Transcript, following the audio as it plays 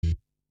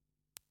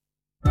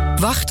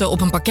Wachten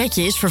op een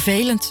pakketje is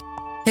vervelend.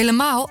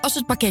 Helemaal als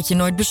het pakketje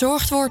nooit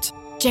bezorgd wordt.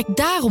 Check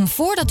daarom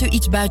voordat u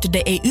iets buiten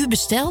de EU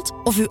bestelt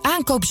of uw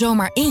aankoop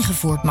zomaar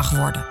ingevoerd mag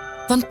worden.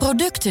 Want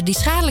producten die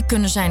schadelijk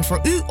kunnen zijn voor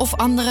u of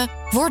anderen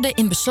worden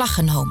in beslag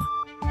genomen.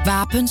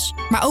 Wapens,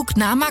 maar ook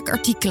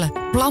namaakartikelen,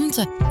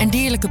 planten en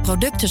dierlijke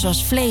producten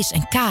zoals vlees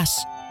en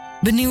kaas.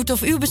 Benieuwd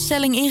of uw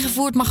bestelling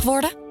ingevoerd mag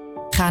worden?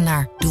 Ga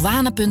naar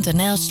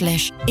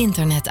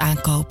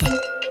douane.nl/internetaankopen.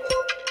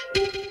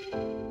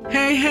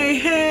 Hey, hey,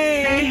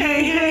 hey, hey,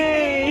 hey,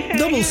 hey.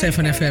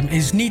 Double7FM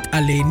is niet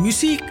alleen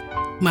muziek,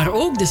 maar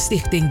ook de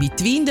stichting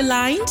Between the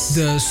Lines,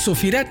 de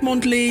Sophie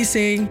Redmond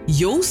lezing,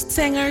 Joost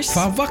Zengers,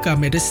 Van Wakker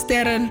met de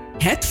Sterren,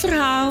 Het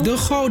Verhaal, de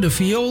Gouden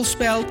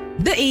Vioolspeld,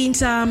 De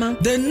Eenzame,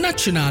 de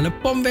Nationale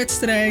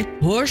Pomwedstrijd,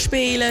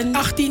 Hoorspelen,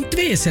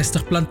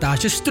 1862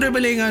 Plantage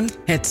Strubbelingen,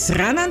 het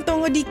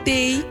Sranantongen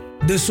Dicté,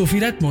 de Sophie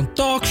Redmond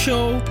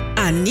Talkshow,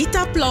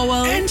 Anita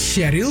Plauwel en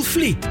Cheryl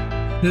Vliet.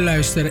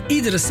 Luister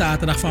iedere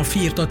zaterdag van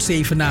 4 tot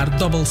 7 naar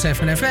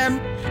Double7FM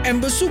en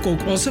bezoek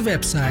ook onze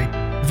website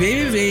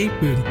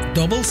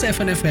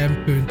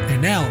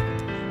www.double7fm.nl.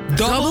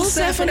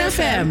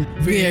 Double7FM,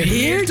 we're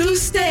here to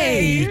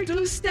stay. Here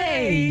to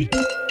stay.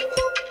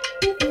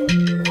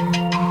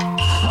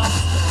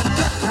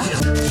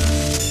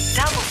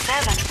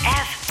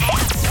 Double7FM.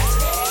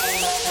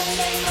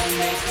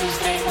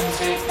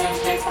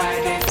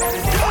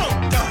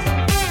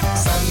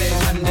 Sunday,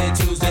 Monday,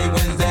 Tuesday,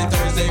 Wednesday,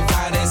 Thursday,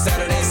 Friday,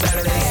 Saturday,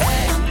 Saturday.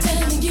 I'm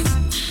telling you,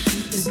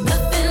 there's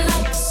nothing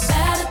like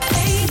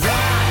Saturday.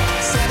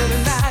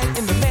 Saturday night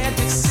in the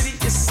Magic City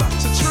is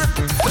such a trip.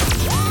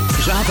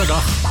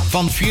 Zaterdag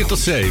van 4 tot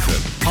 7.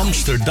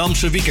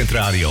 Amsterdamse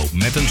weekendradio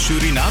met een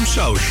Surinaams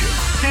sausje.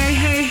 Hey,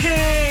 hey,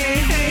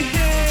 hey, hey, hey.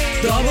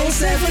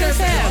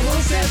 Double7FM,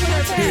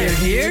 we're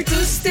here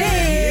to stay.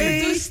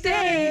 Here to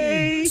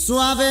stay.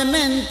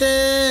 Suavemente,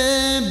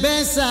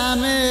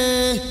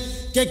 bésame,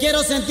 que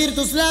quiero sentir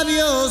tus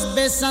labios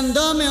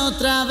besándome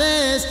otra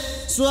vez.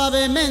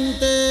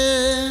 Suavemente,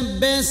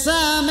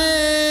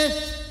 bésame,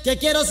 que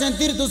quiero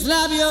sentir tus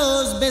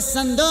labios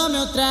besándome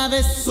otra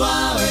vez.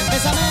 Suave,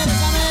 bésame,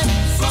 bésame,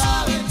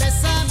 suave,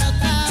 bésame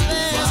otra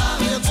vez.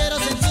 Suave. Yo quiero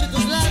sentir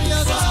tus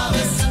labios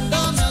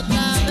besándome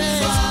otra vez.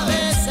 Suave.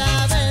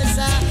 Besa,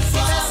 besa,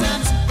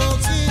 bésame un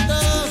poquito.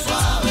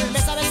 Suave.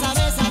 Besa, besa,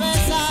 besa,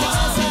 besa,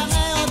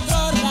 bésame otro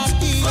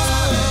ratito.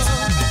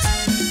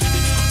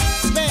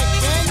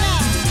 Pequeña,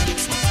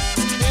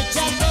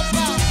 échate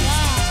pa' acá.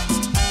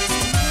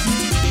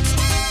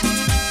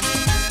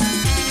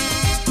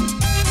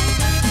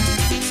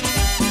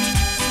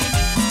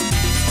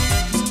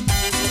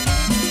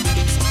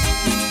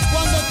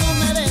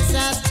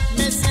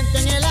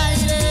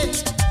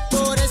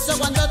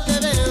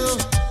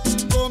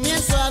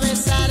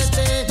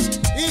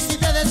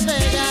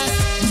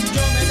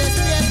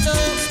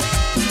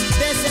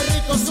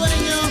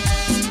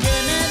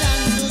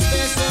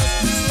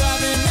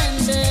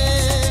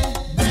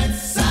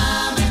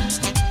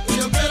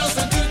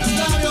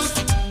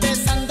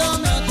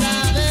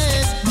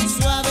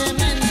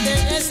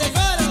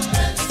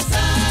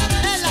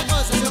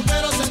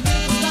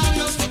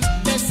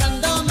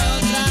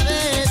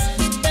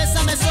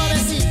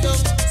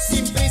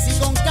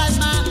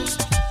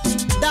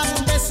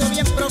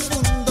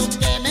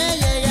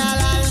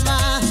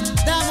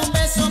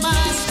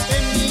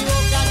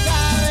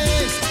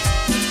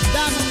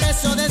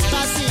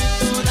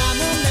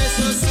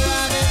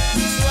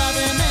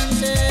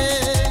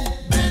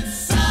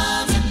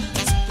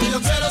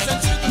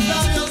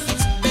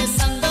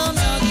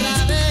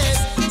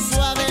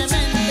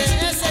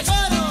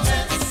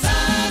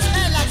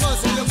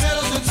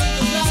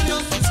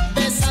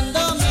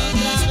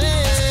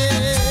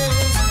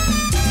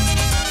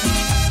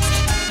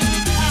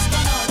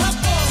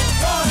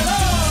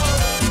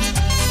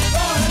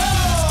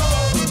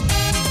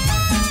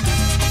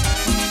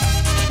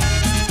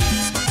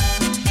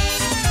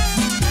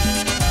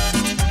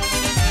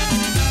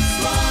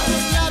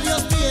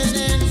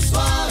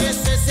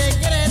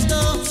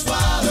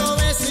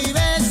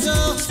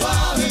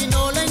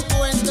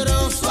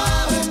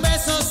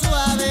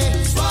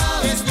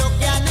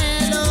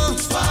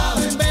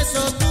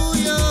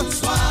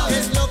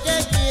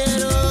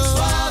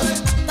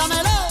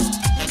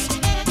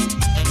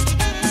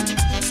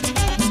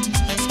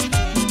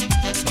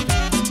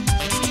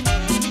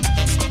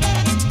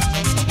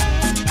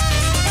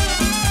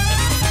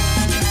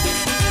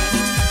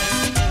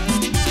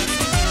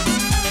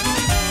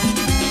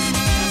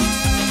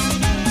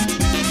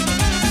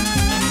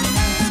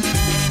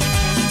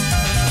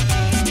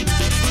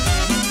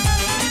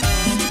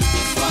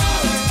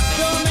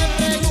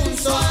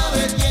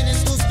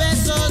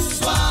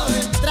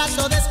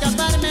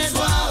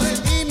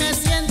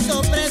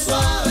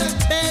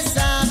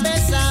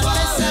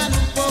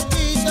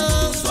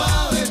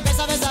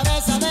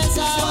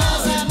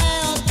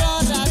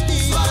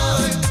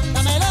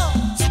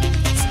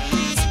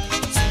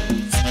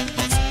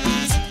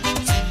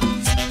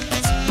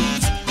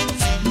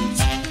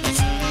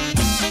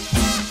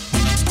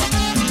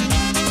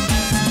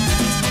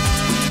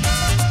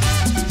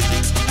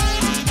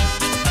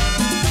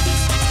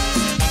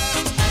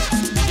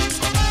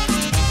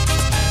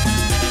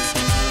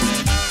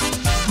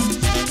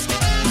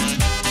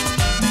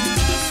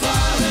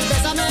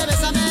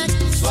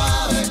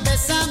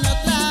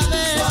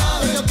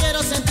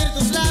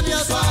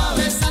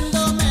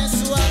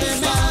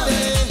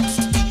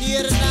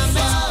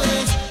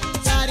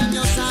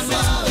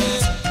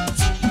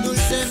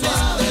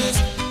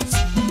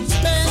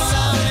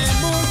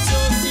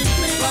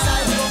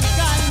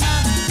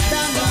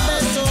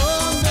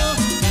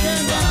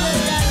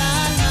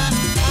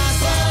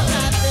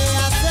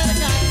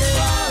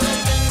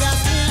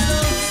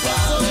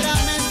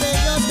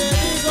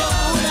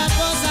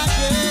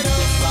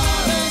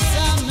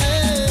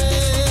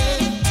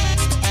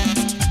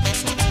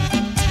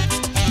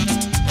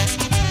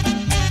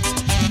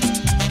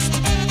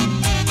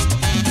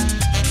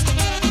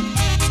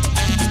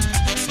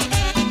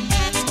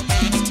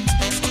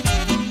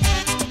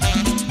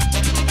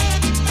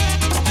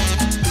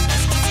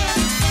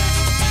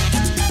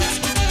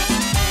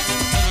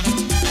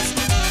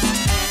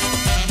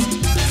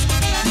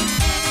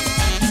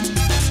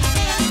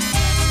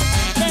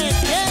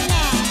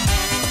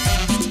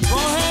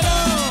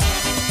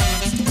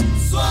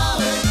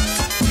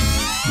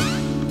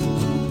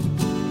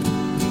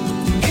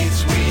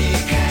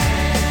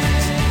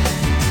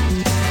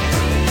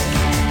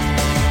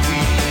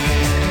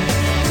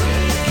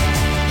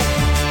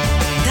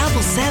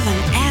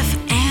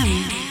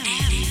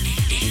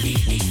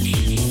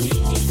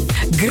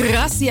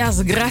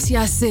 Gracias,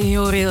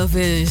 señor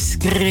Elvis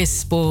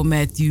Crespo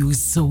met uw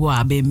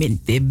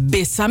suavemente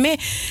besame.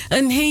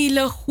 Een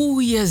hele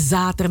goede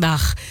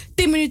zaterdag.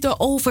 10 minuten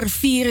over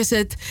 4 is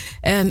het.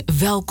 En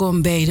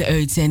welkom bij de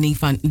uitzending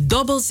van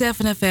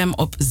Double7FM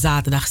op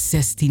zaterdag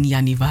 16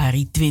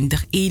 januari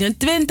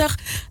 2021.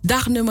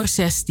 Dag nummer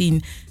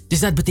 16. Dus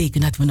dat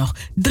betekent dat we nog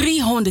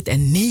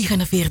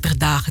 349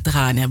 dagen te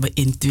gaan hebben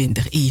in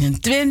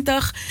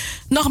 2021.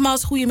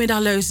 Nogmaals,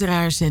 goedemiddag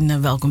luisteraars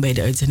en welkom bij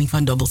de uitzending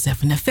van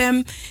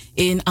Double7FM.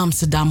 In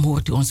Amsterdam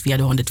hoort u ons via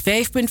de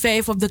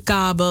 105.5 op de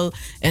kabel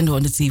en de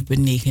 107.9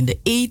 in de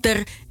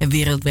ether. En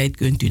wereldwijd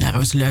kunt u naar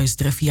ons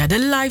luisteren via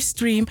de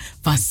livestream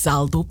van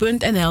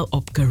salto.nl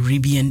op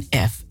Caribbean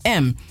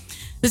FM.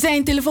 We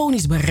zijn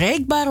telefonisch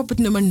bereikbaar op het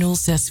nummer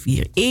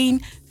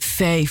 0641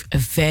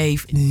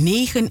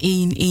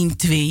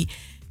 559112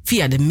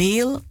 via de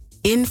mail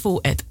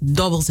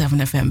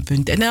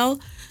info@double7fm.nl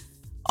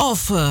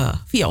of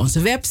via onze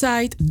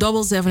website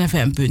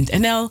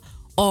double7fm.nl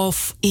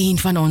of een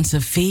van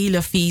onze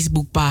vele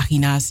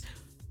Facebookpagina's,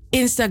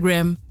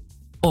 Instagram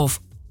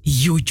of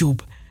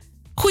YouTube.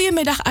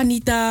 Goedemiddag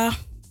Anita.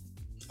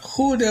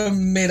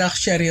 Goedemiddag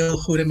Cheryl,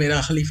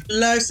 goedemiddag lieve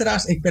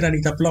luisteraars. Ik ben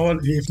Anita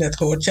Plauwel, u heeft net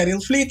gehoord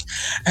Cheryl Vliet.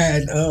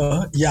 En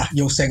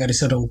Joost Zenger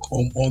is er ook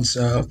om ons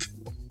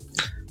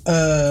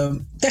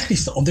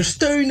technisch te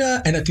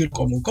ondersteunen. En natuurlijk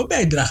om ook een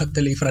bijdrage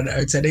te leveren aan de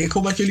uitzending. Ik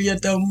hoop dat jullie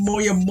het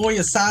een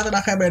mooie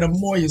zaterdag hebben en een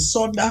mooie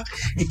zondag.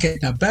 Ik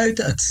kijk naar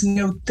buiten, het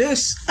sneeuwt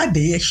dus.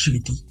 Adee,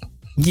 sweetie.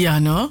 Ja,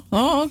 no?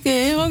 Oh,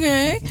 oké.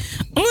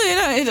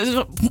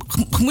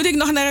 Moet ik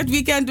nog naar het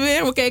weekend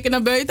weer? We kijken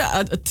naar buiten.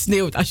 Het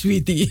sneeuwt,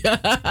 sweetie.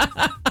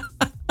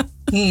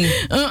 I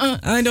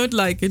don't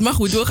like it. Maar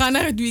goed, we gaan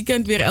naar het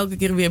weekend weer elke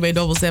keer weer bij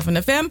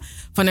Double7FM.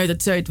 Vanuit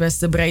het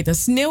zuidwesten breidt een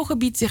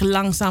sneeuwgebied zich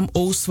langzaam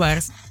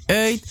oostwaarts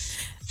uit.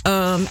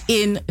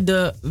 In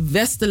de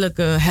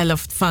westelijke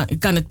helft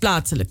kan het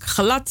plaatselijk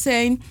glad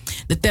zijn.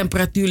 De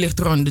temperatuur ligt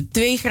rond de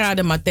 2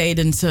 graden, maar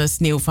tijdens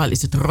sneeuwval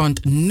is het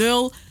rond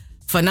 0.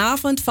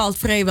 Vanavond valt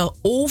vrijwel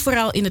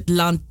overal in het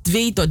land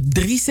 2 tot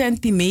 3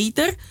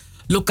 centimeter.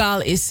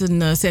 Lokaal is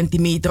een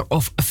centimeter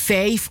of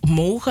 5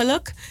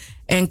 mogelijk.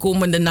 En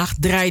komende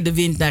nacht draait de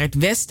wind naar het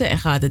westen en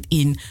gaat het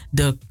in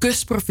de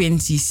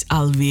kustprovincies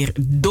alweer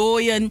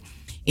dooien.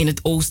 In het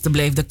oosten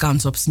blijft de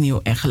kans op sneeuw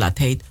en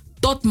gladheid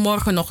tot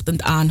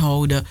morgenochtend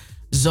aanhouden.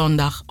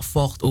 Zondag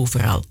volgt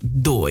overal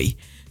dooi.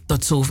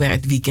 Tot zover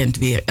het weekend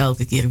weer,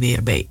 elke keer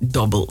weer bij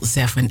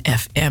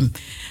Double7FM.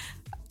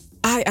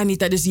 Hi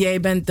Anita, dus jij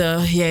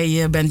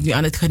bent nu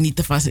aan het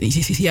genieten van...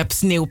 Je hebt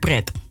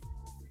sneeuwpret.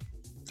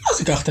 Als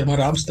ik achter mijn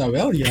raam sta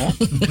wel, ja.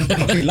 Daar heb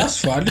ik geen last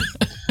van.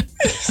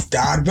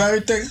 Daar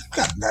buiten,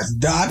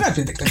 daar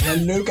vind ik het wel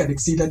leuk. En ik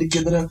zie dat die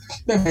kinderen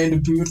bij mij in de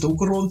buurt ook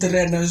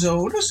rondrennen en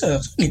zo. Dus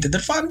genieten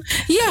ervan.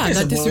 Ja,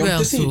 dat is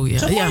wel zo. Ja.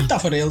 Het is een mooi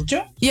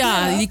tafereeltje.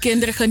 Ja, die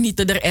kinderen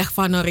genieten er echt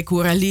van. Hoor. Ik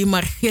hoor alleen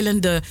maar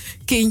gillende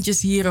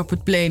kindjes hier op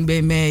het plein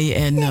bij mij.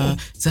 En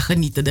ze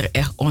genieten er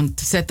echt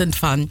ontzettend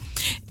van.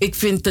 Ik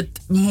vind het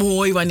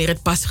mooi wanneer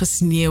het pas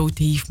gesneeuwd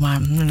heeft.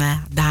 Maar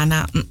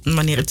daarna,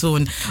 wanneer het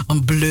zo'n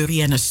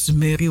blurry en een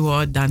smurrie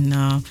wordt, dan...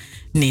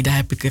 Nee, daar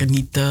heb ik er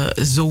niet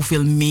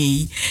zoveel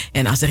mee.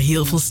 En als er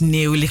heel veel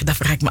sneeuw ligt, dan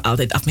vraag ik me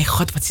altijd af... Mijn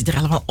god, wat zit er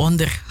allemaal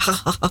onder?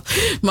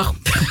 Maar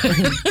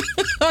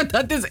goed,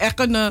 dat is echt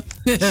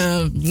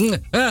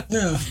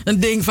een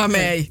ding van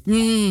mij.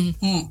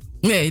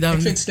 Nee, dan...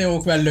 Ik vind sneeuw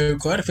ook wel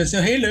leuk hoor. Ik vind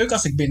sneeuw heel leuk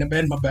als ik binnen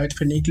ben, maar buiten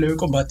vind ik niet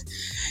leuk. Omdat,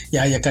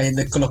 je kan je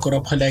de klok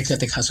erop gelijk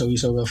zetten. Ik ga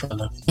sowieso wel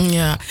vallen.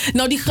 Ja,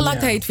 nou die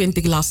gladheid vind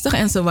ik lastig.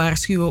 En ze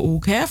waarschuwen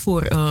ook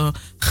voor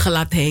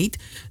gladheid.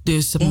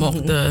 Dus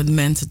mochten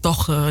mensen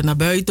toch naar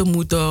buiten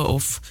moeten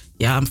of...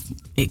 Ja,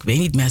 ik weet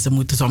niet, mensen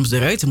moeten soms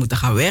eruit. Ze moeten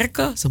gaan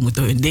werken. Ze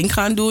moeten hun ding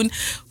gaan doen.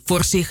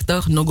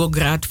 Voorzichtig, nogo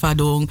graad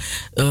vadong.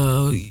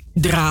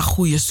 Draag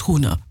goede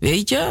schoenen,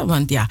 weet je?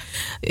 Want ja,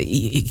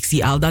 ik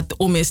zie al dat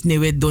om is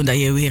niet doen dat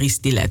je weer is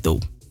stiletto.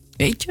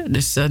 Weet je?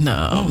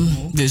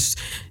 Dus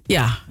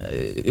ja,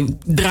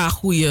 draag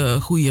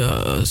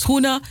goede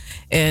schoenen.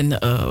 En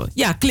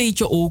kleed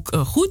je ook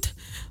goed.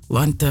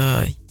 Want...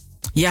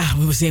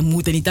 we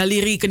moeten niet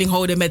alleen rekening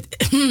houden met...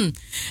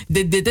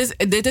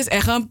 dit is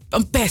echt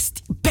een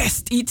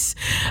pest iets.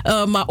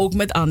 Maar ook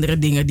met andere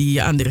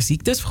dingen, andere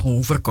ziektes.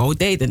 Gewoon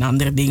verkoudheid en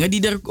andere dingen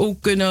die er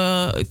ook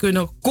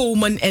kunnen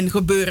komen en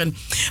gebeuren.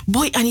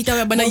 Boy, Anita, we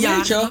hebben een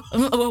jarige...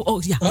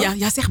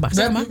 zeg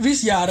maar. Wie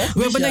is jarig?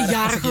 We hebben een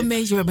jarige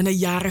meisje. We hebben een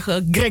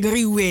jarige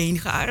Gregory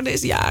Wijngaard.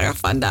 Is jarig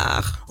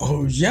vandaag.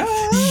 Oh ja?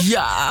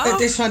 Ja. Het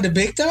is van de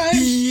big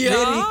time?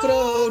 Ja.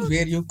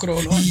 Weer je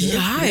kroon.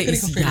 Ja, hij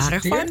is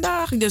jarig vandaag.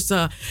 Dus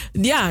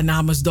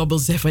namens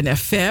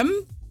Double7FM.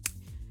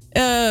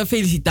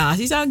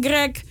 Felicitaties aan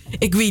Greg.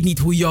 Ik weet niet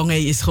hoe jong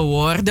hij is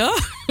geworden.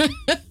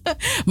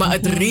 Maar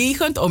het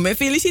regent om mijn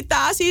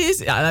felicitaties.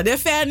 Ja, de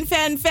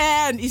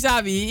fan.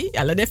 Isabi.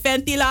 Ja, de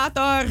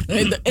ventilator.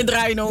 En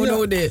draai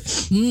nou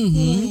dit.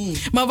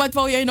 Maar wat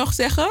wou jij nog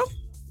zeggen?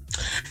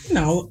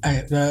 Nou,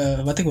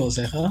 wat ik wil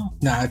zeggen.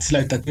 Nou, het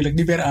sluit natuurlijk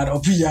niet meer aan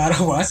op wie jarig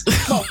was.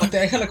 Maar wat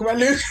eigenlijk wel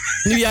leuk.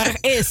 Nu jarig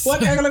is.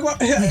 Wat eigenlijk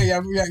wel.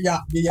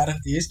 Ja, wie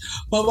jarig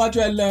is. Maar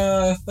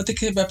wat ik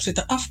heb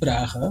zitten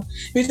afvragen.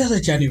 Weet je dat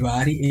het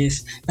januari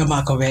is?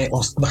 Dan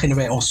beginnen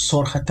wij ons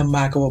zorgen te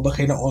maken. We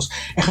beginnen ons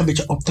echt een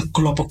beetje op te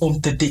kloppen.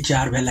 Komt er dit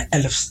jaar wel een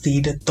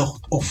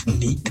Elfstedentocht of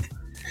niet?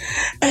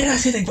 En dan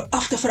zit ik me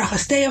af te vragen.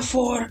 Stel je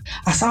voor.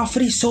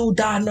 Asafri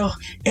zodanig.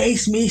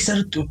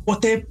 IJsmeester.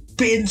 Poté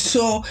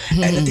pinso.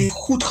 En het is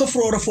goed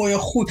gevroren voor je.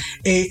 Goed.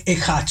 Ik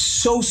ga het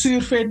zo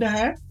zuur vinden,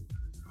 hè?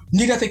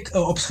 Niet dat ik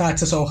op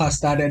schaatsen zou gaan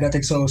staan en dat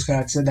ik zou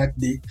schaatsen, dat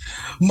niet.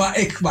 Maar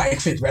ik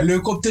vind het wel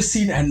leuk om te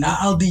zien. En na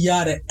al die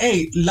jaren,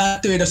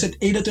 laat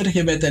 2021,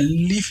 je bent een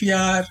lief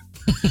jaar.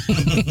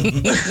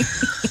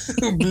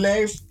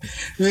 Blijf,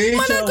 weet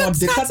Maar je, want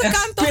dit gaat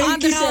echt toch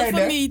zijn,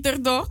 hè?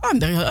 meter, toch?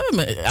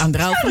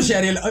 Anderhalve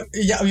meter.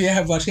 Jij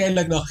hebt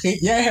waarschijnlijk nog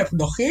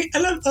geen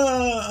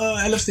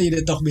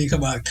Elfstedentocht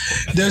meegemaakt.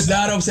 Dus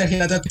daarom zeg je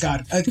dat het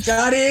kan. Het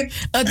kan niet.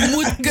 Het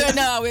moet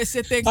kunnen, we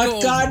zitten.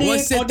 Het kan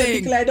niet, onder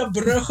die kleine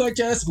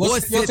bruggetjes.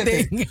 We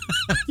zitten.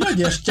 Ja,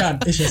 yes, Chan,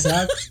 is je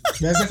zaak.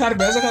 Mensen gaan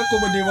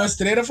komen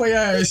demonstreren voor je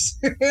huis.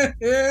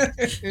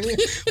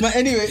 Maar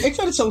anyway, ik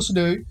vind het zo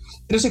sneu.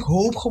 Dus ik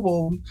hoop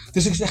gewoon.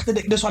 Dus ik zeg,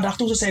 dus vandaag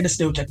toen ze zeiden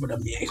sneeuw, check me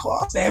dan mee.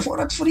 God, nee, voor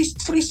het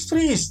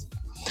vriest.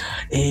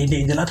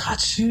 Nederland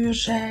gaat zuur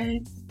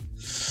zijn.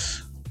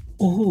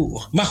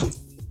 Maar goed.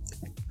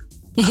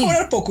 Gaan we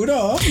naar Poco,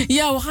 dan?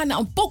 Ja, we gaan naar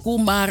een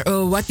pokoe.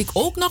 Maar wat ik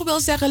ook nog wil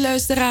zeggen,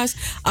 luisteraars.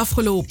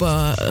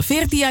 Afgelopen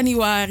 14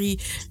 januari,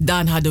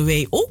 dan hadden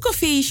wij ook een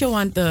feestje.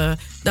 Want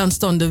dan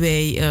stonden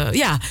wij...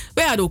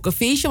 wij hadden ook een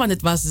feestje. Want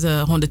het was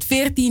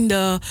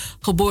 114e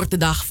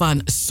geboortedag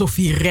van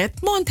Sophie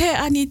Redmond, hè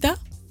Anita?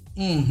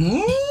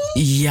 Mm-hmm.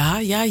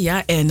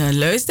 Ja. En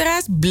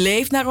luisteraars,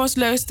 blijf naar ons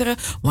luisteren.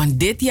 Want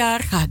dit jaar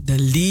gaat de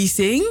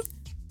leasing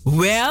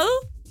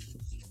wel...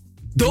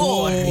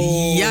 door.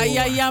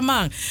 Ja,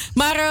 man.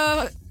 Maar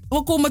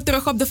we komen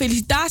terug op de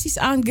felicitaties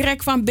aan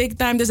Greg van Big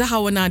Time. Dus dan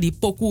gaan we naar die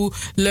pokoe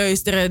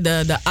luisteren.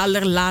 De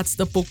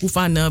allerlaatste pokoe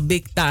van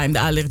Big Time. De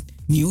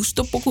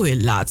allernieuwste pokoe.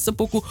 De laatste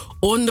pokoe.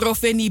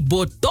 Onrofeni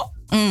Boto.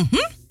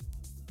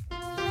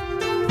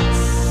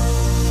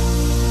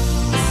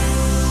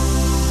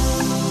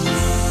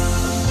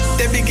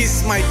 De bigis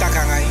mai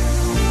takangai.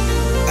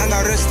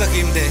 Dan rustig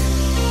in de.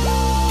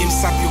 Im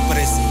sapju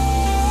presi.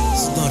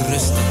 Ston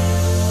rustig.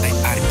 Ay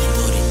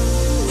arkitori.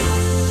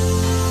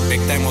 Big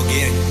time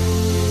again.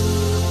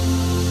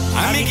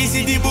 Ami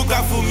kisi di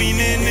buka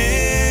fuminene.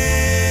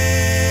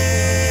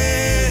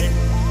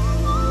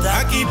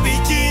 Taki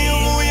pichi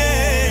umuye.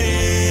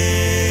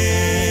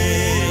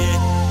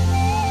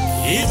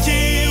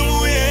 Ichi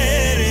umuye.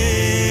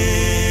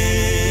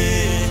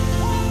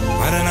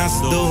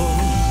 Paranas do.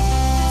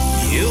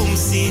 Yum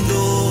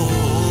sido.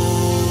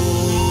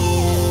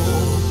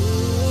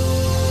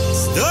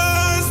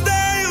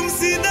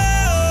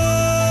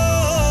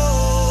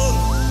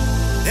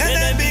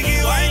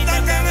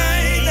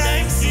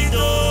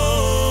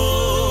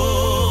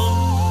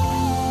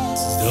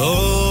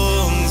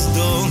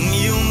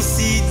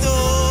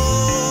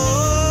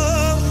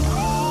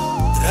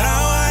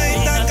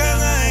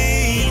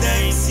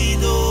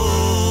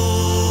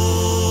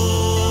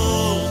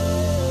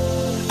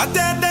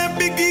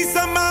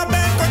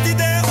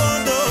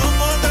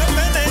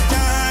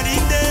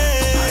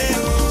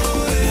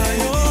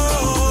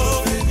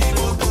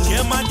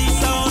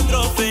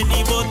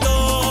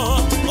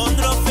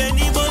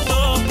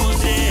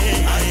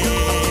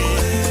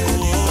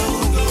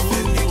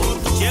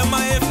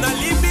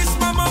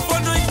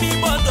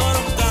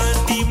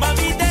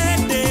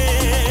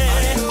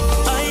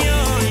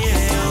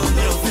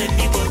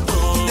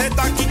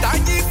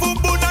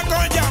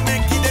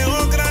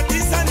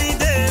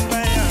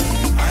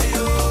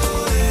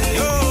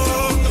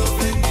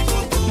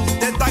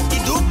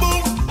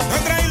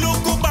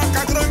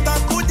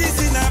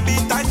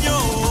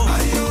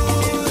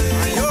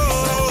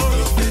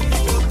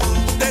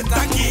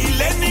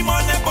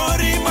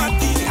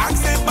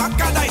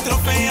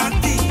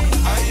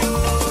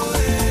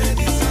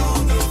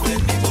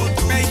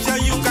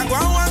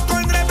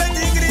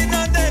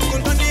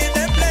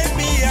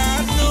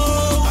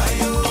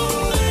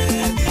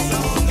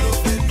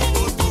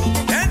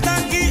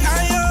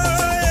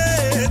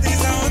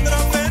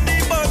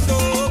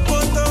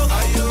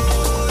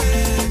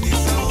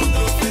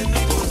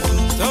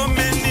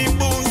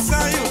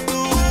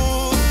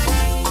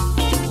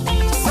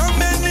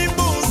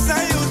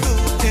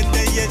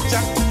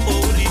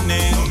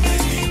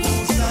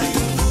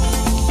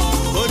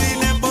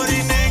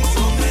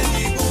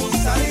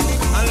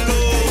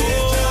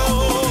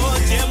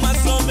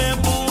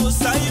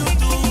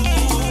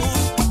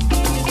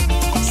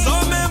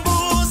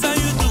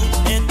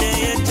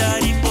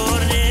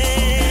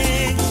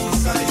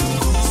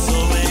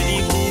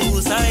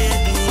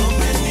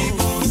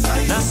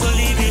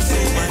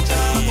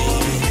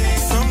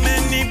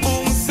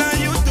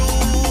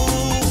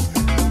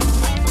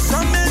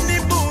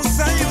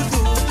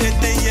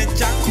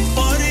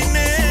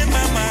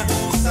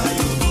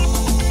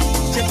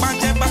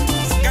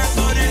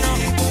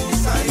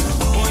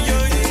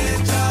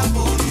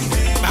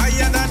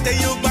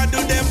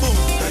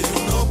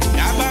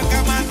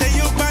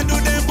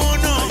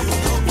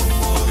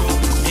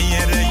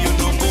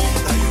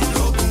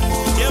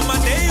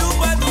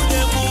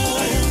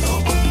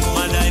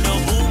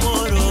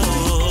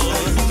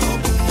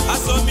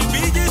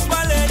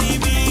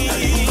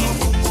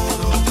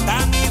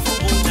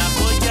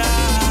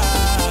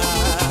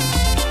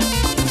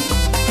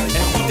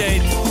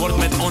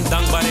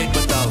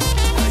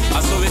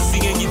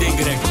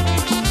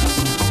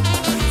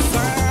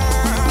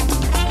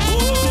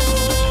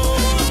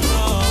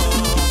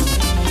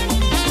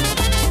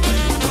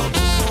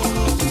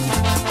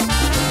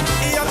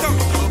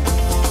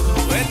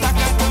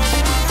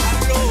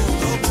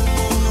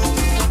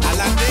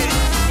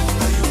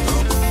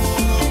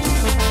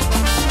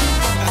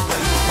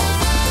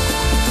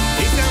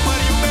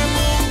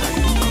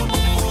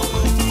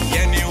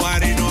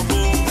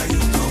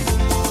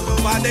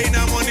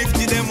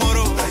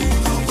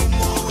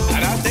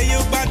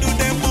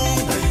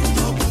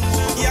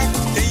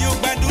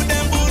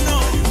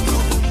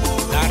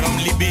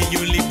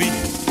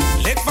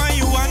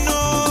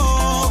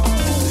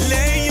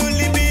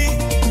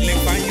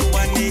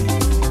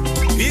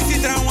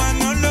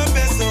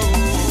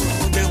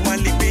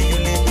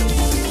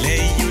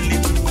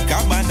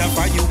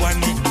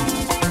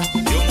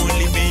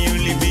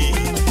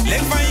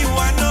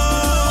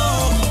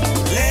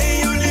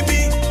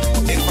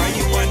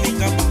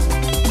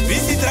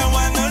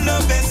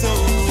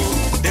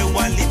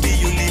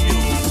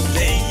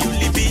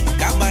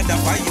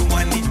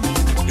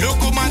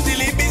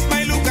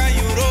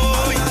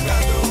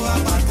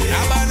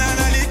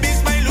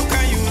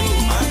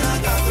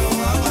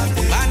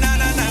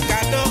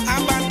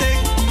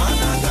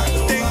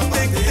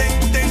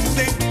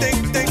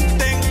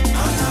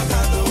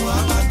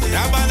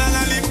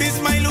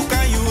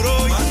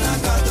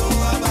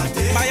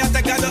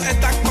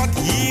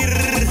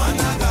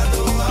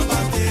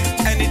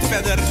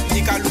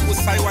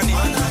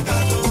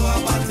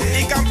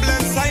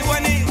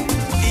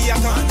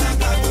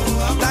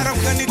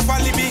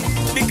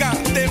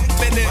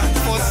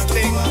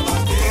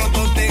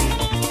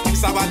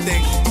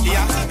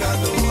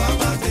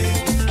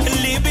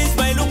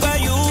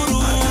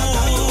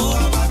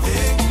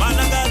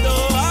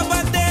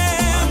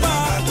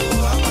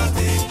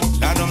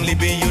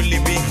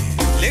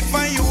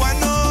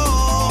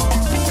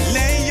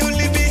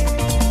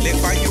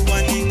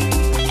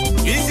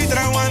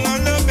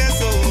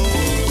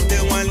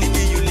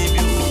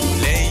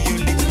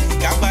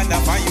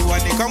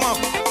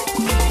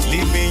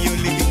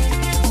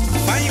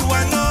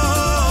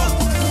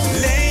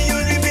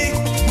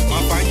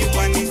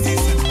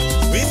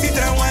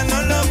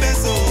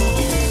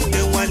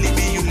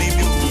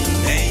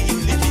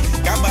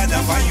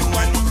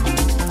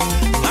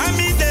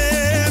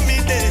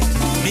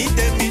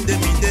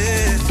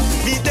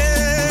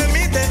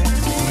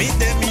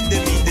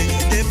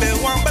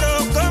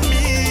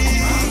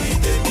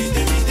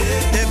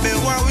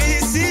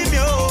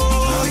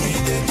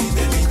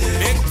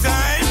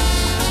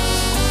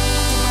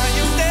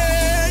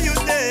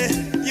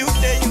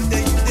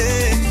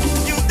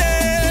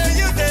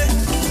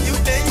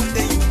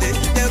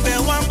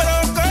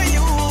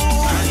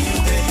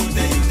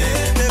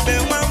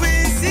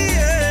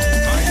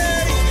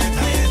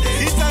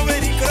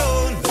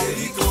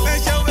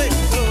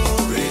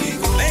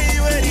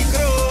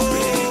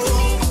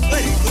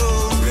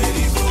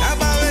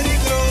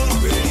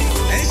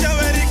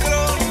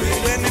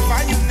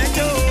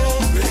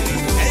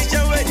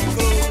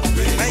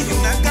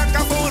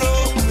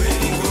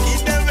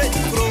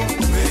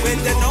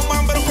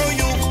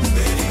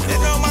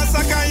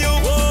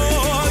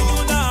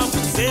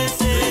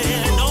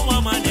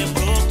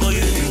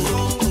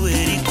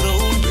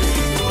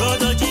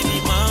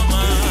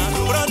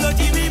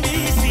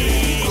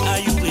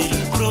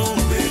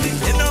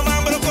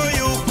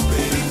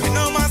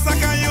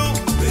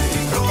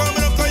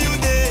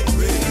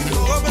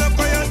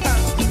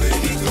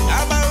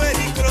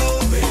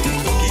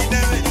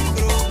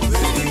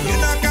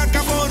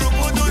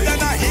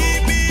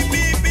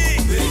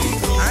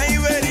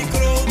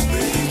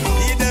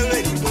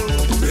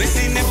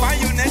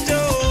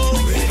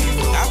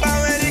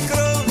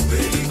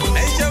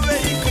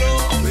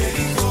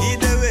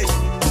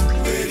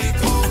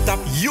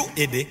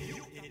 ede.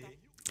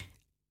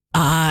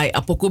 Ai,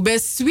 apoko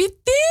best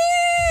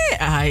sweetie.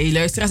 Ai,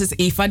 luisteraars, is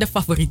een van de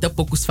favoriete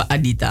pokus van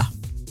Adita.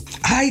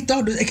 Hij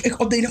toch, dus ik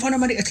op de een of andere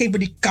manier, ik geef me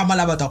die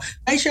Kamala wat toch.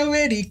 Als je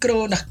weer die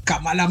kronig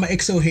Kamala, maar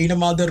ik zo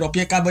helemaal erop.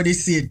 Je kan me niet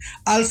zien.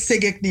 Al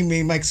zing ik niet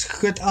mee, maar ik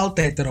schud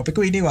altijd erop. Ik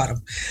weet niet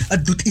waarom.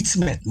 Het doet iets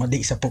met me,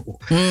 deze pokoe.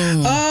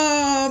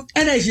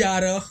 En hij is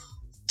jarig.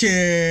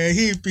 Tje,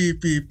 hiep,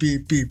 hiep, hiep,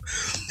 hiep, hiep.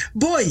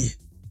 Boy,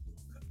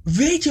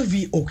 weet je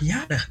wie ook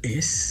jarig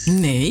is?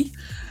 Nee.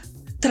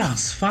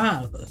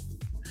 Transvaal.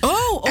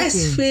 Oh, oké.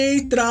 SV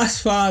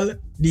Transvaal.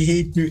 Die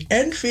heet nu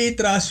NV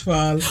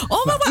Transvaal.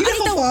 Oh, maar in ieder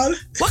geval...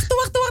 Wacht.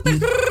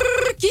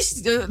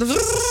 Kies,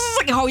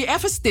 ik hou je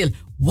even stil.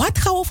 Wat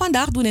gaan we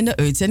vandaag doen in de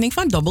uitzending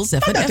van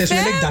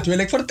Double7FM? Dat wil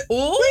ik voor het... Oh.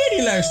 Wil je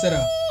niet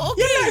luisteren? Okay.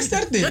 Je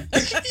luistert niet.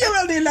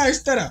 Je wil niet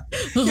luisteren.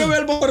 Je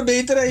wil me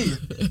verbeteren hier.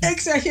 Ik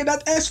zeg je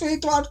dat SV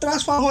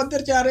Transvaal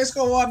 100 jaar is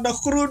geworden.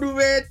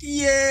 Groen-wit,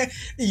 yeah.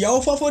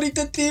 Jouw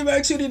favoriete team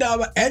uit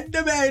Suriname. En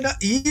de mijne.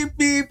 Iep,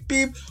 piep,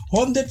 piep.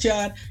 100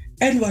 jaar.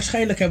 En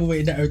waarschijnlijk hebben we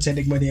in de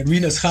uitzending meneer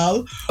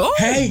Wieneschaal. Oh.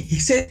 Hij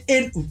zit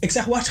in... Ik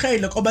zeg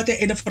waarschijnlijk, omdat hij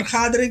in een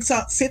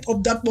vergadering zit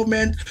op dat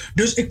moment.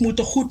 Dus ik moet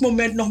een goed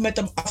moment nog met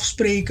hem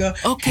afspreken.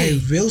 Okay.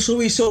 Hij wil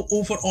sowieso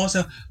over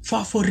onze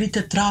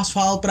favoriete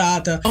Transvaal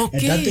praten. Okay.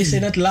 En dat is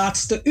in het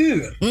laatste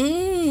uur.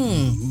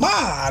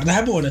 Maar dan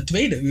hebben we een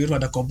tweede uur,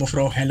 want dan komt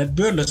mevrouw Helen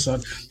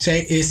Burleson. Zij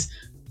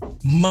is...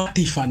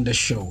 Mattie van de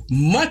show.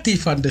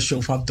 Mattie van de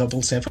show van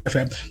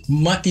Double7FM.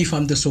 Mattie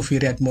van de Sophie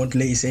Redmond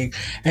lezing.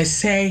 En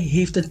zij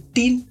heeft een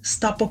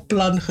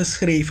 10-stappenplan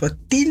geschreven.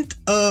 10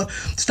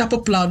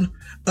 stappenplan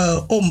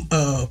om...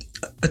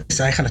 het is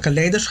eigenlijk een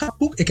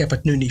leiderschapboek. Ik heb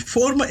het nu niet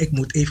voor me. Ik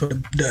moet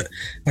even...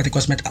 Want ik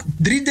was met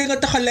 3 dingen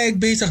tegelijk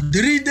bezig.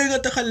 3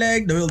 dingen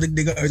tegelijk. Dan wilde ik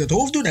dingen uit het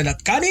hoofd doen. En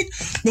dat kan niet.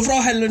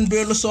 Mevrouw Helen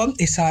Burleson,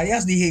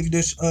 Isaias, die heeft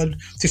dus... ze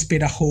is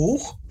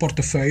pedagoog.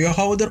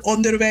 Portefeuillehouder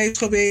onderwijs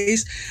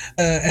geweest.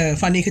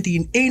 Van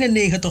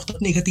 1991 tot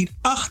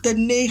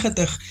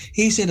 1998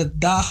 heeft ze in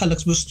het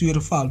dagelijks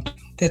bestuur van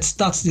het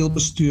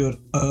stadsdeelbestuur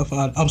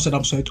van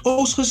Amsterdam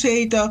Zuidoost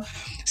gezeten.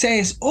 Zij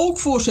is ook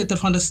voorzitter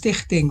van de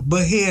stichting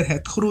Beheer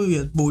het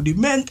Groeiend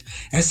Monument.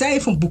 En zij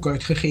heeft een boek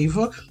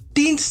uitgegeven.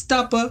 10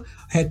 stappen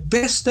het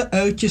beste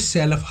uit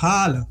jezelf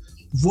halen.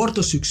 Word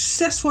een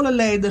succesvolle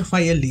leider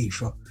van je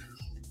leven.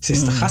 Ze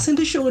is de gast in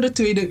de show in de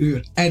tweede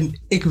uur.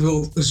 En ik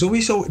wil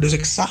sowieso... Dus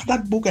ik zag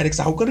dat boek en ik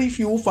zag ook een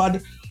review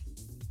van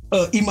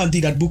iemand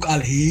die dat boek al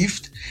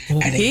heeft.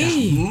 Okay. En ik dacht...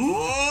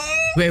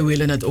 wij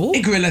willen het ook.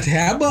 Ik wil het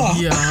hebben.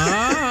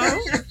 Ja,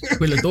 ik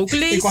wil het ook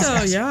lezen.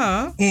 Echt,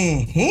 ja.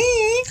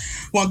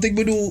 Want ik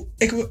bedoel,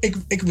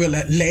 ik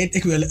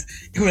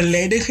wil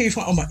leiding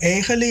geven aan mijn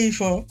eigen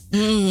leven.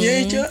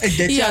 Weet je?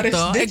 Dit jaar is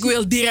toch? dit. Ik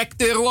wil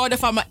directeur worden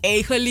van mijn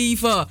eigen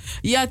leven.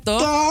 Ja,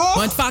 toch?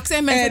 Want vaak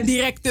zijn mensen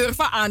directeur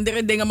van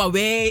andere dingen. Maar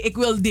ik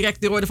wil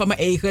directeur worden van mijn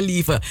eigen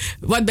leven.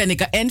 Wat ben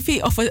ik, een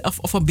NV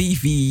of een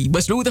BV?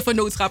 Besloten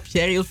vennootschap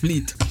Cheryl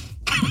Vliet.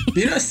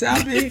 Je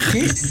sabi,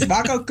 kies,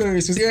 maak een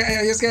keuze.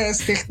 Je is een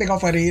stichting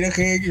of een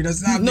vereniging. Je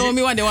sabi. No,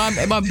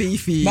 ik want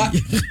BV. Maar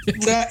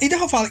in ieder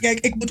geval, kijk,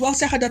 ik moet wel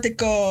zeggen dat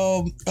ik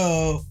al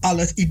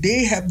het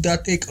idee heb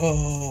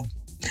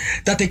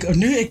dat ik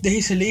nu ik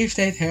deze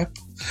leeftijd heb,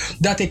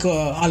 dat ik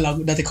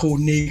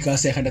gewoon nee kan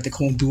zeggen, dat ik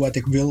gewoon doe wat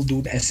ik wil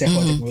doen en zeg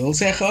wat ik wil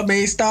zeggen,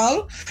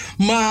 meestal.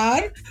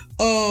 Maar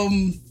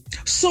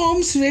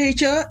soms, weet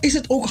je, is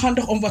het ook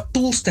handig om wat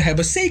tools te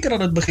hebben. Zeker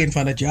aan het begin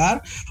van het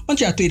jaar. Want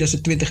ja,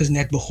 2020 is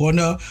net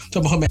begonnen.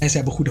 Sommige mensen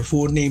hebben goede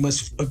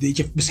voornemens. Weet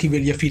je, misschien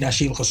wil je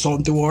financieel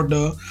gezond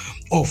worden.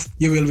 Of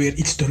je wil weer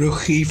iets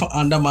teruggeven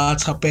aan de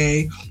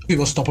maatschappij. Je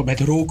wil stoppen met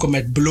roken,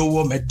 met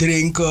blowen, met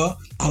drinken.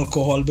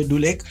 Alcohol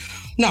bedoel ik.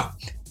 Nou,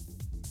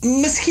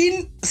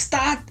 misschien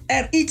staat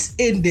er iets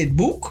in dit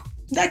boek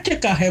dat je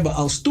kan hebben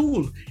als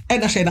tool.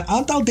 En er zijn een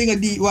aantal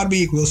dingen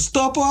waarmee ik wil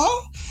stoppen.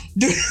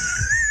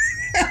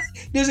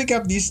 Dus ik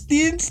heb die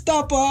 10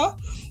 stappen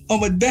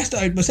om het beste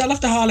uit mezelf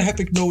te halen heb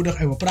ik nodig.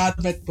 En we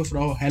praten met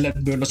mevrouw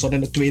Helen Burleson in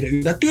de tweede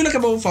uur. Natuurlijk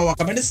hebben we Van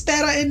Wakker met de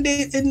Sterren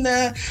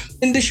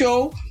in de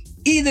show.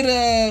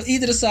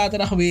 Iedere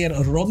zaterdag weer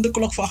rond de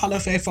klok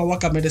van 4:30 Van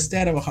Wakker met de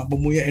Sterren. We gaan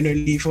bemoeien in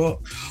hun leven.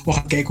 We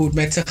gaan kijken hoe het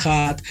met ze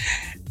gaat.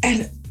 En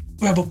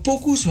we hebben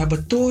pokoes, we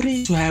hebben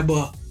tories, we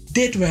hebben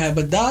dit, we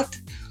hebben dat.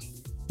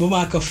 We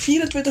maken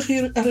 24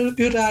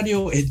 uur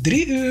radio in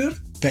 3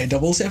 uur. Bij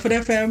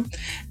Double7FM.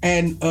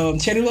 En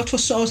Cheryl, wat voor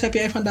saus heb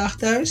jij vandaag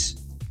thuis?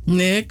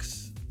 Niks.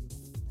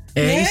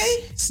 Nee?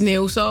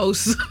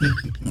 Sneeuwsaus.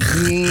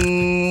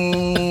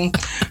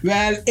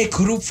 Wel, ik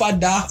roep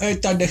vandaag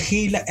uit aan de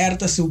gele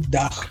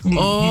erwtensoepdag.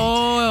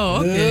 Oh,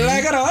 okay.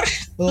 Lekker hoor.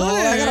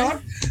 Lekker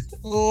hoor.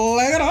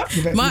 Lekker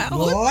hoor. Maar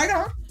lekker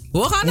hoor.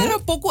 We gaan naar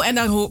een pokoe en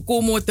dan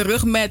komen we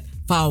terug met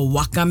Van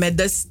Wakker met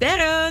de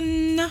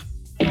Sterren.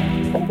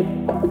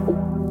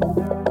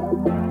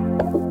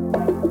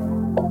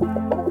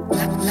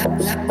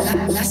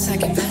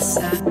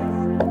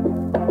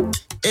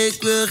 Ik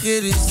wil geen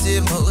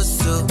ruzie, maar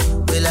osso.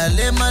 Wil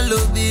alleen maar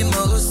lobby,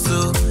 maar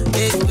osso.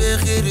 Ik wil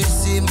geen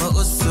ruzie, maar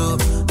osso.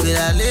 Wil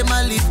alleen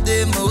maar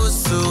liefde, maar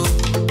osso.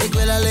 Ik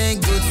wil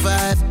alleen good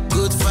vibe,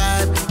 good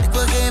vibe. Ik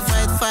wil geen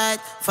fight, fight,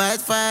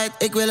 fight, fight.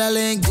 Ik wil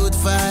alleen good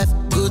vibe,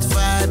 good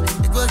vibe.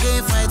 Ik wil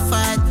geen fight,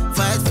 fight,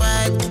 fight,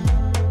 fight.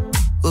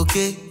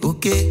 Oké,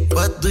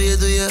 wat doe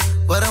je?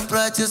 Waarom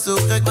praat je zo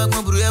gek? Maak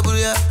me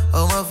broeien.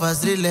 Hou me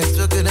vast, relax,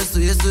 we kunnen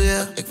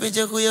stoeien. Ik vind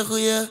je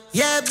goeie.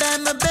 Jij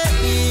bent mijn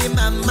baby,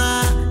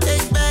 mama.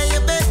 Ik ben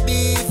je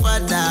baby,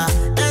 vader.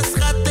 En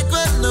schat, ik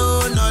wil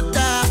no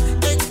nota.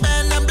 Ik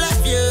ben en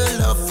blijf je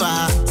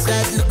lofa.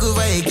 Schat, look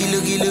over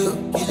je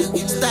kilo.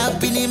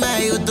 Stap in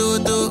mij,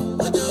 auto.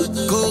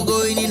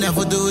 Go in na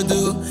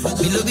foto.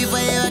 Milobi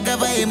van je wakka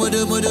van je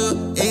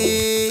modo.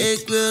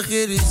 Ik wil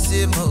geen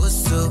ruzie, maar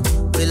osso.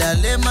 Wil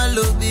alleen maar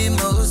lobby,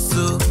 maar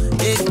osso.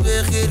 Ik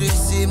wil geen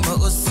ruzie,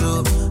 maar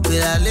osso.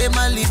 Wil alleen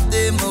maar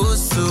liefde, maar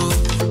osso.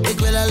 Ik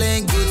wil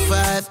alleen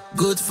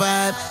good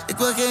vibe. Ik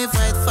wil geen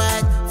fight,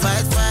 fight,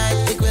 fight,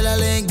 fight. Ik wil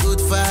alleen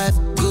good vibe.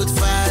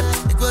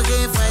 Ik wil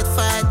geen fight,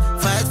 fight,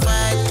 fight,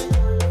 fight.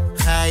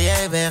 Ga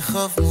jij weg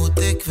of moet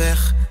ik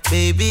weg?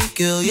 Baby,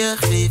 kill je,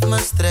 geef me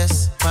stress.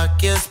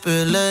 Pak je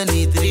spullen,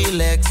 niet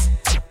relax.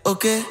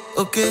 Oké,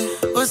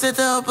 we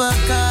zitten op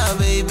elkaar,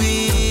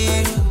 baby.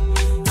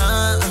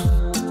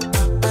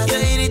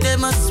 Je irriteert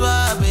me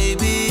zwaar,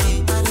 baby.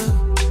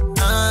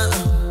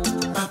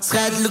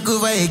 Schat, look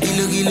over je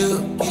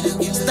kilo.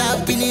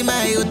 Stap in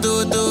mij,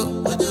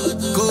 auto.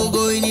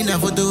 Go in na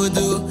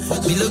foto.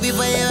 Milobi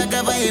van je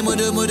wakka van je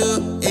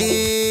modo.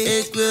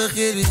 Ik wil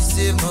geen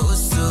ruzie, maar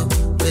osso.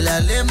 Wil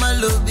alleen maar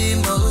lobby,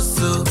 maar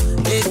osso.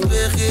 Ik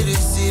wil geen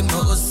ruzie,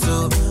 maar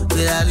osso.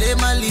 Wil alleen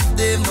maar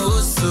liefde, maar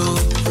osso.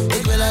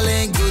 Ik wil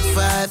alleen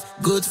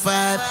good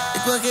vibe.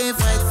 Ik wil geen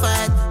fight,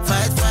 fight,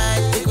 fight,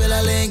 fight. Ik wil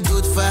alleen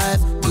good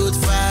vibe.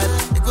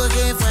 Ik wil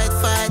geen fight,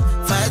 fight,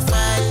 fight,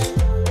 fight.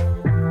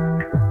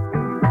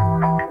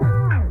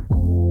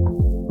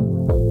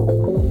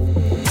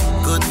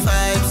 Good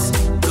vibes.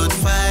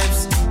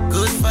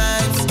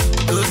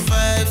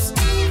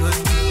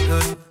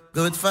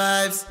 Good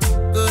vibes.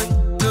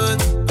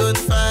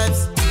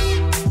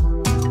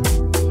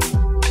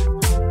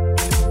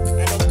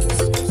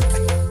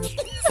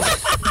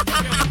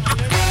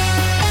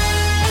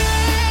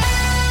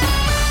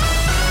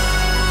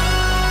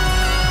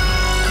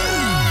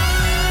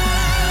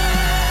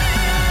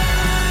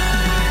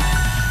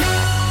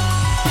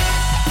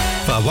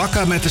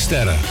 Wakker met de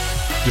sterren.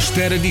 De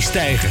sterren die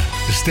stijgen,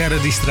 de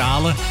sterren die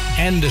stralen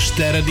en de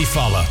sterren die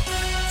vallen.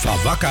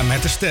 Van Wakker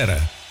met de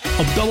sterren.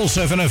 Op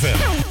Double7FM.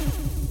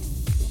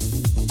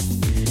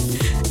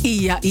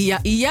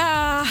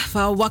 Ja.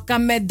 Van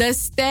Wakker met de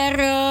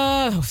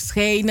sterren.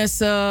 Schijnen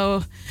ze?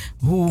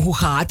 Hoe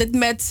gaat het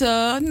met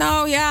ze?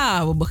 Nou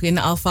ja, we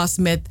beginnen alvast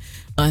met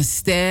een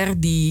ster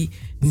die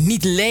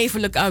niet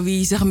lijfelijk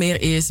aanwezig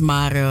meer is,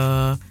 maar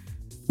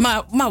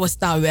we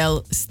staan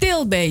wel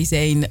stil bij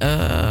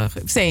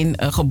zijn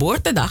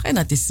geboortedag. En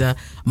dat is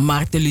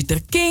Martin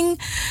Luther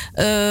King.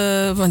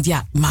 Want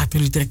ja,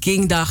 Martin Luther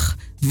King dag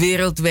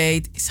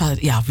wereldwijd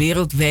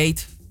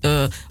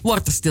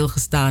wordt er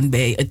stilgestaan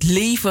bij het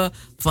leven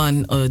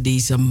van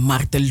deze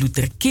Martin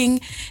Luther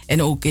King.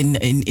 En ook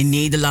in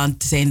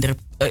Nederland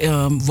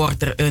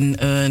wordt er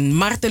een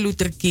Martin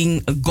Luther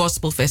King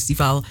Gospel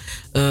Festival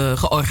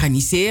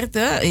georganiseerd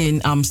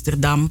in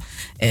Amsterdam.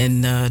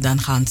 En dan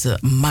gaan ze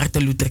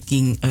Martin Luther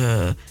King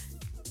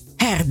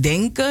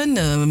herdenken,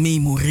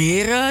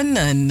 memoreren.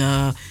 En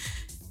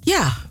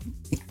ja,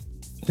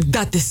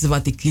 dat is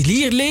wat ik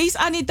hier lees.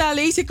 Anita,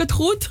 lees ik het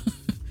goed?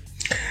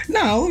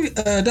 Nou,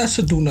 dat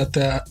ze doen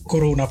het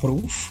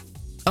coronaproof.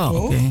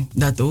 Oh, oké.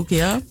 Dat ook,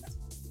 ja.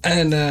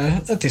 En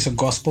het is een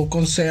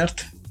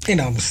gospelconcert in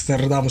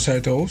Amsterdam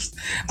Zuidoost.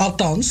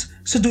 Althans,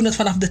 ze doen het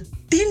vanaf de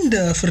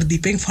 10e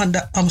verdieping van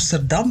de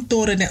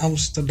Amsterdam-toren in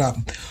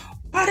Amsterdam.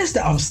 Waar is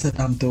de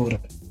Amsterdam-toren?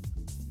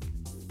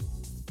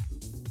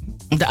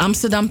 De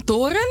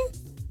Amsterdam-toren?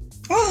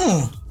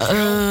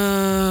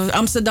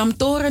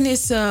 Amsterdam-toren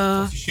is...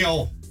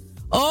 Shell.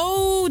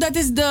 Oh, dat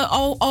is de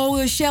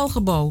oude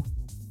Shell-gebouw.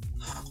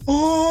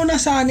 Oh,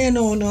 Nasane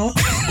no.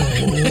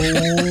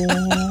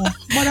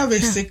 Maar dat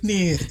wist ik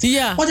niet.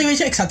 Ja. Want weet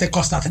je, ik zat in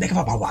Costa te denken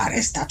van, maar waar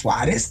is dat?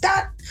 Maar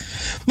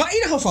in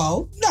ieder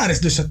geval, daar is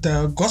dus het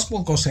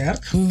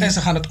gospelconcert. En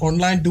ze gaan het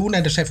online doen.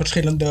 En er zijn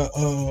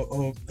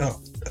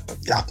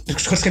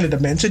verschillende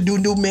mensen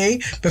doen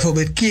mee.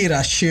 Bijvoorbeeld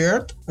Kira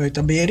Shirt uit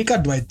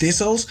Amerika, Dwight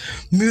Dissels,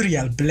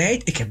 Muriel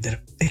Blijd.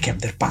 Ik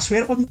heb er pas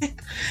weer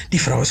ontdekt.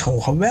 Die vrouw is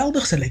gewoon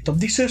geweldig. Ze lijkt op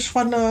die zus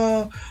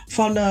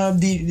van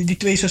die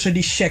twee zussen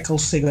die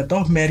Shackles zingen,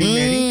 toch?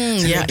 Mary.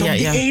 Ze lijkt op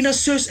die ene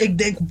zus. Ik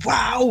denk,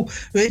 wauw.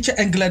 Weet je,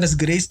 en Glennis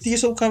Grace, die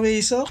is ook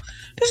aanwezig.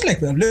 Dus het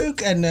lijkt wel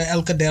leuk. En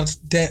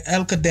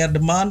elke derde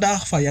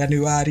maandag van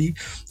januari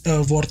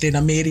wordt in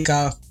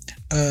Amerika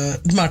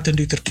Martin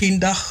Luther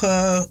King dag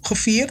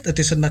gevierd. Het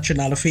is een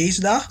nationale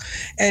feestdag.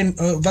 En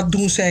wat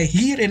doen zij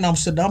hier in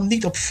Amsterdam?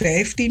 Niet op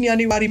 15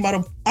 januari, maar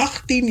op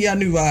 18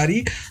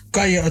 januari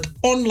kan je het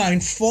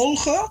online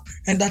volgen.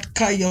 En dat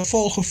kan je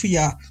volgen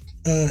via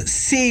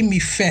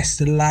Semifest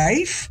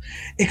Live.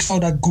 Ik zou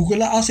dat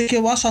googlen als ik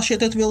je was, als je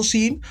het wil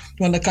zien.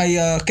 Want dan kan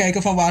je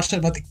kijken van waar ze...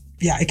 Want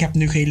Ja, ik heb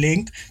nu geen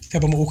link. Ze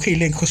hebben me ook geen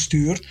link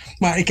gestuurd.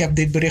 Maar ik heb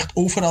dit bericht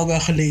overal wel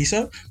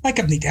gelezen. Maar ik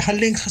heb niet echt een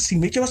link gezien.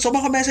 Weet je wat?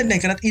 Sommige mensen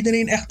denken dat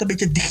iedereen echt een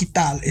beetje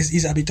digitaal is.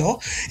 Isabi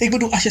toch? Ik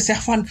bedoel, als je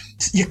zegt van...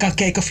 Je kan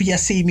kijken via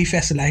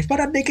Semi-Fest Live. Maar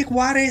dan denk ik,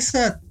 waar is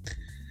het?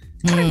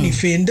 Ik kan het niet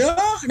vinden.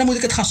 Dan moet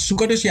ik het gaan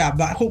zoeken. Dus ja,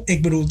 maar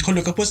ik bedoel,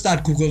 gelukkig bestaat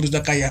Google. Dus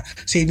dan kan je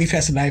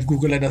Semi-Fest Live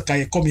googlen. En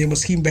dan kom je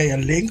misschien bij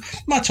een link.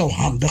 Maar het zou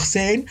handig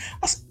zijn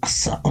als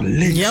ze een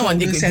link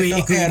want ik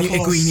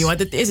weet niet wat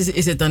het is.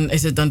 Is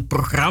het een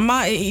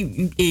programma?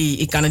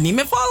 Ik kan het niet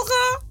meer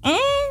volgen.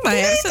 Mijn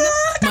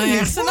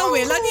hersenen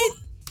willen niet.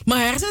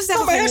 Mijn hersenen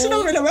zeggen mijn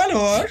hersenen willen wel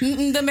hoor.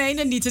 De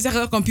mijne niet. Ze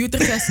zeggen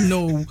computer says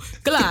no.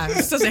 Klaar.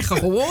 Ze zeggen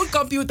gewoon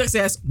computer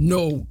says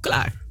no.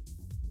 Klaar.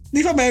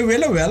 Die van mij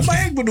willen wel,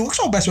 maar ik bedoel, ik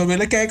zou best wel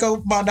willen kijken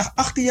op maandag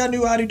 18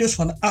 januari, dus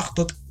van 8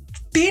 tot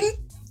 10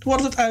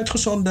 wordt het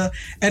uitgezonden.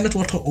 En het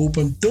wordt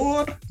geopend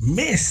door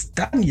Miss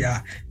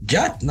Tanja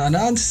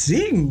Jatnanan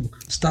Singh,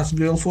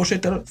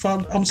 staatsbeeldvoorzitter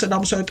van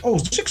Amsterdam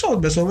Zuidoost. Dus ik zou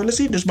het best wel willen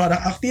zien. Dus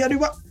maandag 18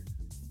 januari.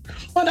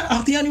 Maandag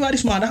 18 januari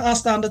is maandag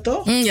aanstaande,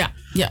 toch? Ja.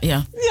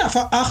 Ja,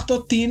 van 8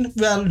 tot 10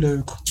 wel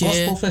leuk.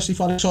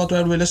 Gospelfestival, ik zou het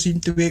wel willen zien,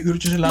 2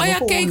 uurtjes lang. Maar ja,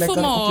 gewoon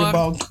lekker op je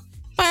bank.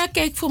 Maar ja,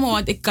 kijk voor me,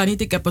 want ik kan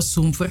niet. Ik heb een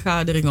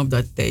Zoom-vergadering op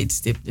dat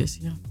tijdstip. Dus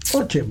ja.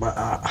 Oké,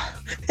 maar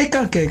ik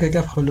kan kijken. Ik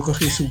heb gelukkig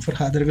geen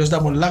Zoom-vergadering. Dus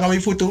dan moet ik lang aan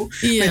mijn voeten.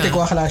 Ja. Met ik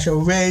wel een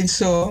glaasje wijn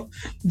zo.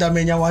 Dan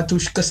ben je aan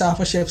toe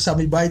cassava chef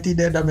sami baiti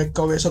der. Dan ben ik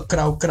weer zo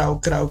krauw. Dan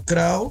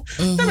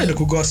ben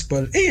ik ook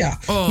gospel. Ja,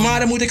 maar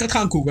dan moet ik het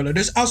gaan googelen.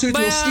 Dus als u het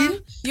wil zien...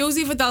 Joost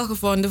heeft het al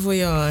gevonden voor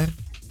jou.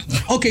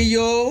 Oké,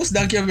 Joost,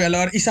 dankjewel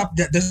hoor.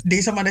 Dus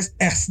deze man is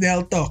echt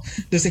snel toch.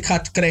 Dus ik ga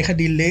krijgen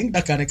die link,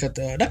 dan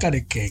kan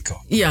ik kijken.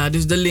 Ja,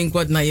 dus de link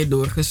wordt naar je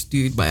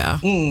doorgestuurd. Maar ja,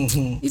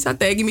 is dat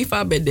tegen me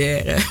van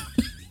bederen.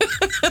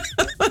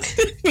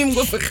 Ik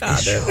moet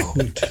vergaderen.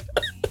 Goed.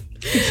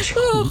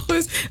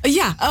 Goed.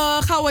 Ja,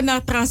 gaan we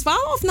naar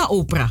Transvaal of naar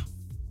Opera?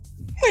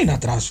 Nee, naar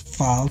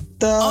Transvaal.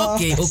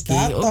 Oké,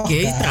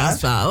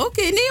 Transvaal.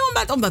 Oké,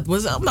 nee, omdat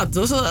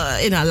we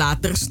in een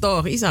later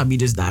story, Isabi.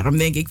 Dus daarom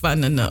denk ik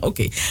van,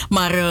 oké.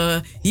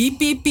 Maar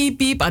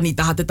hiep.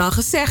 Anita had het al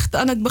gezegd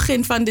aan het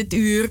begin van dit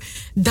uur.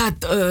 Dat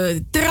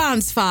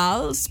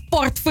Transvaal,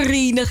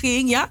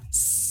 sportvereniging,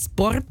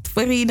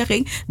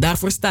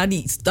 daarvoor staat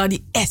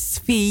die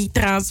SV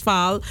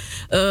Transvaal.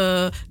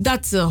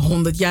 Dat ze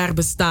 100 jaar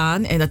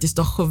bestaan. En dat is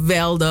toch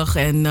geweldig.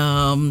 En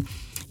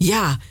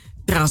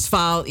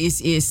Transvaal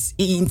is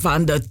een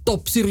van de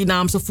top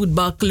Surinaamse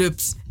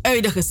voetbalclubs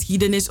uit de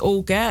geschiedenis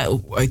ook, hè?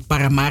 Uit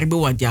Paramaribo.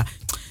 Want ja,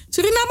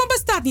 Suriname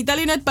bestaat niet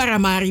alleen uit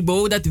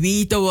Paramaribo, dat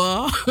weten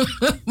we.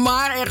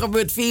 Maar er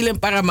gebeurt veel in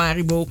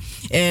Paramaribo.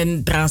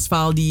 En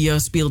Transvaal die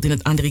speelt in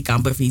het André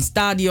Kamperveen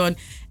Stadion.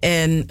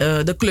 En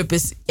de club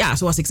is, ja,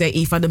 zoals ik zei,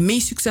 een van de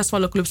meest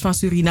succesvolle clubs van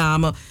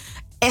Suriname.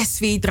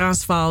 SV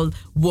Transvaal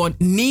won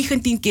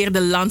 19 keer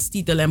de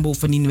landstitel en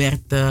bovendien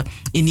werd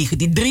in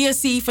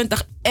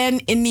 1973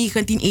 en in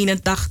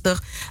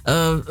 1981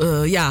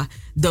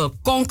 de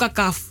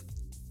CONCACAF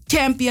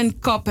Champion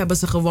Cup hebben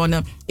ze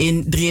gewonnen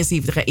in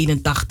 73 en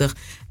 81.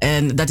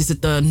 En dat is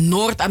het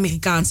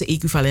Noord-Amerikaanse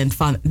equivalent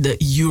van de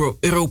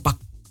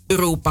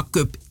Europa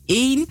Cup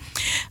 1.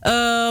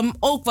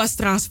 Ook was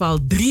Transvaal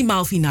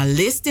 3-maal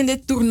finalist in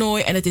dit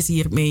toernooi. En het is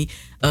hiermee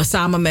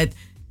samen met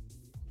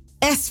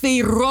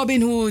SV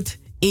Robin Hood,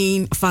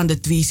 een van de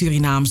 2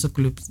 Surinaamse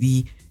clubs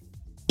die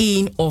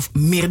 1 of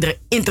meerdere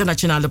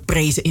internationale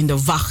prijzen in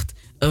de wacht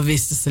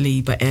wisten te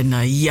slepen.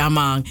 En ja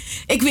man,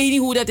 ik weet niet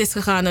hoe dat is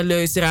gegaan,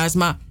 luisteraars,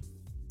 maar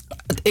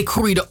ik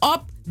groeide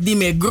op, die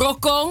met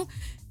Grokong.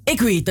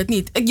 Ik weet het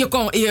niet.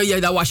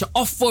 Dan was je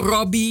of voor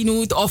Robin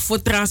Hood of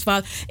voor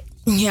Transvaal.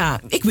 Ja,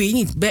 ik weet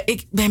niet.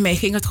 Bij mij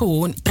ging het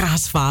gewoon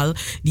Transvaal.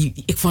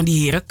 Ik vond die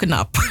heren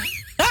knap.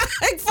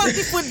 Ik vond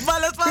die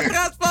voetballers van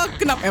Transvaal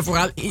knap. En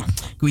vooral, ik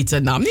weet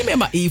zijn naam niet meer,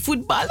 maar één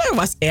voetballer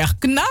was echt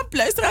knap.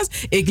 Luisteraars,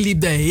 ik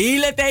liep de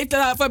hele tijd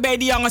voorbij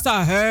die jongens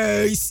aan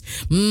huis.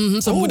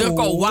 Zijn moeder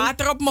kon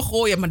water op me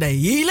gooien, maar de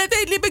hele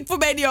tijd liep ik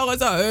voorbij die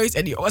jongens aan huis.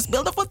 En die jongens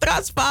speelden voor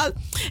Transvaal.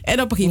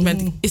 En op een gegeven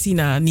moment is hij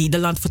naar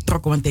Nederland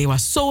vertrokken, want hij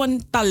was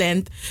zo'n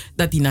talent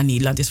dat hij naar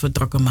Nederland is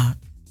vertrokken. Maar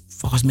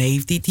volgens mij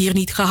heeft hij het hier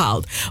niet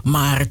gehaald.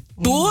 Maar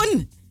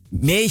toen...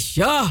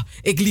 Meisje,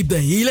 ik liep de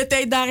hele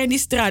tijd daar in die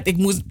straat. Ik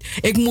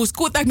moest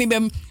goed dat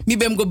ik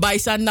ben go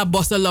bijstaan naar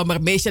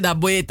Bosselommer. Meisje, dat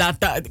boeien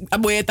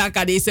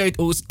kan die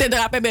Zuidoost. Ten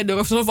drape ben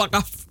door zo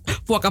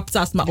vakap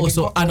sas maar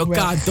oso aan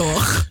elkaar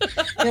toch.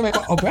 Ja,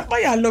 maar op weg.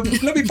 Maar ja,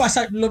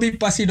 lobby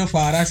passie no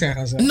vara,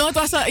 zeggen ze. No, het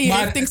was een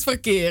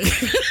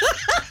inrichtingsverkeer.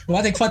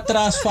 Wat ik van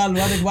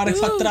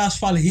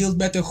Transvaal hield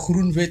met een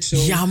groen-wit zo.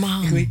 Ja,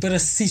 man. Ik weet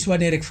precies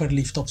wanneer ik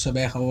verliefd op ze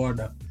ben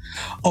geworden.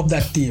 Op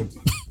dat team.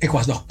 Ik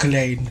was nog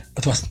klein.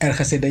 Het was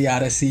ergens in de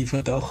jaren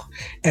 70.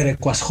 En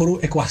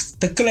ik was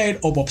te klein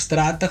om op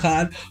straat te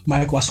gaan.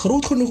 Maar ik was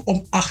groot genoeg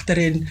om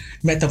achterin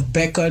met een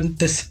bekken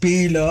te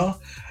spelen.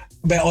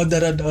 Bij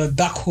onder een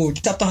dakgoot.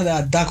 Ik zat toch naar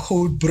een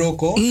dakgoot,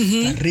 broko.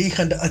 Dan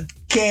regende het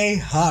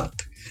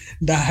keihard.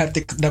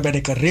 Dan ben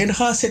ik erin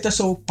gaan zitten,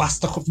 zo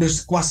pastig.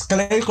 Dus ik was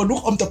klein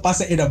genoeg om te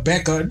passen in een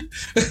bekken.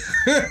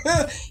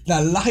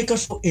 Dan lag ik er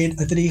zo in.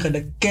 Het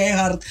regende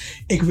keihard.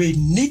 Ik weet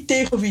niet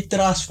tegen wie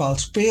Transvaal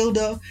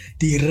speelde.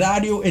 Die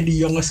radio in die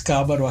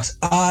jongenskamer was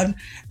aan.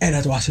 En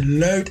het was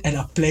luid en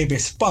dat play bij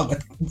spang.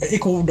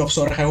 Ik hoefde op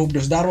zorg en hoop,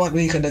 dus daar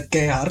regende het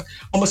keihard.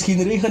 Maar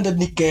misschien regende het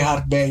niet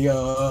keihard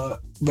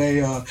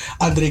bij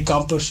André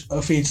Campers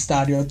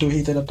Veenstadion. Toen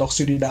heette het toch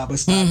Suriname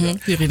Stadion.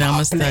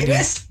 Suriname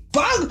Stadion.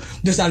 Bang!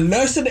 Dus dan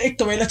luisterde ik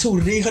terwijl het zo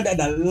regende en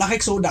dan lag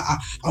ik zo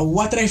naar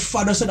wat er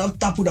van ze dan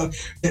tapu.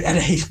 En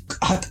hij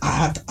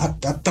had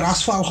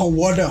Transvaal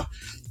gewonnen.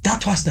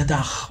 Dat was de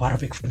dag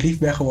waarop ik verliefd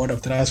ben geworden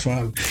op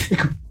Transvaal.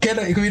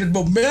 Ik weet het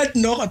moment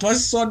nog. Het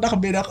was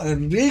zondagmiddag,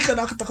 een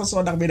regenachtige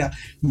zondagmiddag.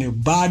 We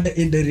baden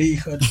in de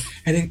regen.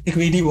 En ik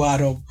weet niet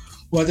waarom.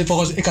 Want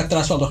ik had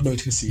Transvaal nog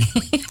nooit gezien.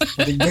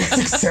 Want ik ben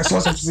 6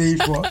 was of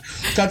 7.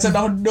 Ik had ze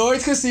nog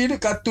nooit gezien.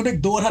 Toen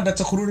ik door had dat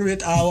ze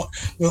groen-wit ouwe.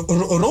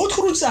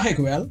 Rood-groen zag ik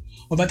wel.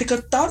 Omdat ik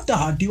een tante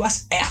had. Die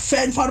was echt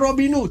fan van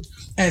Robin Hood.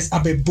 En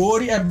Abe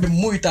Bori en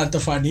bemoei tante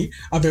Fanny.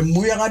 Abe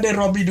moeie aan de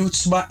Robin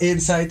Hood. Maar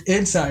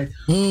inside.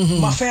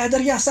 Maar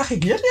verder ja, zag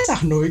ik. Je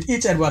zag nooit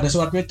iets. En we hadden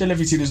zwart-wit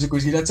televisie. Dus ik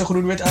wist niet dat ze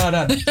groen-wit aan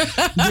hadden.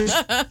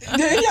 Dus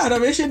ja, dat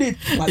wist je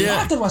niet. Maar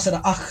later was er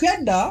een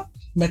agenda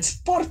met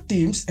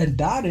sportteams en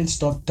daarin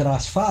stond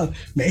Transvaal.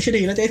 Meisje, de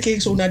hele tijd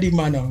keek zo naar die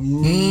mannen.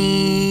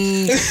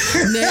 Nee.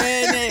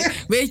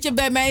 Weet je,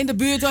 bij mij in de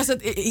buurt was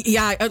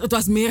het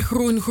was meer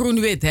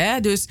groen-wit, hè.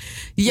 Dus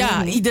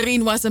ja,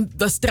 iedereen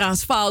was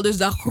Transvaal, dus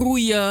dat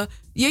groeien.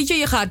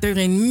 Je gaat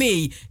erin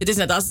mee. Het is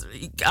net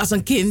als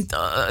een kind,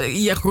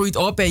 je groeit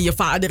op en je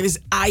vader is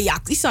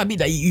Ajax. Isabi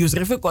dat je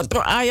even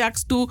contra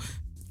Ajax toe.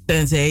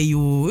 Tenzij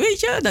je, weet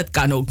je, dat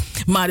kan ook.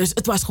 Maar dus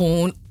het was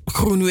gewoon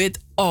groen-wit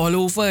all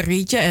over,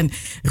 weet je. En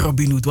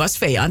Robin Hood was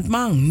vijand,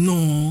 man.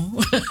 No.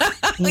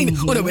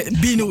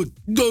 Robin Hood,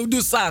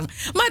 doe sang.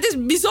 Maar het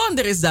is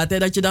bijzonder is dat, hè,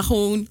 dat je dan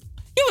gewoon...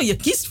 je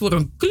kiest voor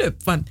een club.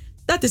 Van,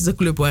 dat is de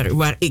club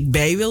waar ik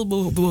bij wil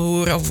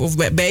behoren of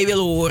bij wil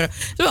horen.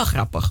 Dat is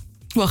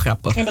wel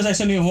grappig. En dan zijn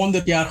ze nu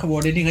 100 jaar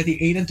geworden. In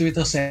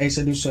 1921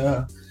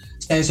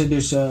 zijn ze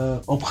dus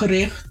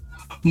opgericht.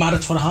 Maar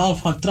het verhaal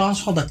van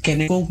Transvaal, dat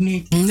ken ik ook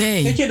niet.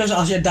 Nee. Weet je, dus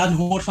als je dan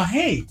hoort van...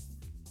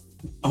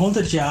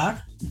 100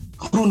 jaar,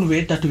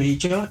 groen-wit, dat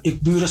weet je.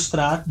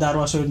 Burenstraat, daar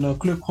was een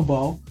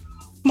clubgebouw.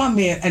 Maar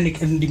meer,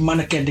 en die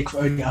mannen kende ik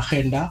uit die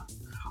agenda.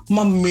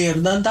 Maar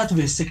meer dan dat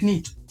wist ik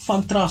niet.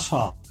 Van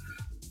Transvaal.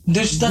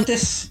 Dus dat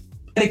is...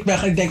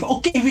 Ik denk,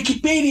 oké,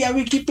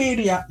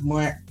 Wikipedia.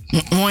 Maar...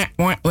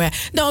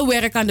 Nou,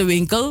 werk aan de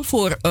winkel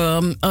voor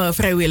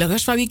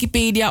vrijwilligers van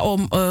Wikipedia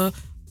om...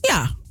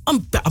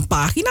 een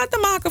pagina te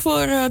maken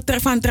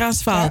van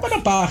Transvaal. Ze hebben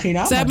een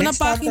pagina. Ze hebben een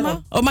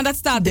pagina? Oh, maar dat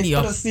staat er niet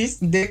op. Precies,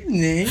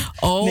 nee.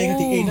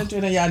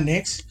 1921 jaar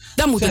niks.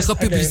 Dan moet het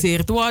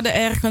gepubliceerd worden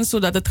ergens,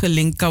 zodat het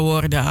gelinkt kan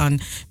worden aan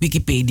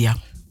Wikipedia.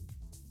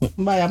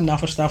 Maar je hebt nou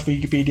verstaan van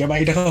Wikipedia. Maar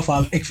in ieder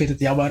geval, ik vind het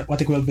jammer. Wat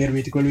ik wil meer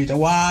weten. Ik wil weten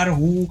waar,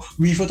 hoe,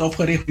 wie heeft het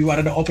opgericht, wie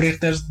waren de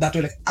oprichters. Dat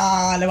wil ik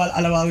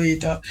allemaal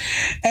weten.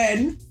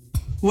 En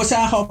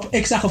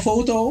ik zag een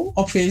foto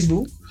op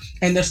Facebook.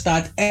 En er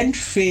staat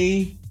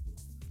NV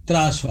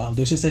Transvaal.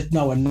 Dus is het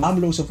nou een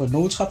naamloze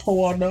vernootschap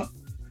geworden?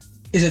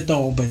 Is het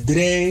nou een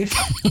bedrijf?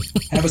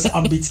 Hebben ze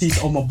ambities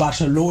om op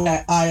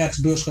Barcelona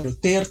Ajax-beurs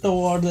genoteerd te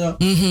worden?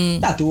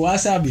 Dat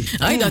was Sabi.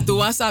 Dat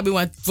was Sabi,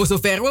 want voor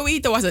zover we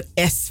weten was het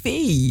SV.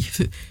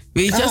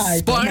 Weet je,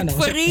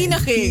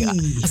 sportvereniging.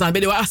 Als dat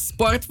bij de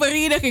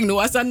sportvereniging, nu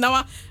was dat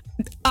nou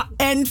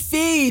NV,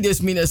 dus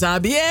minder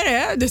Sabi,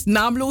 hè? Dus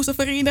naamloze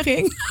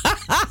vereniging.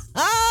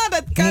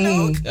 Dat kan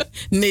ook.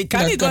 Nee,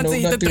 kan niet, want ze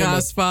heet het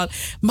Transvaal.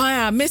 Maar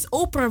ja, Miss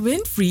Oprah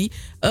Winfrey,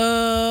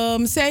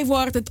 zij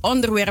wordt het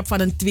onderwerp van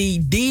een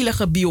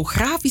 2-delige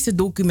biografische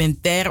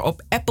documentaire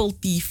op Apple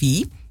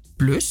TV+.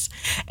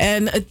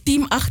 En het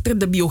team achter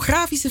de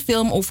biografische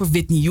film over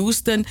Whitney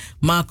Houston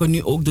maken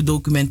nu ook de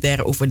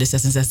documentaire over de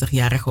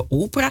 66-jarige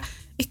Oprah.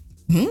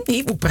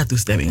 Heeft Oprah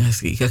toestemming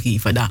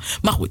gegeven.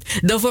 Maar goed,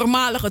 de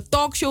voormalige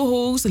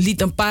talkshow-host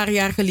liet een paar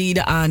jaar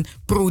geleden aan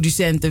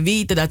producenten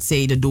weten dat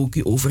zij de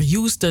docu over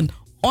Houston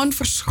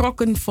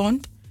onverschrokken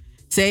vond.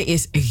 Zij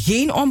is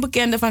geen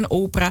onbekende van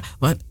Oprah,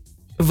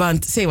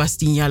 want zij was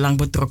 10 jaar lang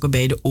betrokken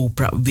bij de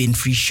Oprah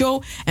Winfrey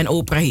Show. En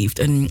Oprah heeft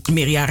een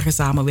meerjarige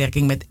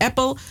samenwerking met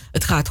Apple.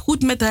 Het gaat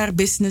goed met haar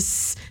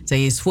business.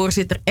 Zij is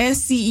voorzitter en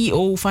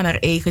CEO van haar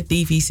eigen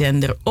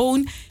tv-zender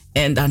OWN.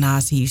 En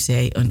daarnaast heeft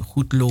zij een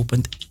goed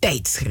lopend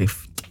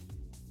tijdschrift.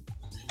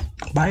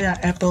 Maar ja,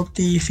 Apple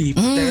TV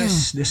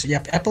Plus. Dus je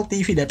hebt Apple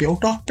TV, dan heb je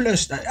ook nog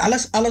Plus.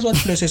 Alles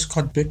wat Plus is,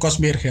 kost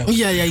meer geld.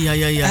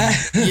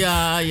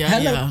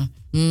 Ja.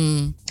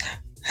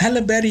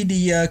 Halle Berry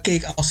die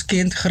keek als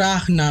kind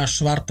graag naar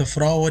zwarte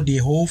vrouwen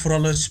die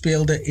hoofdrollen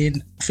speelden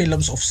in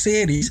films of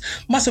series.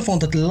 Maar ze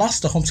vond het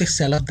lastig om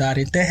zichzelf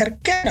daarin te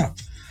herkennen.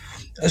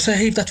 Ze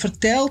heeft dat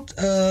verteld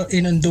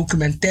in een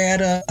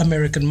documentaire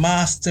American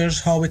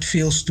Masters, How It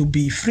Feels to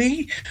Be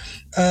Free.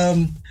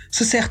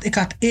 Ze zegt, ik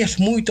had eerst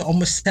moeite om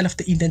mezelf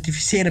te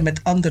identificeren met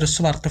andere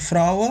zwarte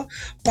vrouwen.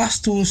 Pas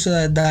toen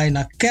ze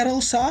Diana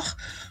Carroll zag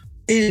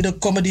in de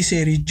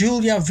comedyserie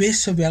Julia,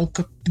 wist ze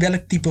welk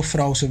type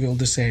vrouw ze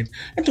wilde zijn.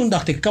 En toen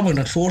dacht ik kan me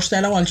dat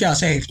voorstellen, want ja,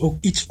 ze heeft ook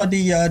iets van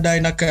die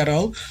Diana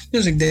Carroll.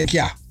 Dus ik denk,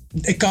 ja,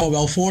 ik kan me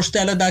wel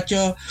voorstellen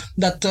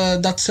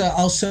dat ze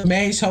als ze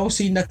mij zou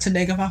zien, dat ze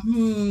denken van,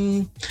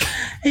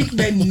 ik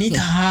ben niet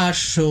haar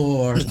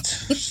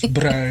soort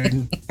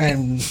bruin.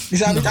 En is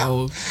dat niet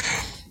Nou,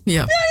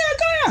 ja.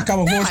 Ja,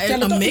 kan me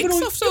voorstellen. Een Ik mix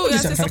bedoel, of zo. je Ja,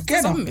 moet ze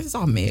herkennen. het is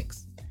al een mix.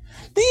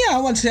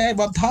 Ja,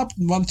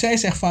 want zij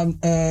zegt van,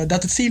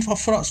 dat het zien van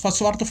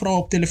zwarte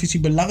vrouwen op televisie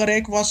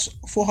belangrijk was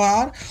voor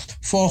haar.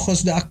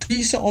 Volgens de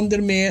actrice had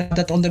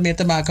dat onder meer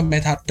te maken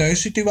met haar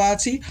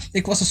thuissituatie.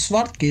 Ik was een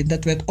zwart kind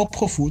dat werd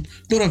opgevoed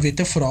door een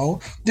witte vrouw.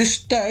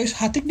 Dus thuis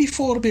had ik die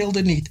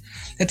voorbeelden niet.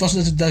 Het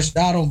was dus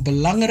daarom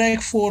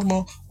belangrijk voor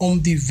me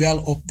om die wel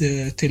op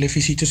de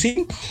televisie te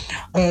zien.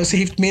 Ze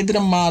heeft meerdere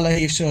malen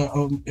heeft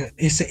ze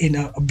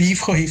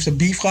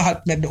beef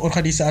gehad met de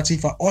organisatie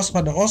van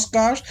de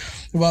Oscars.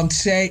 Want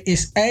zij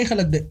is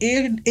eigenlijk de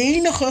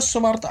enige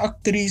zwarte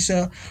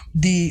actrice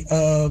die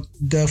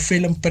de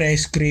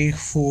filmprijs kreeg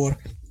voor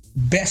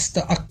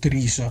beste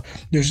actrice.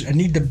 Dus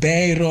niet de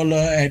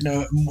bijrollen en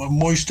de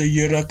mooiste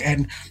jurk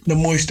en de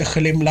mooiste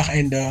glimlach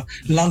en de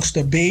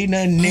langste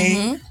benen.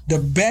 Nee, de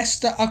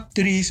beste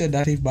actrice,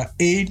 dat heeft maar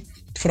 1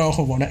 vrouw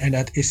gewonnen en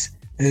dat is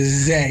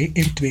zij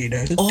in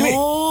 2002.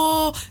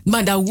 Oh,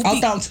 maar dat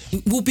Althans.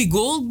 Whoopi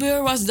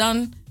Goldberg was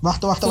dan Wacht,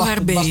 voor haar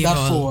was bijrol.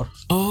 daarvoor.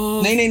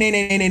 Oh.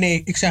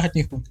 Nee, ik zeg het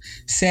niet goed.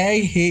 Zij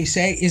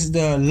is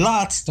de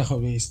laatste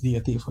geweest die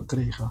het heeft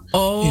gekregen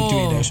in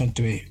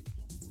 2002.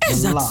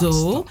 Is dat laatste.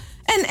 zo?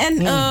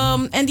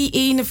 En die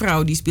ene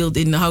vrouw die speelt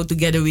in How to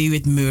Get Away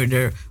with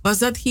Murder. Was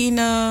dat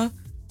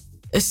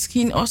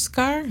geen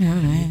Oscar? Ja,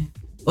 nee.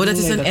 Oh, dat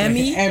is een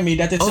Emmy? Emmy,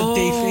 dat is een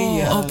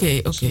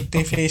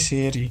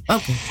tv-serie.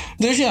 Oké.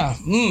 Dus ja,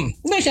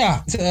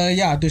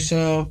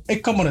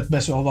 ik kan me het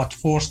best wel wat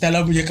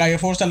voorstellen. Je kan je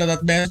voorstellen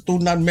dat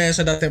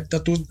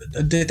mensen toen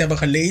dit hebben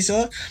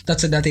gelezen, dat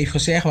ze dat heeft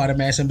gezegd, waren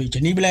mensen een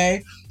beetje niet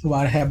blij.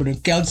 Hebben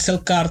hun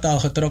cancelkaart al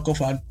getrokken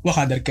van, we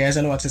gaan er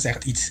cancelen, want ze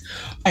zegt iets.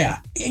 Maar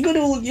ja, ik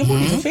bedoel, je moet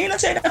niet vervelend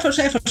zijn. Er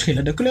zijn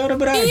verschillende kleuren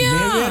bruin.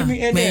 Ja,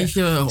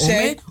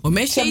 Ze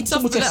moet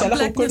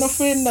zichzelf ook kunnen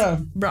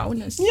vinden.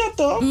 Brownness. Ja,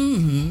 toch?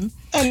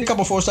 En ik kan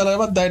me voorstellen,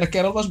 want Diana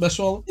Carroll was best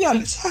wel...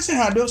 Ja,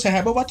 ze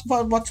hebben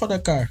wat van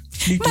elkaar.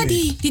 Maar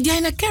die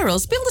Diana Carroll,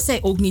 speelde zij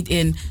ook niet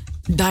in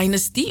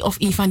Dynasty of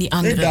een van die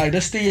andere? In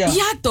Dynasty, ja.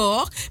 Ja,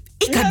 toch?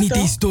 Ik had niet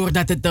eens door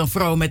dat het een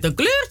vrouw met een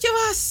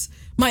kleurtje was.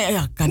 Maar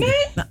ja, kan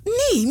niet.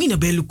 Nee, Mina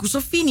Bellucci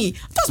Sofini.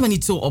 Het was me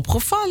niet zo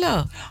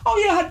opgevallen. Oh,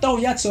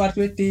 je had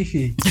zwart-wit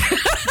TV.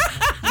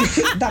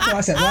 Dat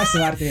was het, was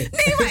zwart-wit.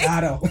 Ik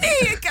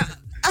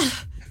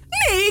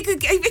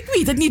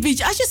weet het niet. Weet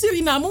je, als je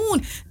Suriname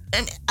woont...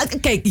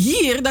 Kijk,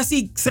 hier, dan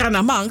zie ik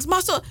Sranamangs.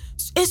 Maar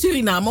in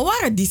Suriname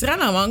waren die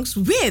Sranamangs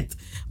wit.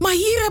 Maar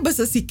hier hebben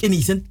ze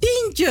ineens een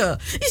tintje.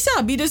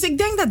 Isabi, dus ik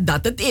denk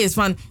dat het is.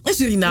 Van, in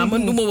Suriname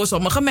noemen we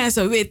sommige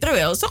mensen wit,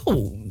 terwijl ze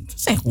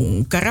zijn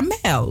gewoon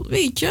karamel,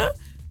 weet je.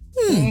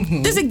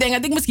 Dus ik denk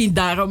dat ik misschien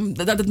daarom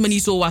dat het me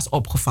niet zo was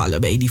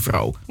opgevallen bij die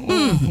vrouw.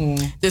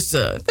 Dus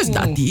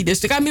dat die. Dus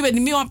ik ga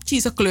niet meer op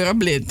cheese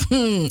kleurenblind.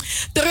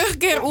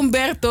 Terugkeer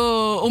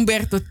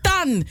Umberto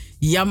Tan.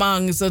 Ja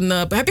man,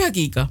 heb je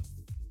gekeken?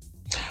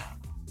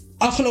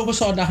 Afgelopen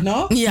zondag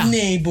nog? Ja.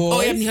 Nee, boy.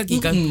 Oh, je hebt niet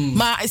gekeken.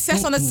 Maar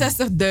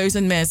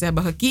 660.000 mensen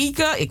hebben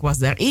gekeken. Ik was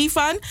daar één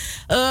van.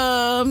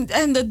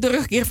 En de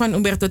terugkeer van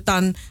Umberto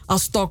Tan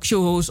als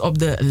talkshow-host op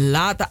de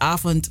late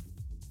avond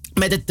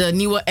met het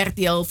nieuwe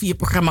RTL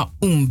 4-programma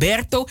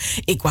Umberto.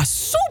 Ik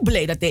was zo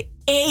blij dat hij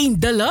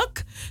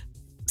eindelijk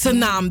zijn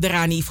naam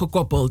eraan heeft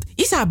gekoppeld.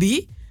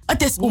 Isabi,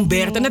 het is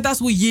Umberto. Net als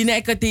hoe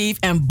Jinek het heeft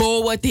en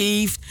Bo het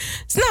heeft.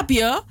 Snap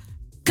je?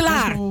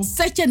 Klaar,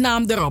 zet je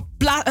naam erop.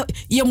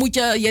 Je moet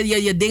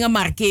je dingen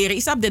markeren.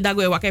 Ik snap dit dag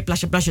weer wakker,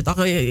 plasje,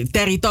 toch?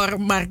 Territorie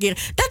markeren.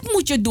 Dat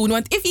moet je doen,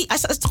 want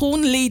als het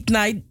gewoon late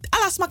night,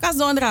 alles maar kan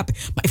zo'n rapen.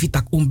 Maar als je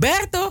tak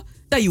Umberto,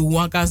 dan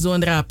je kan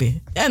zo'n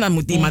rapen. En dan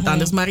moet iemand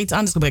anders maar iets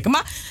anders gebruiken.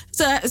 Maar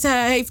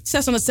ze heeft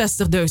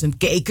 660.000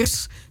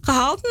 kijkers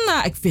gehaald.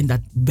 Nou, ik vind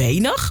dat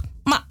weinig.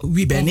 Maar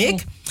wie ben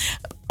ik?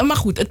 Maar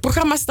goed, het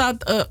programma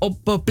staat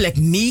op plek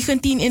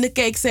 19 in de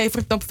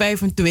kijkcijfer top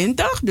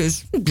 25.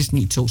 Dus het is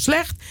niet zo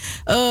slecht.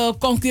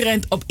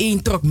 Concurrent op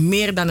 1 trok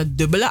meer dan het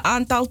dubbele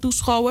aantal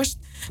toeschouwers.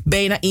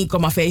 Bijna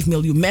 1,5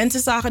 miljoen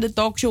mensen zagen de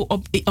talkshow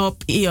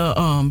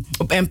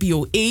op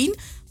NPO 1.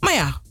 Maar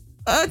ja,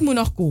 het moet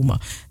nog komen.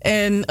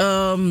 En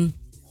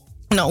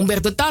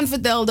Umberto Tan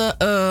vertelde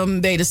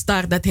bij de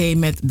start dat hij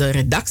met de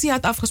redactie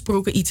had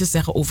afgesproken iets te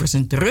zeggen over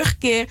zijn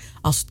terugkeer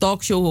als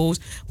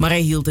talkshow-host. Maar hij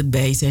hield het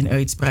bij zijn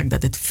uitspraak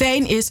dat het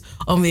fijn is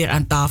om weer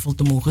aan tafel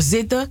te mogen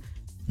zitten.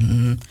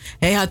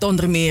 Hij had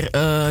onder meer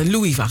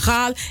Louis van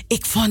Gaal.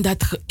 Ik vond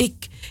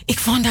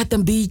dat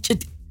een beetje...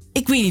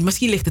 Ik weet niet,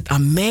 misschien ligt het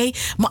aan mij.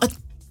 Maar het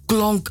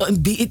klonk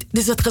een beetje...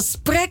 Dus het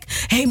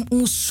gesprek, hij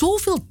moest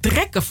zoveel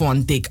trekken,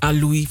 vond ik, aan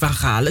Louis van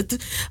Gaal.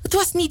 Het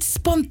was niet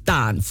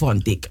spontaan,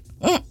 vond ik.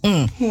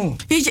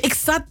 Weet je, ik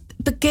zat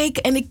te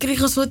kijken en ik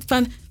kreeg een soort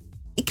van...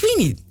 Ik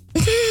weet niet.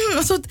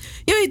 Een soort,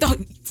 je weet toch,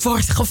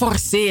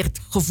 geforceerd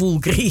gevoel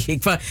kreeg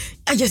ik. Van,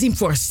 je ziet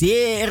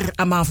forceer,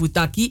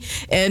 Amafutaki.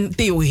 En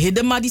Theo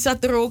Hiddema, die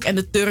zat er ook. En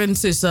de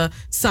turnzussen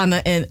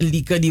Sanne en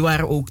Lieke, die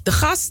waren ook te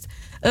gast.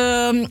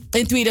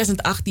 In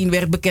 2018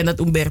 werd bekend dat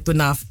Umberto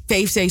na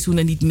 5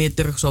 seizoenen niet meer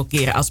terug zou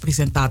keren als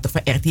presentator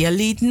van RTL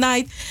Late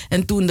Night.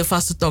 En toen de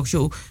vaste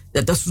talkshow,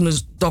 toen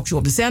de talkshow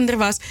op de zender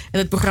was. En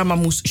het programma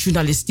moest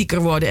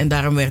journalistieker worden. En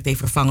daarom werd hij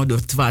vervangen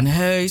door Twan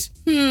Huis.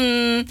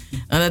 En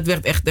dat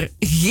werd echter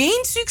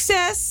geen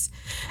succes.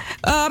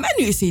 En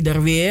nu is hij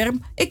er weer.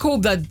 Ik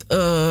hoop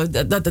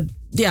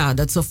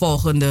dat zijn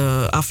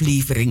volgende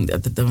aflevering...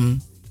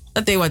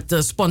 Dat hij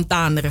wat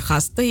spontanere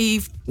gasten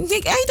heeft.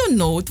 I don't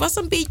know. Het was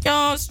een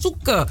beetje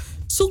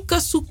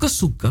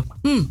zoeken.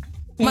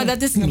 Maar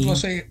dat is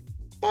niet.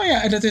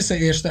 En dat is de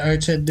eerste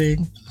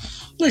uitzending.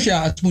 Dus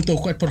ja, het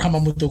programma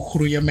moet ook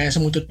groeien.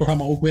 Mensen moeten het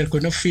programma ook weer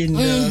kunnen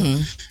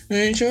vinden.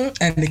 Weet je?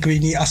 En ik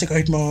weet niet, als ik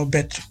uit mijn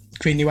bed...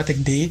 Ik weet niet wat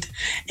ik deed.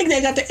 Ik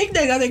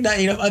denk dat ik daar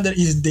een of ander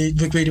iets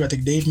deed. Ik weet niet wat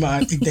ik deed,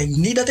 maar ik denk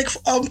niet dat ik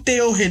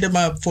Theo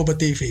Hiddema voor mijn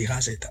tv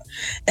ga zitten.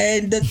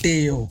 En de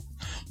Theo.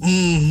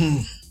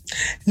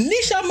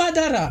 Nisha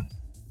Madara.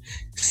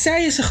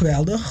 Zij is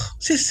geweldig.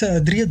 Ze is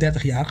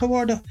 33 jaar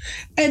geworden.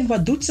 En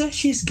wat doet ze?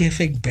 She's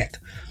giving back.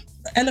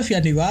 11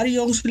 januari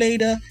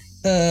jongsleden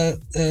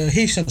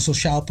heeft ze een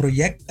sociaal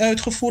project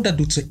uitgevoerd. Dat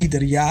doet ze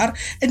ieder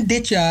jaar. En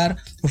dit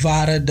jaar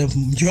waren de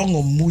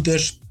jonge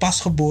moeders,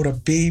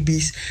 pasgeboren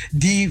baby's,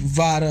 die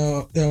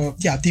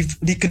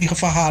kregen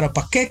van haar een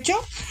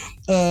pakketje.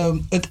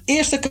 Het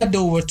eerste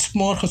cadeau wordt 's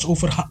morgens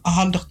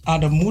overhandigd aan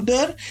de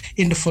moeder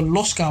in de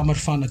verloskamer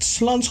van het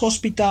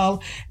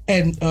Slanshospitaal.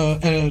 En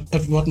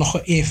het wordt nog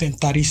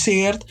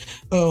geïnventariseerd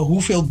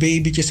hoeveel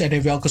babytjes en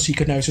in welke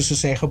ziekenhuizen ze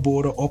zijn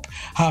geboren op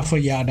haar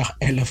verjaardag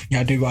 11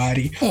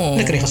 januari.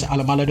 Dan kregen ze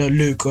allemaal een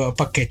leuk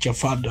pakketje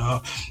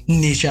van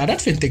Nisha.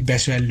 Dat vind ik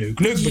best wel leuk.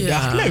 Leuk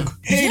bedacht, leuk.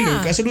 Heel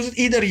leuk. En ze doet het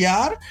ieder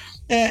jaar.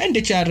 En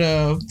dit jaar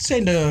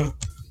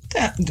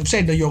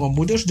zijn de jonge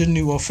moeders, de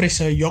nieuwe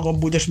frisse jonge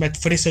moeders met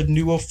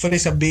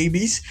frisse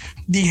baby's.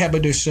 Die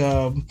hebben dus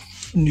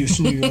nu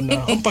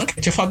een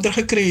pakketje van haar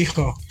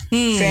gekregen.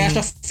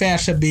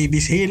 Verse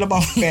baby's,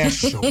 helemaal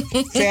vers.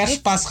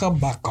 Vers pas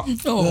gebakken.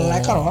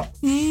 Lekker hoor.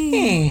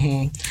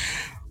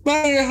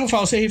 Maar in ieder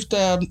geval, ze heeft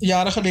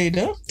jaren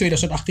geleden,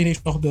 2018,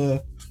 heeft nog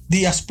de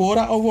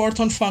Diaspora Award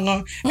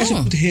ontvangen. En ze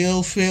doet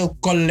heel veel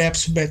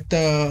collabs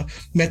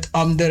met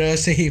anderen.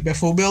 Ze heeft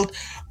bijvoorbeeld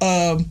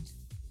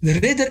de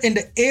ridder in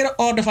de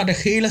ereorde van de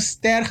Gele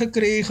Ster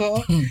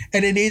gekregen.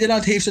 En in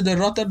Nederland heeft ze de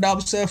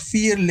Rotterdamse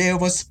 4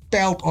 leeuwen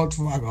speld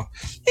ontvangen.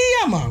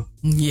 Ja, man.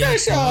 Ja,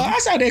 dus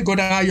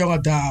een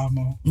jonge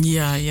dame.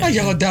 Ja. Een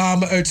jonge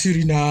dame uit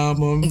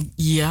Suriname.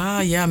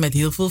 Ja, met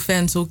heel veel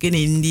fans ook in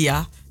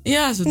India.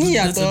 Ja, ze doet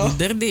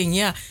haar ding,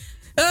 ja.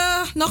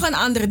 Nog een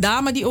andere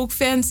dame die ook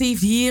fans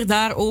heeft hier,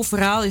 daar,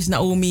 overal, is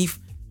Naomi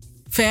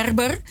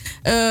Verber.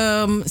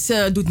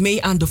 Ze doet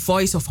mee aan The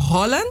Voice of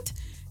Holland.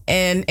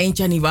 En eind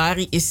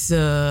januari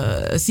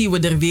zien we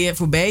er weer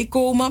voorbij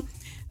komen.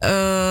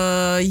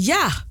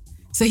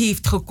 Ze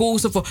heeft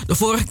gekozen voor... De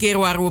vorige keer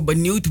waren we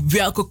benieuwd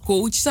welke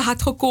coach ze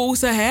had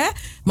gekozen. Hè?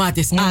 Maar het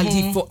is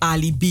voor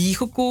Ali B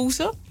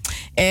gekozen.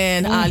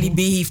 En Ali B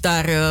heeft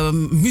daar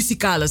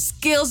muzikale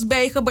skills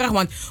bij gebracht.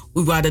 Want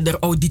we hadden er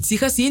auditie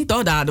gezien,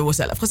 toch? Daar hadden we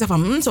zelf gezegd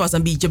van... ze was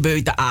een beetje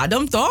buiten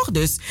adem, toch?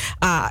 Dus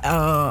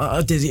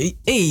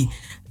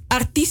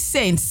artiest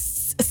zijn...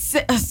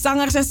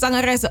 Zangers en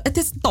zangeressen, het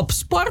is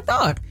topsport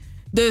hoor.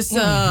 Dus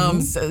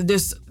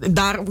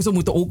ze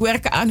moeten ook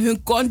werken aan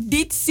hun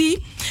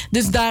conditie.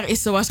 Dus daar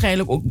is ze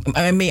waarschijnlijk ook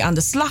mee aan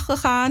de slag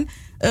gegaan.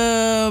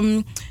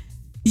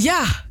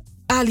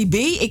 Ali B,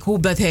 ik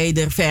hoop dat hij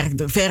er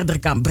verder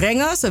kan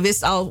brengen. Ze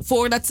wist al,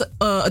 voordat ze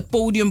het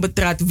podium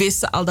betrad, wist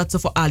ze al dat ze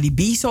voor Ali B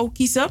zou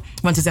kiezen.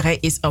 Want ze zegt, hij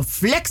is een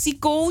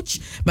flexiecoach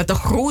met een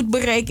groot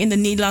bereik in de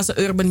Nederlandse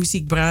urban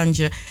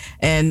muziekbranche.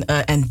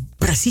 En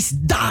precies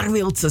daar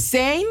wil ze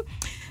zijn.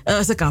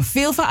 Ze kan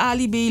veel van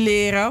Ali B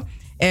leren.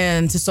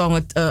 En ze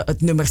zong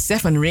het nummer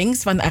 7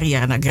 Rings van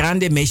Ariana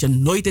Grande. Meisje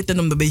nooit het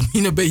om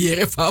de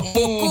beheren van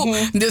Poco.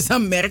 Dus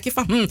dan merk je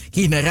van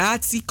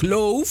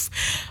generatiekloof.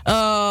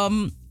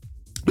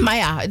 Maar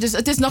ja, dus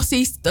het is nog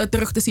steeds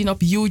terug te zien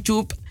op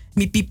YouTube.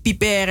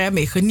 Piperen,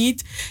 mee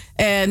geniet.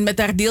 En met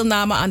haar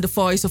deelname aan The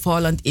Voice of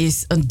Holland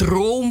is een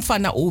droom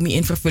van Naomi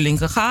in vervulling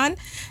gegaan.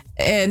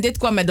 En dit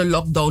kwam met de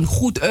lockdown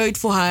goed uit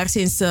voor haar.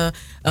 Sinds ze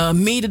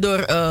mede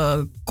door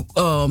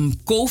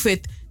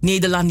COVID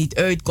Nederland niet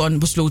uit kon,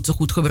 besloot ze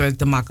goed gebruik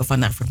te maken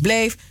van haar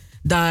verblijf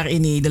daar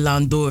in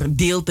Nederland door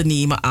deel te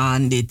nemen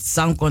aan dit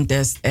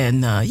zangcontest. En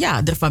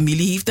de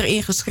familie heeft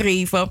erin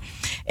geschreven.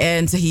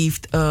 En ze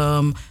heeft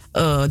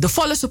de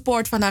volle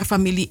support van haar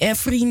familie en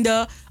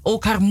vrienden.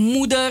 Ook haar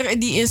moeder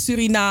die in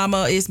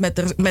Suriname is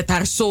met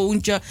haar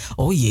zoontje.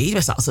 Oh jee,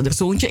 we zal ze haar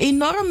zoontje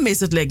enorm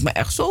missen. Het lijkt me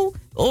echt zo.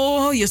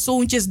 Oh, je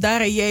zoontje is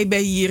daar en jij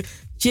bent hier.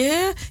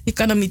 Tje, je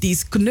kan hem niet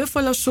eens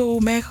knuffelen zo,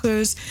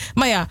 Meggus.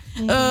 Maar ja,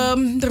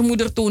 haar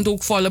moeder toont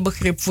ook volle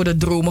begrip voor de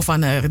dromen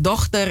van haar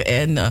dochter.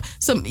 En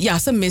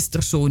ze mist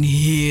haar zoon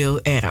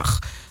heel erg.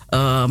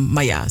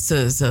 Maar ja,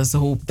 ze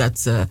hoopt dat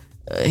ze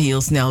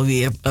heel snel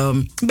weer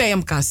bij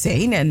hem kan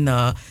zijn.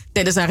 En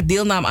tijdens haar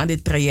deelname aan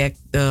dit traject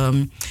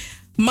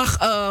mag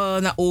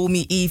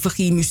Naomi even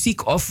geen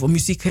muziek of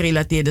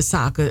muziekgerelateerde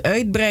zaken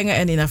uitbrengen.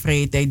 En in haar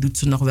vrije tijd doet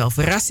ze nog wel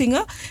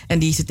verrassingen. En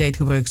deze tijd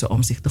gebruikt ze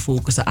om zich te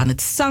focussen aan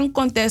het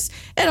zangcontest.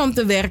 En om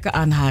te werken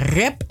aan haar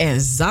rap-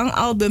 en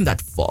zangalbum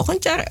dat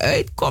volgend jaar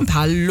uitkomt.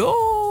 Hallo!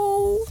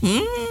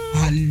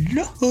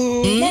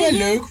 Hallo! Maar wel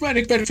leuk, maar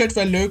ik vind het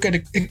wel leuk.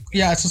 En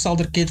ja, ze zal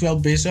haar kind wel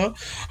bezig.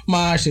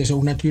 Maar ze is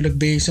ook natuurlijk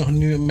bezig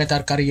nu met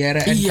haar carrière.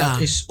 En dat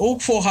is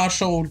ook voor haar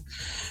zoon.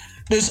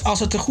 Dus als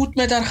het er goed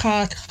met haar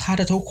gaat, gaat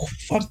het ook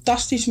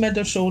fantastisch met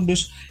haar zoon.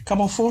 Dus ik kan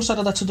me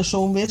voorstellen dat ze de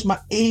zoon weet,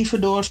 maar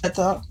even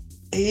doorzetten.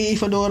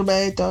 Even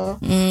doorbijten.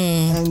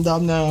 En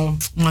dan...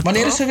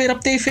 wanneer is ze weer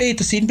op tv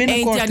te zien?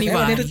 Binnenkort.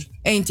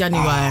 Eind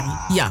januari.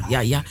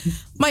 Ja.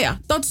 Maar ja,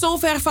 tot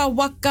zover van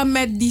Wakka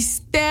met die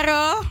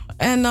sterren.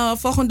 En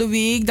volgende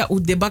week, dat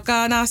u de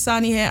baka na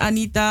Sani en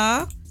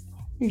Anita.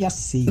 Ja,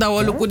 zeker. Dat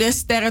we lukken de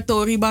sterren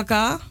Tori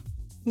baka.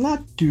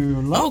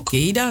 Natuurlijk.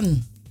 Oké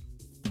dan.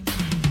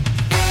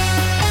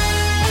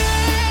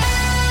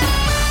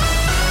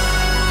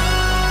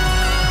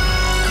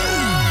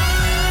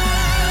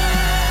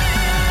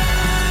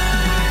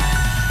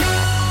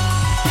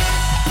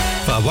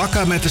 Van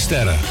Wakka met de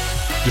sterren.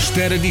 De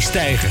sterren die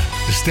stijgen,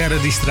 de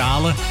sterren die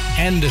stralen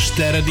en de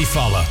sterren die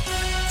vallen.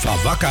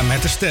 Van Wakka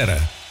met de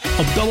sterren.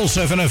 Op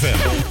Double7FM.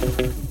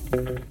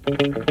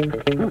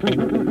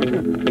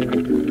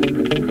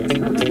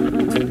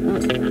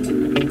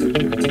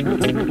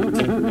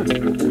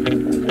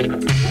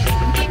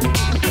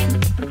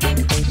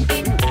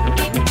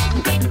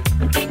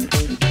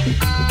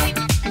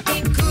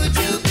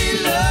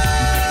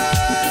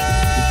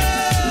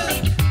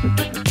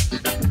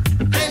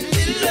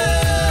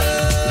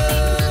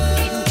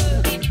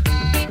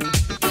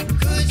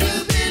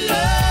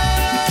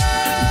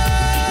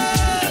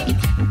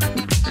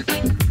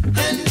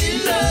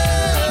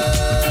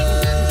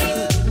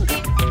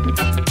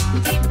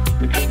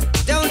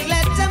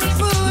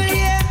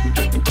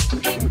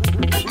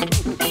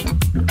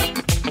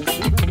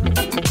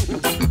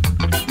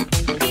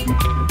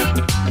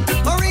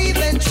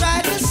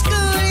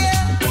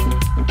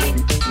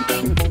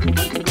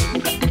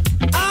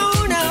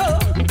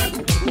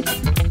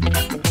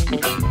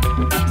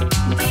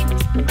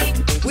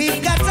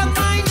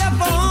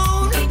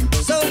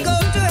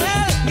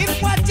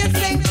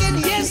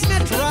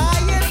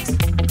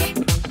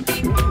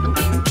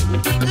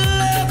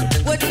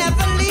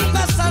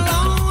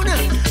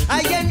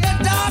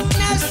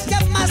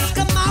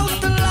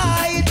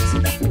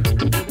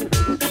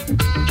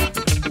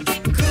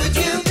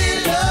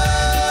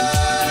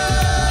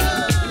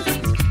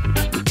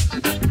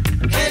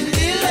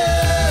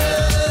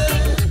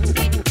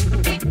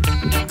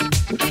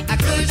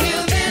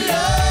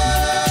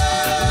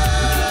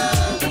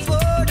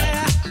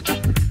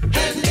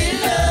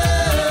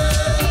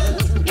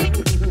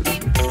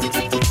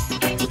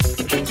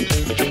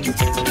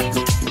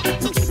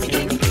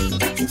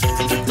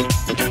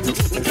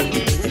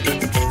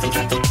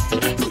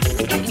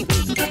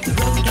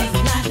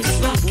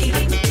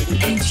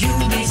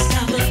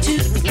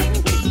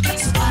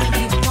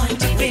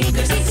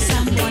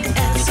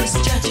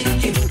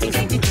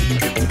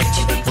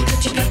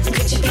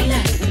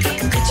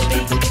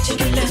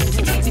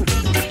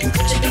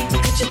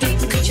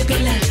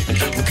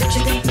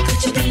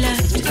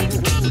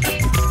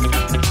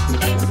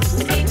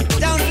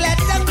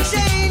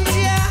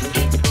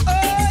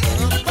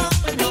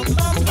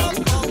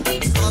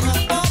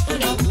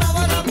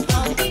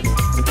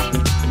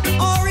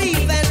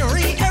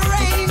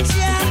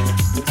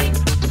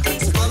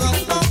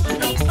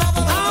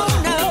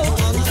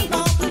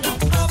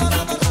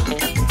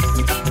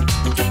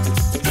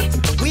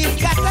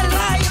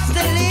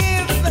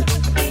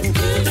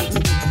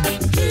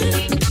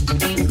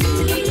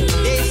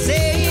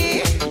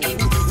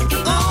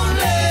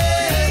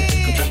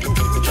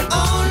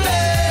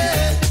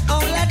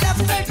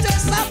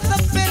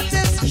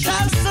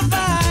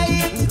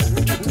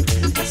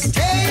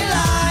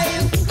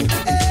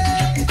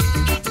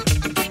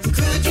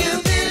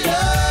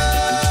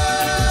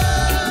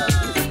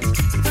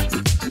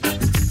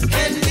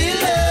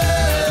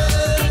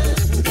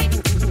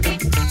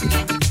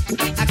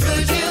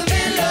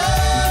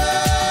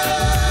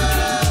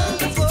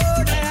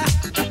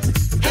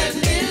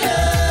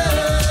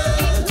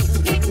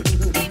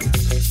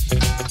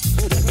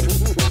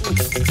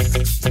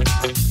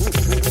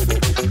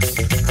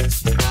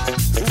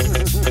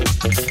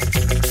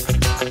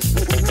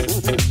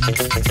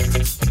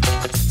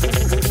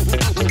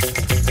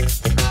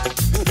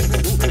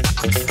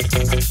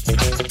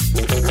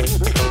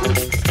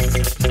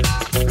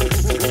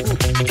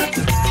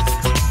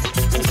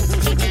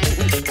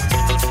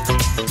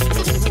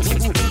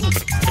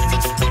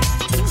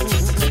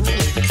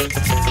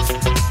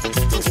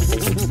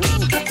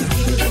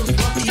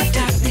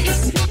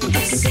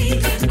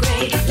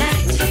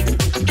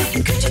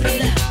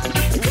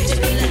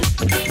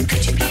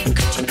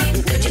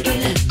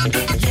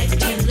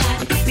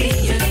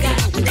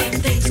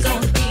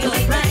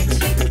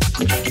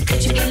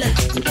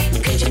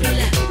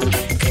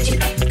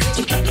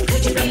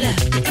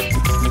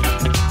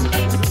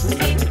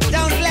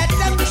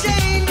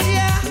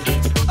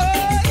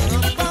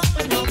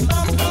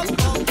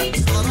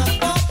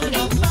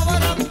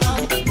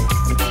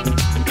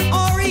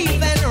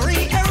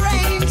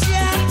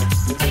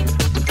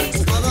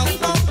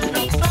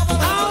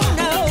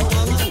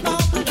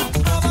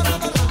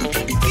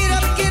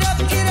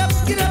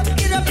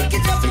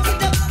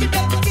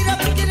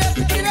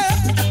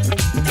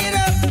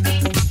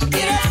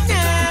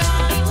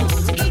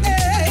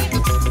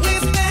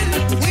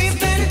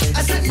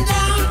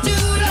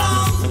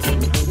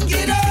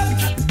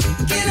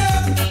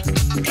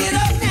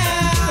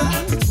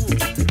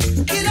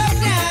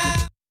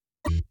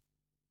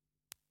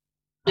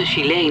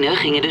 Chilenen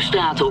gingen de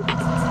straat op.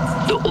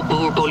 De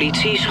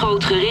oproerpolitie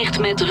schoot gericht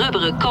met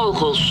rubberen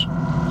kogels.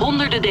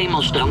 Honderden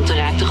demonstranten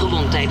raakten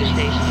gewond tijdens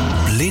deze.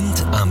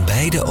 Blind aan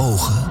beide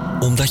ogen,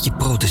 omdat je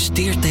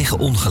protesteert tegen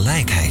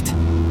ongelijkheid.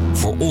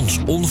 Voor ons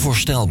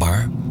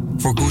onvoorstelbaar,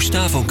 voor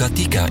Gustavo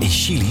Gatica in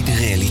Chili de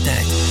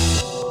realiteit.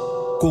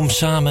 Kom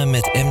samen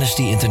met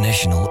Amnesty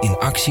International in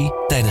actie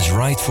tijdens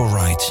Right for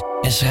Rights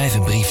en schrijf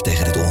een brief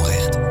tegen dit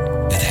onrecht.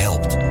 Het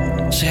helpt.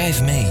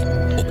 Schrijf mee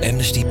op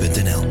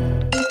amnesty.nl.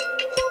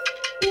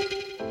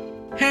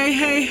 Hey,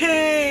 hey,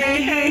 hey,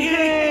 hey, hey,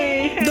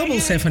 hey.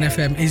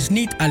 Double7FM is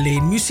niet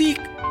alleen muziek,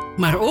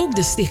 maar ook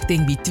de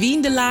stichting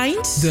Between the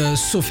Lines, de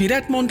Sophie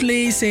Redmond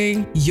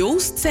lezing,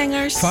 Joost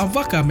Zengers, Van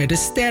Wakker met de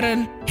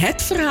Sterren,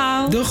 Het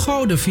Verhaal, de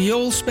Gouden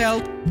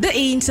Vioolspeld, De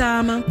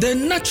Eenzame,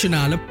 de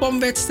Nationale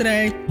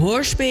Pomwedstrijd,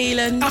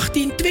 Hoorspelen,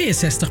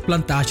 1862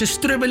 Plantage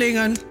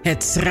Strubbelingen,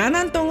 het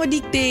Sranantongen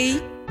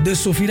Dicté, de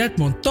Sophie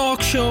Redmond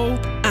Talkshow,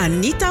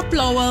 Anita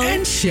Plauwel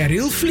en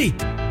Cheryl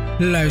Vliet.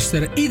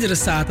 Luister iedere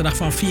zaterdag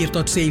van 4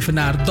 tot 7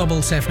 naar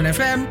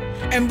Double7FM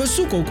en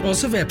bezoek ook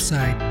onze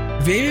website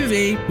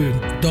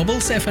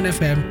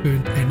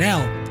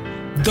www.double7fm.nl.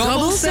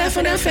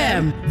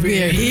 Double7FM,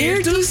 we're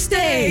here to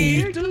stay.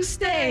 Here to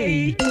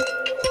stay.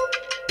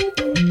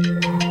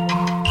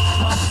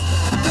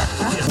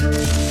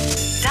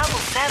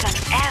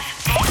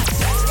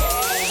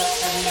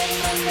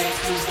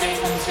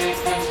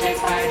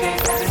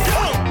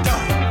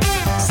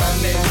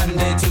 Sunday,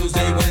 Monday,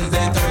 Tuesday,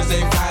 Wednesday,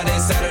 Thursday, Friday,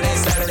 Saturday,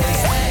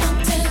 Saturday.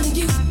 I'm telling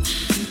you,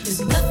 there's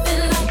nothing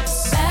like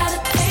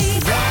Saturday.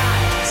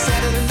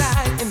 Saturday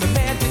night in the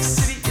Magic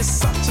City is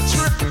such a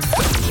trip.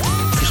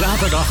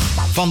 Zaterdag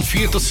van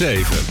 4 tot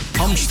 7.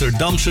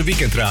 Amsterdamse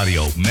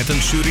weekendradio met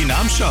een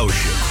Surinaams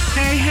sausje.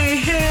 Hey, hey,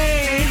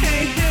 hey, hey,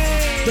 hey.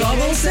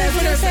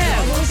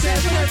 Double7FM,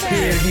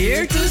 we're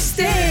here to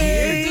stay.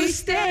 Here to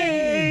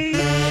stay.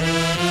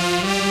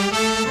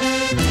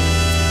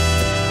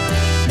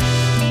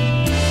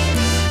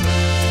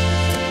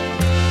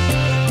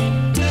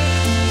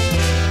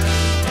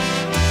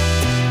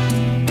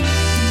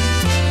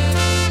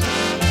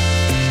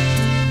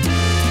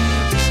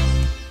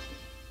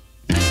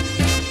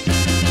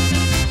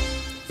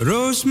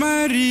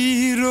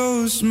 Rosemary,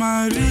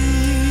 Rosemary,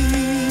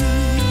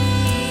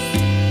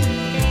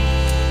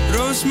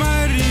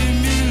 Rosemary,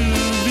 me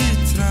love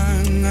it,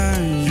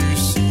 you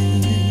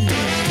see.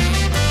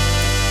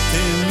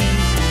 Tell me,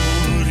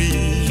 Hori,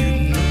 you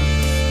know.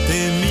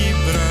 Tell me,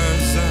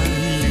 Braza,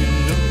 you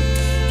know.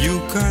 You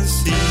can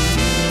see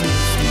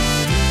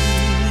Rosemary.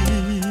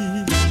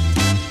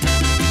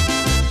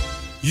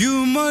 You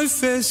my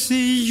face,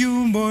 you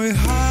my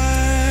high.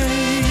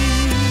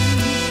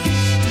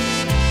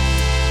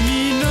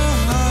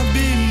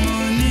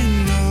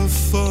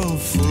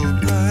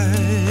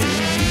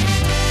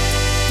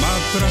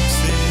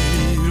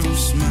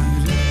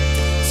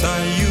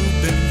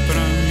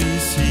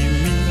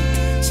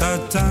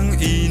 Satang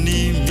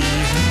ini mi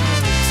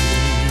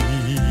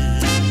hati.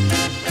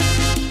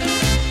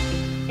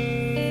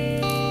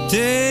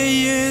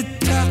 Teye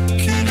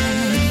takina,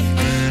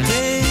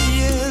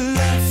 teye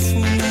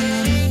lafuna,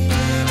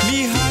 mi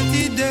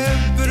hati de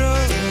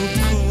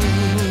broko.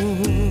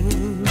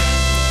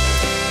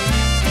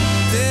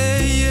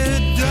 Teye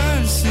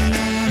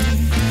dansina,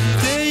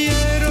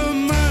 teye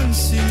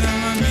romansina,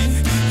 mi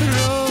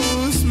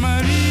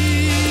Rosemary.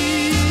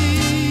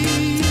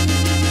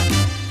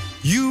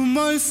 You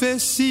my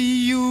face,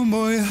 you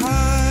my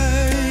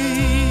high.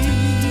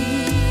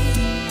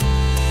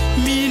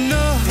 Me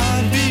no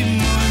happy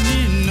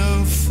money, no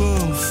for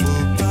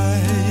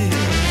buy.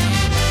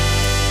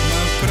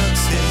 Ma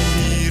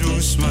praxeli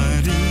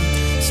Rosemary,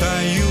 sa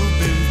you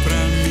ben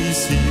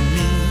pramisi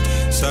mi,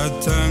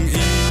 satang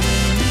ini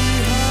mi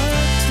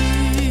hati.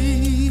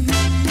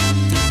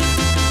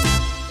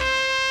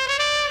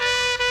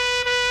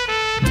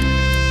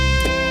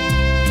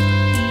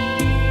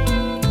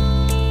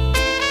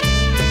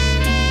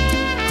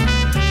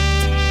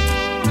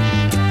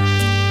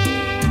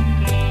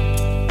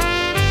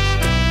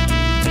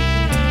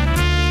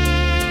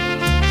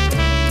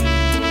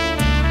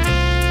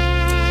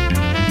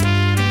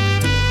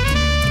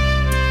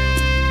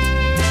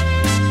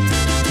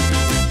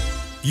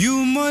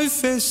 You my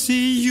face,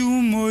 you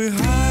my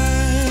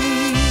high.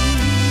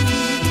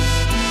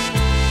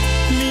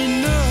 Me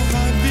no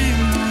happy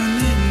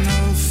money, no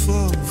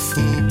for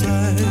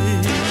buy.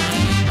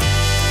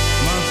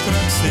 Ma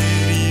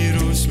praxeri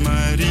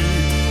Rosemary,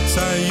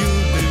 sa you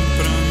ben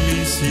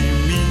pramisi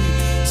mi,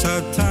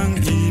 satang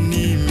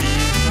ini mi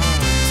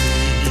hati.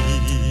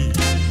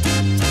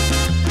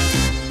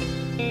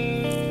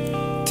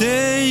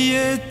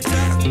 Teye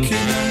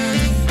takina.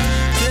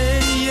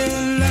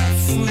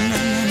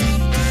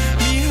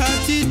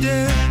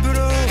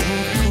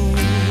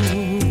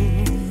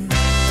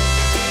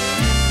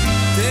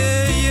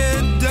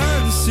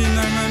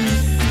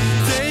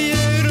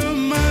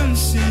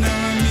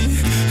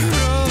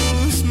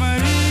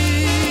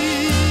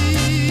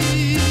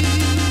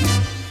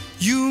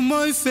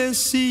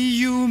 Face,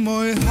 you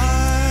my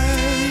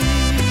high.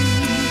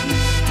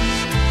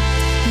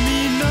 Me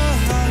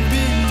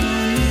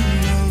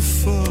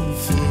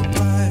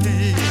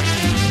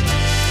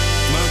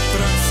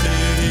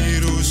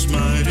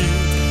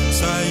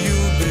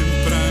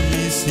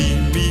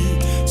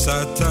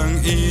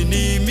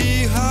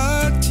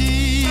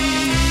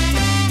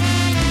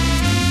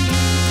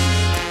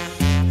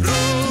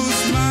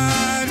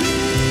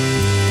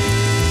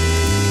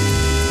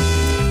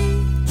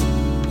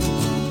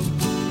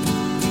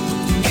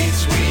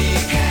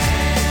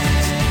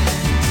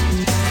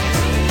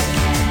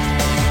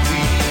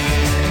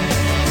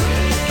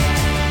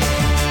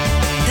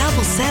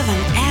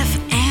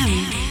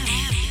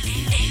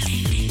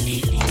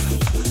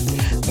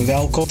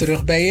Welkom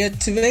terug bij het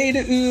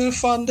tweede uur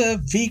van de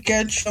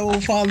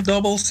weekendshow van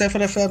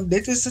Double7FM.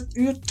 Dit is het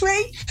uur 2.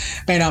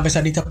 Mijn naam is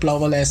Anita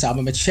Plauwel en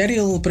samen met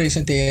Cheryl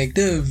presenteer ik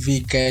de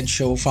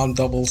weekendshow van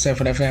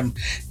Double7FM.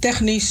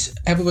 Technisch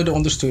hebben we de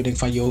ondersteuning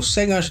van Joost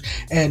Zengers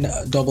en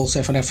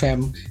Double7FM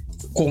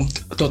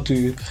komt tot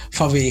u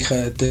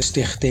vanwege de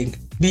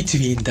stichting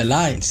Between the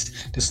Lines.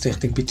 De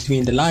stichting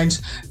Between the Lines,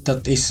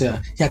 dat is de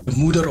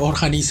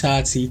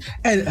moederorganisatie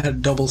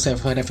en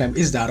Double7FM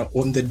is daar een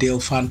onderdeel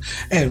van.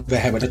 En we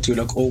hebben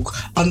natuurlijk ook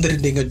andere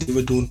dingen die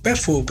we doen.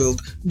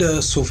 Bijvoorbeeld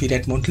de Sophie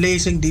Redmond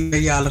lezing die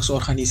we jaarlijks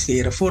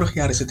organiseren. Vorig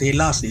jaar is het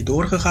helaas niet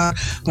doorgegaan,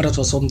 maar dat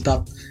was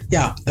omdat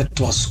het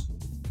was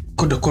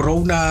de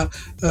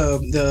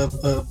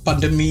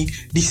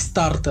corona-pandemie die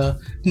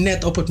startte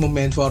net op het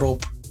moment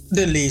waarop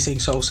de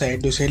lezing zou zijn.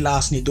 Dus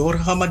helaas niet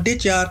doorgegaan. Maar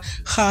dit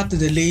jaar gaat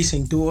de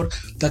lezing door.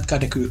 Dat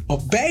kan ik u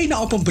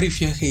bijna op een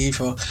briefje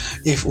geven.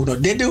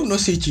 Even dit doen,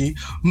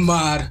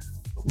 maar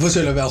we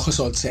zullen wel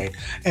gezond zijn.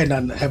 En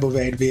dan hebben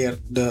wij weer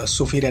de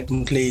Sophie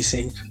Redmond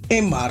lezing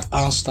in maart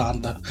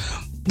aanstaande.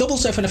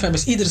 Double7FM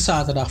is iedere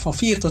zaterdag van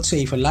 4 tot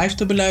 7 live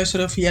te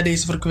beluisteren via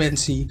deze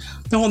frequentie.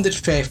 De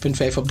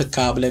 105.5 op de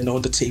kabel en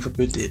de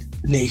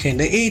 107.9 in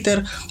de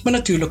ether. Maar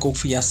natuurlijk ook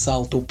via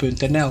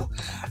salto.nl.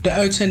 De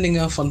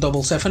uitzendingen van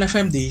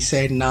Double7FM die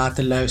zijn na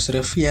te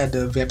luisteren via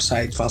de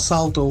website van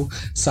Salto.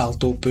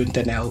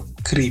 Salto.nl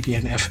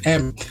Caribbean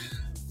FM.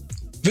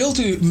 Wilt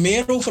u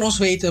meer over ons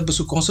weten?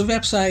 Bezoek onze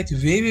website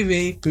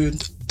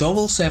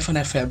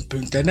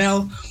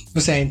www.double7fm.nl. We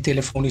zijn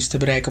telefonisch te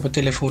bereiken op het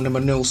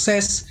telefoonnummer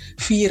 06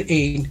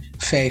 41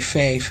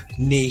 55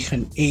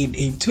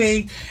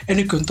 9112. En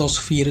u kunt ons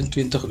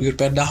 24 uur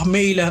per dag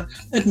mailen.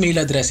 Het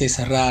mailadres is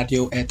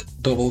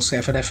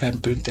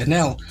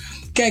radio@double7fm.nl.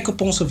 Kijk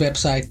op onze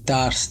website,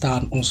 daar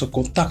staan onze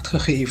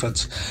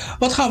contactgegevens.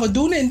 Wat gaan we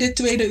doen in dit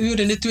tweede uur?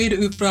 In dit tweede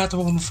uur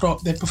praten we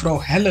met mevrouw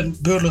Helen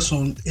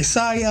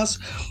Burleson-Isaias.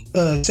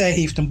 Zij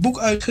heeft een boek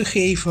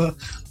uitgegeven.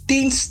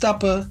 10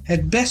 stappen,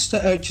 het beste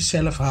uit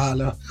jezelf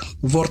halen.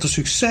 Word een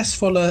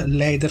succesvolle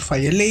leider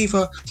van je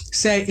leven.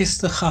 Zij is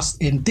de gast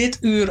in dit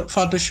uur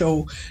van de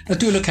show.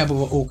 Natuurlijk hebben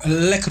we ook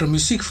lekkere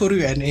muziek voor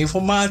u en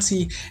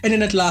informatie. En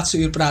in het laatste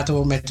uur praten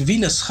we met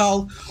Wiene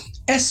Schal,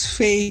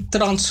 SV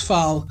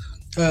Transvaal.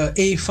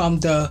 Een van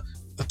de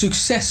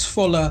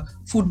succesvolle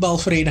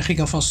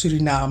voetbalverenigingen van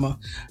Suriname.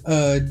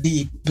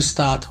 Die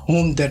bestaat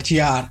 100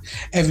 jaar.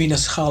 En Wiene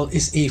Schal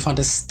is een van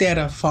de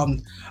sterren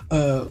van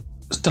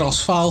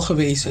Transvaal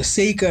geweest.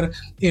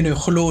 Zeker in hun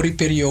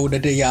glorieperiode,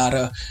 de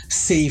jaren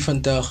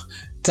 70,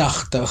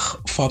 80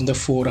 van de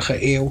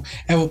vorige eeuw.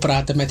 En we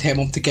praten met hem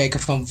om te kijken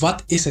van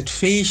wat is het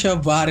feestje,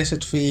 waar is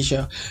het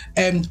feestje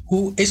en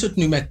hoe is het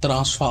nu met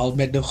Transvaal,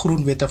 met de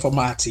groen-witte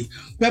formatie.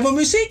 We hebben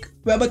muziek,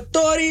 we hebben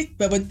Tori,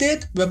 we hebben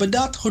dit, we hebben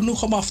dat.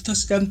 Genoeg om af te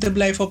stemmen te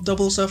blijven op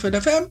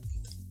Double7FM.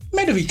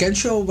 Met de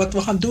weekendshow, wat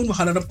we gaan doen, we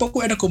gaan naar een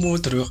pokoe en dan komen we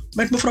terug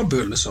met mevrouw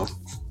Burleson.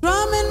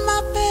 Drumming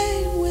my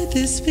pain with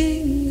his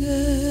fingers,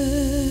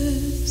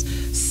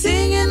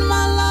 singing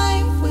my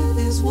life with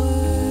his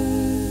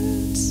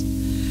words,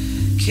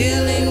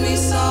 killing me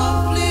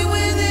softly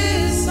with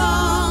his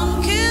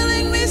song,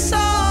 killing me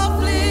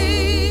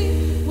softly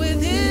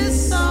with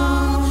his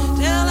song,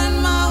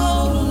 telling my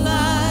whole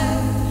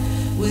life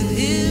with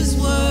his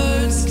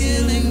words,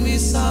 killing me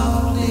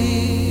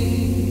softly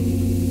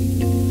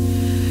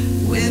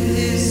with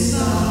his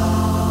song.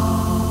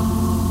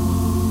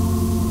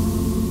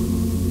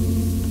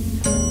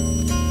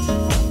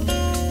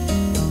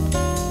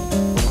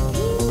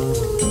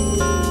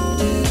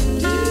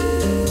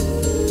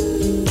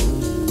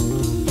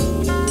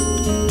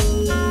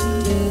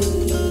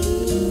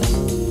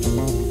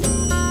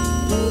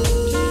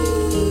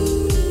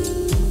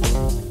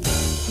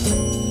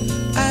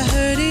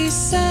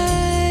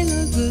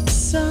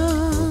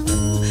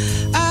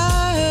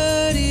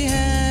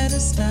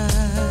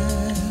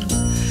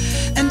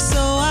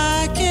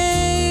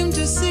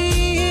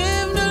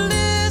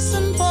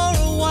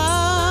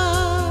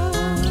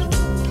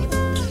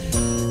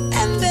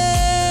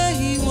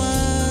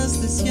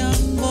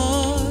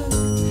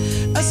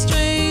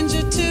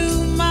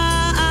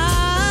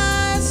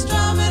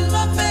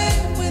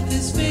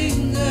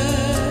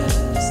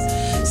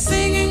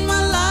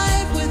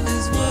 With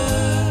his words,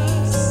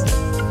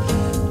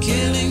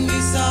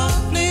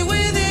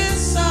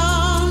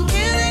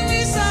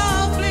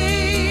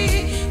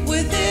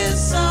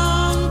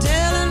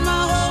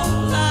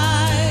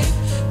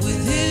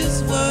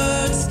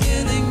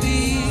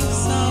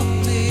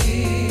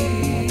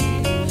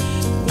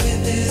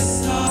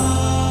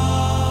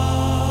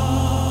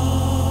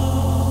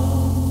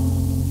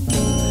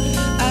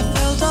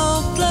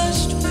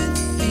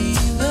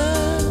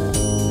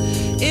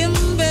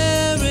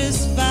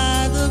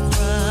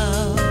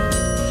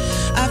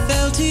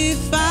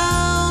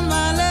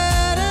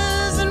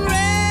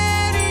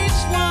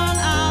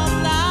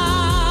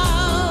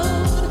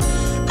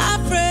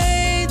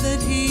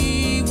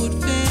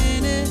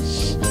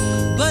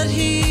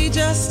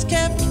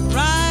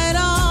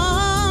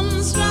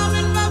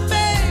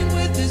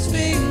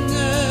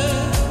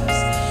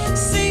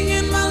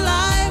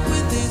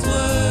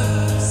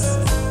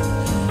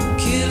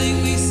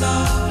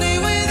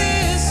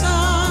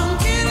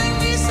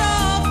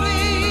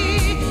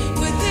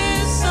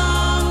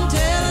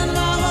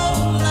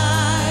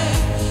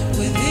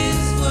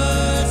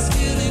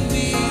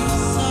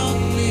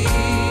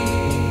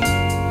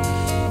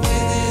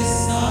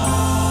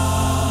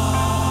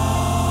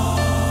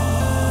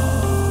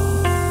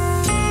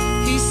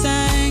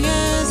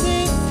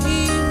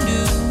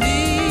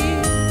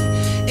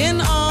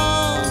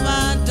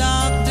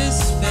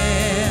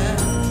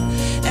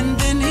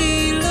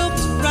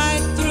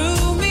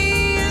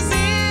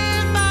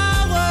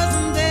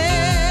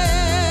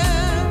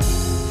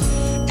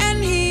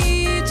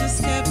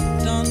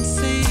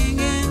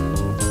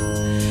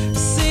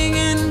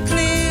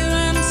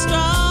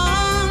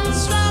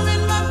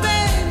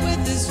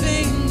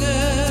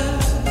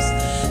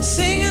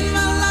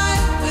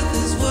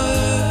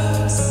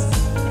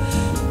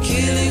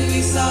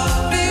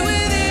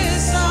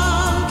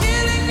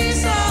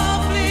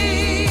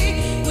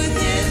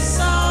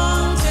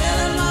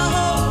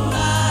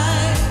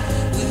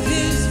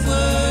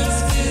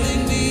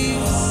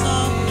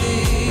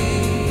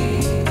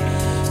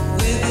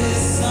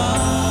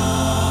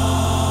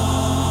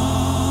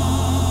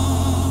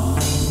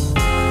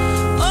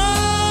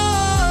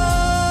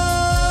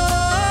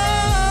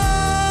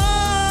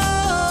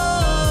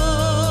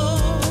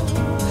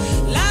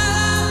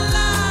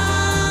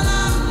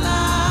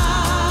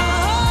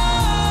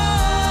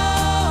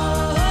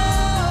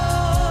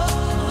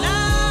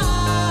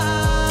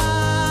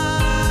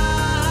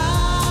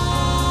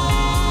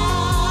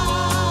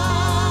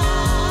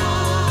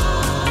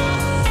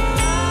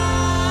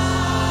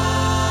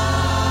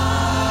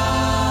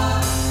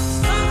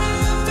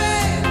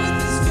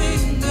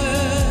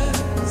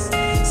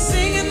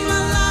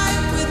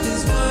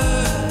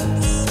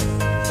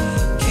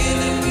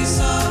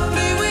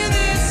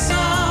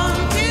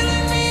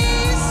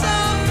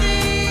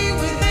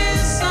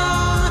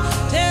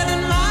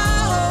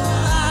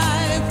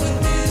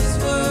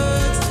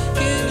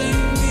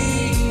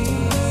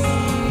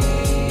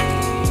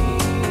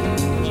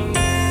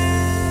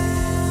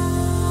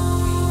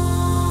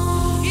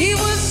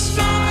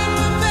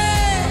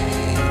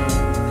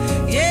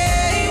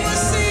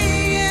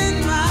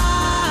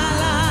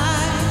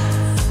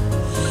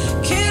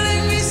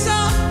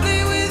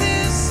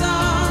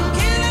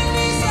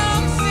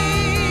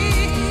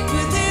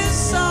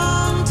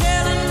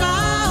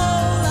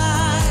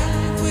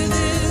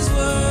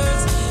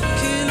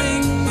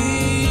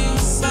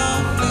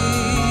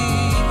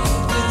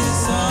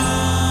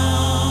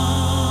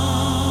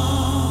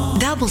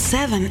 7FM.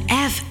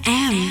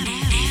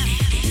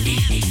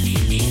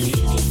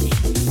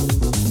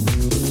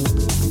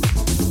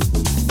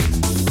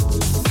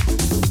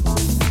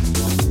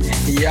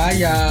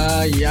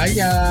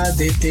 Ja,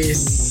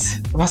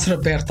 was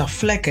Roberta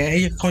Fleck, hè? En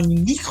je kan je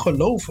niet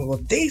geloven,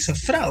 want deze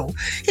vrouw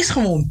is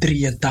gewoon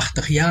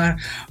 83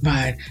 jaar.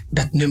 Maar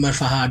dat nummer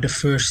van haar, The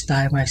First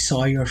Time I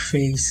Saw Your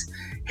Face,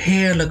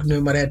 heerlijk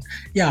nummer. En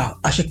ja,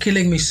 als je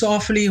Killing Me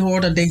Softly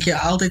hoort, dan denk je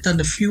altijd aan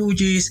de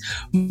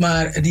Fugees.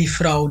 Maar die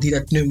vrouw die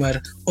dat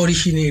nummer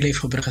origineel heeft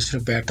gebracht is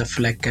Roberta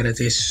Fleck. En het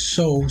is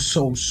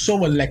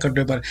zo een lekker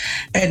nummer.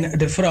 En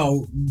de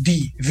vrouw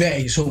die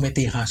wij zo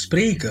meteen gaan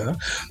spreken,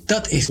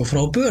 dat is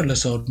mevrouw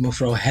Burleson.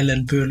 Mevrouw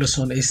Helen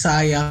Burleson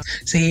Isaiah.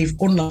 Ze heeft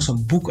onlangs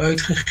een boek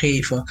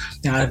uitgegeven.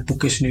 Ja, het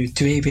boek is nu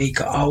 2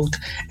 weken oud.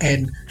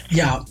 En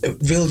ja,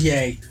 wil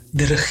jij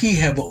de regie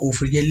hebben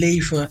over je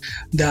leven,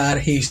 daar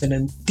heeft ze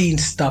een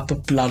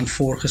 10-stappenplan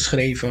voor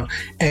geschreven.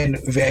 En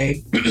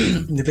wij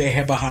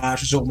hebben haar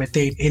zo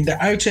meteen in de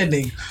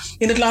uitzending.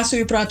 In het laatste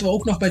uur praten we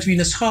ook nog met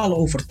Wiene Schaal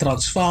over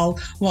Transvaal.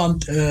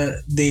 Want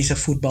deze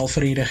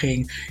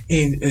voetbalvereniging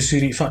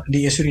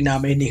die in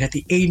Suriname in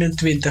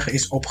 1921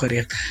 is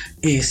opgericht,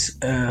 is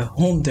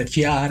 100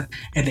 jaar.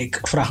 En ik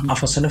vraag me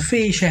af of ze een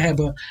feestje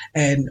hebben.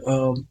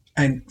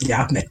 En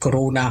ja, met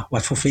corona,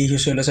 wat voor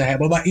feestjes zullen ze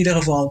hebben. Maar in ieder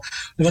geval,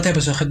 wat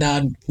hebben ze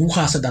gedaan? Hoe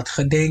gaan ze dat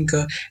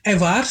gedenken? En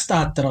waar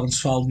staat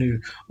Transvaal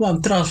nu?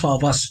 Want Transvaal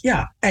was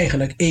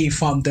eigenlijk een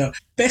van de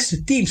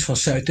beste teams van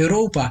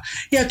Zuid-Europa.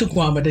 Ja, toen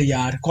kwam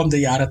de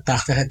jaren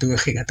 80 en toen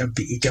ging het een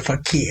beetje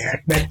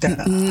verkeerd.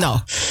 Nou,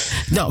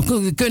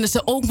 kunnen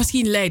ze ook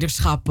misschien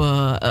leiderschap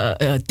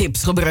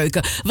tips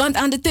gebruiken? Want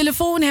aan de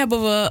telefoon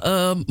hebben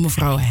we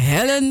mevrouw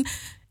Helen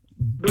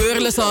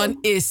Burleson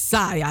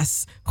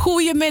Isaias.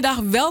 Goedemiddag,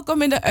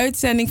 welkom in de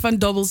uitzending van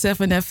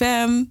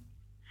Double7FM.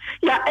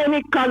 Ja, en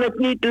ik kan het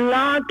niet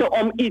laten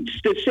om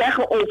iets te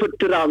zeggen over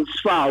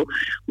Transvaal.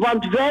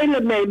 Want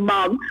Weile, mijn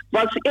man,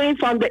 was een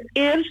van de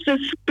eerste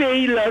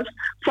spelers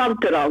van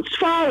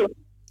Transvaal.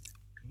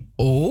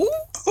 Oh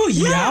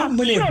ja,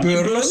 meneer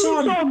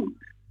Burleson.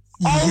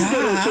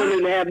 Ouderen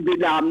zullen hem die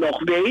naam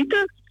nog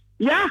weten.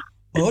 Ja.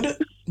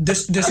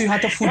 Dus u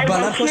had een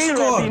voetballer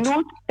gescoord?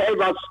 Hij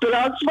was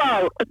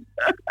Transvaal.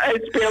 Hij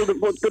speelde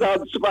voor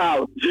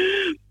Transvaal.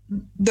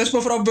 Dus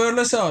mevrouw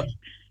Burleson?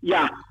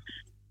 Ja.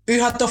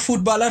 U had een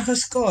voetballer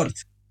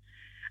gescoord?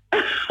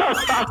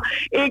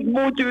 Ik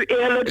moet u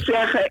eerlijk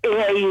zeggen,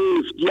 hij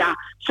heeft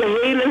zijn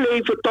hele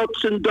leven tot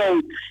zijn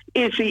dood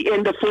is hij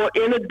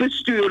in het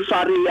bestuur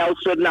van Real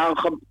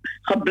Suriname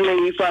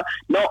gebleven.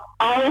 Nou,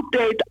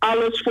 altijd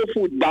alles voor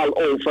voetbal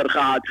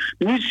overgaat.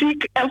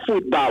 Muziek en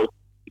voetbal.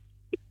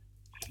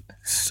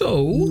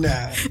 Zo.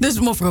 Nee. Dus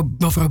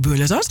mevrouw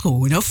Burleson is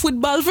gewoon een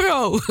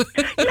voetbalvrouw.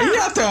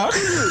 Ja toch?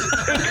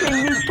 Ik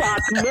ging niet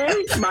vaak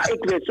mee, maar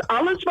ik wist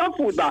alles van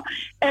voetbal.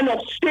 En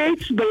nog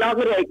steeds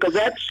belangrijke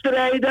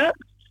wedstrijden.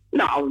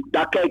 Nou,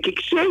 daar kijk ik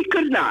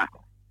zeker naar.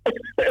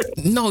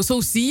 Nou, zo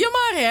zie je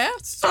maar, hè?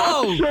 Zo.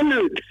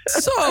 Absoluut.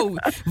 Zo.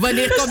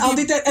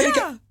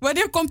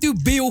 Wanneer komt uw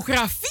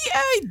biografie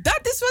uit? Dat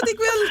is wat ik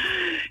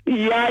wil.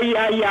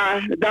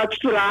 Ja. Dat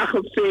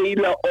vragen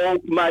velen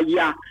ook. Maar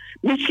ja,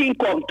 misschien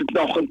komt het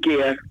nog een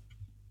keer.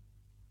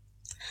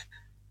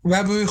 We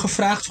hebben u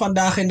gevraagd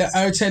vandaag in de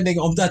uitzending,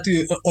 omdat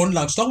u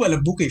onlangs toch wel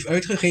een boek heeft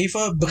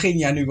uitgegeven, begin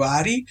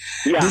januari.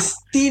 Ja. Dus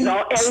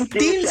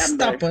 10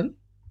 stappen.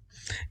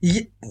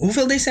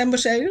 Hoeveel december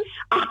zei u?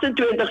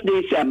 28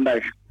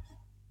 december.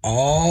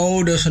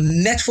 Oh, dus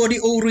net voor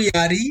die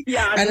Orujari.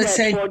 Ja, en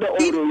net voor de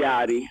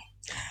Orujari.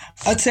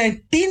 Het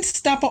zijn 10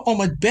 stappen om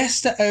het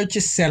beste uit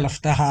jezelf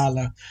te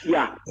halen.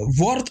 Ja.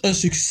 Word een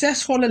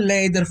succesvolle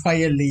leider van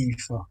je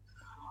leven.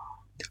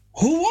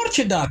 Hoe word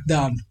je dat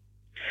dan?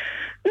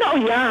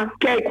 Nou ja,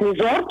 kijk, hoe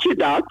word je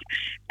dat?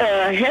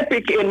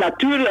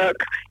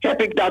 Natuurlijk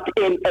heb ik dat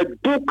in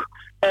het boek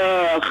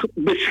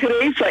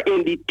beschreven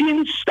in die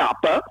 10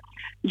 stappen.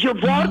 Je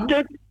wordt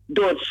het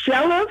door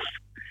zelf,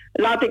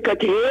 laat ik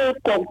het heel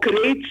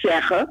concreet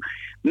zeggen.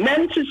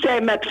 Mensen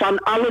zijn met van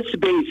alles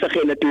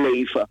bezig in het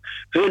leven.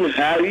 Hun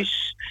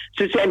huis,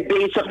 ze zijn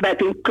bezig met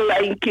hun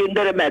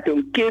kleinkinderen, met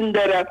hun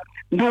kinderen,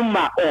 noem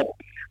maar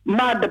op.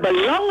 Maar de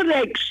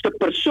belangrijkste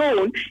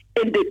persoon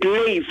in dit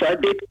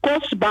leven, dit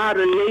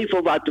kostbare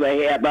leven wat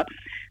we hebben,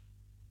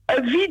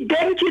 wie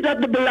denk je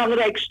dat de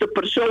belangrijkste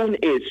persoon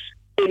is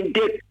in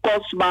dit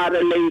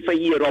kostbare leven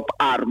hier op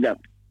aarde?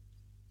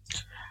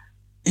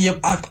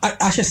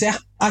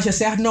 Als je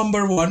zegt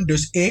number 1,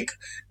 dus ik,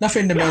 dan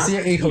vinden mensen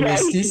je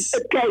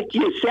egoïstisch. Kijk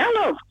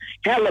jezelf.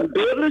 Helen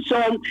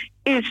Burleson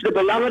is de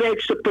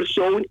belangrijkste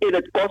persoon in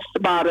het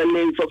kostbare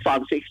leven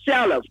van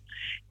zichzelf.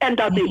 En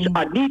dat is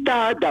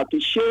Anita, dat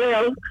is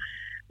Cheryl.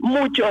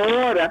 Moet je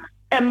horen.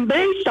 En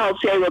meestal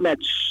zijn we met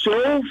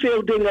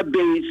zoveel dingen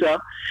bezig,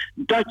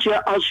 dat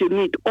je als je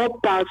niet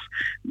oppast,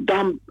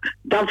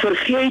 dan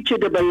vergeet je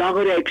de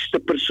belangrijkste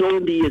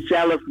persoon die je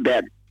zelf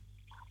bent.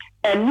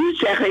 En nu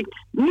zeg ik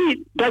niet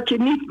dat je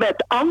niet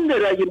met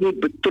anderen, je moet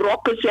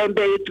betrokken zijn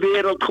bij het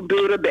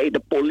wereldgebeuren, bij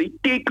de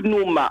politiek,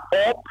 noem maar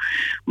op.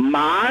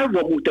 Maar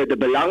we moeten de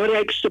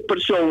belangrijkste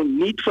persoon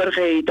niet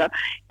vergeten.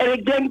 En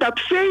ik denk dat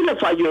velen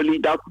van jullie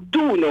dat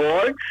doen,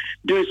 hoor.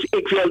 Dus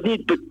ik wil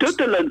niet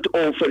betuttelend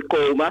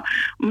overkomen.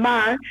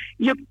 Maar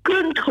je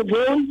kunt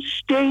gewoon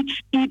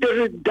steeds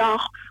iedere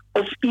dag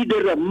of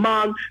iedere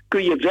maand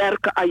kun je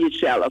werken aan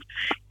jezelf.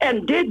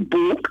 En dit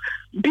boek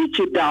biedt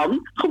je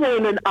dan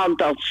gewoon een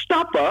aantal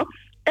stappen.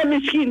 En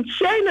misschien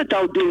zijn het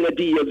al dingen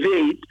die je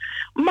weet.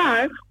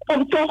 Maar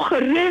om toch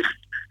gericht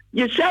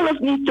jezelf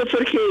niet te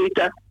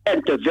vergeten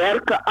en te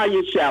werken aan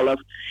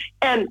jezelf.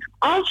 En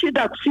als je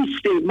dat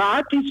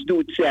systematisch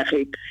doet, zeg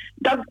ik,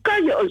 dan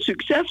kan je een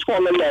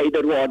succesvolle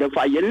leider worden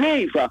van je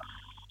leven.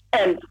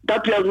 En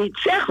dat wil niet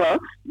zeggen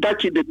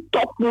dat je de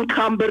top moet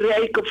gaan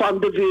bereiken van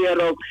de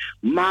wereld.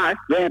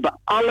 Maar we hebben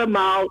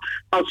allemaal,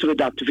 als we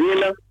dat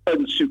willen,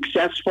 een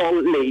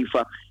succesvol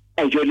leven.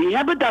 En jullie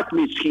hebben dat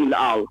misschien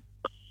al.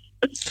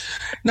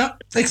 Nou,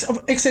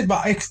 ik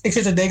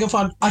zit te denken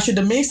van, als je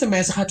de meeste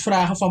mensen gaat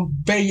vragen van,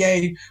 ben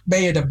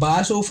je de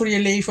baas over je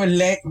leven?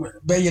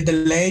 Ben je de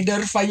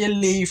leider van je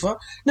leven?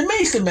 De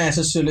meeste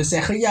mensen zullen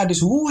zeggen, ja, dus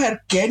hoe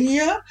herken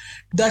je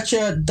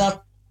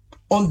dat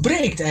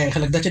ontbreekt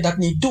eigenlijk, dat je dat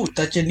niet doet,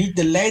 dat je niet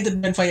de leider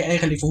bent van je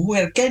eigen leven? Hoe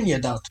herken je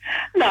dat?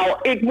 Nou,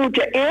 ik moet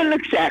je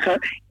eerlijk zeggen,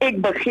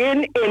 ik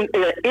begin in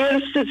de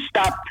eerste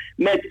stap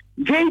met,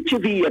 weet je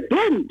wie je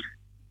bent?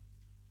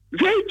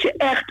 Weet je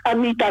echt,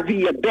 Anita, wie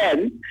je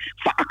bent?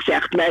 Vaak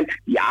zegt men,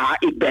 ja,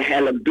 ik ben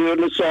Helen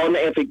Beurleson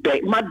of ik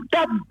ben... Maar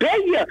dat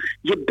ben je.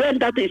 Je bent,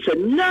 dat is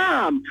een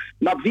naam.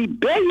 Maar wie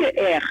ben je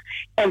echt?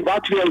 En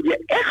wat wil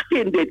je echt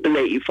in dit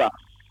leven?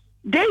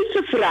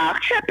 Deze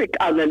vraag heb ik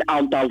aan een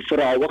aantal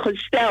vrouwen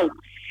gesteld.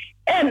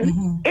 En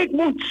ik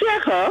moet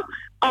zeggen,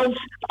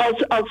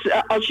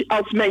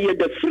 als men je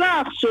de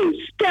vraag zo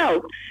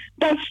stelt,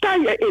 dan sta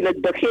je in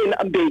het begin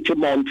een beetje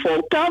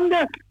mondvol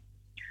tanden.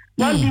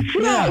 Want die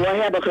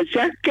vrouwen hebben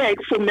gezegd,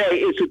 kijk, voor mij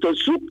is het een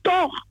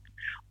zoektocht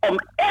om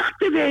echt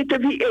te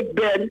weten wie ik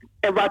ben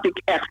en wat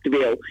ik echt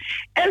wil.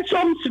 En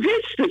soms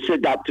wisten ze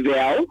dat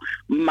wel,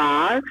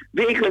 maar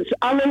wegens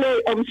allerlei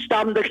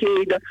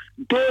omstandigheden,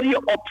 door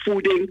je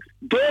opvoeding,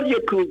 door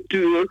je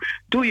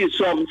cultuur, doe je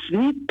soms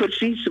niet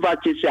precies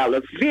wat je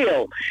zelf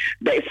wil.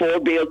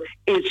 Bijvoorbeeld,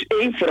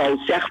 één vrouw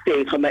zegt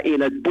tegen me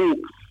in het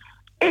boek,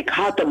 ik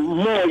had een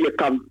mooie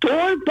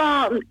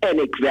kantoorbaan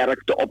en ik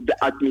werkte op de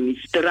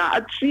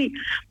administratie.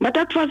 Maar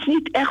dat was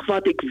niet echt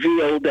wat ik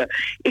wilde.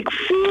 Ik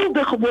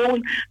voelde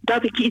gewoon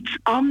dat ik iets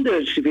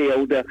anders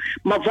wilde.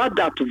 Maar wat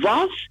dat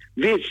was,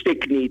 wist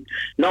ik niet.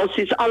 Nou,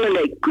 ze is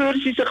allerlei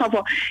cursussen gaan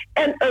volgen.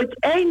 En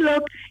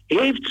uiteindelijk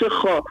heeft ze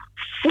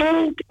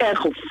gevoeld en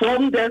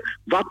gevonden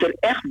wat er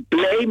echt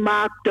blij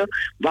maakte,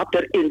 wat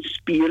er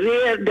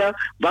inspireerde,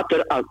 wat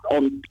er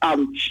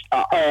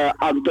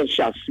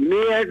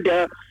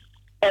enthousiasmeerde.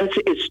 En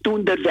ze is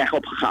toen de weg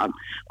op gegaan.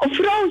 Een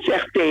vrouw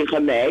zegt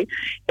tegen mij,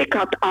 ik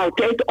had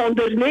altijd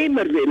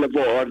ondernemer willen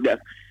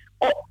worden.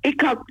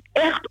 Ik had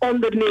echt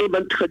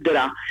ondernemend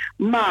gedrag.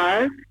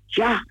 Maar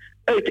ja,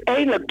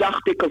 uiteindelijk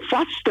dacht ik, een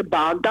vaste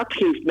baan, dat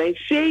geeft mij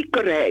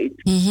zekerheid.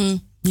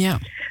 Ja.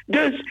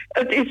 Dus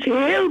het is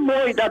heel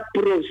mooi dat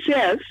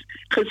proces,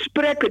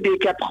 gesprekken die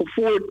ik heb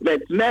gevoerd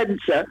met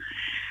mensen,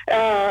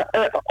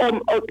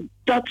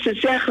 dat ze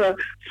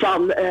zeggen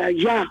van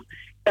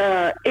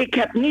ik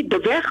heb niet de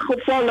weg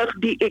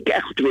gevolgd die ik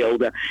echt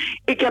wilde.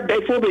 Ik heb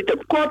bijvoorbeeld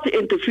een kort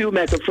interview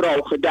met een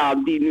vrouw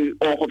gedaan die nu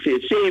ongeveer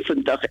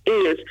 70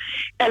 is.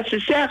 En ze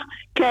zegt,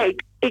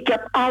 kijk, ik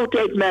heb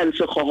altijd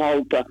mensen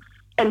geholpen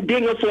en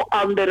dingen voor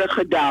anderen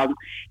gedaan.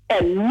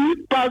 En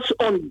nu pas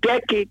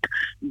ontdek ik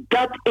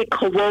dat ik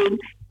gewoon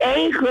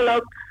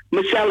eigenlijk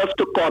mezelf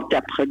tekort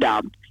heb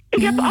gedaan.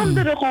 Ik heb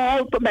anderen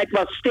geholpen, maar ik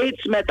was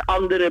steeds met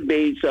anderen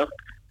bezig.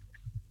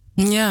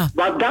 Ja.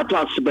 Want dat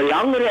was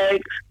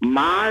belangrijk,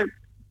 maar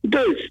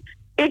dus,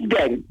 ik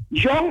denk,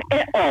 jong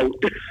en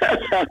oud,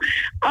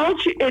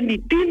 als je in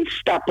die 10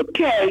 stappen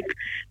kijkt,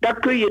 dan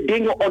kun je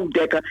dingen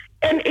ontdekken.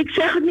 En ik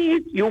zeg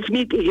niet, je hoeft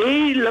niet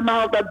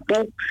helemaal dat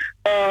boek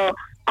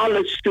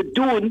alles te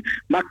doen,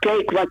 maar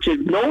kijk wat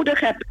je nodig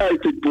hebt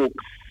uit het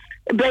boek.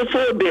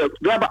 Bijvoorbeeld,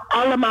 we hebben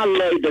allemaal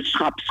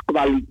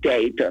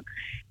leiderschapskwaliteiten.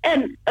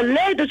 En een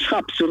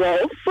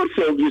leiderschapsrol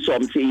vervul je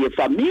soms in je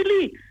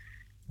familie.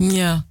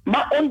 Ja.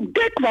 Maar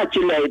ontdek wat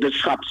je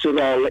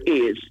leiderschapsrol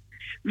is.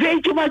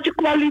 Weet je wat je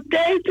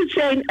kwaliteiten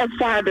zijn en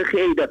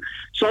vaardigheden?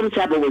 Soms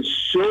hebben we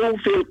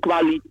zoveel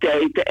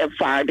kwaliteiten en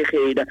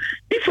vaardigheden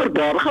die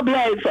verborgen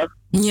blijven.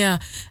 Ja,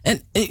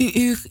 en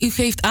u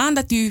geeft aan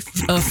dat u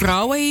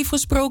vrouwen heeft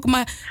gesproken,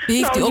 maar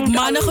heeft u ook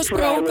mannen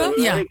gesproken?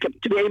 Vrouwen, ja. Ik heb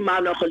 2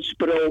 mannen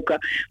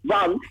gesproken.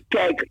 Want,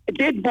 kijk,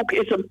 dit boek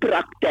is een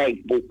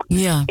praktijkboek.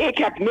 Ja. Ik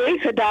heb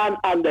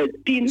meegedaan aan de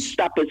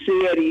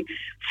 10-stappen-serie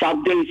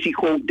van Daisy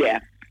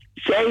Godet.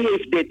 Zij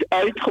heeft dit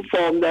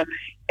uitgevonden.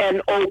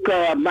 En ook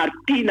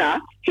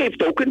Martina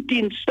heeft ook een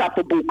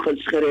 10-stappenboek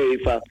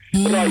geschreven.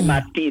 Roy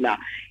Martina.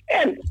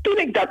 En toen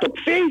ik dat op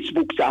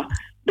Facebook zag,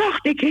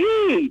 dacht ik,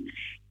 hé,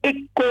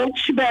 Ik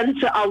coach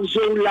mensen al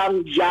zo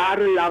lang,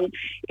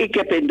 jarenlang. Ik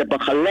heb in de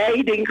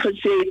begeleiding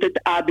gezeten,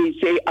 het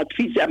ABC,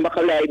 advies- en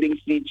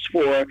begeleidingsdienst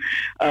voor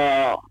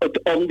het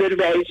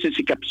onderwijs. Dus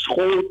ik heb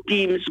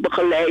schoolteams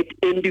begeleid,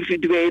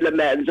 individuele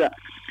mensen.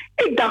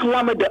 Ik dacht,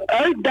 laat me de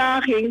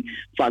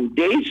uitdaging van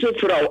deze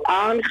vrouw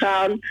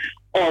aangaan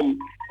om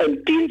een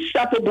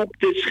 10-stappenboek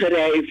te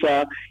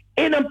schrijven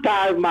in een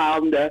paar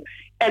maanden.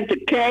 En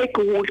te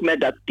kijken hoe ik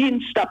met dat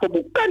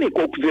 10-stappenboek kan ik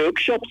ook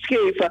workshops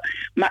geven.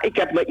 Maar ik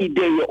heb mijn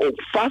ideeën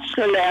ook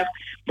vastgelegd.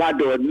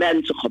 Waardoor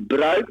mensen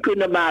gebruik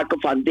kunnen maken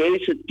van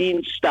deze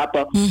 10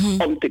 stappen.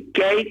 Om te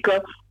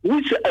kijken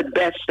hoe ze het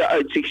beste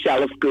uit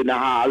zichzelf kunnen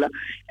halen.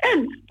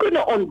 En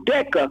kunnen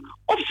ontdekken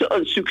of ze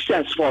een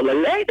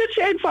succesvolle leider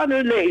zijn van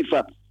hun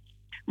leven.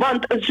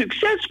 Want een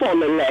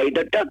succesvolle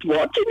leider, dat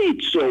word je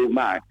niet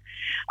zomaar.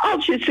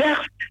 Als je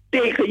zegt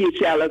tegen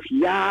jezelf,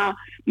 ja,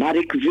 maar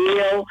ik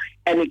wil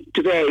en ik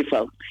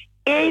twijfel.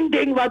 Eén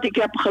ding wat ik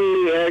heb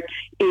geleerd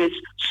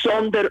is,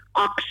 zonder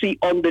actie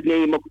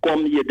ondernemen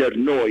kom je er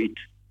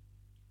nooit.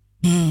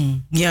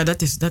 Ja,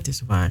 dat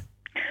is waar.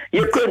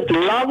 Je kunt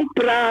lang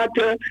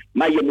praten,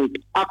 maar je moet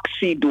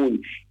actie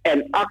doen.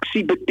 En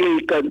actie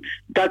betekent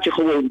dat je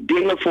gewoon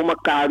dingen voor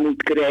elkaar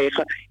moet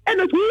krijgen. En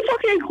het hoeven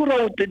geen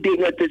grote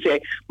dingen te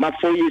zijn, maar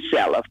voor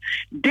jezelf.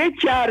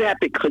 Dit jaar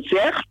heb ik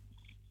gezegd,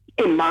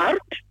 in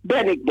maart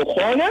ben ik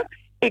begonnen.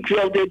 Ik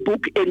wil dit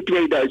boek in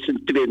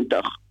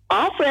 2020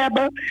 af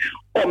hebben,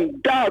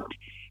 omdat,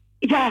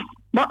 ja,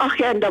 mijn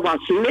agenda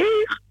was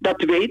leeg.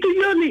 Dat weten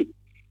jullie.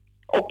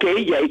 Oké,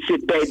 jij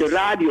zit bij de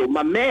radio,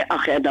 maar mijn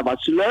agenda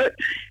was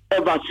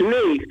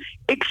leeg.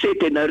 Ik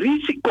zit in een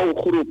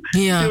risicogroep.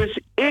 Ja. Dus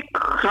ik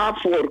ga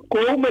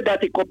voorkomen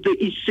dat ik op de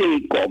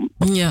IC kom.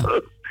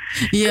 Ja.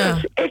 Ja.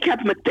 Dus ik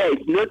heb mijn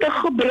tijd nuttig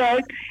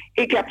gebruikt.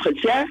 Ik heb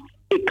gezegd,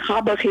 ik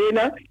ga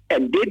beginnen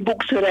en dit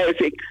boek schrijf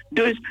ik.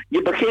 Dus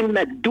je begint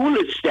met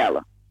doelen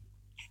stellen.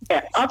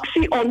 En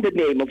actie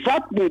ondernemen.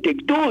 Wat moet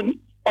ik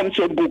doen om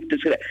zo'n boek te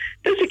schrijven?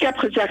 Dus ik heb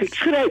gezegd, ik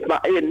schrijf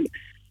maar in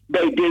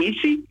bij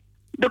Daisy.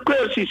 De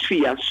cursus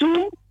via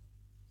Zoom.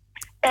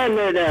 En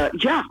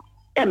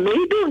en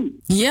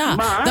meedoen. Ja,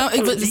 maar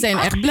nou, we zijn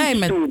echt blij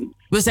met.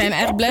 We zijn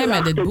echt blij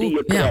met dit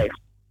boek.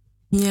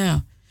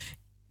 Ja.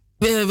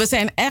 We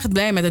zijn echt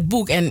blij met het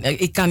boek. En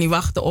ik kan niet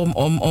wachten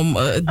om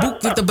het boek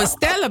te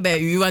bestellen bij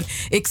u. Want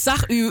ik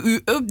zag uw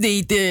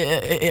update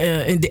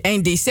in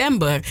eind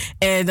december.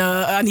 En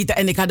Anita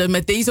en ik hadden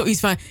meteen zoiets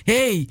van,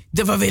 hey,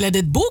 we willen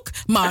dit boek.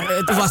 Maar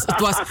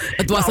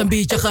het was een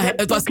beetje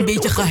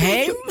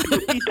geheim.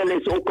 De titel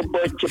is ook een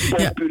beetje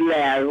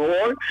populair,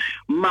 hoor.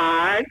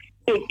 Maar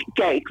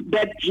kijk,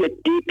 met je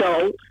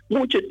titel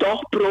moet je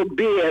toch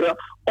proberen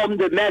om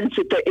de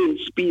mensen te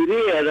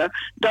inspireren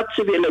dat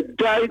ze willen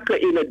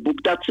duiken in het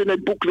boek, dat ze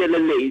het boek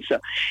willen lezen.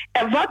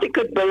 En wat ik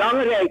het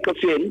belangrijke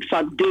vind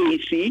van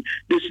Daisy,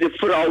 dus de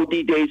vrouw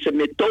die deze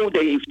methode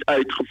heeft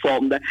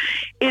uitgevonden,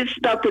 is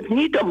dat het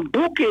niet een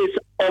boek is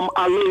om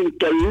alleen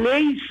te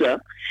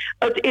lezen.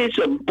 Het is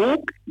een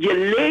boek,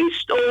 je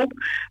leest ook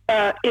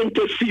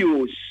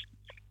interviews.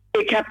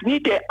 Ik heb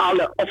niet in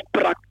alle of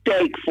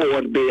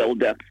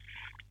praktijkvoorbeelden.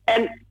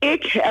 En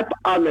ik heb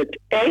aan het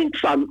eind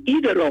van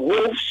iedere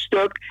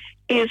hoofdstuk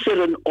is er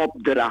een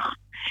opdracht.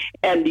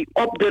 En die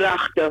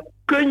opdrachten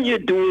kun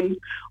je doen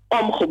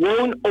om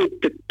gewoon ook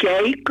te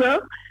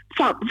kijken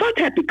van wat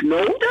heb ik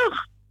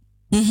nodig?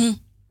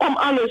 Om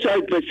alles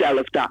uit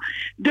mezelf te halen.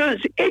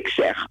 Dus ik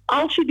zeg,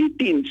 als je die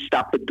 10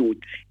 stappen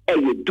doet en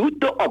je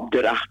doet de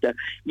opdrachten,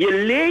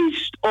 je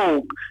leest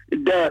ook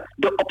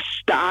de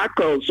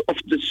obstakels of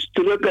de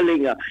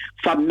struggelingen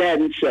van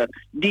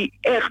mensen die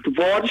echt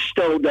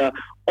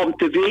worstelden om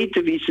te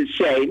weten wie ze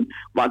zijn.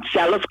 Want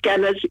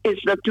zelfkennis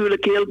is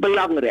natuurlijk heel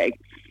belangrijk.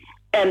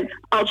 En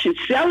als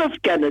je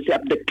zelfkennis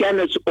hebt, de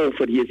kennis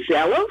over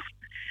jezelf.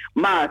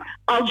 Maar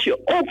als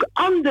je ook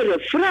anderen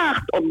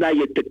vraagt om naar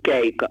je te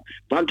kijken.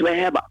 Want we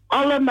hebben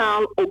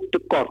allemaal ook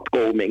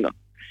tekortkomingen.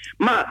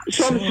 Maar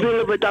soms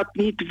willen we dat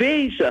niet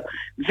wezen.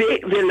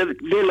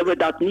 Willen we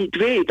dat niet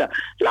weten.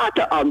 Laat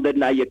de ander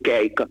naar je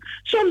kijken.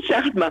 Soms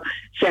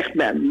zegt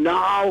men,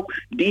 nou,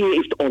 die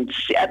heeft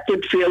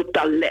ontzettend veel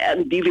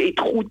talent. Die weet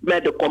goed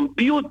met de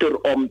computer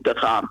om te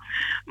gaan.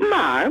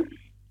 Maar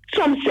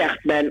soms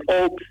zegt men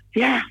ook,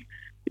 ja,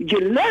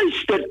 je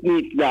luistert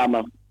niet naar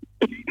me.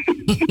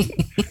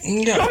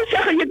 Ja. Soms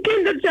zeggen je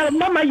kinderen zelf,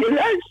 mama, je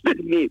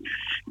luistert niet.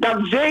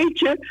 Dan weet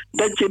je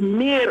dat je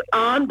meer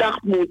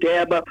aandacht moet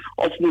hebben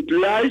of moet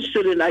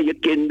luisteren naar je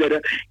kinderen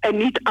en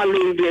niet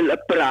alleen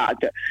willen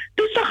praten.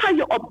 Dus dan ga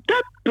je op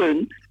dat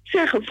punt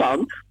zeggen van,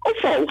 een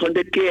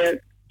volgende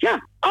keer,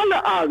 ja,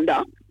 alle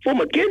aandacht voor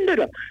mijn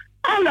kinderen.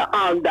 Alle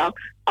aandacht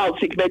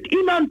als ik met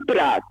iemand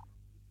praat.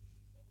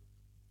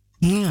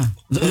 Ja.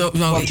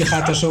 Want je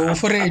gaat er zo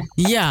overheen.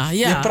 Ja.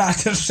 Je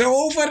praat er zo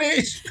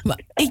overheen.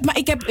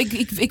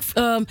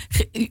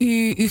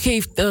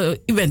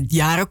 U bent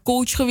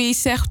jarencoach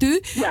geweest, zegt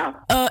u.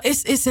 Ja.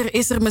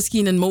 Is er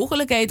misschien een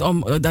mogelijkheid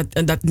om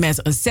dat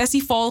mensen een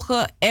sessie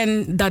volgen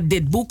en dat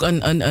dit boek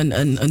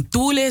een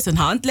tool is, een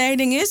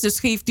handleiding is? Dus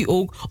geeft u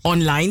ook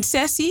online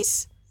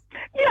sessies?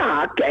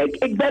 Ja, kijk,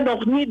 ik ben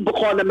nog niet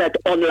begonnen met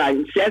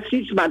online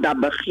sessies, maar daar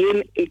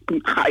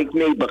ga ik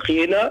mee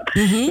beginnen.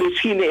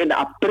 Misschien in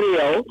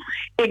april.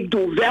 Ik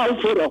doe wel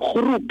voor een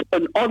groep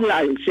een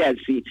online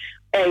sessie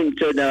eind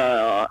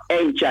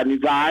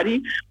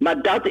januari.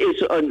 Maar dat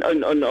is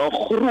een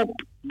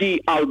groep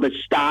die al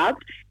bestaat.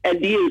 En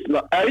die heeft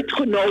me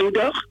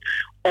uitgenodigd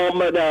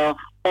om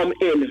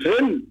in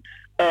hun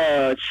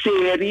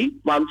serie,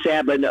 want ze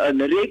hebben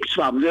een reeks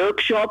van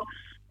workshops.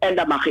 En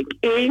dan mag ik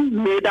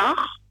 1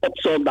 middag, op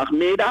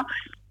zondagmiddag.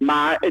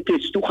 Maar het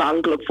is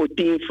toegankelijk voor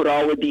 10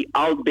 vrouwen die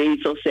al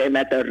bezig zijn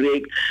met een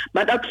reeks.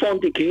 Maar dat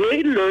vond ik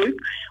heel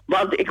leuk.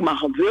 Want ik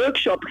mag een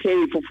workshop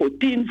geven voor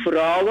 10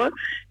 vrouwen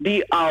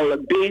die al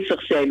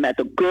bezig zijn met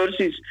een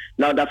cursus.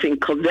 Nou, dat vind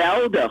ik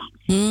geweldig.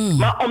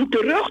 Maar om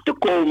terug te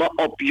komen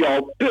op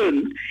jouw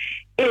punt.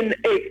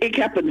 Ik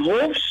heb een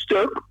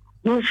hoofdstuk.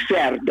 Hoe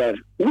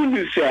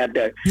nu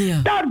verder?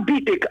 Ja. Daar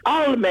bied ik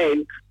al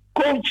mijn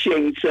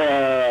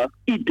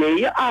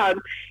ideeën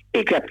aan.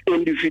 Ik heb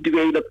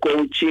individuele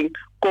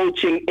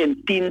coaching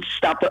in 10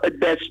 stappen het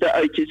beste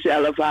uit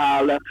jezelf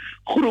halen,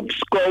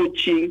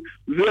 groepscoaching,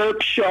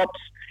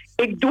 workshops.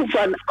 Ik doe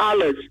van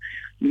alles.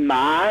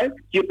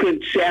 Maar je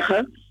kunt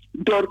zeggen,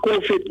 door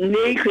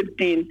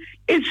COVID-19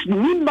 is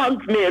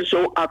niemand meer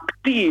zo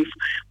actief.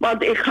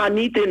 Want ik ga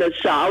niet in een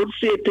zaal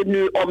zitten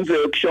nu om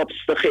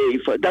workshops te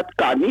geven. Dat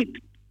kan niet.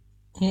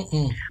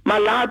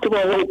 Maar laten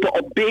we hopen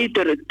op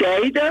betere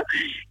tijden.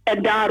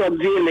 En daarom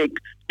wil ik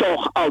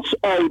toch als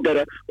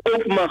ouderen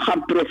ook me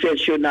gaan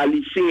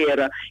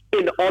professionaliseren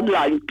in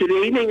online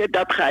trainingen.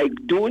 Dat ga ik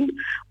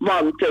doen.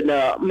 Want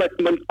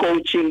mijn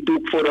coaching doe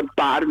ik voor een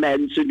paar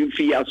mensen nu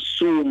via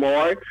Zoom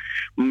hoor.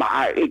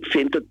 Maar ik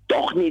vind het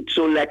toch niet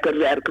zo lekker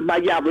werken.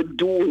 Maar ja, we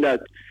doen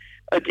het.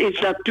 Het is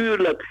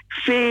natuurlijk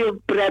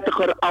veel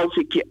prettiger als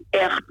ik je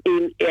echt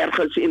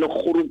ergens in een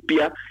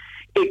groepje.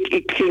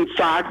 Ik ging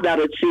vaak naar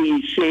het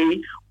CIC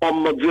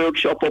om mijn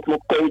workshop of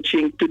mijn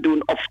coaching te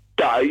doen of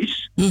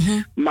thuis.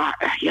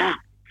 Maar ja,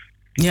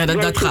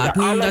 dat gaat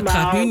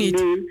nu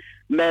niet.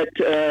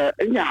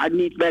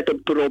 Niet met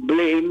een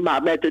probleem,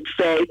 maar met het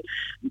feit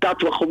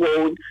dat we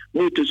gewoon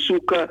moeten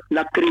zoeken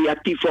naar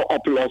creatieve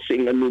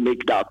oplossingen, noem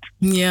ik dat.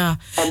 Ja.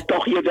 Om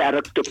toch je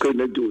werk te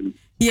kunnen doen.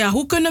 Ja,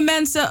 hoe kunnen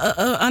mensen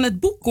aan het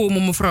boek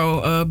komen,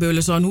 mevrouw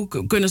Beulenson?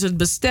 Hoe kunnen ze het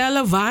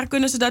bestellen? Waar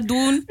kunnen ze dat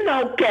doen?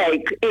 Nou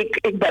kijk,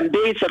 ik ben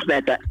bezig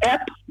met een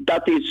app.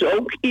 Dat is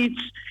ook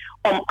iets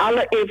om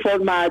alle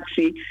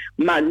informatie.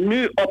 Maar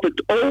nu op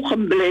het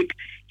ogenblik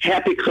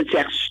heb ik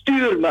gezegd,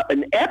 stuur me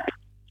een app.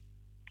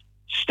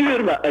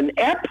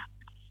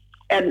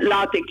 En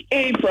laat ik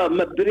even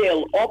mijn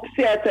bril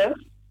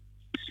opzetten.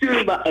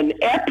 Stuur me een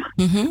app.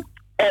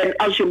 En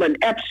als je me een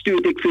app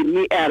stuurt, ik vind het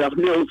niet erg,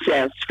 0652036608.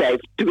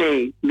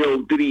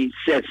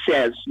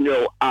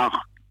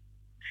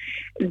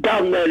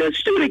 Dan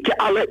stuur ik je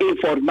alle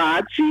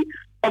informatie.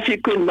 Of je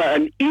kunt me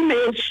een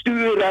e-mail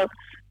sturen.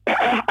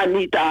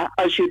 Anita,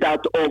 als je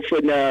dat of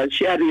een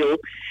Cheryl.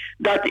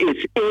 Dat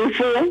is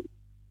info.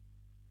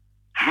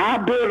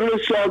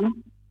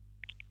 Haberleson.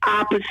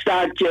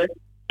 Apenstaartje.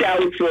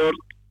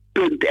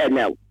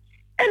 Telvoort.nl.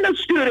 En dan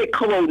stuur ik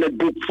gewoon het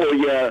boek voor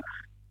je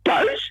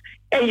thuis.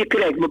 En je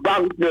krijgt mijn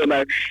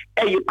banknummer.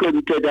 En je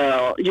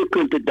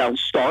kunt het dan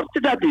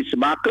storten. Dat is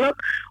makkelijk.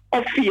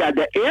 Of via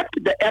de app.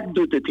 De app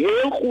doet het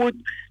heel goed.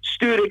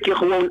 Stuur ik je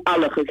gewoon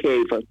alle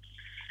gegevens.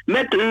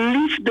 Met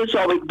liefde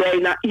zou ik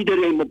bijna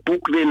iedereen mijn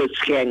boek willen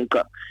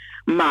schenken.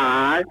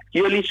 Maar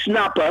jullie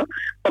snappen,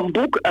 een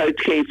boek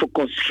uitgeven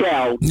kost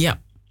geld.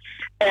 Ja.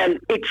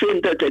 En ik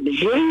vind het een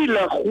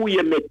hele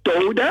goede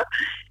methode.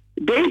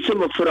 Deze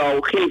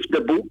mevrouw geeft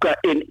de boeken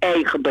in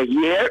eigen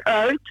beheer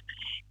uit.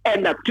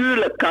 En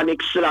natuurlijk kan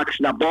ik straks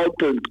naar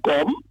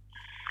bol.com.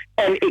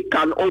 En ik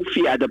kan ook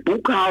via de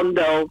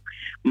boekhandel.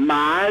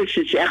 Maar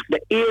ze zegt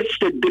de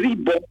eerste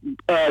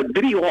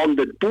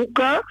 300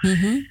 boeken.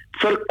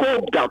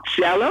 Verkoop dat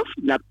zelf.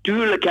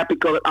 Natuurlijk heb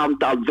ik een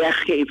aantal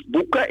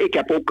weggeefboeken. Ik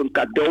heb ook een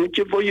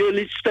cadeautje voor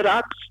jullie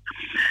straks.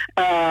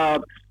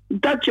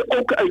 Dat je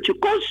ook uit je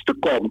kosten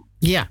komt.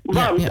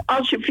 Want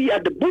als je via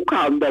de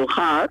boekhandel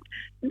gaat,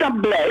 dan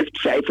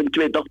blijft 25%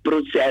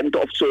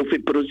 of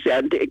zoveel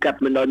procent, ik heb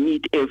me nog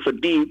niet in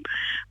verdiept,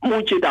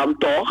 moet je dan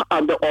toch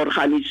aan de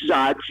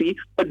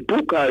organisatie het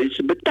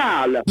boekhuis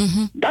betalen.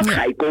 Dat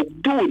ga ik ook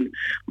doen.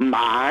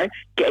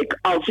 Maar kijk,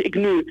 als ik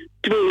nu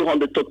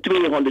 200 tot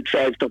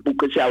 250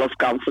 boeken zelf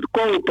kan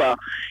verkopen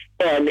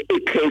en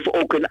ik geef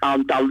ook een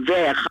aantal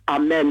weg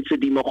aan mensen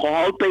die me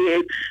geholpen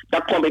heeft,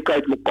 dan kom ik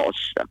uit mijn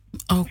kosten.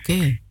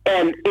 Oké.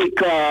 En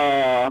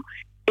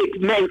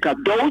mijn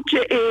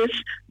cadeautje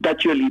is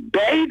dat jullie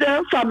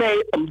beiden van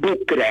mij een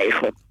boek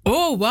krijgen.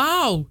 Oh,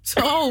 wauw.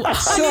 Zo.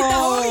 Anita,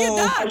 hoor je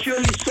dat? Als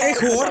jullie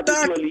zeggen dat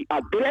ik jullie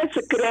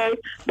adressen krijg,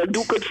 dan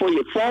doe ik het voor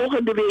je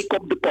volgende week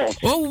op de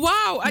post. Oh,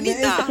 wauw,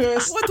 Anita.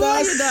 Wat hoor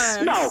je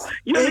daar? Nou,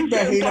 ik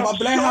ben helemaal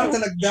blij,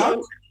 hartelijk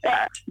dank.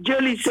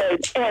 Jullie zijn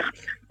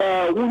echt,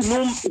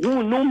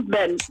 hoe noemt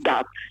men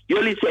dat?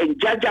 Jullie zijn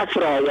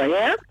jaja-vrouwen,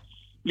 hè?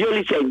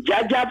 Jullie zijn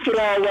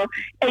Jaja-vrouwen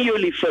en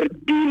jullie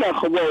verdienen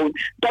gewoon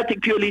dat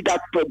ik jullie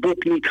dat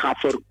boek niet ga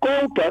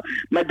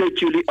verkopen, maar dat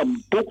jullie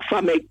een boek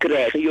van mij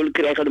krijgen. Jullie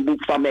krijgen een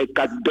boek van mij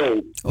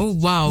cadeau.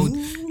 Oh, wauw.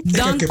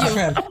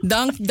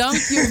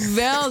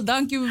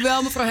 Dank je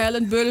wel, mevrouw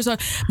Helen Beulenson.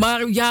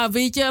 Maar ja,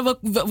 weet je,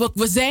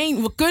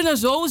 we kunnen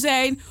zo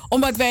zijn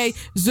omdat wij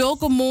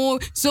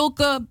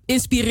zulke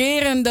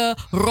inspirerende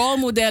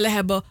rolmodellen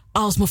hebben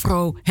als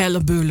mevrouw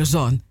Helen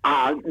Beulenson.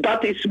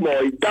 Dat is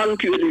mooi.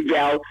 Dank jullie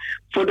wel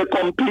voor de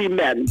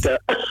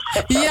complimenten.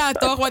 Ja,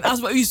 toch? Want als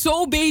we u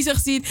zo bezig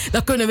zien,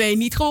 dan kunnen wij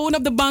niet gewoon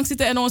op de bank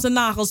zitten en onze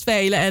nagels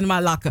veilen en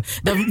maar lakken.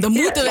 Dan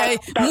moeten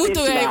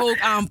wij ook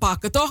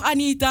aanpakken, toch,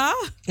 Anita?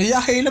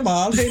 Ja,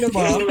 helemaal. Maar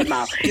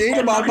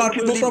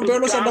mevrouw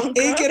Beulenson, nog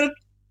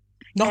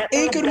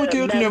één keer moet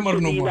u het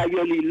nummer noemen. Naar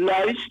jullie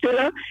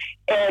luisteren.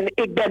 En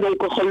ik ben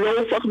ook een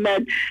gelovig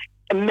mens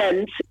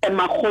en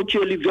mag God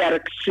jullie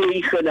werk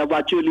zegenen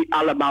wat jullie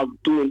allemaal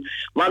doen.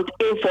 Want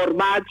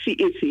informatie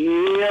is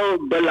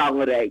heel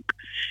belangrijk.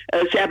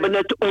 Ze hebben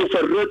het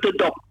over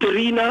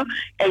Rutte-doctrine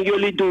en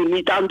jullie doen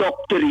niet aan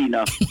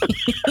doctrine.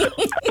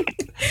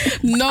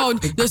 Nou,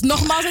 dus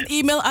nogmaals het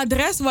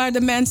e-mailadres waar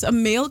de mensen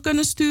een mail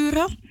kunnen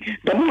sturen.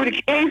 Dan moet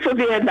ik even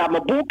weer naar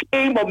mijn boek.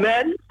 Eén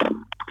moment.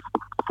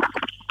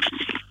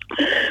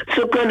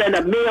 Ze kunnen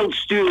een mail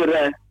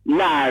sturen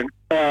naar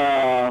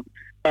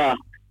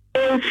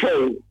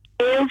info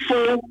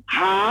H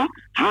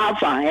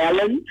van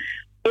Helen,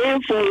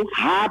 info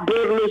H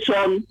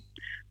Burleson,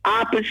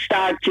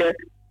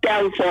 apenstaartje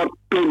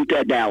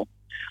telfort.nl.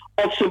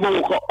 Of ze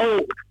mogen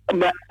ook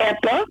me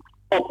appen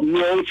op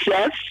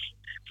 06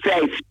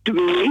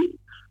 52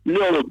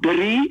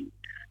 03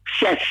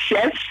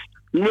 66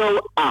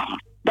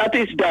 08. Dat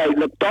is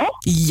duidelijk, toch?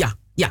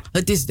 Ja,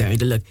 het is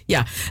duidelijk.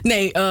 Ja,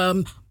 nee,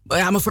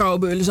 mevrouw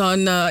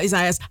Beulenson,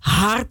 Isaias,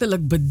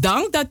 hartelijk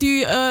bedankt dat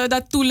u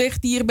dat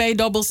toelicht hier bij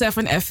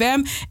Double7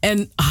 FM.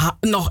 En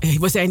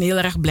we zijn heel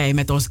erg blij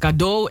met ons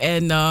cadeau.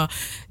 En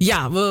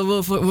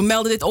we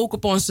melden dit ook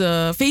op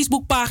onze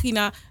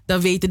Facebookpagina.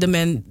 Dan weten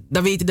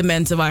de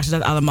mensen waar ze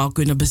dat allemaal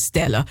kunnen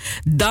bestellen.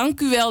 Dank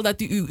u wel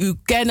dat u uw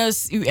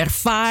kennis, uw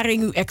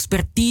ervaring, uw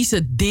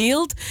expertise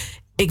deelt.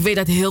 Ik weet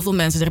dat heel veel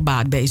mensen er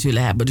baat bij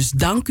zullen hebben. Dus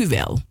dank u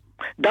wel.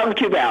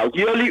 Dankjewel.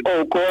 Jullie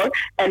ook hoor.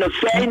 En een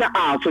fijne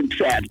avond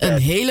verder. Een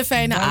hele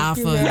fijne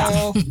avond.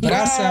 Ja.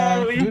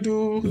 Brassa.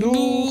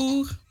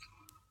 Doei.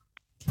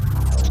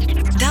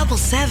 Double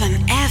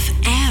 7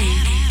 FM.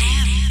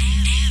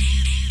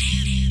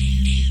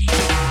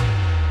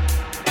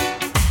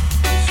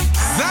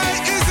 Zij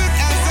is het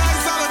en zij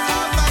zal het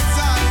altijd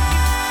zijn.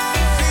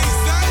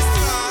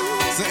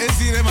 Ze is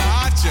hier in mijn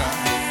hartje.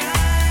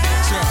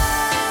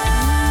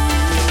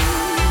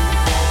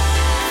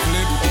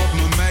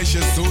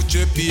 So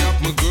chippy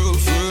up my girl,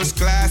 first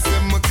class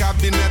in my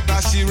cabinet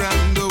as she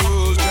ran the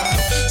world, yeah.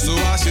 So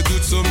as she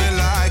doet, so me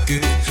like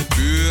it.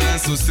 Pure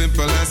and so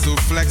simple and so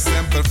flex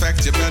en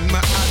perfect. Je bent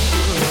mijn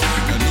acteur.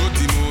 En nooit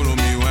die more om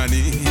je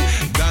wanneer.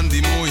 Dan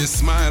die mooie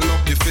smile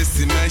op je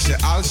visie,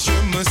 meisje, als je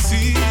me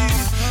ziet.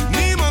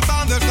 Niemand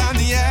anders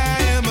dan jij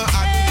in mijn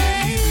hart.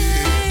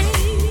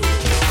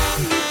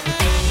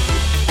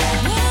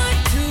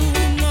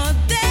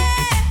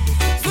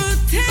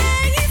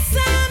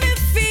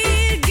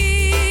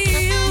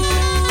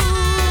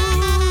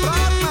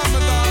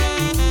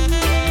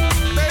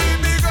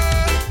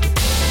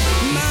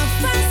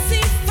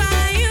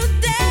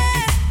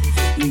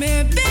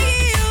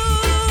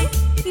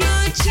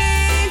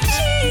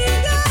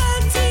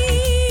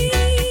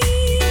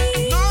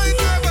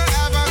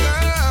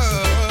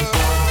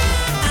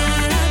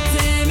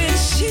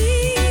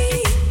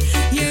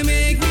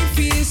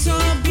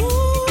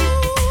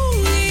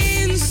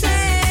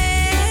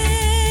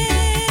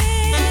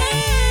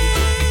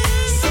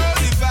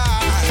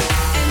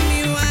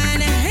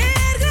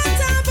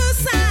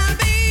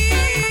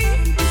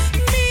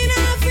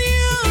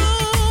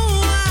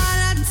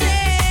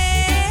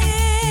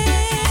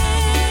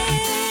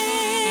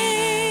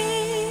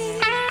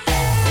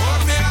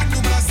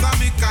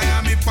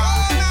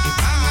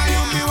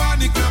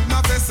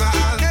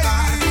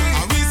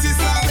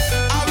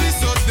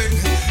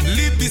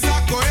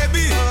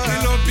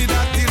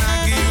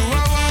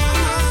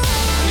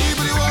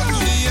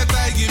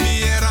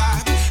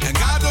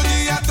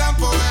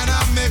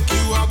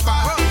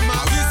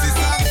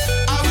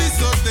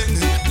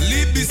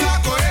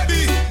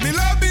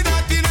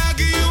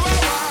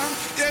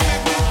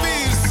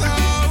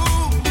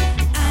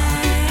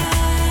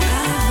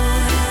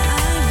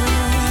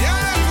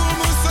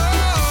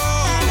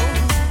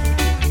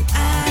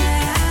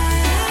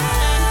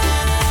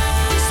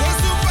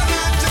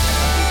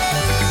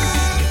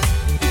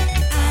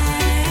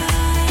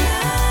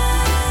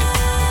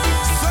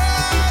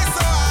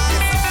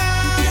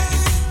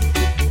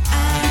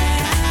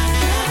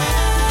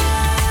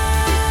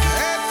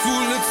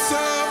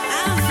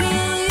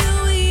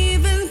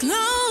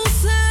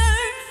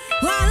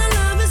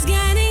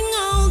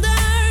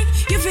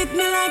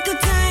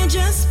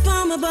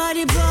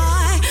 Body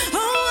boy,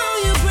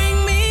 oh, you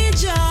bring me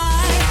joy.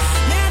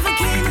 Never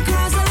came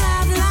across a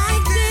love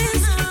like this.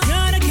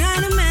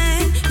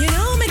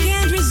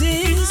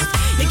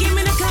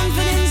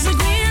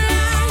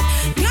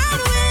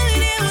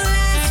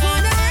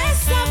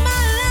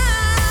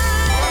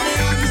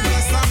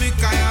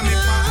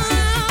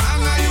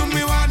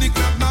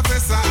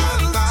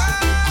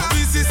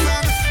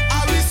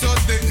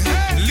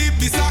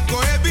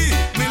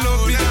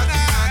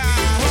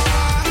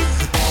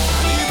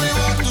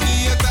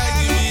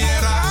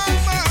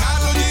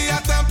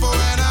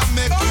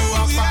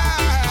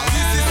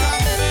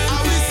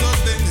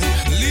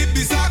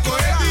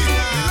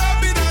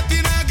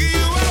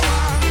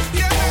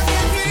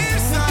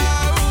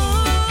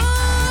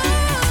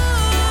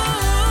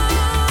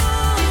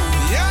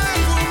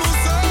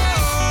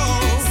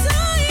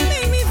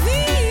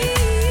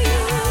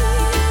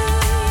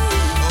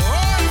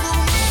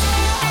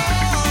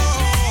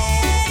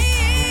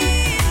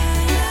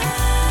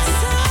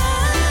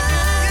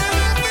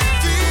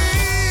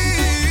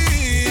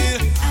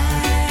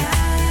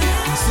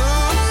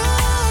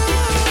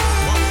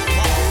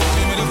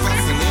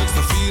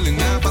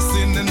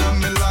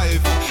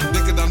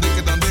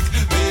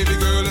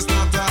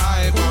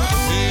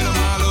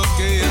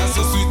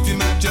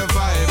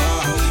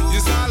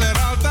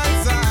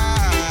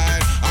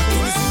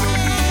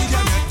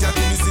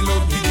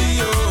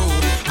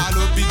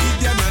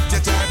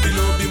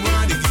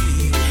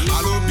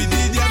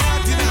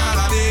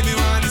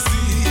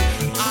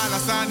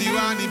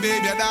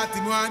 baby, that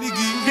him want to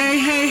give. Hey,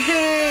 hey,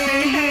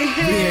 hey, hey,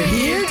 hey. We're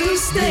here to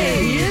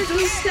stay. Here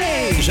to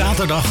stay.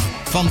 Zaterdag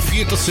van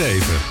 4 tot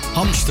 7.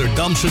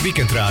 Amsterdamse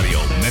weekendradio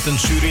met een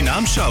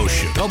Surinaam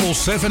sausje. Double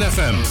 7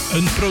 FM.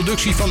 Een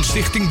productie van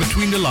Stichting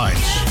Between the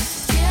Lines.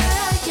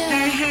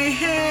 Hey, hey,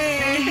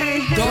 hey,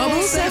 hey.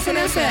 Double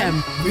 7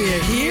 FM.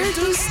 We're here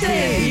to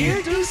stay.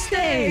 Here to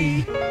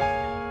stay.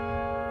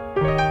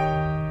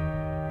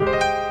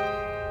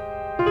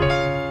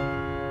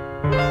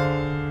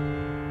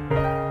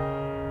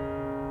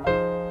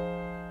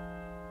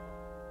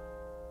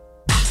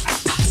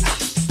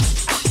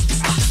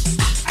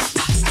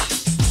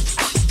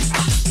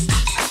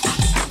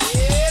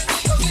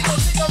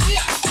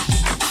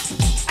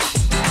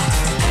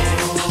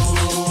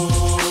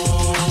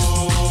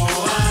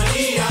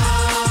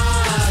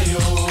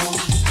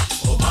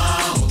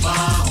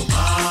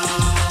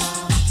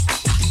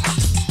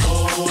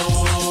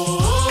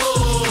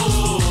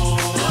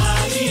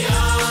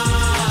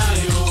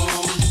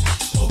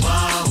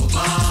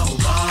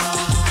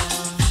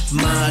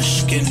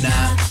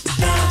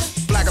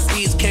 Black of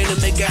peas came to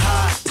make it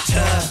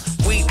hotter.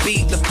 We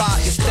beat the fire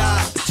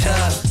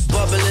starter.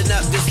 Bubbling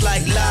up just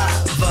like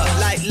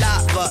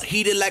lava,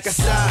 heated like a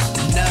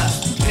sauna.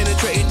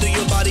 Penetrating through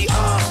your body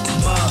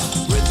armor.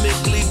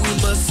 Rhythmically we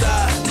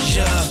massage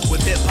ya.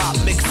 With hip hop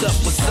mixed up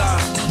with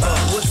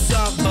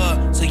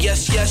samba. So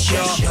yes,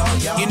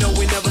 y'all. You know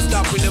we never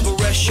stop, we never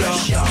rest,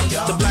 y'all.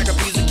 The black of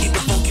peas will keep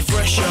it funky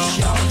fresh,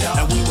 y'all.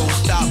 And we won't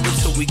stop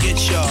until we get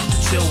y'all.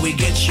 Till we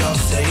get y'all.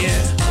 Say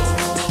yeah.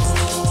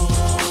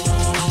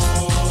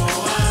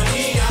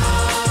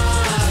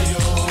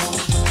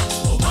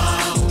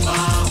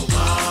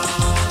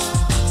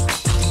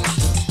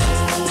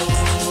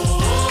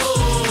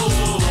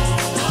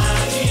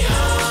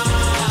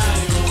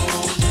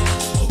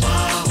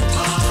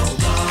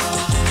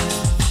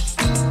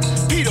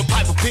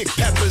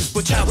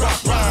 Which have rock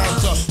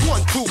rhymes,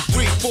 1, 2,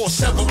 3, 4,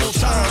 several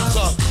times.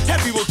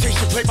 Heavy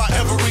rotation played by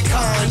every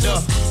kind.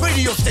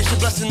 Radio station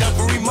blessing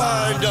every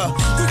mind.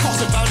 We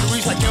crossing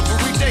boundaries like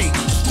every day.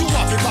 Do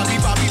Bobby,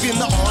 in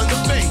the on the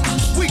bay.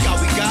 We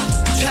got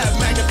tab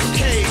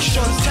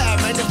magnification, tab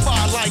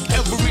magnify like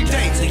every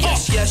day.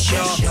 Yes,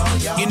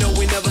 y'all. You know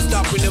we never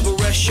stop, we never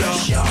rest, y'all.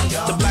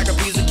 The black of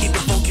bees will keep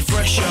it funky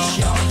fresh,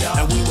 y'all.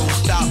 And we won't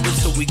stop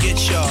until we get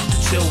y'all.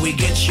 Till we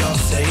get y'all.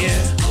 Say yeah.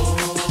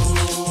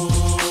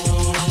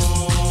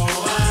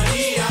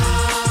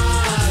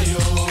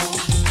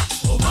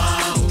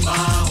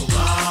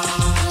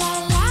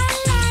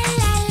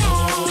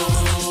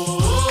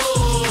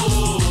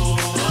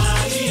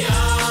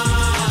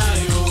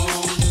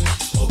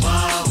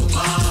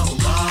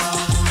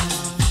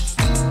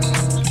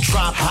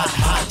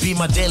 Be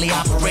my daily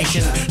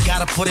operation.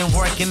 Gotta put in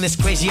work in this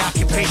crazy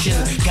occupation.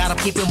 Gotta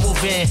keep it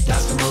moving.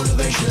 That's the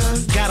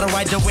motivation. Gotta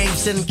ride the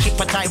waves and keep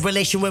a tight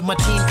relation with my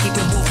team. Keep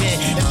it moving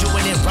and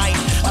doing it right.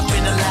 Up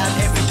in the lab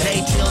every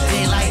day till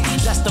daylight.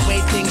 That's the way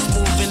things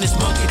move in this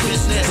monkey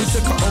business. We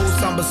took an old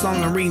samba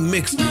song and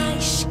remixed.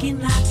 Mas que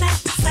nada,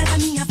 sai da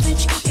minha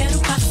frente que eu quero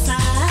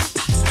passar.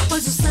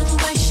 Pois o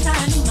samba está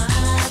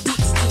animado.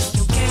 O que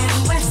eu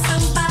quero é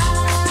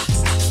sambar.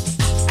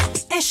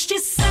 Este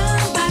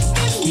samba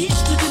que é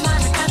misto de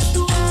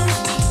maracatu.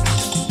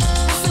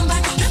 Samba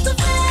de preto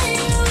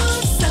veio,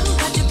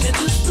 samba de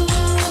preto tu.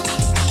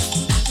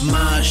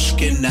 Mas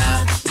que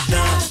nada.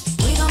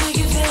 We gon' make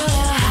you feel a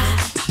little hot.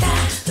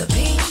 The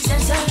beats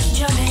and such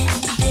your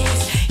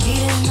mendes.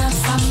 Eating the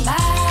samba.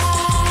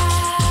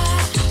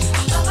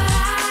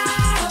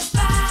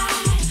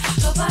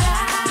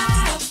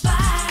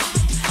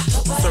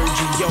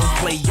 Sergio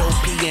play your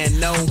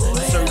piano.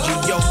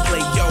 Sergio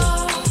play yo.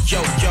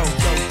 Yo.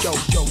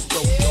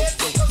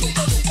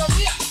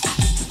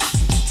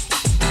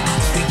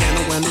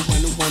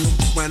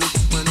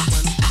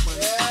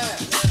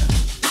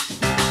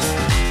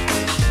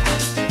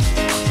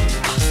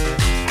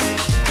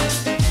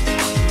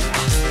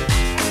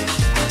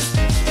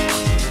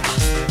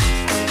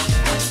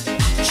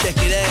 Check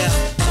it out.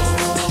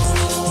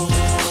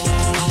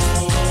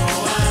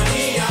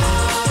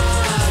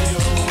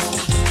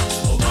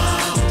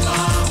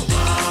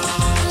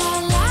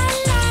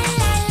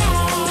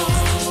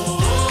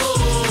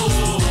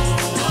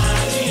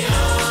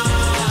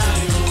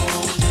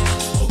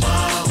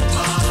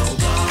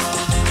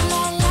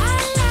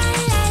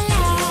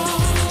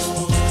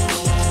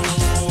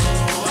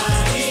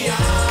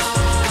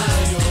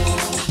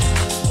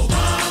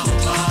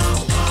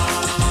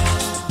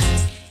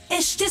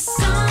 Este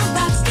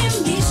samba que é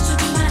misto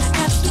de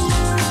maracatu.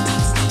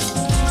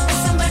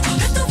 Samba de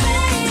preto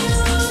veio,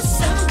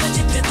 samba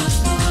de preto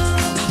tu.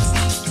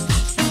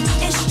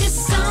 Este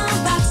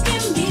samba que é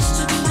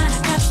misto de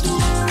maracatu.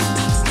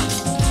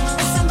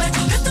 Samba de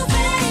preto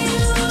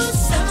veio,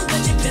 samba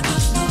de preto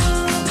tu.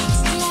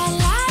 La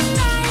la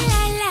la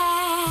la la.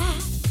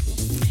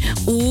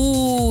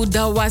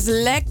 Dat was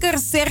lekker.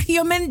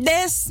 Sergio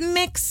Mendes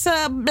mix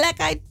Black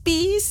Eyed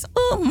Peas.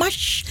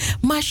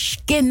 Mash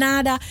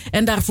Kenada.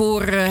 En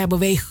daarvoor hebben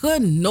wij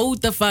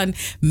genoten van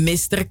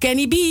Mr.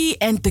 Kenny B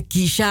en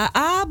Tekisha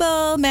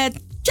Abel met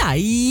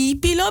Chai,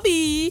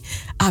 pilobi.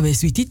 Abe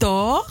sweetie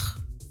toch?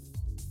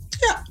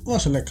 Ja,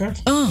 was lekker.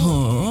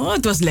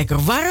 Het was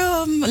lekker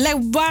warm.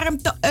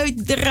 Warmte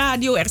uit de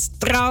radio. Er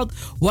straalt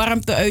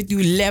warmte uit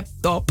uw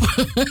laptop,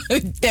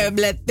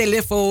 tablet,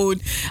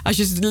 telefoon. Als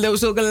je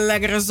zulke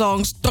lekkere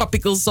songs,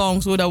 tropical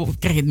songs, dan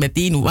krijg je het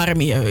meteen warm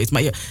in je huis.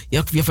 Maar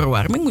je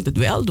verwarming moet het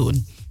wel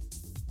doen.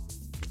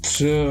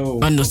 Zo.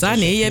 Maar nog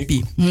nee,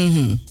 jeppie.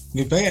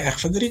 Nu ben je echt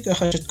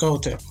verdrietig als je het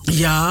koud hebt.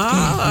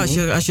 Ja,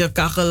 als je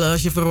kachel,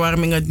 als je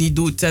verwarming het niet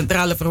doet,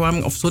 centrale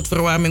verwarming of soort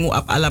verwarming,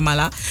 op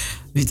allemaal.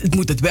 Het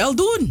moet het wel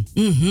doen.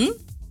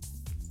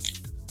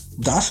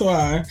 Dat is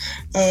waar.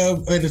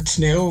 Het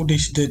sneeuw,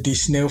 die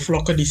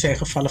sneeuwvlokken die zijn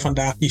gevallen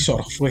vandaag, die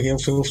zorgen voor heel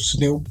veel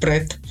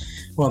sneeuwpret.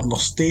 Want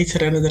nog steeds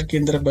rennen er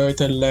kinderen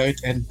buiten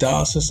luid en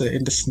dansen ze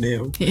in de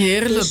sneeuw.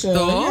 Heerlijk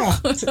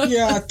toch?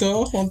 Ja,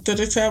 toch? Want er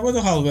hebben we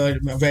nogal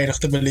weinig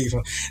te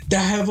beleven.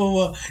 Daar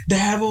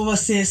hebben we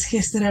sinds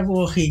gisteren hebben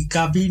we geen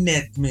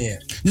kabinet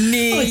meer.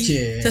 Nee,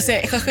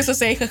 ze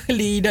zijn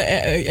gegleden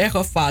en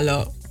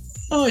gevallen.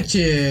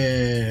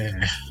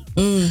 Ootje.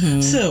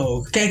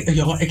 Zo, kijk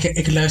jongen,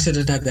 ik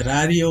luisterde naar de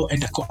radio en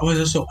daar kwamen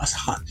ze zo als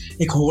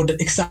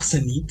ik zag ze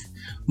niet,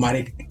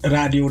 maar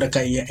radio, daar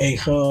kan je je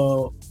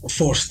eigen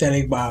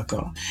voorstelling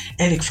maken.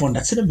 En ik vond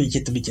dat ze een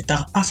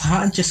beetje als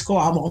haantjes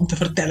kwamen om te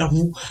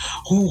vertellen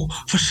hoe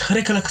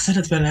verschrikkelijk ze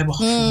het wel hebben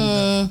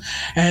gevonden.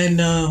 En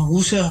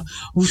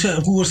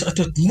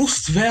het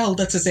moest wel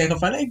dat ze zeggen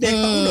van, ik denk,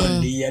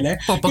 jullie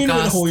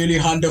willen gewoon jullie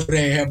handen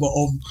vrij hebben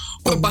om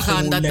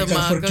propaganda te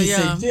maken.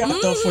 Ja,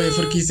 toch voor je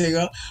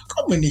verkiezingen.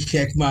 Kom me niet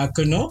gek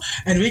maken, no?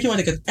 En weet je wat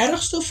ik het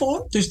ergste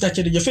vond? Dus dat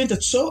je vindt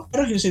het zo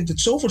erg, je vindt het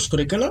zo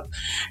verschrikkelijk.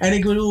 En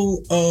ik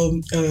bedoel,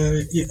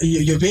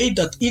 je weet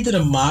dat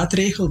iedere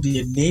maatregel die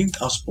je neemt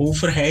als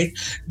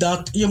overheid,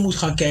 dat je moet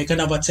gaan kijken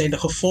naar wat zijn de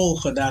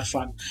gevolgen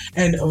daarvan.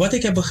 En wat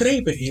ik heb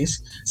begrepen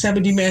is, ze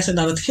hebben die mensen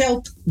dan het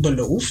geld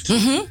beloofd.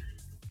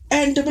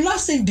 En de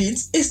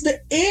Belastingdienst is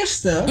de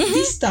eerste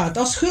die staat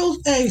als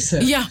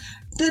schuldeiser. Ja.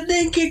 Dan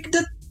denk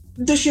ik,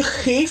 dus je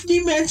geeft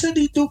die mensen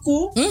die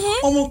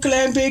toekomst om een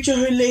klein beetje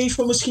hun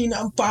leven, misschien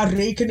een paar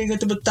rekeningen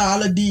te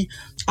betalen die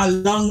al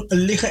lang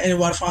liggen en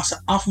waarvan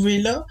ze af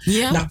willen.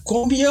 Ja. Dan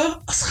kom je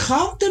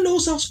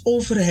schaamteloos als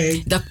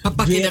overheid. Dan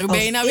pak je er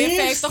bijna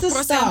weer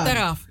 50%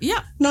 eraf.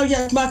 Ja. Nou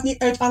ja, het maakt niet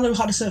uit.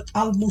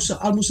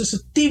 Al moesten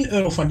ze 10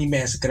 euro van die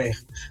mensen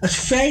krijgen. Het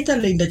feit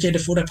alleen dat je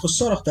ervoor hebt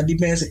gezorgd dat die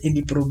mensen in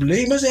die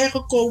problemen zijn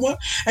gekomen.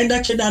 En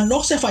dat je dan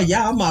nog zegt van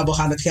ja, maar we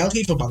gaan het geld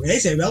geven. Maar wij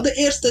zijn wel de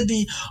eerste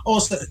die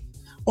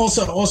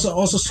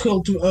onze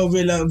schuld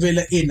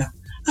willen innen.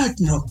 Het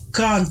nou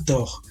kan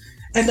toch.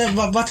 En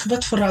dan,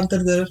 wat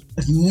verandert er?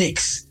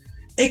 Niks.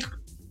 Ik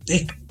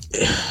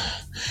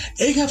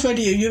heb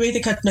je weet,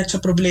 ik had met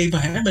zijn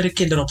problemen met de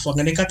kinderopvang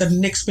en ik had er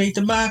niks mee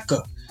te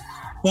maken.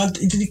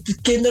 Want de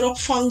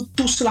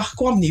kinderopvangtoeslag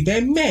kwam niet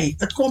bij mij.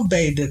 Het kwam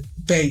bij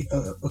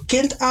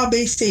kind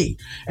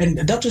ABC.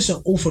 En dat is een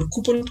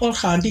overkoepelend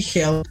orgaan die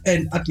geld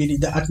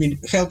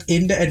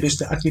inde en dus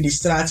de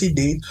administratie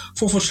deed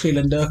voor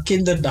verschillende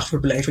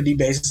kinderdagverblijven die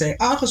bij ze zijn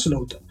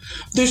aangesloten.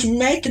 Dus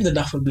mijn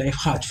kinderdagverblijf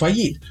gaat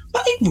failliet.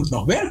 Maar ik moet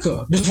nog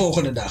werken de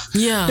volgende dag.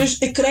 Ja. Dus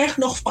ik krijg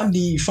nog van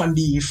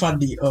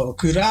die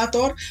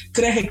curator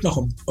krijg ik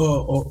nog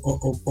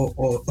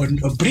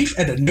een brief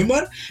en een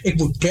nummer. Ik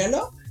moet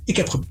bellen. Ik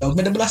heb gebeld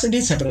met de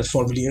Belastingdienst, ze hebben het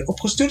formulier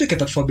opgestuurd. Ik heb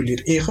het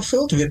formulier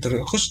ingevuld, weer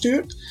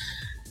teruggestuurd.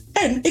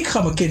 En ik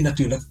ga mijn kind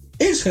natuurlijk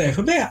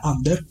inschrijven bij een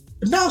ander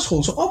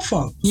naschoolse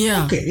opvang.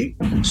 Ja. Oké,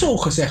 zo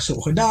gezegd, zo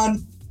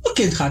gedaan. Mijn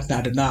kind gaat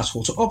naar de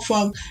naschoolse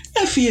opvang.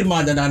 En 4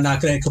 maanden daarna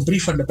krijg ik een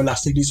brief van de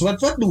Belastingdienst.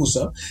 Wat doen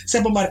ze? Ze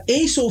hebben maar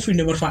 1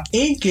 SOFI-nummer van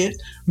 1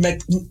 kind.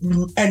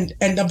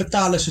 En dan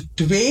betalen ze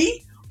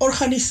 2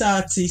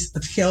 organisaties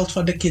het geld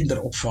van de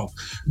kinderopvang.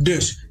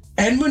 Dus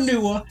en mijn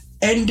nieuwe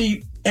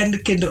en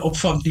de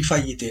kinderopvang die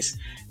failliet is.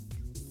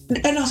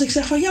 En als ik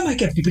zeg van ja, maar ik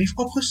heb die brief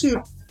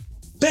opgestuurd,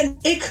 ben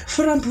ik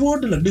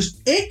verantwoordelijk. Dus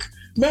ik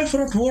ben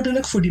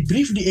verantwoordelijk voor die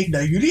brief die ik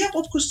naar jullie heb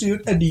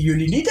opgestuurd en die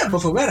jullie niet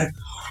hebben verwerkt.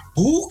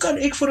 Hoe kan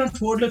ik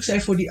verantwoordelijk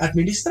zijn voor die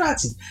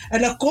administratie?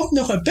 En dan komt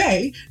nog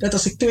erbij dat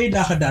als ik 2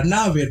 dagen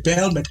daarna weer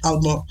bel met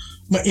al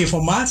mijn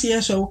informatie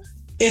en zo,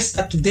 is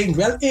dat ding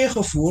wel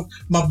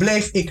ingevoerd, maar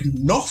blijf ik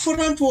nog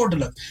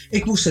verantwoordelijk.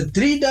 Ik moest ze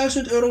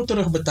 €3000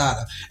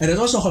 terugbetalen. En dat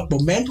was nog het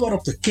moment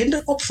waarop de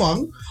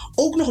kinderopvang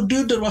ook nog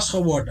duurder was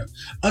geworden.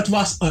 Het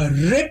was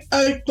een rip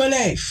uit mijn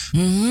lijf.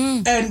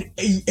 En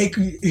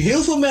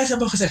heel veel mensen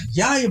hebben gezegd,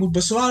 ja, je moet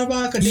bezwaar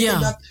maken, dit en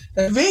dat.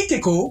 Dat weet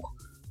ik ook.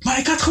 Maar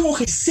ik had gewoon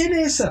geen zin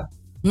in ze.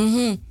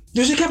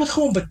 Dus ik heb het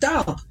gewoon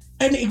betaald.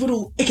 En ik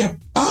bedoel, ik heb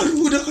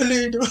armoede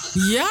geleden.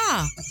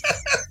 Ja.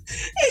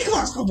 Ik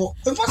was gewoon.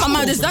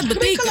 Maar dus dat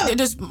betekent.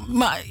 Dus,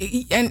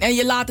 en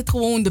je laat het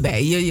gewoon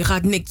erbij. Je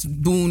gaat niks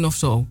doen of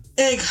zo.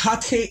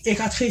 Ik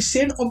had geen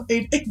zin om.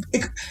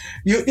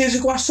 Dus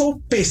ik was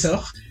zo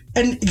pissig.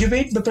 En je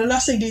weet, de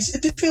Belastingdienst,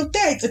 het is veel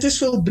tijd. Het is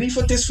veel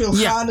brieven, het is veel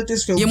gaan, het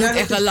is veel je bellen. Moet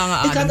echt een lange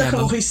adem hebben. Ik had er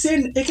gewoon geen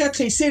zin. Ik had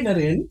geen zin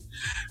erin.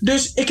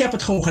 Dus ik heb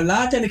het gewoon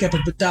gelaten en ik heb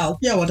het betaald.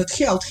 Ja, want het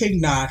geld ging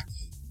naar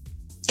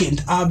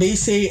kind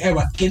ABC en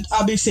wat kind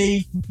ABC.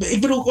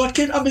 Ik bedoel, wat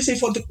kind ABC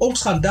vond ik ook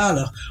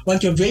schandalig.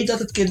 Want je weet dat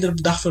het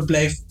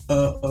kinderdagverblijf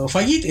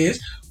failliet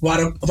is.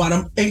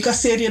 Waarom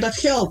incasseer je dat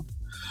geld?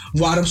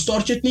 Waarom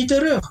stort je het niet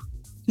terug?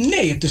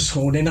 Nee, het is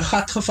gewoon in een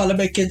gat gevallen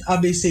bij kind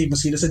ABC.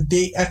 Misschien is het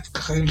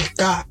DFKL.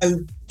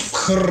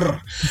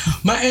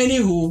 Maar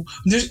anyhow,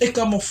 dus ik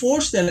kan me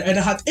voorstellen, en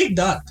dan had ik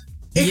dat.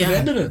 Ik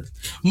redde het.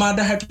 Maar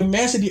dan heb je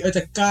mensen die uit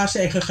elkaar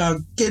zijn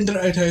gegaan,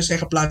 kinderen uit huis zijn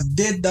geplaatst.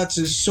 Dit, dat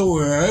ze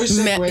zo huis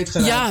zijn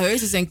kwijtgeraakt. Ja,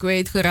 huizen zijn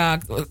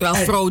kwijtgeraakt. Wel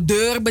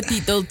fraudeur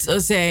betiteld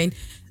zijn.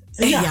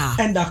 Ja.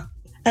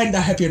 En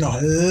dan heb je nog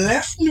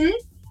lef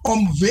nu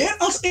om weer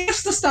als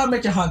eerste te staan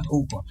met je hand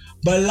open.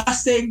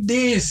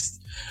 Belastingdienst.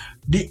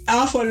 Die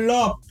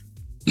envelop.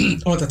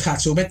 Want het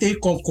gaat zo meteen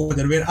komen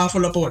er weer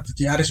enveloppen. Want het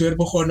jaar is weer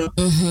begonnen.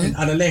 En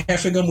allerlei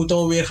heffingen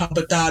moeten we weer gaan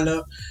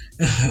betalen.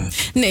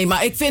 Nee,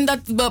 maar ik vind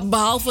dat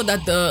behalve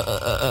dat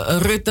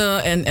Rutte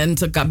en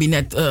zijn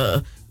kabinet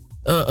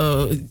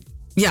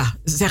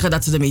zeggen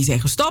dat ze ermee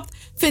zijn gestopt,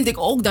 vind ik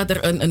ook dat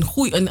er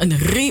een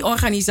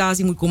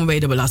reorganisatie moet komen bij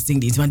de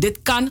Belastingdienst. Want dit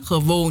kan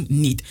gewoon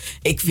niet.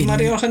 Maar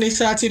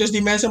reorganisatie, dus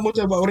die mensen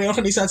moeten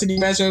reorganisatie die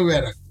mensen hun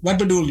werk. Wat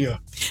bedoel je?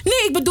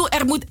 Nee, ik bedoel,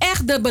 er moet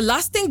echt de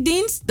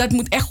Belastingdienst, dat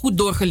moet echt goed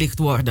doorgelicht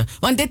worden.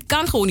 Want dit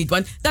kan gewoon niet.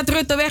 Want dat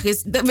Rutte weg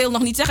is, dat wil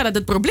nog niet zeggen dat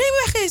het probleem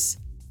weg is.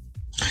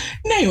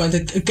 Nee,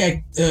 want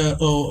kijk,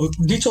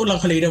 niet zo lang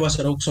geleden was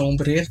er ook zo'n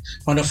bericht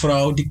van een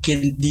vrouw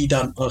die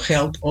dan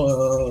geld.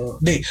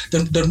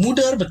 De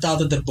moeder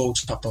betaalde de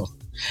boodschappen.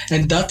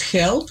 En dat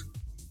geld,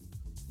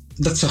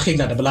 ze ging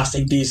naar de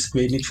Belastingdienst, ik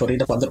weet niet, voor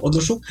een of ander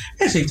onderzoek.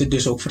 En ze heeft het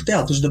dus ook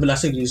verteld. Dus de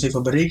Belastingdienst heeft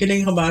een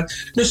berekening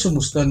gemaakt. Dus ze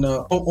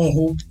moesten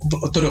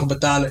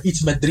terugbetalen.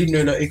 Iets met 3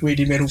 nullen, ik weet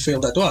niet meer hoeveel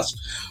dat was.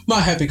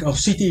 Maar heb ik op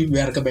City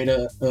werken bij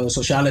de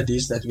sociale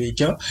dienst, dat weet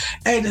je.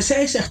 En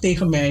zij zegt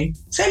tegen mij,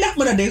 zij legt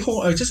me dat ding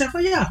gewoon uit. Ze zegt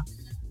van ja,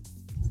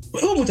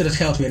 we moeten het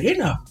geld weer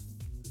in.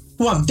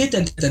 Want dit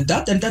en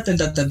dat en dat en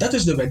dat en dat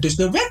is de wet. Dus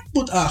de wet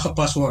moet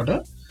aangepast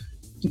worden.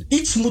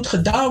 Iets moet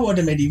gedaan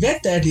worden met die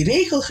wet en die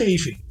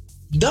regelgeving.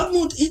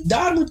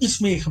 Daar moet iets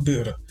mee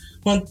gebeuren.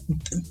 Want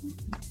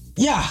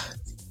ja,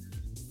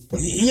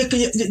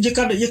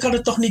 je kan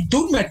het toch niet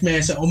doen met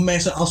mensen, om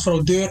mensen als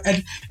fraudeur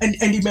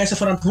en die mensen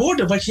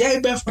verantwoorden. Want jij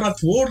bent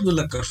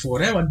verantwoordelijker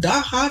voor, hè? Want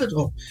daar gaat het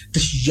om. Het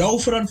is jouw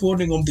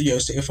verantwoording om de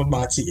juiste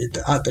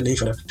informatie aan te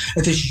leveren.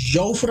 Het is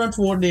jouw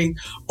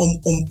verantwoording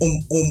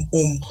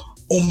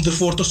om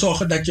ervoor te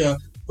zorgen dat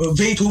je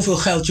weet hoeveel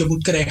geld je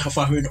moet krijgen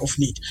van hun of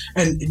niet.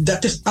 En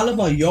dat is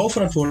allemaal jouw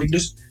verantwoording.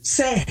 Dus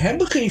zij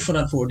hebben geen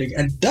verantwoording.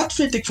 En dat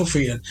vind ik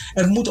vervelend.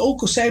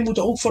 Zij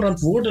moeten ook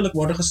verantwoordelijk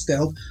worden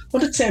gesteld.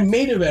 Want het zijn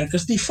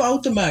medewerkers die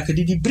fouten maken,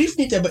 die brief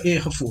niet hebben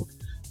ingevoerd.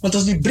 Want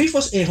als die brief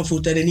was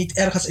ingevoerd en niet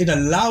ergens in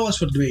een la was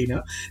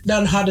verdwenen,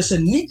 dan hadden ze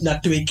niet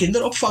naar 2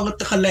 kinderopvangen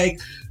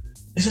tegelijk.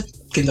 Is het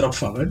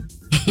kinderopvangen?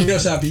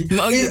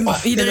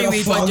 Iedereen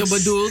weet wat je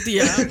bedoelt,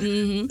 ja.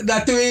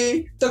 Naar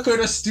 2 te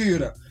kunnen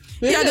sturen.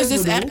 Ja,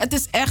 dus het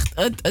is echt.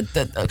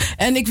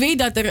 En ik weet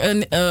dat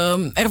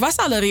er was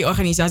al een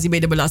reorganisatie bij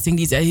de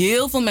Belastingdienst. En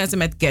heel veel mensen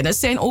met kennis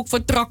zijn ook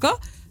vertrokken.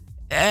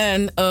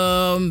 En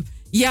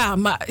ja,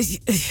 maar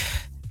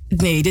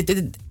nee,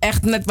 dit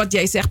echt net wat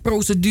jij zegt,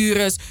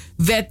 procedures,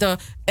 wetten.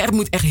 Er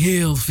moet echt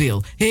heel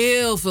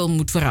veel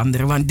moet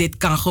veranderen. Want dit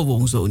kan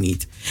gewoon zo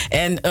niet.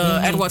 En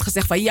er wordt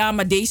gezegd van ja,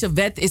 maar deze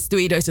wet is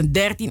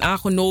 2013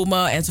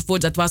 aangenomen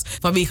enzovoort. Dat was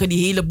vanwege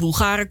die hele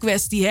Bulgaren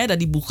kwestie. Hè, dat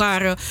die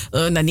Bulgaren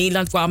naar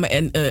Nederland kwamen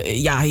en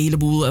een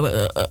heleboel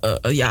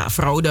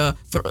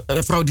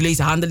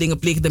frauduleuze handelingen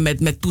pleegden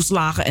met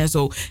toeslagen en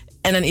zo.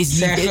 En dan is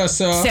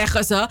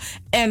zeggen ze.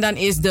 En dan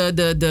is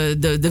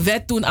de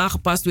wet toen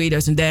aangepast,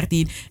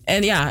 2013.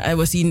 En ja, en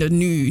we zien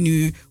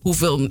nu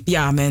hoeveel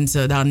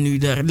mensen daar nu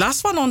er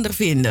last van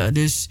ondervinden.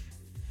 Dus,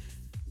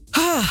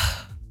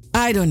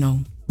 I don't know.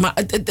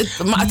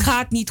 Maar het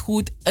gaat niet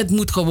goed. Het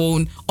moet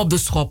gewoon op de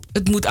schop.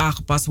 Het moet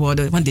aangepast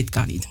worden, want dit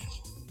kan niet.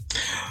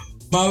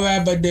 Maar we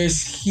hebben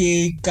dus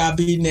geen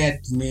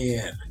kabinet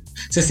meer.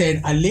 Ze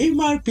zijn alleen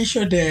maar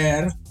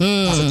missionair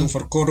als het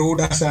over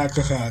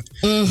coronazaken gaat.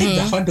 Ik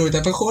dacht van dood,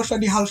 heb ik gehoord van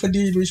die halve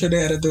die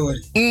missionaire door.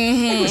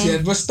 Ik wist niet,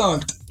 het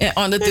bestond. En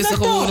ondertussen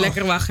gewoon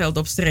lekker wat geld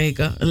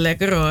opstreken.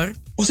 Lekker hoor.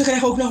 Oh, ze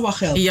krijgen ook nog wat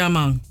geld? Ja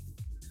man.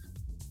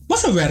 Maar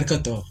ze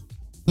werken toch?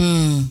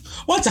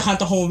 Want ze gaan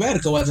toch gewoon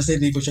werken, want ze zijn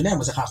niet missionair,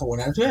 maar ze gaan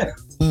gewoon aan het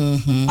werk.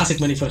 Als ik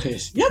me niet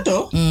vergis. Ja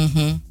toch?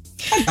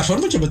 En daarvoor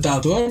moet je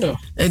betaald worden.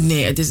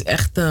 Nee, het is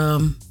echt...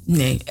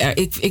 nee,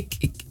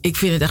 ik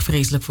vind het echt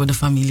vreselijk voor de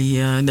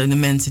familie. De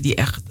mensen die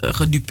echt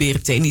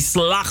gedupeerd zijn. Die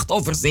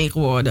slachtoffers zijn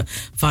geworden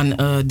van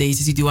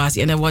deze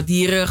situatie. En er wordt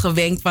hier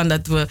gewenkt van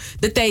dat we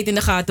de tijd in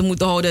de gaten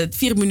moeten houden. Het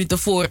 4 minuten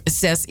voor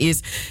 6 is.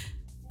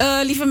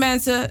 Lieve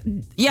mensen,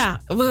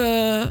 ja,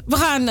 we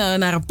gaan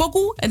naar een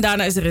pokoe. En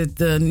daarna is er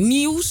het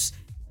nieuws.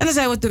 En dan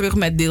zijn we terug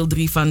met deel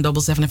 3 van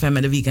Double7FM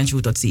met de weekendshow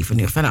tot 7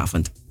 uur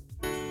vanavond.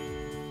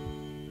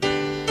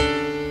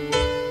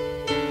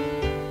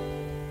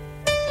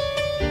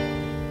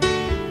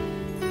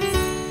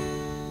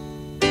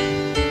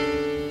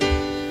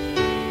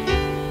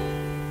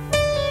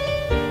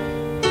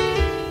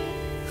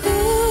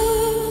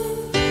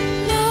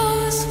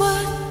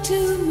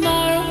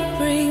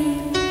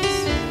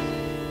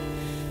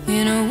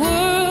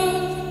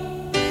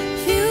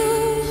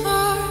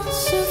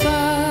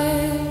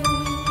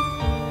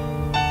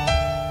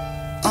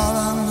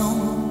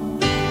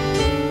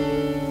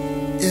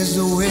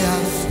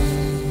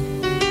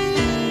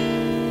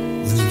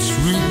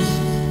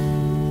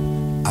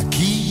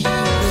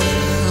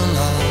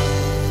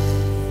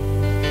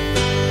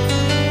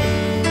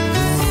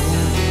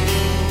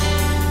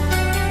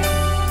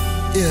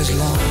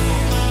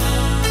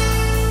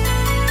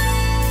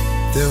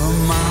 are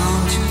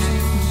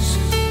mountains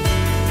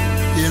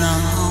in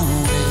our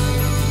way,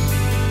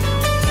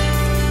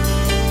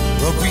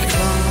 but we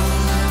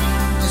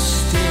climb a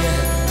stair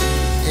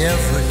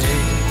every day.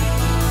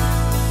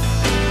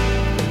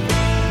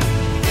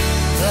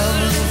 The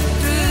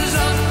lift is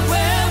up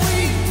where we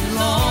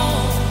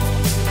belong,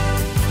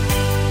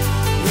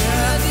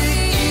 where the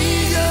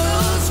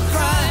eagles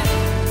cry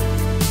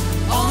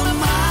on the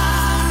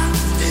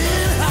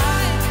mountain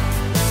high.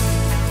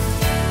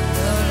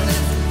 The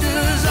lift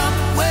is up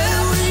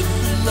where we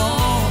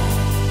belong,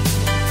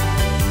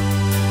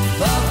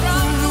 far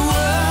from the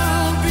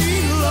world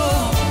below,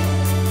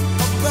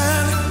 up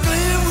where the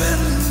clear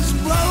winds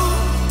blow.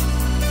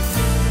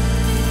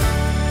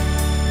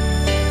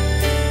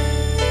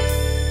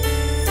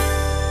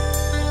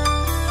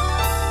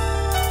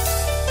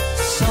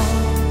 Some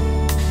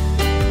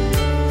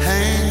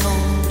hang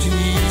on to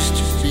used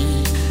to be,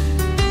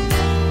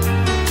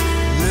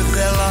 live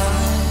their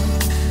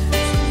lives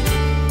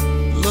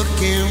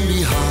looking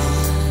behind.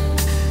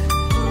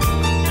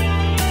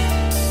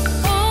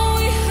 All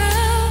we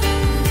have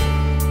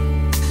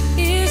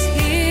is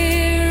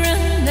here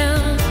and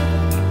now.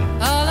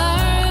 All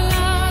our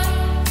lives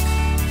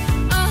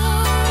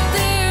are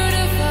there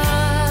to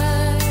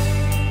find.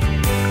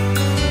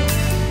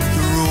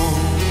 The road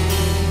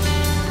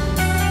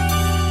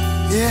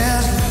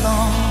is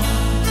long.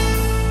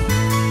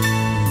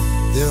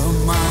 There are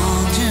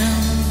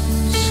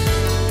mountains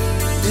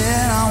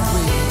in our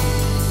way,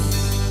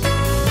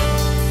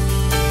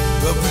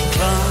 but we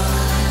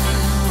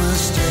climb a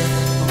step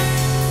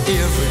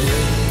every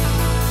day.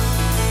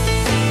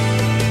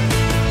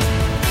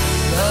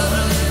 The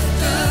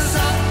lift us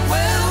up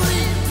where we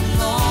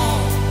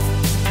belong,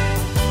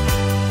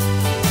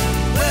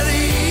 where the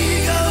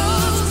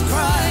eagles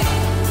cry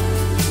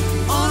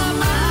on a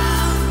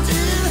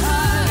mountain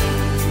high.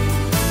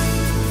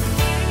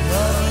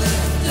 The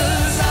lift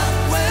us up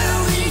where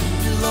we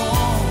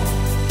belong,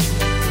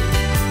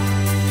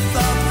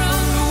 far from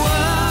the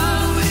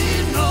world we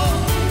know,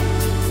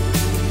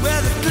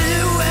 where the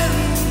clear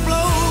wind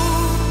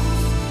blows.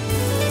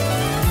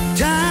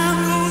 Time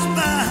goes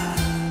by,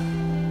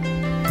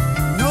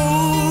 no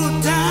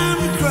time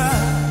to cry.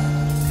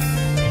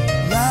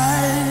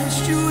 Life's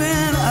you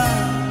and I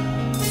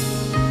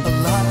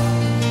alive.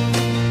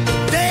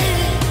 Day,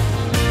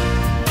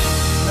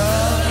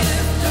 love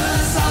lift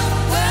us up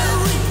where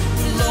we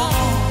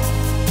belong,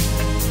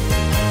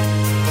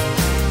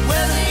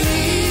 where the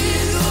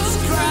eagles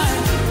cry.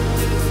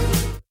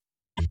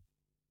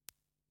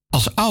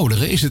 Als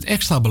oudere is het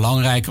extra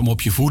belangrijk om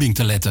op je voeding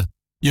te letten.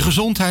 Je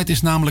gezondheid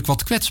is namelijk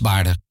wat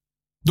kwetsbaarder.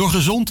 Door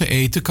gezond te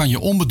eten kan je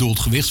onbedoeld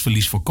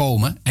gewichtsverlies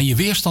voorkomen en je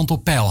weerstand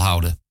op peil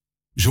houden.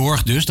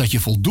 Zorg dus dat je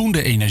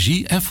voldoende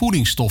energie en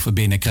voedingsstoffen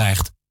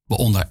binnenkrijgt,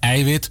 waaronder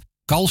eiwit,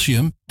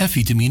 calcium en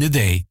vitamine D.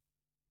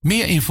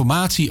 Meer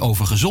informatie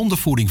over gezonde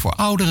voeding voor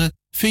ouderen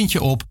vind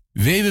je op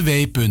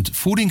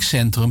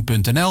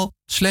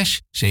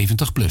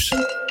www.voedingscentrum.nl/70+.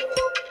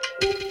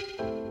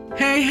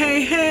 Hey,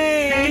 hey,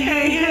 hey, hey,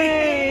 hey, hey.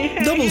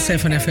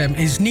 Double7FM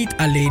is niet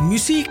alleen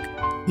muziek,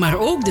 Maar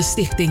ook de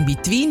stichting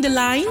Between the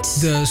Lines,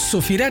 de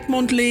Sophie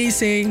Redmond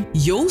lezing,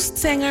 Joost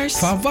Zengers,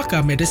 Van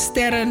Wakka met de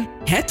Sterren,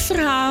 Het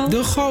Verhaal,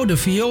 de Gouden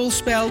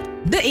Vioolspeld,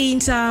 De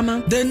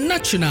Eenzame, de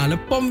Nationale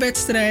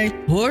Pomwedstrijd,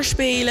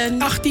 Hoorspelen,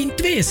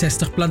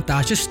 1862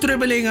 Plantage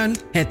Strubbelingen,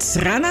 Het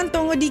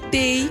Sranantongen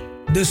Dicté,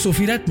 de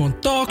Sophie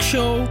Redmond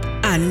Talkshow,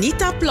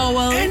 Anita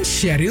Plauwel en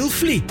Cheryl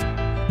Vliet.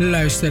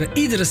 Luister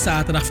iedere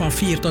zaterdag van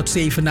 4 tot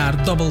 7 naar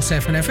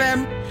Double7FM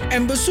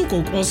en bezoek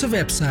ook onze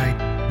website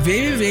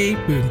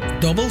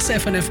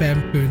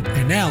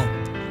www.double7fm.nl.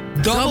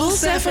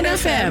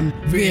 Double7FM,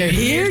 we're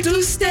here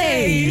to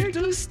stay. Here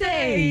to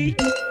stay.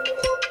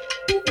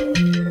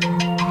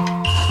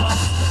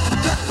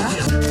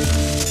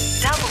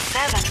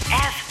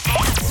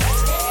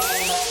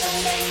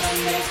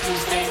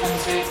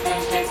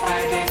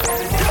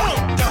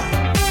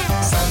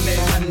 Sunday,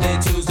 Monday,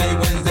 Tuesday,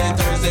 Wednesday,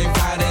 Thursday,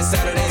 Friday,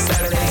 Saturday,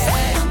 Saturday.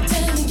 I'm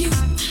telling you,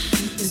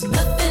 there's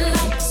nothing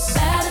like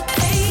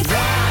Saturday.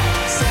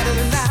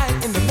 Saturday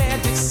night in the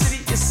Magic City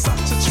is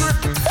such a trip.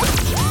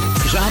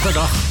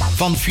 Zaterdag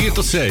van 4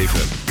 tot 7.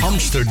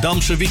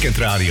 Amsterdamse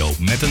weekendradio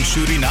met een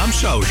Surinaams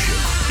sausje.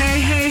 Hey,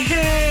 hey,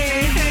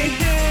 hey, hey,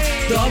 hey.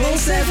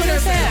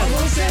 Double7FM,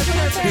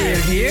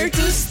 we're here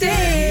to stay.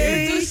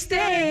 Here to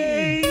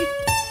stay.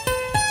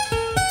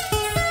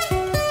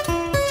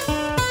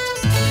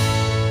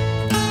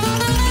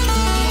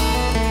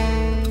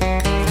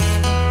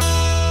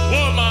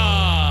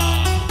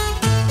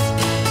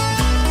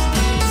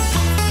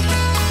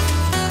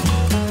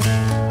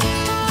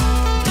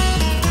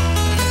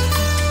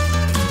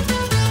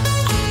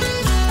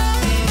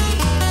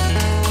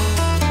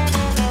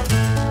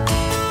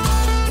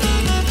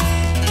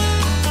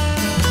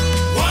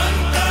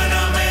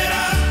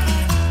 Guantanamera,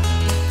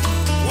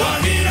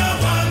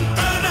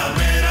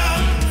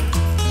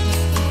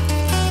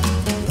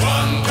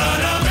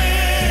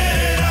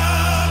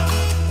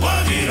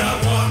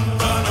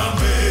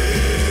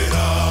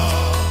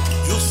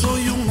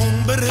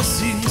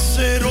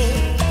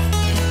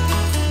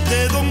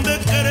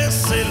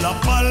 La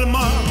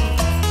Palma.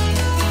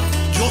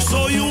 Yo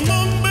soy un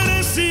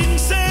hombre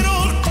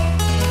sincero,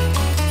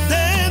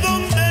 de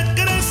donde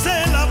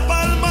crece la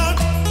palma.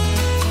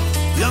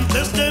 Y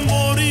antes de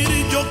morir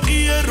yo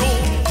quiero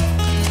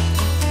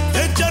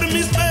echar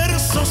mis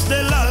versos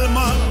del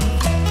alma.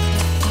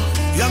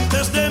 Y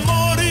antes de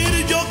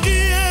morir yo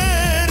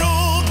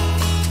quiero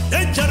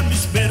echar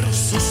mis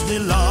versos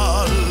del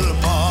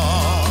alma.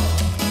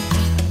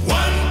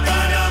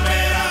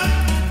 Guantanamera,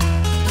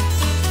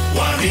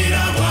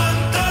 Guajira,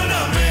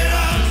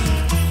 Guantanamera,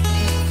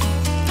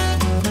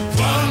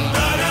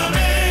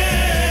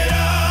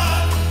 Guantanamera,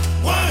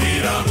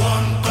 Guajira,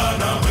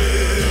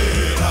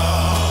 Guantanamera.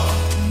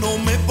 No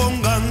me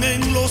pongan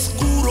en lo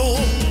oscuro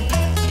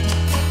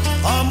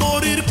a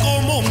morir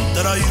como un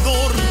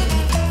traidor.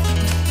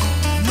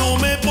 No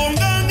me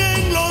pongan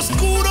en lo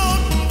oscuro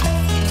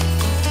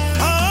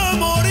a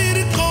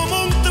morir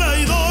como un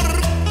traidor.